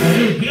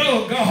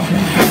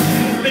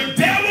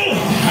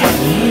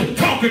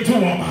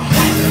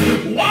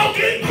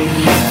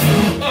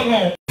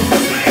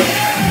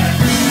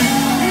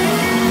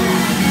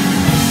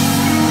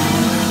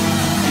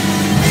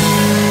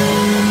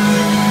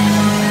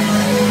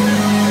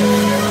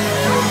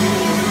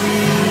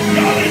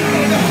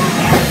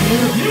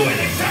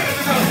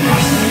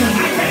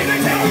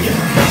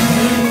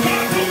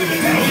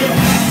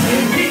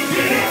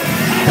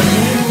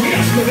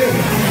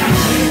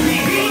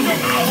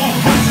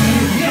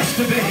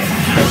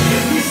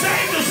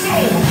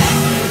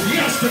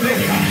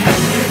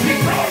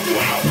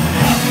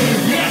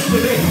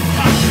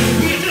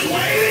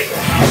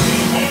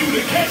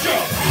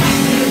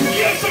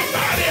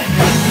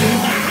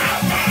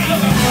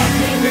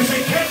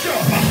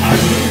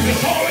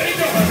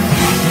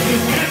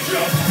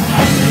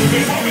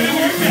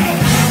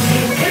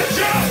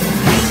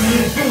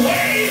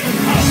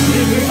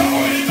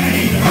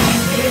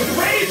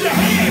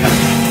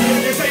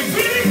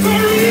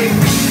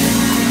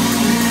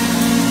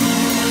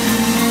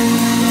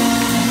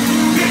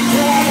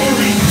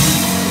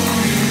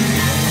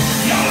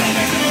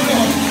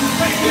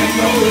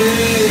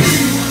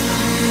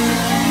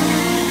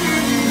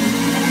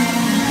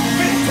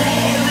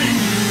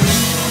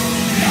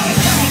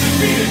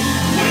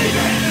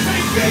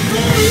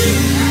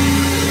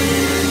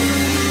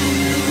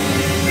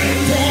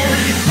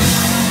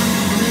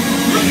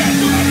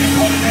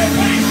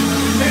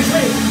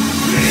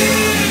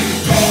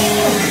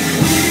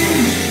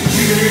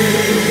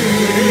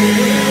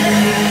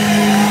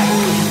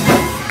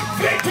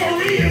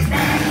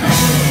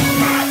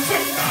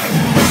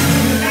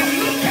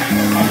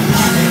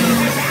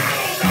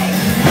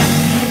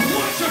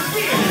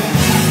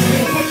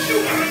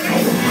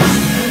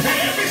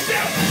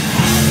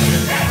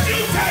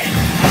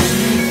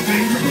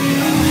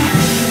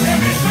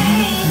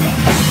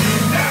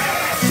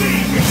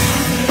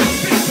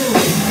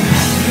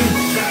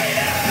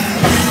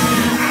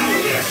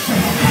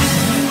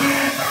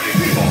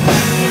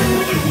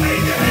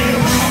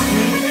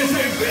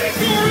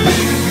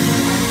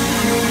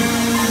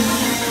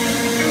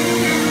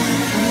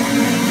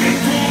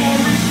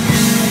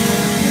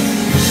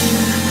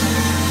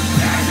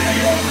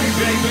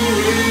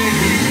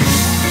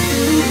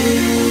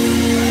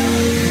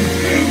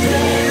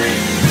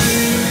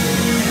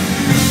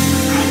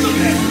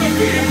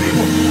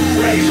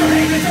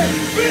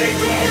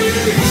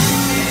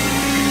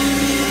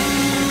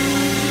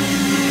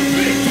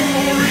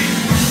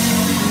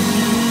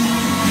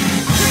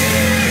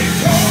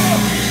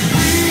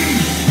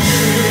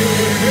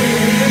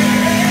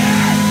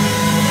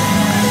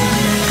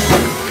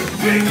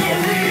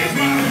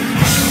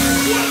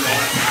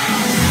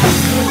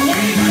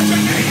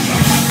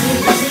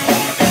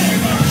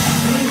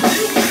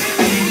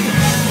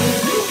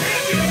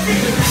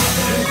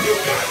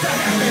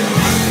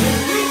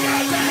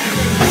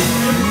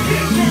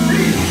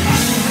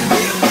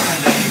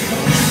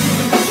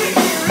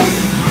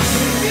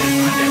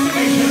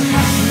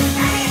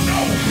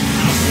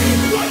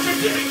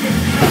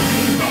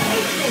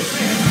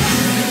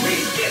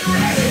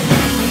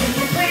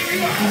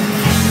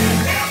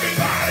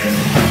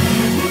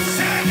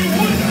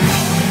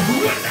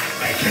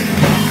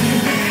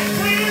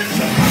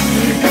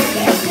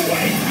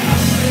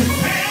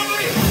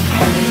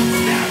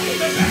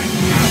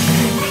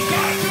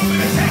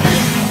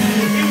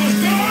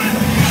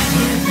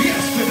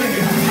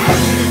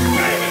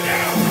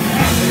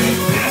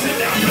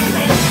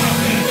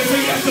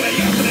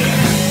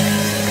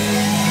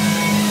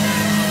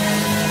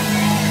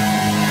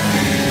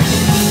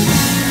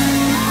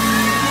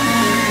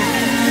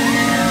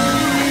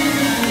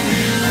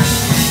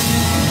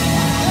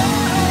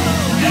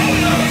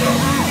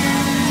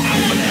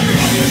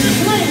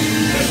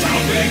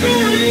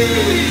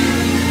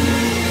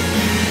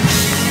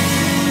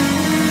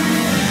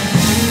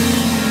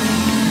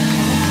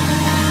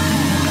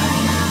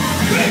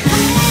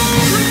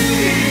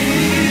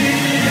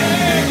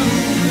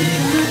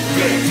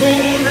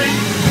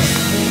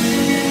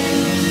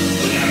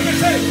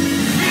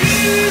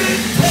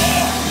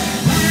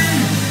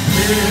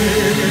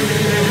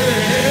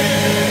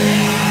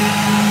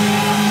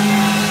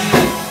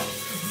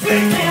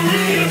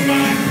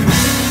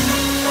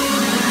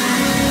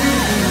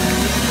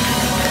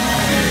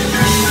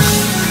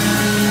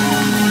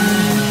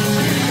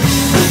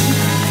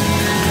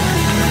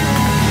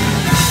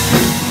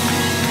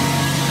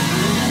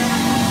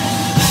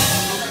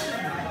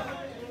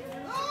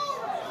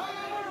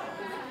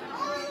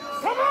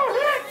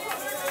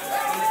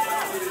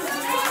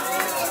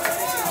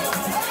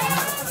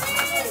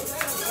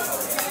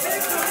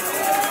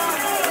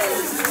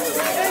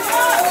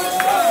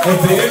If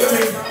the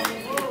enemy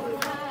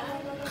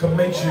can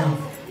make you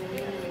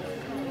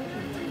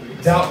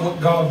doubt what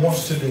God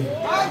wants to do,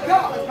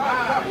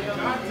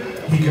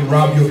 he can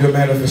rob you of your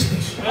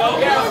manifestation.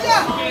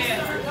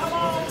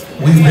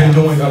 We've been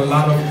doing a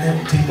lot of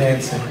empty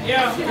dancing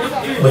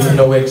with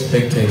no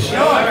expectation.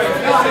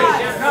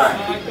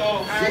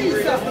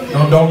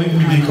 No, don't leave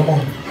me be. Come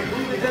on.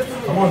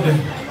 Come on, then.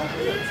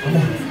 Come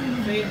on.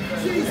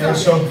 And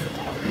so,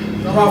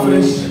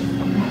 prophetess,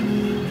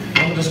 I'm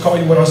going to just call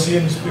you what I see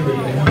in the spirit.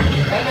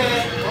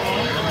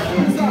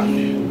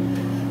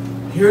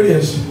 Here it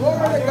is.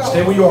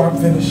 Stay where you are. I'm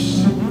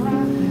finished.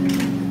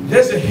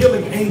 There's a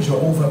healing angel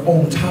over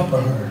on top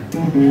of her. I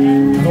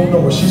don't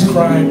know where she's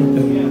crying.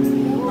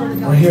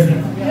 Right here.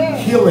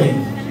 Healing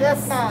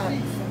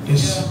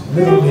is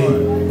literally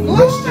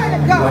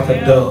resting like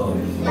a dove.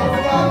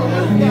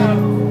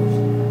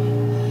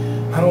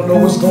 I don't know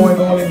what's going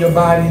on in your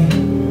body,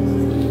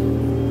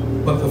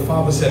 but the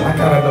Father said, I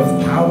got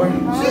enough power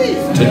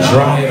to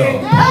dry it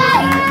up.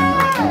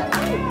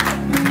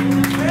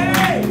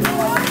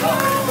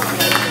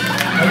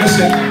 Now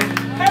listen,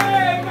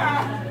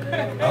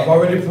 I've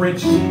already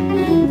preached.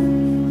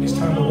 It's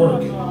time to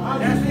work.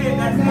 That's it.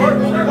 That's it.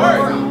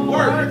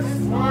 Work.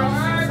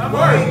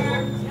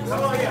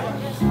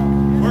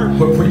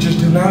 What preachers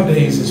do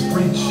nowadays is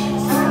preach,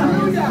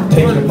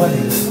 take your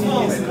money,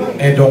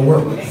 and don't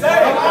work.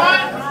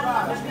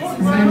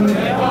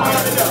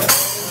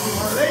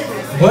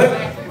 But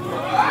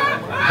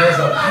there's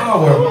a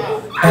power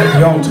at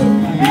the altar.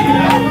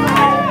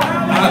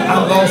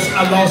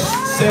 I lost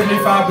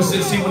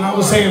 75%. See, when I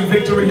was saying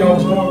victory, y'all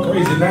was going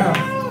crazy now.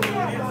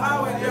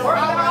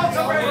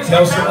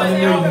 Tell somebody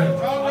new.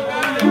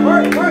 I'm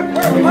going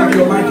to give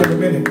you a mic in a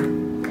minute.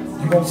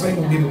 You're going to sing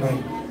with me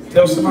tonight.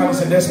 Tell somebody,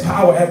 say, there's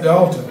power at the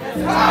altar.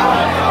 Come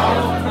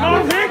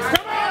on, Hicks,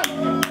 come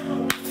on!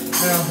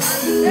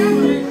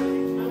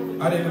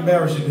 Now, I didn't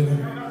embarrass you, did I?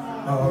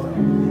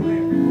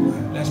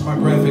 That's my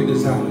graphic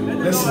designer.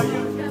 Listen,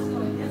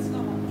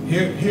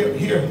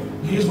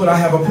 here's what I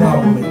have a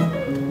problem with.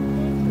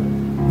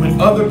 When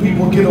other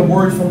people get a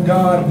word from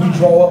God, we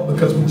draw up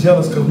because we're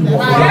jealous because we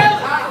want to go.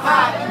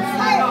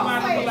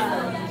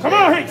 Come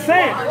on, Hicks,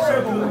 say it!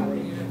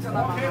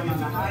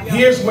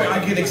 Here's where I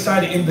get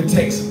excited in the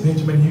text.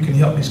 Benjamin, you can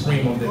help me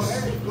scream on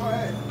this.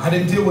 I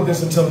didn't deal with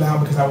this until now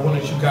because I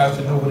wanted you guys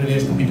to know what it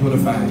is to be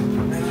unified.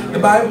 The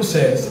Bible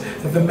says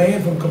that the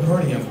man from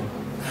Capernaum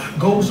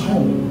goes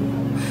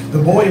home. The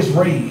boy is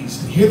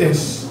raised. Hear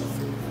this.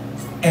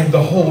 And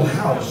the whole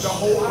house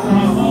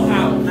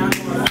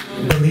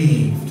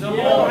believed. Wait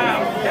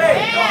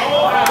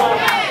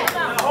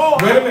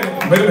a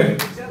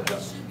minute.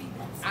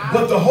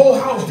 But the whole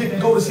house didn't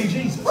go to see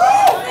Jesus.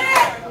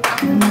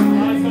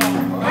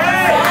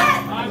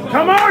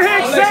 Come on,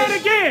 Hicks, say it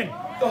again.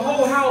 The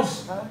whole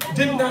house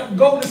did not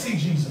go to see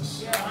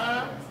Jesus.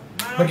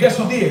 But guess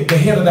who did? The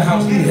head of the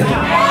house did.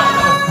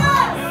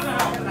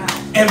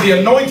 And the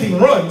anointing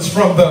runs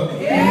from the...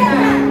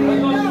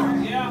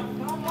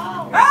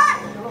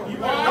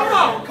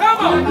 Come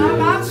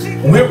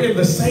on. We're in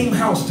the same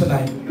house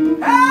tonight.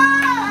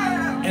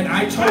 And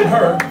I told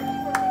her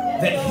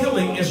that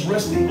healing is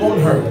resting on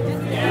her.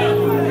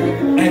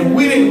 And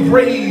we didn't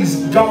praise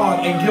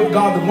God and give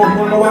God the glory. You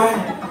want to know why?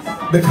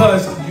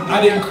 Because I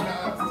didn't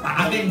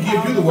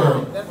give you the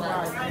word.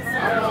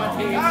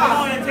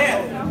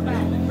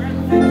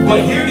 But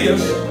here it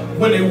is.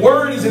 When a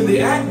word is in the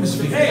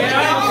atmosphere,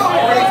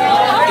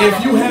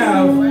 if you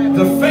have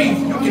the faith,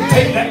 you can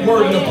take that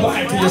word and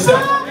apply it to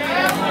yourself.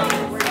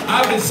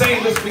 I've been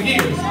saying this for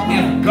years.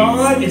 If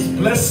God is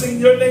blessing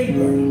your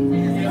neighbor,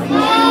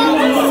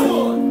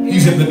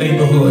 he's in the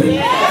neighborhood.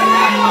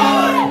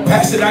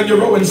 Pass it down your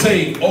row and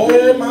say,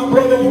 oh, my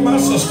brother or my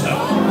sister.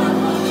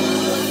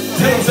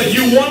 Tell him, say,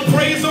 you one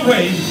praise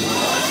away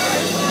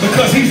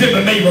because he's in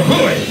the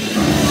neighborhood.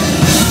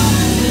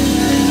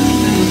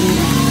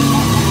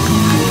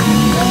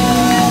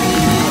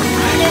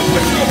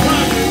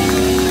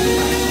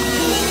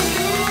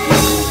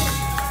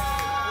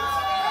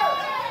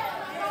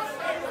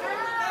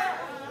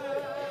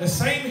 The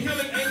same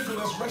healing angel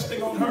that's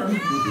resting on her.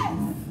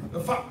 The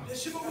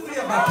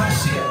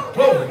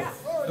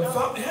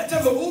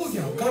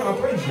God, I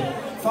praise you.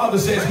 Father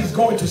says he's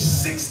going to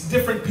 6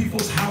 different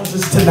people's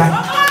houses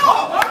tonight.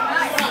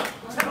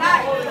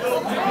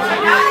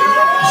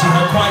 See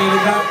how quiet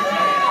it got?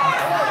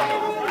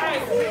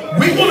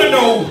 We want to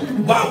know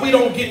why we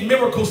don't get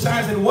miracle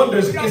signs and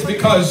wonders. It's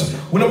because,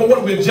 well, number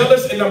 1, we're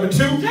jealous, and number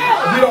 2,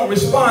 we don't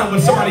respond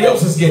when somebody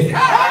else is getting it.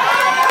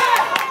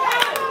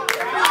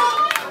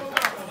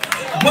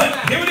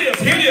 But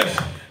here it is.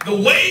 The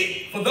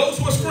way, for those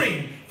who are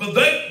screaming, for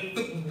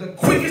the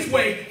quickest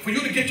way for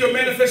you to get your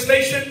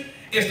manifestation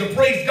is to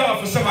praise God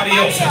for somebody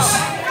else's.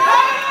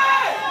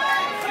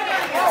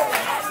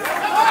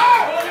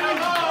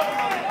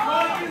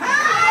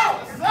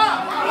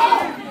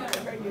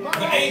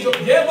 The angel,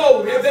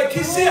 Yebo, what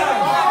is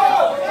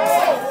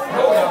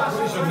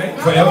your name?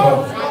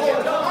 Forever.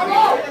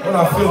 When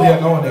I feel the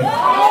anointing,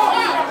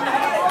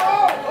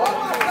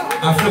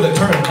 I feel it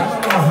turning. I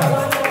don't know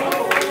how.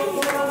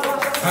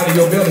 Out of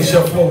your belly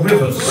shall flow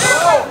rivers.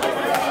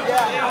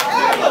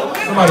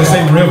 Somebody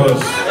say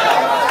rivers.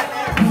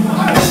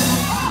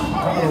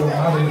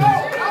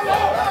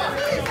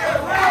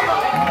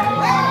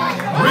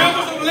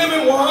 Rivers of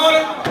living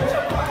water.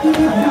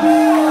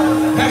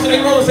 Pastor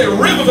Nate Roller say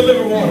rivers of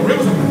living water.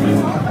 Rivers of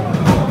living water.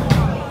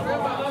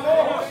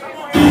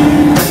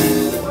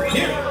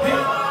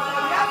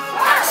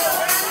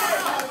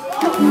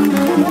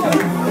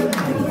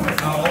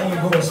 I'll only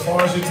go as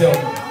far as you tell me.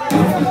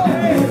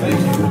 Thank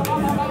you.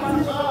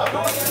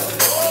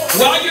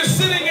 While you're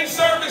sitting in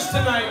service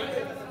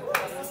tonight,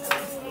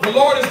 the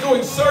Lord is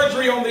doing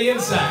surgery on the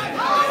inside.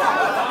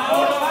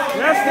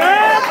 Yes, sir.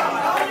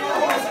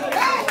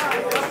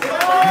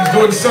 He's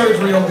doing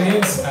surgery on the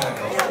inside.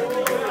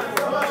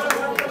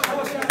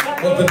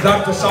 What the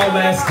doctor saw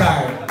last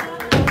time.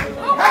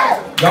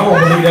 Y'all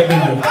won't believe that, do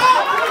you?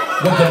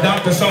 What the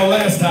doctor saw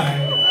last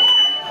time.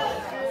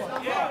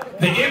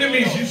 The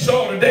enemies you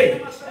saw today,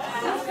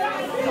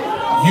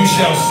 you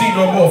shall see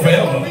no more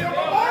forever.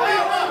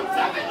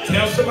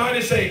 Tell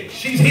somebody, say,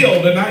 she's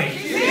healed tonight.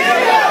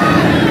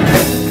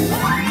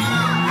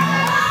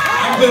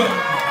 I'm good.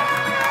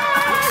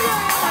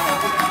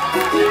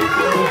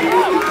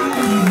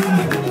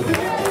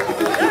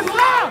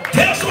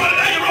 Tell somebody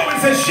that you're wrong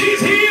and say, she's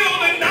healed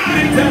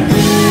tonight.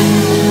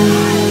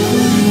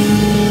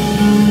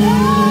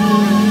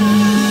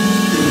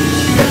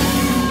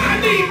 I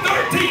need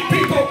 13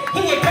 people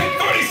who would take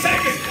 30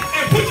 seconds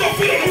and put your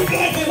feet on the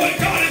floor for what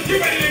God is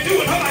getting ready to do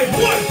in her life.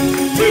 1,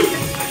 2,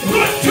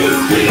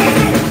 3, let's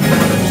go.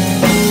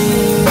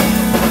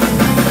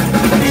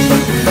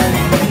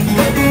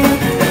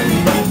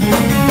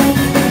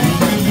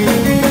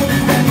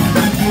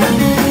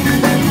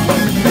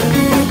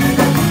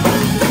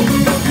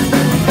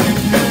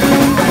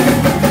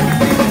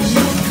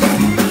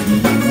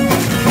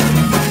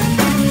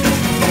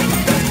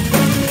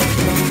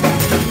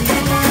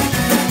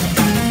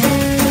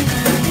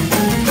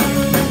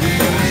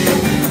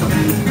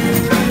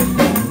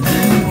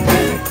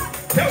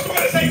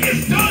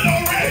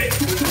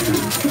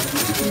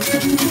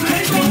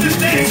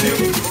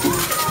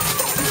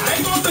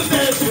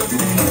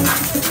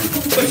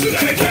 But you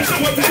gotta catch up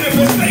with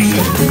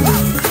manifestation.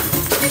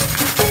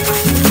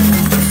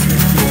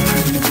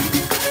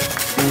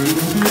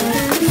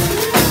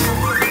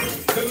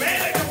 The man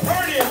at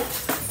Capernaum,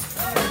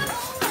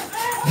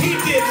 he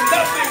did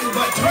nothing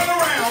but turn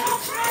around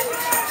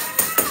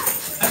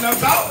and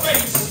about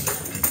face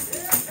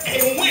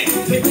and went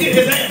to get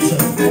his answer.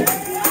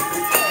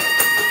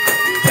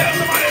 Tell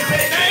somebody,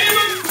 say,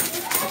 neighbor,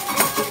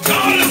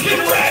 God is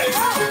getting ready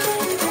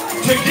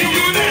to give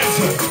you an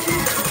answer.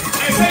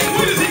 And say,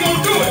 when is he going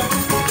to do it?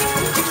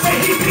 Say,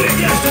 he did it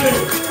yesterday.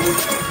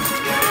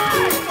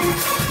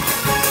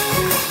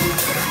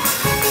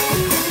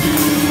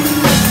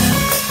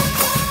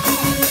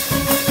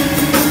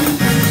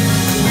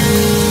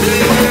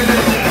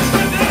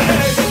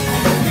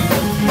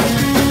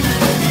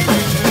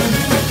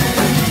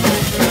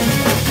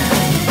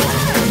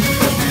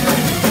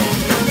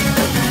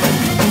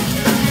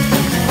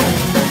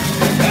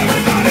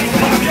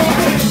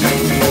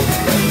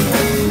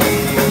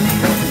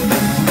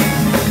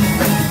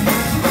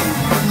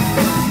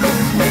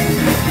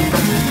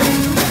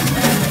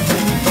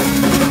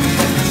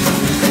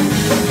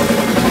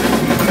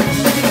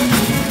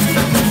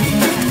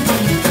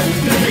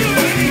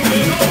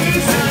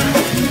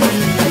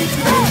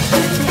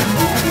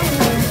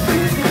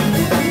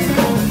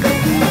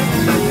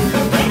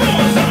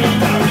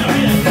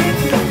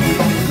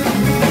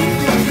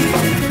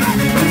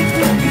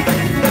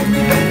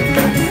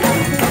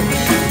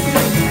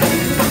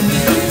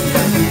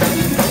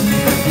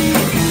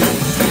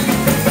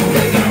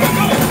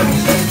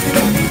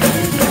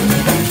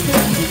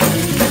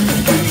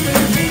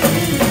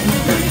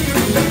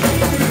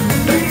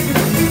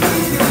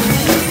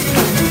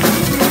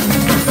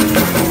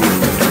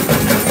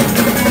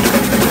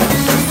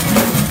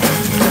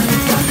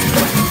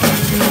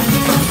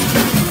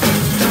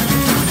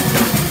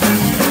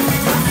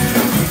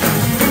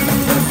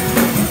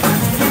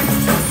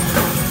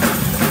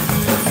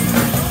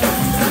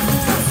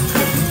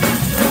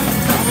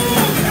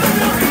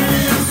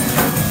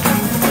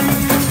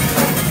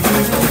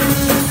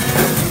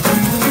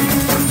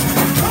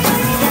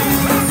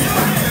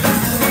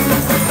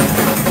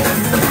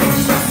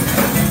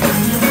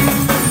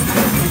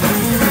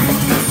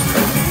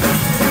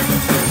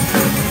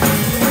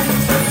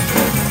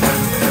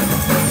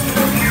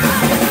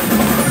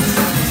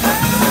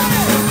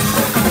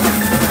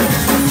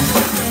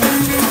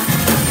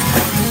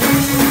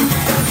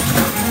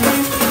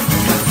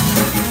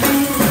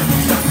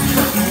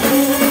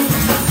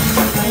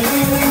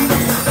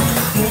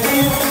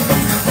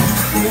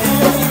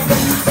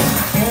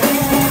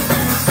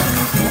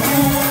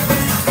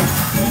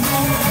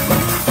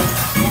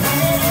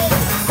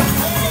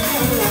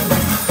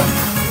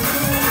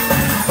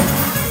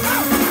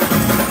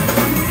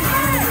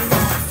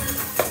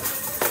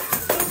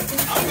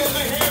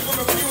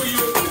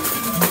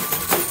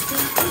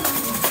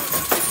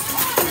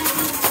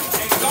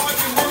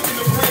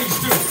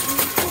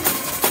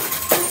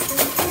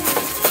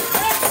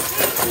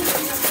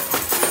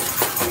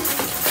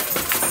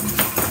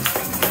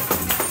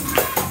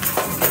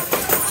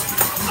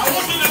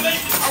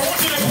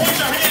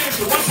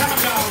 One time,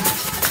 y'all.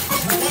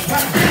 One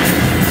time.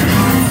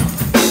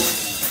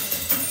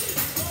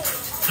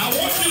 I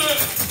want you to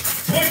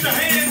point your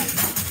hands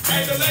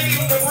at the lady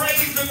with the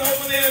braids and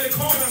over there in the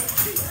corner.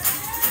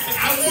 And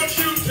I want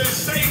you to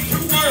say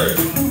 2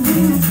 words.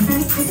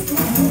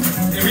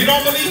 If you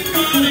don't believe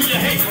God and you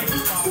hate Him,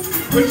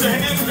 put your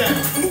hands down.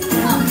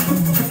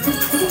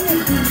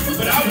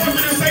 But I want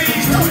you to say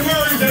these 2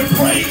 words and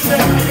praise Him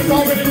like it's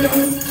already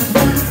done.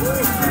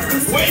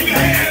 Wave your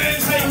hand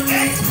and say,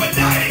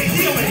 expedited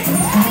healing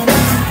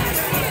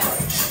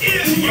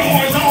is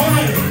yours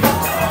already.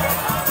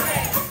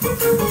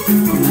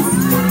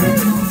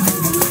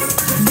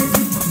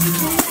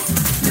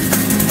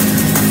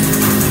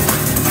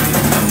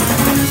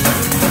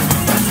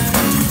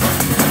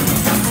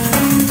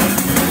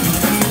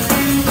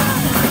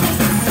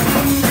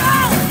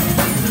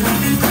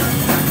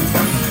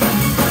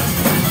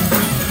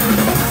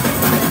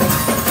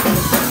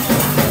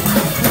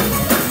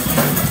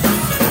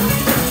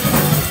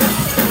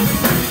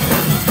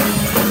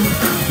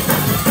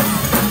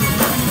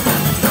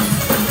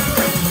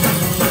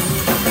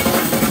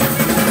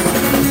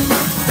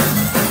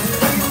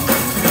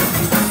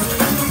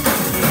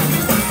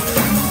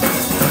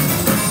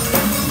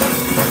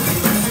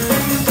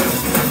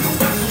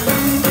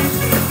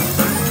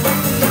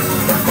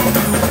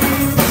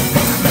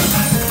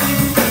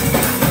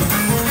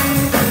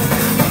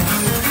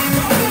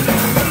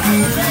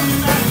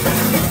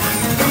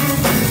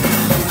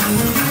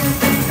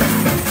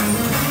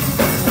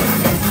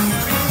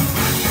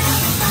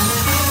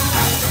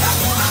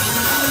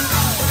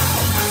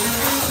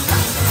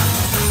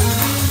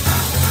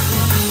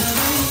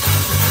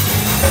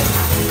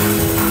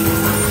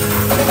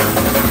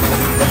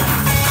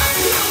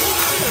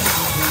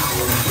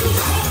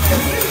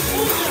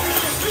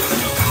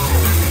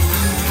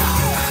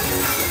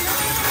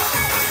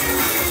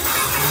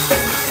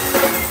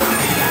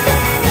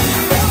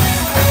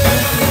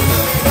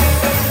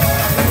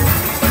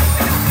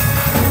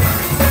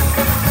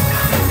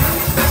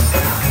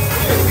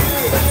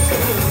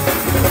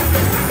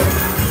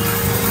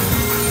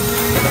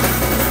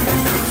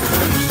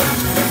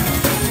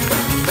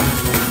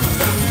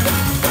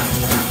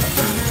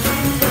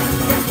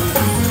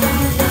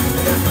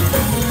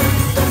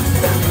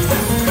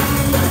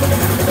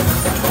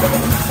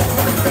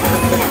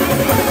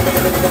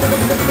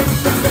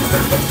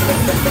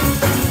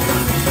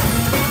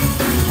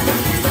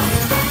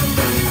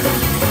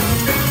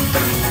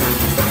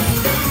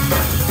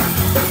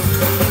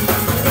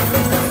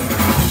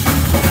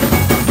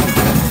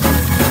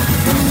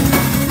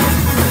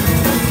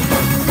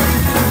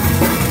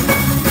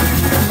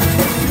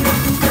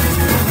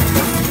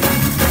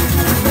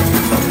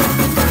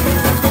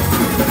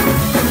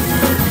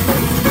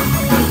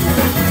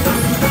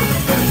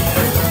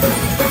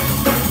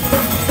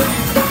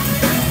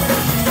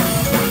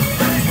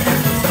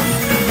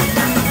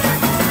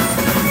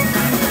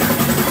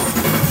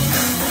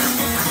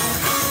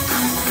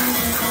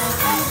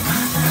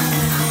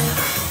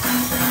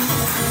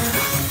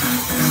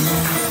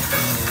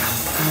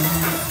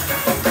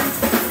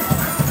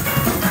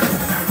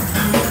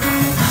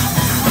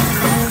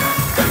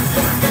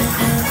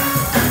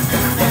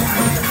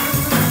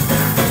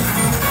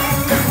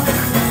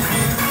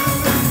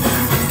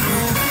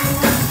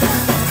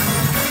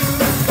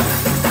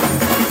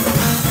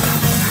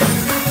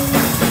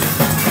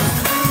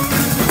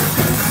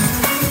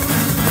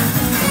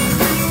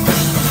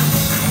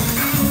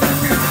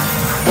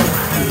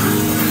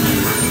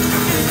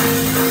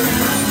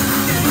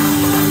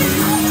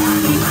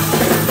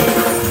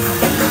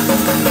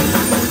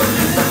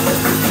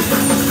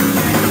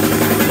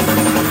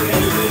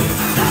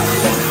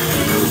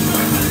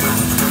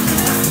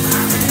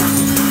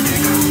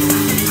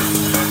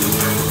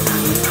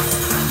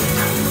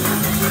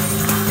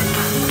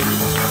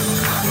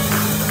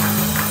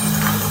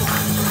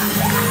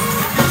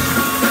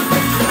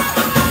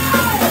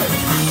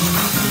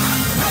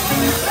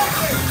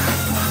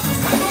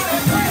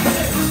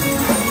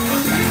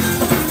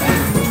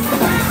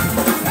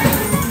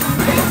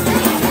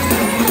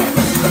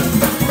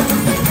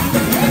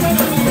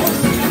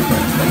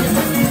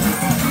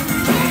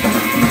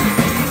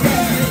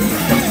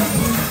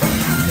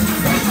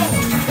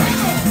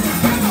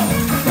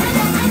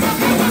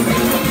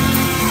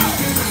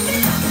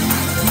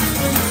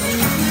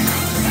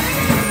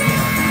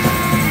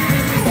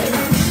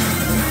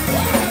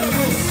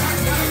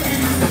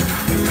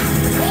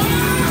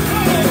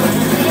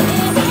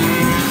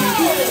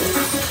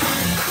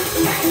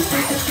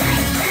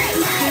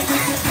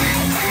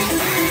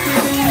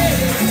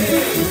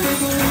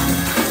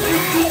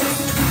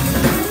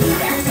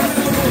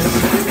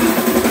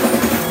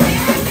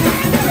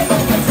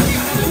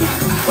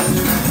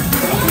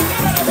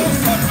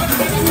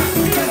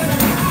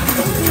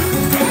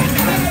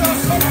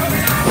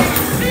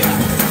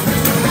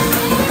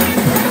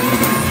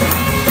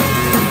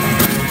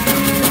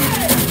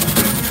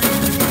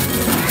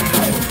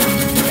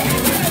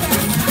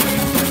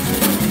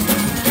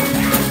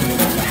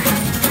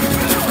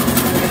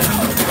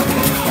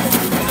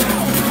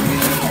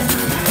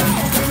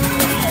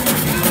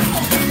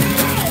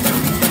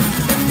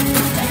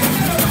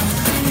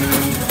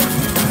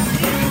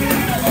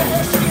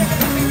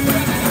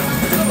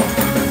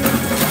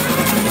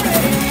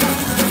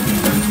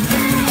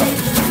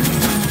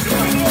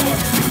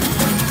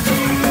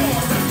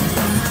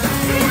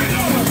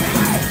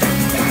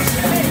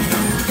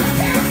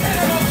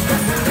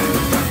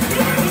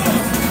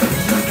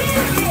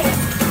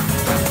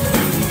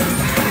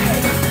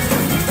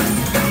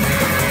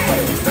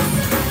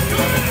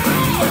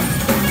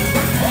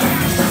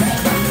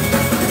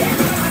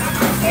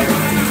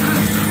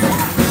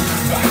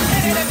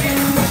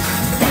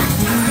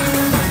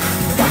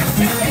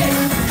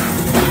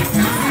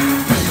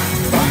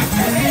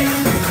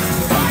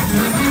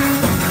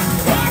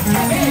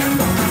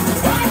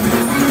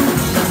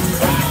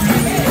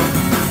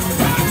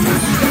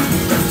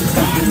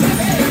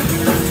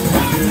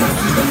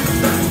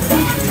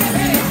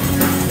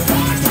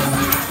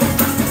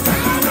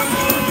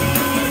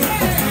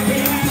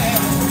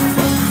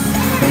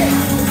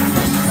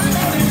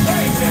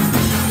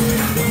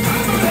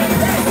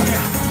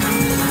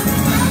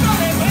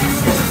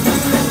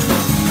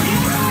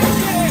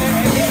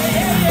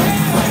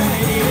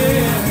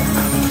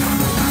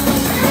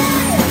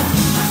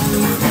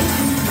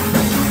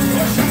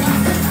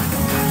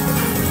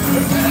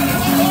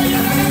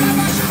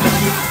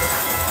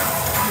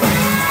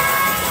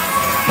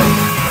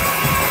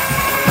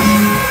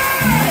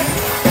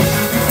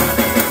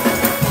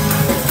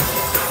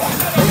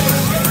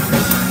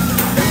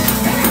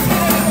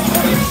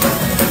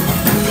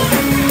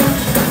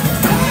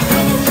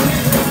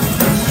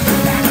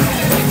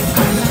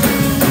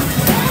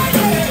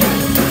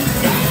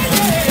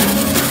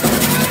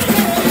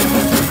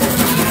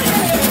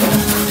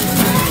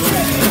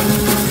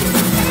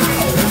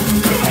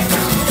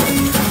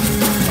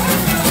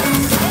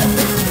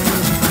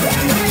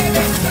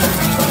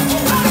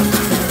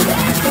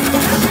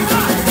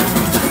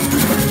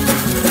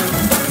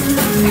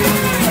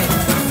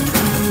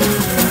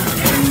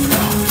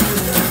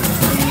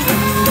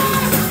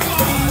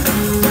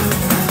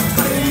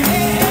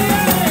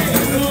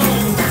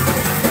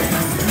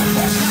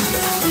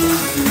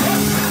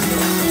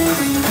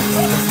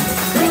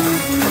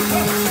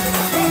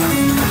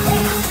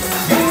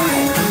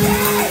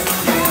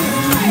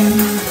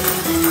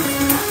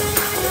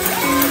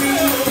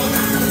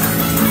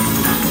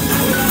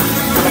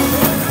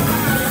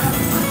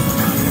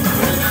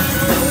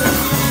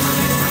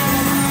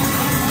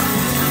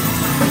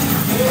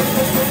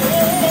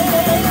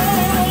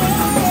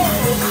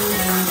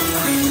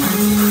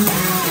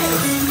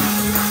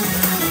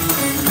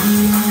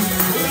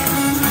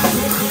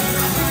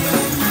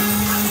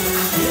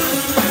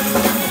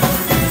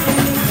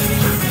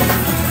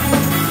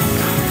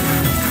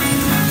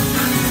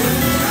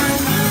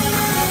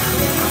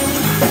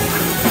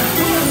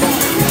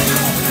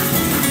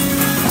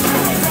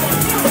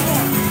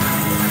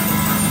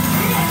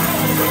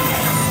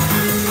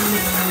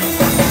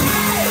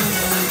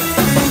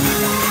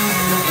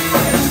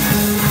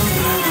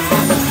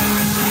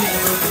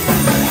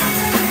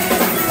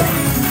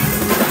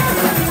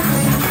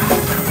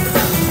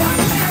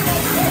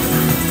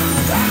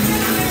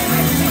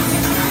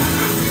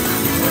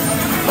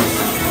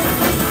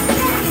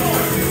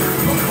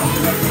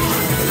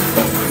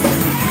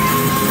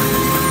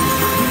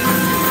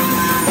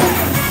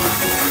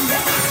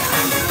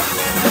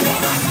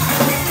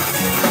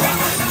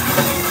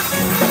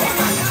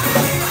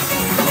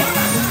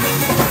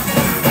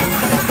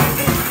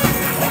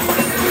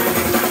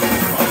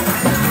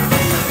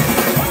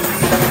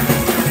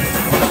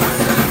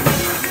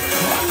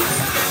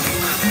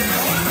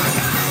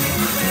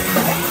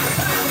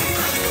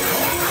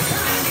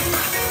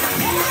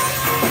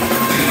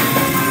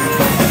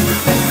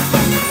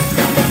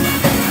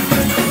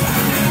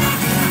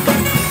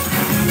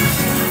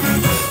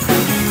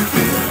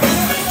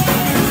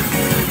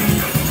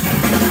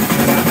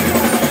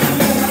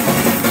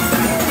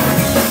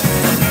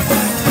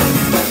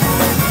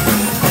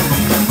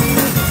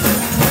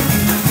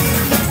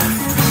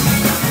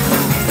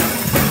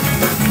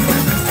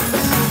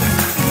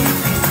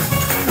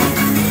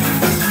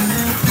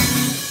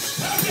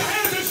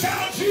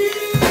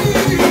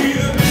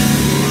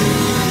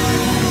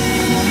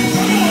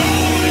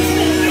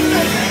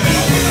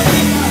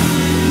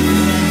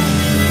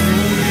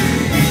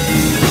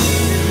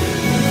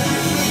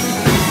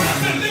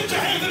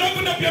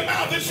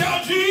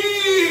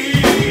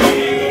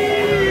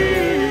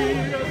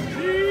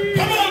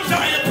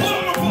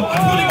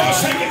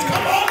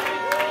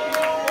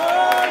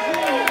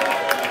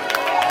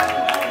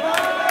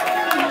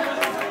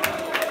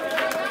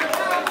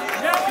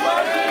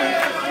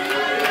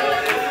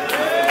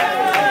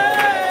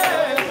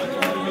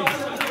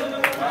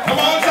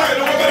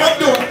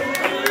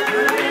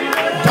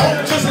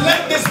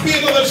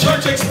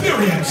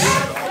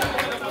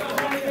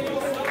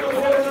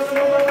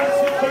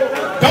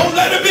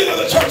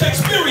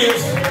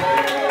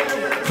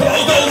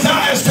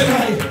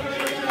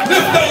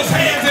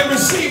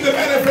 receive the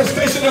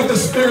manifestation of the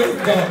Spirit of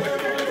God.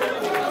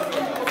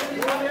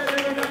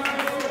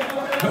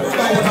 Don't worry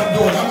about what I'm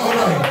doing. I'm all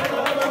right.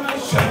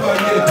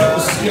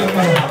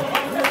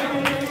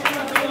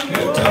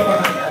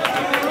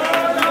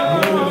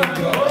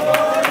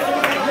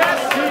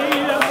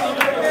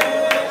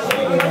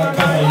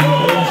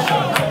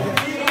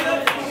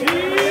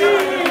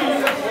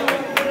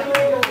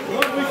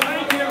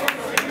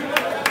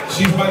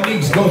 She's my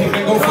niece. Go ahead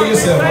and go for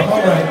yourself. I'm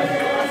all right.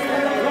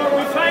 Lord,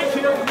 we thank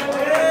you.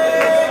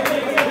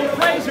 We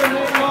praise your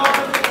name, Lord.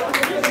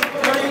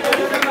 Praise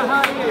you in the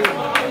highest.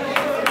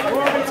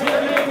 Glory to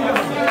your name,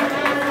 Lord.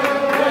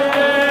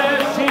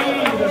 Yes,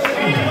 Jesus.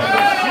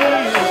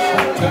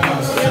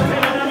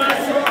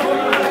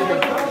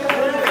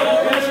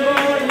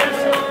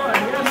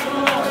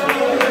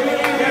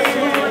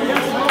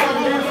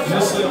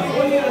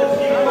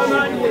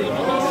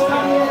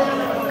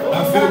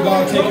 I feel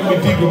God taking me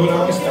deeper, but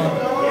I'm stop.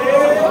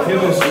 Hear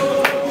this.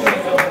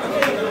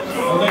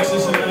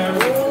 Alexis and Mary.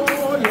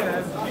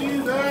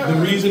 The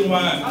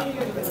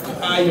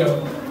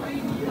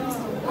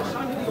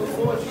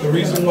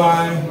reason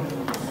why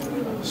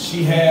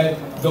she had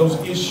those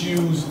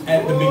issues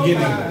at the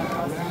beginning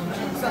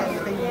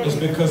is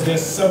because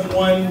there's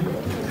someone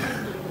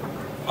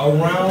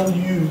around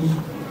you,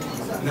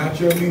 not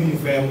your immediate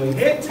family,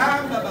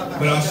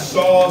 but I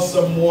saw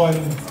someone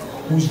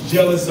who's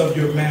jealous of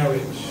your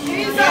marriage.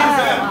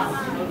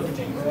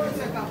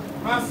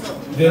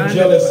 They're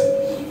jealous.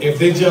 If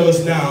they're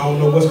jealous now, I don't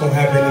know what's going to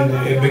happen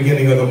in the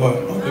beginning of the month,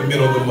 or the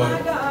middle of the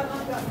month.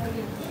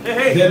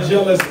 They're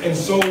jealous, and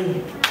so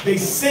they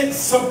sense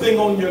something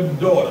on your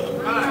daughter to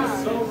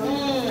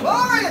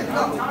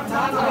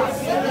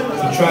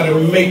try to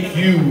make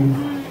you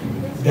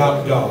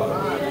doubt God.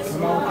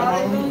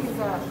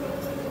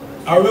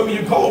 I remember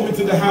you called me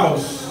to the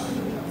house.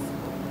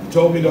 You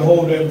told me to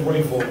hold her and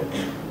pray for her.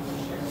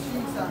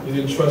 You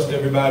didn't trust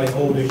everybody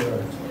holding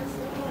her.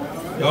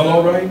 Y'all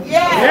all right?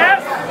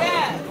 Yes.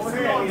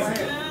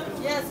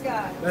 Yes,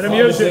 God. Let him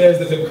Bible use it. says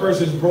that the curse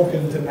is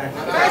broken tonight.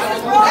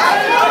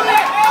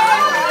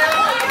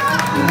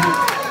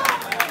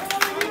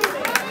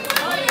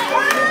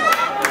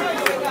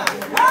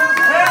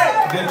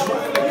 They're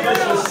trying to curse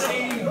your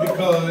seed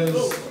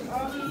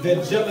because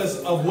they're jealous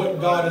of what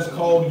God has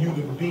called you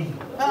to be.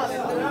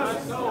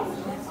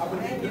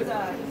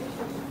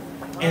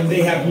 And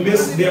they have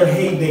missed their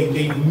heyday.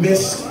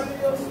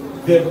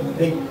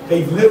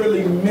 They've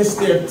literally missed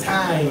their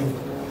time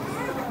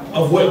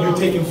of what you're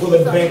taking full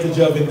advantage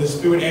of in the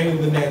spirit and in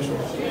the natural.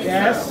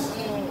 Yes.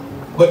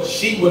 But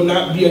she will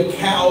not be a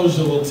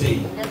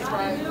casualty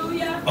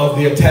of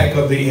the attack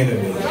of the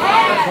enemy.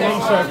 Come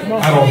on, sir. Come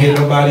on. I don't hear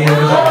nobody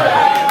else.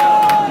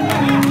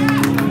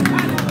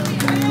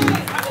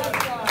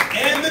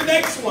 And the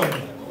next one,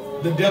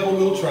 the devil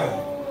will try.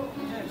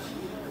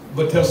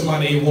 But tell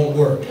somebody it won't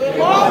work.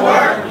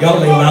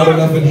 Y'all ain't loud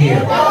enough in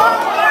here.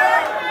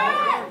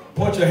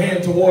 Point your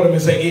hand toward him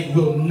and say it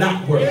will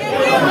not work.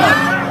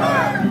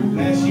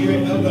 Last year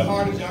in Elder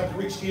Hardage, I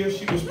preached here,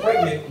 she was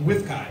pregnant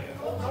with Kaya.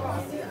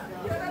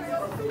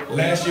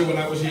 Last year when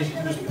I was here, she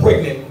was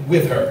pregnant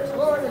with her,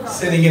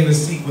 sitting in the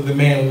seat with the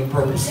man with the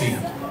purple seat.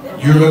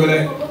 You remember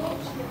that?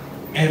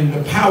 And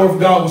the power of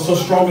God was so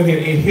strong in here,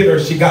 it hit her,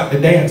 she got to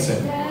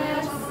dancing.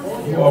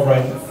 You all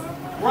right?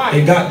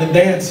 It got to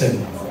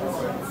dancing.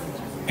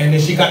 And then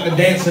she got to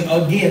dancing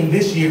again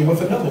this year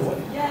with another one.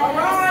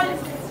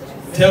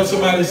 Tell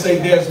somebody, say,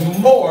 there's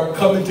more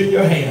coming to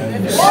your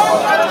hands.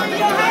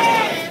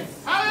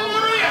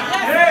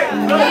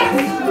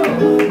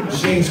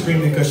 She ain't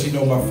screaming because she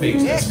know my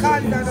face.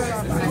 But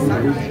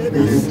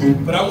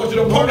I want you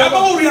to put, I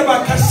want you to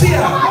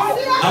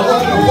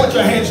put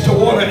your hands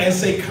toward her and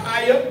say,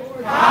 Kaya,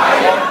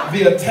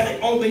 the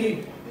attack on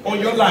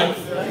your life,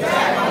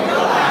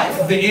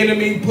 the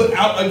enemy put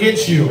out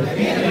against you.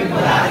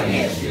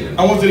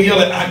 I want you to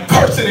yell it, I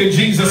curse it in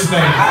Jesus'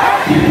 name. I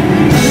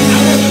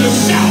want you to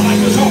shout like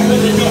it's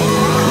already done.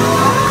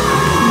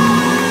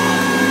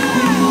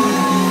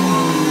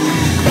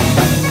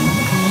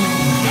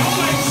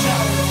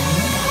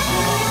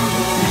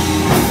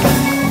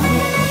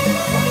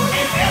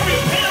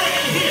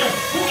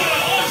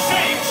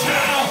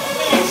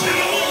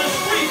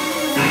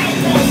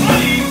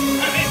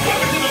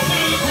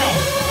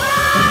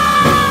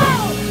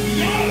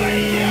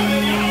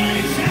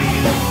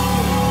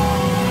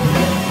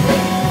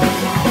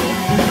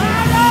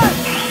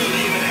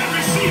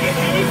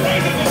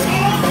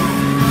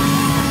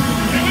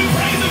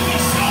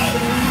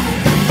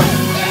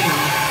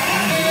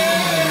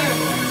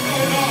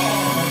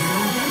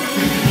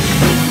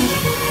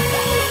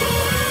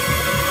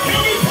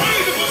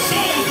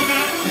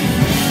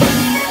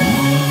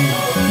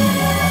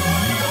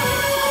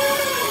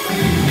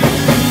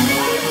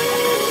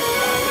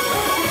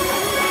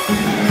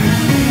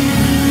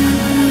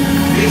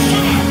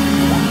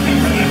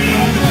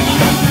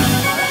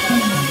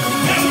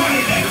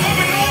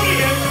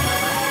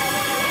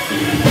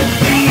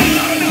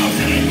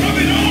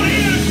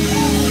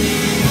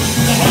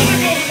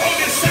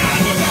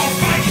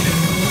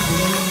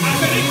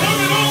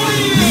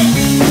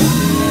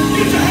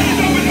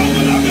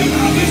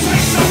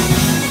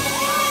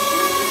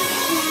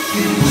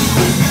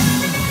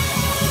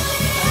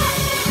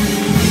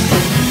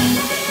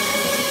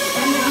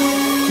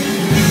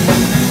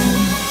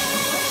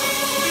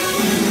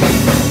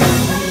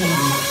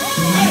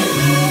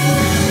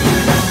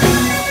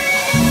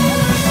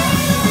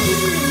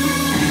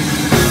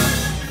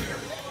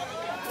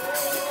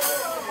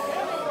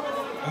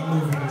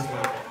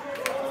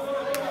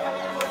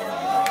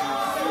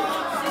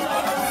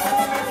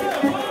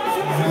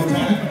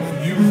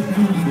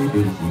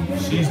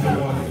 She's the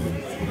one.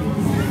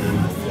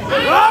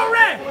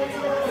 Glory!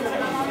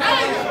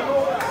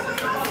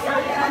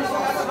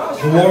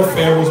 The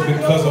warfare was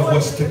because of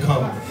what's to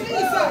come.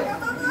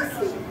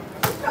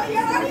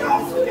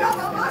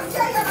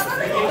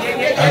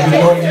 I've been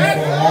knowing you for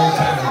a long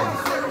time.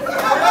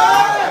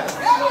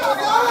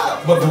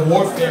 But the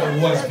warfare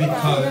was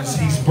because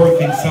he's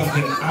birthing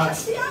something out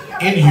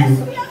in you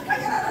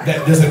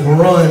that doesn't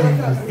run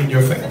in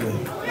your family.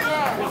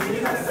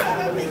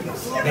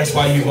 That's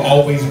why you've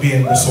always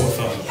been the sore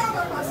thumb.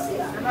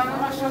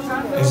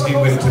 It's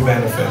getting ready to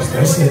manifest.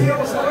 That's it.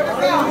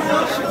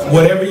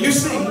 Whatever you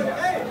see,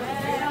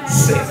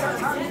 say it.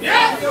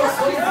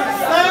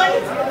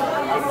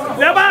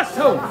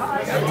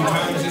 Every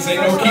time she say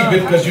no, keep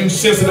it, because you're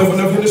sensitive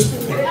enough in the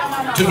spirit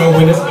to know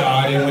when it's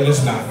God and when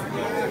it's not.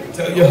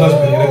 Tell your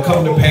husband it'll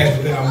come to pass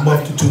within a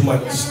month to 2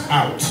 months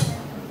out.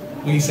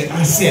 When you say,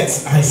 I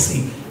sense, I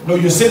see. No,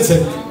 you're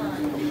sensing.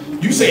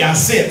 You say, I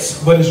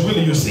sense, but it's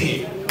really you're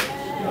seeing.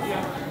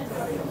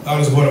 I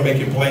just want to make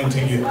it plain to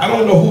you. I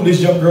don't know who this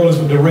young girl is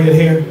with the red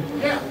hair,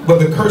 but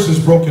the curse is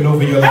broken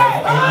over your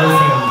life and your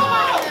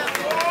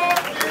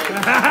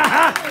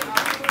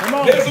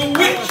family. There's a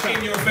witch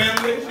in your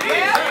family,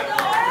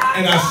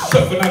 and I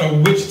suffer not a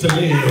witch to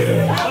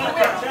live.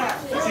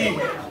 See,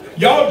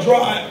 y'all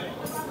draw,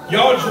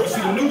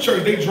 see the new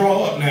church, they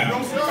draw up now.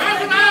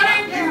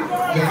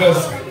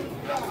 Because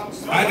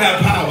I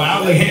got power,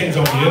 I'll lay hands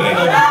on you. It ain't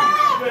like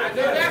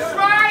That's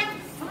right.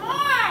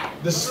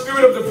 the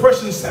spirit of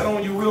depression sat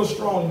on you real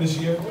strong this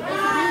year.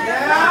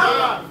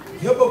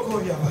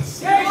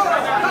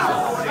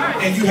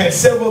 And you had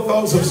several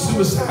thoughts of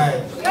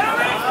suicide.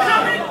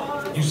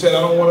 You said,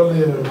 I don't want to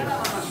live.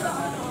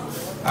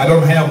 I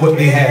don't have what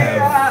they have.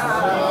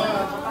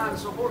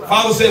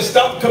 Father says,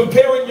 stop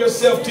comparing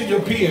yourself to your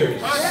peers.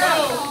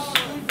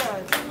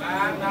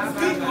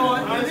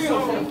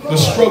 The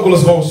struggle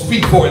is going to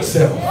speak for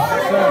itself.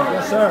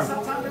 Yes, sir.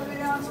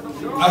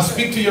 I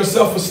speak to your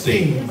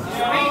self-esteem.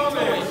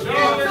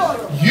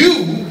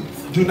 You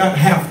do not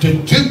have to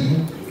do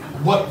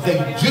what they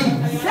do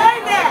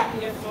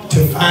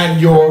to find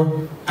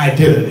your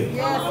identity.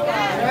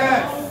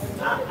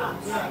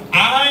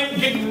 I'm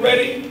getting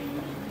ready.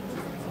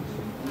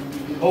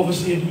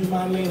 Overseer, do you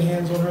mind laying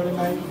hands on her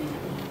tonight?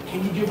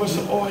 Can you give us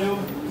some oil?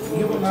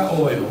 Give her my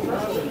oil.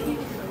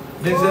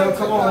 Denzel,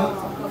 come on.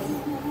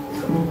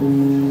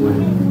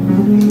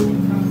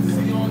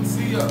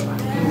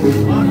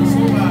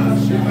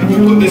 Can you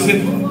put this in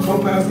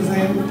co-pastor's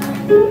hand?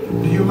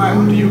 Do you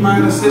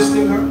mind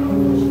assisting her?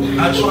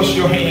 I trust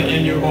your hand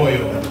and your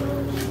oil.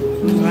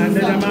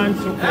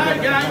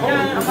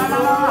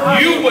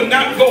 You will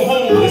not go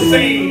home the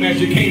same as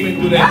you came in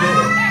through that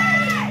door.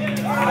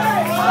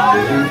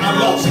 I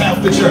lost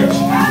half the church.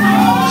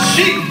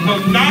 She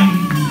will not.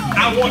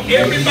 I want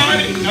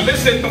everybody, now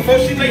listen, before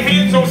she lay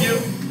hands on you,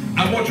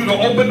 I want you to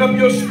open up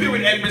your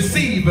spirit and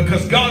receive,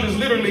 because God is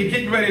literally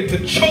getting ready to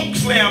choke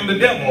slam the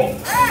devil.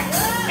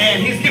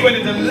 And he's getting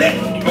ready to let,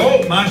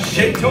 oh my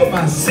shit, oh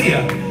my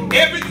seer.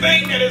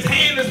 Everything that his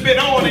hand has been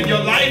on in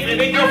your life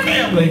and in your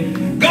family,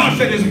 God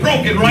said is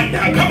broken right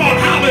now. Come on,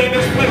 holler in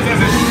this place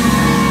as it.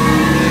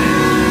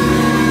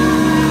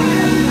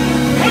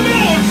 Come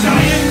on,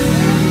 Zion.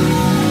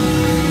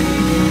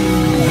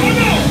 Come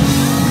on.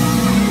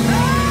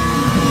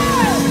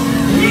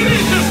 We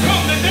didn't just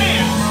come to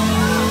dance.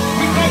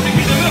 We come to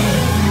be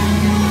delivered.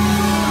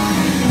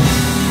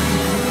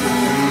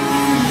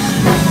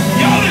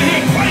 Y'all in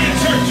here playing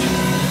church.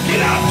 Get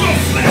out your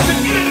flesh and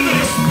get into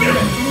the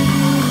spirit.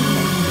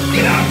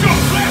 Get out your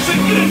flesh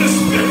and get in the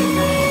spirit.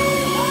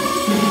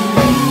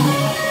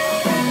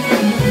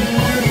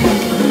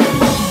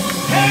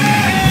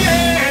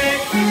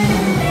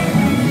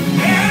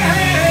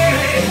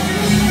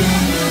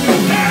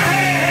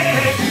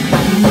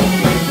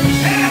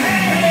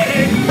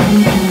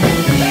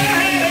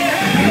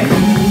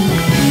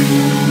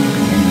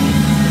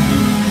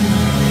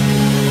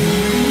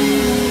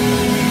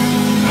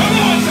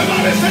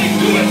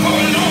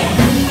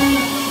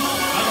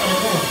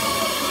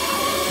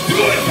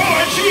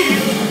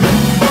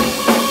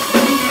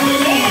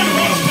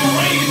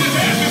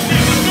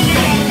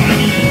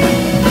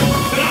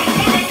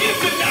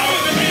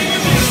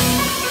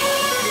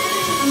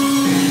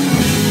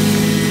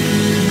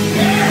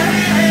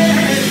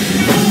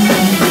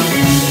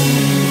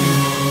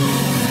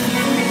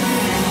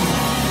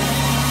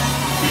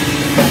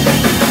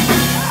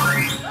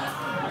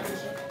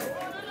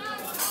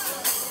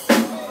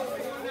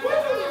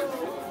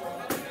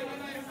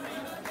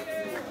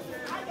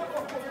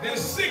 There's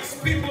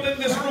 6 people in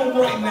this room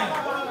right now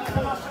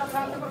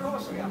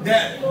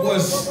that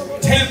was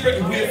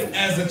tampered with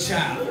as a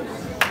child.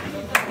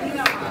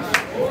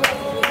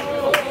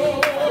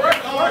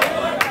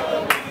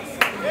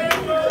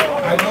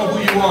 I know who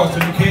you are, so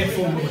you can't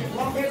fool me.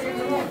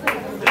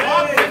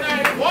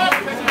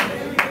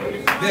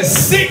 There's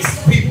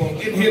 6 people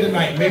in here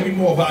tonight, maybe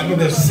more, but I know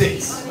there's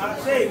 6.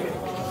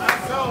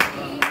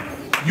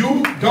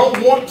 You don't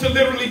want to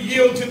literally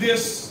yield to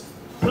this.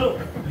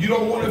 You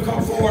don't want to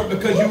come forward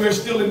because you are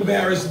still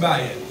embarrassed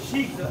by it.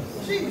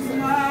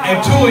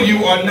 And 2 of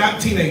you are not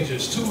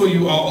teenagers. 2 of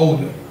you are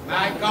older.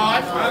 My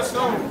God.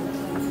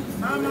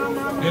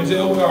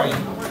 Denzel, where are you?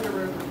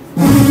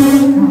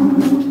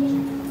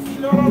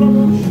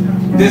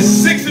 There's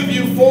 6 of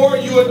you, 4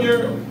 of you in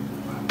your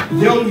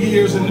young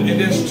years, and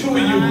there's 2 of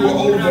you who are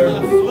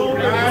older.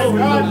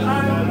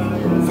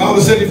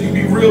 Father said if you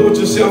be real with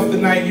yourself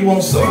tonight, you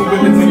won't suffer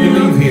with it when you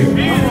leave here.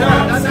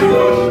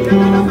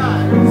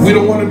 We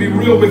don't want to be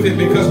real with it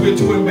because we're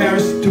too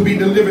embarrassed to be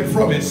delivered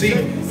from it. See,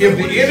 if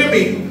the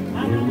enemy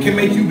can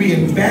make you be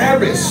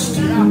embarrassed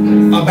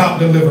about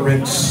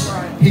deliverance,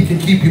 he can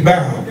keep you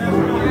bound.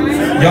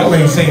 Y'all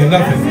ain't saying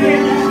nothing.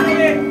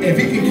 If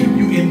he can keep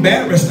you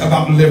embarrassed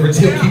about deliverance,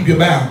 he'll keep you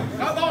bound.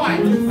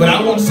 But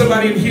I want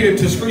somebody in here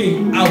to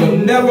scream, I will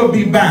never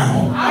be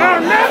bound.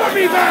 I'll never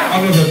be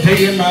bound. Another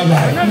day in my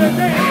life. Another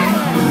day.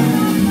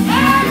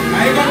 I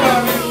ain't gonna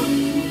bother.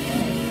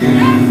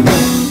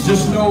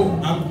 Just know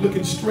I'm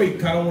looking straight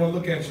because I don't want to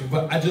look at you,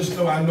 but I just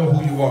know I know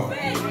who you are.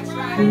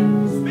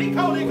 Speak,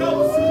 Holy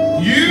Ghost.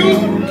 You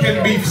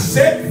can be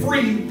set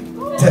free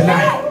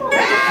tonight.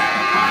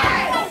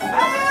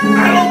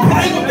 I don't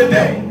play with the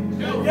devil.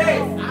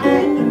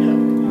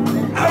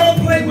 I don't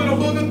play with a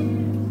booger.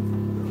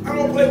 I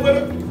don't play with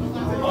him.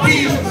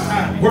 He's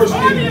my worst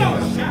enemy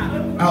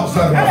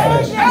outside of my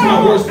flesh. He's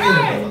my worst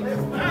enemy.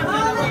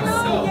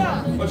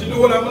 But you know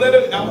what? I'm gonna let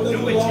it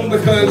alone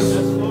because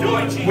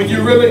when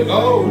you really,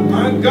 oh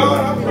my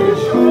God, I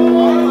praise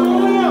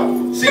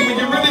you. See, when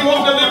you really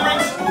want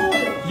deliverance,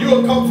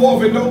 you'll come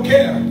forth and don't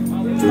care.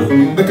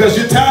 Because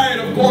you're tired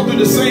of going through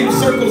the same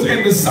circles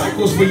and the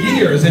cycles for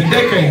years and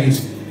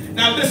decades.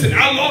 Now listen,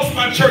 I lost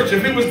my church.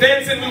 If it was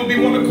dancing, it would be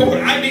one accord.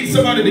 I need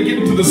somebody to get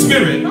into the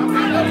spirit.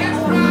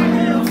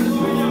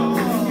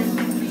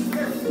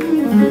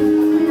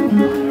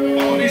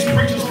 All these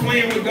preachers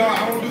playing with God, I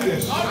don't do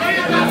this.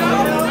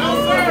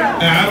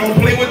 Now, I don't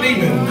play with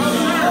demons.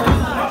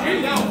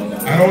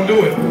 I don't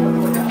do it.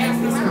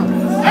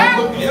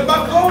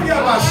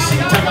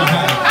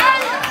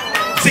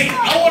 See,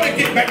 I want to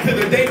get back to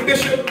the day,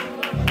 Bishop,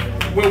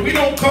 where we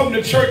don't come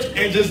to church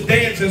and just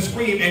dance and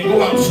scream and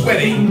go out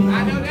sweating.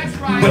 I know that's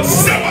right. But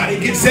somebody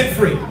gets set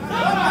free.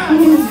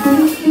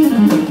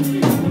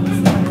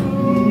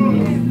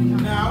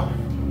 Now,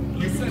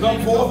 you can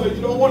come forth or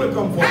you don't want to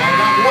come forth. I'm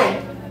not one.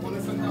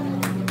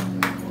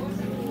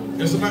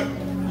 It's about,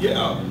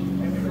 yeah.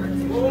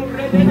 Who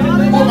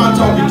am I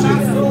talking to?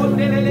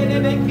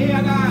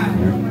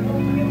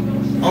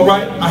 All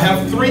right, I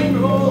have 3.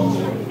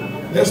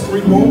 There's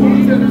 3 more.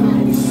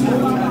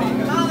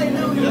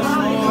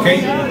 Okay,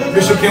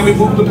 Bishop, can we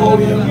move the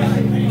podium?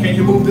 Can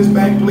you move this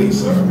back,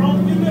 please, sir?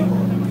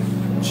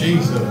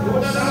 Jesus.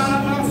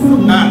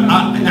 Now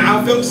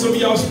I felt some of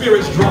y'all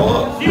spirits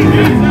draw up.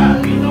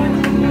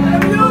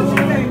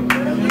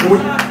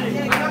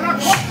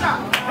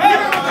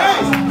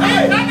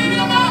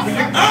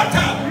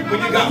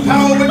 When you got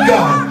power with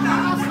God.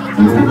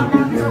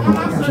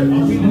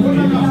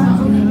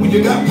 When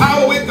you got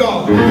power with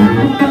God.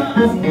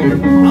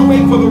 I'm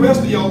waiting for the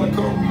rest of y'all to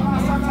come.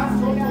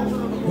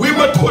 We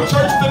went to a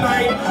church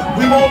tonight.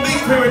 We won't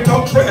leave here and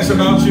talk trash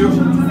about you.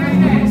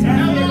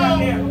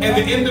 And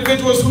the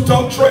individuals who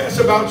talk trash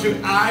about you,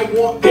 I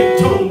want their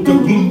tongue to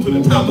glue to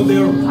the top of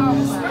the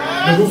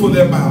roof of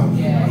their mouth.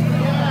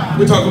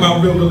 We're talking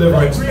about real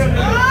deliverance.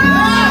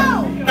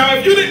 Now,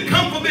 if you didn't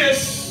come for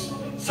this,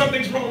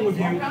 something's wrong with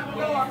you.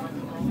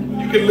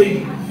 You can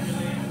leave.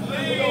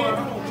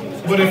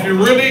 But if you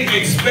really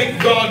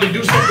expect God to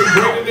do something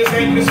great in this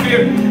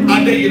atmosphere,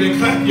 I dare you to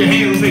clap your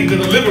hands and say, the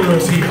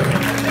deliverer's here.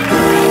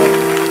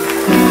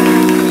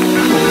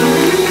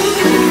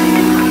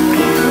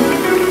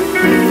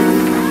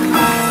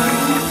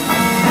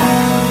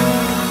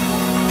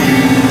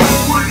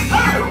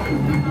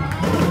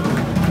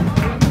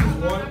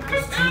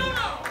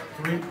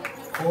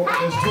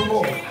 There's 2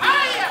 more.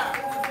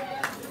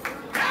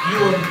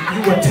 You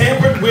were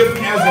tampered with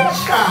as a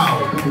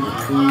child.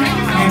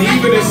 And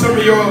even in some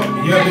of your,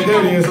 yeah,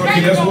 there it is.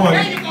 Okay, that's 1.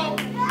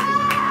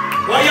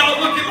 Why y'all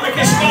looking like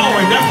it's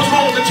snoring? That's what's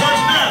wrong with the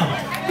church now.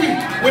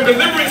 When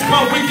deliverance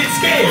comes, we get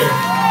scared.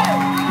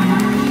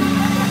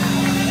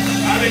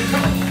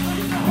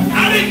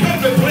 I didn't come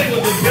to play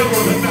with the devil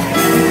tonight.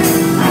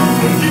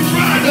 You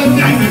tried to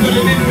attack me, but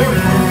it didn't work.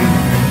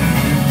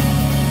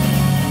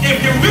 If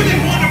you really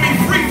want to be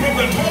free from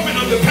the torment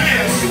of the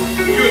past,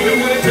 you'll do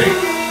what it takes.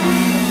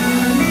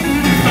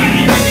 By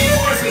any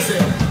means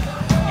necessary.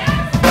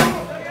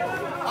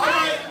 All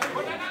right.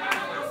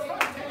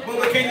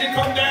 Mother, can you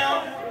come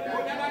down?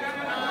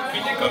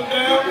 Can you come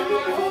down?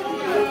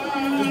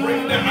 Just bring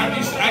it down. I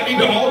need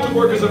the altar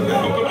workers up there. I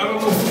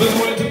don't know who's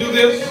wanting to do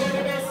this.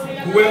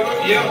 Whoever,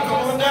 yeah,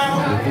 come on down.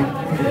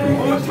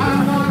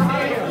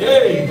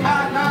 Yay.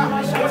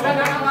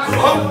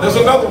 Oh, there's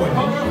another one.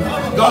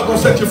 God gonna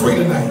set you free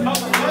tonight.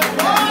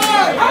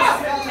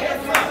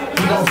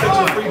 He's gonna set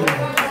you free tonight.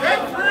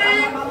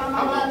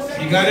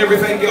 You got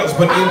everything else,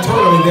 but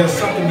internally there's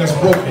something that's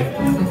broken. He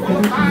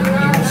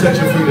gonna set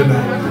you free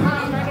tonight.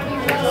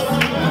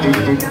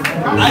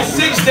 I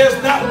sense there's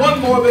not 1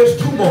 more, there's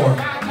 2 more.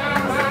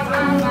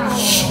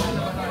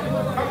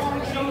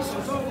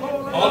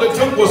 All it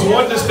took was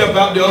one to step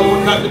out, the other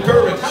one got the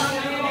courage.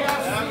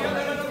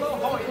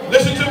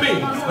 Listen to me.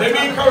 Let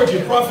me encourage you.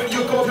 Prophet,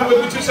 you come up here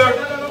with me too, sir.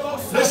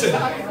 Listen,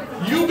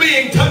 you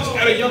being touched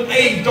at a young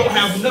age don't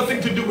have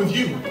nothing to do with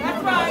you.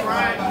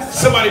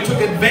 Somebody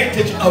took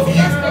advantage of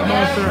you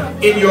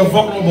in your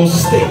vulnerable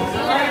state.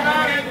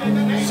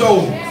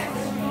 So,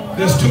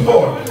 there's two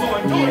more.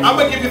 I'm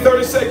going to give you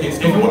 30 seconds.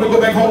 If you want to go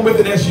back home with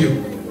it, that's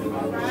you.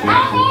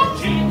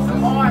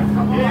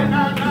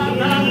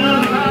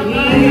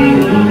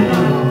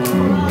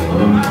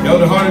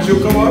 Elder Harness,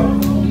 you'll come up.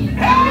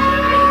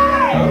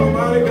 God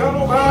Almighty, God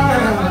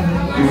Almighty.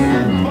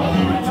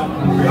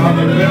 Y'all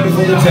been ready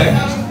for the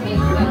task.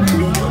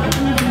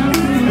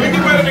 We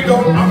get ready to go,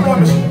 I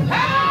promise you.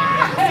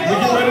 We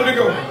get ready to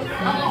go.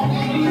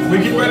 We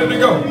get ready to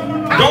go.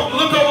 Don't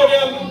look over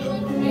there.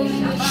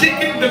 She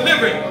getting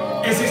delivered.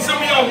 And see, some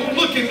of y'all who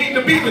looking need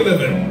to be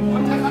delivered.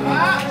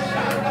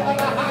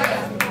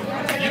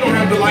 You don't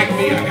have to like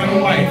me. I got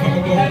a wife. I'm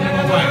going to go home with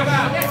my wife.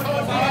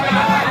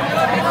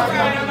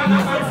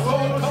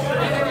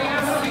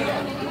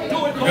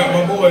 Got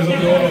my boys up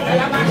there.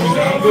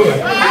 I'm good.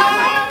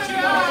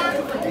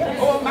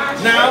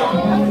 Now,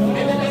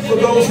 for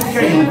those who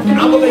came,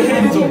 I'm going to lay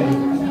hands on you.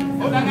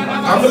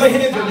 I'm going to lay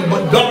hands on you,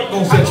 but God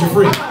going to set you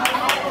free.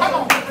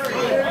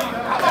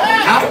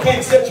 I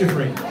can't set you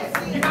free,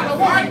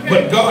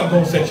 but God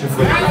going to set you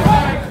free.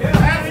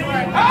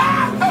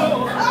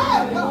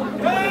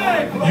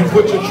 You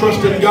put your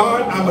trust in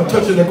God, I'm going to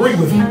touch and agree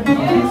with you.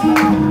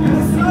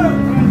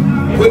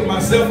 Put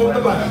myself on the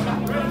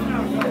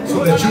line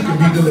so that you can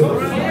be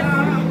delivered.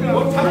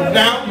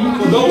 Now,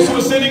 for those who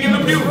are sitting in the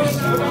pews,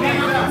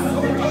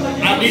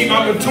 I need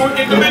my mature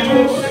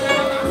individuals.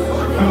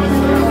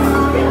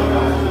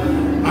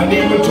 I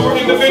need mature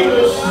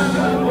individuals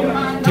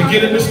to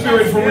get in the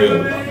spirit for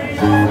real.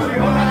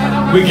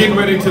 We're getting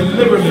ready to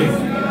literally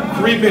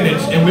 3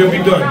 minutes and we'll be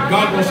done.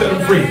 God will set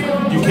them free.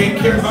 You can't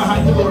care about how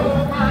you look.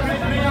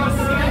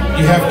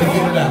 You have to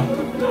get it out.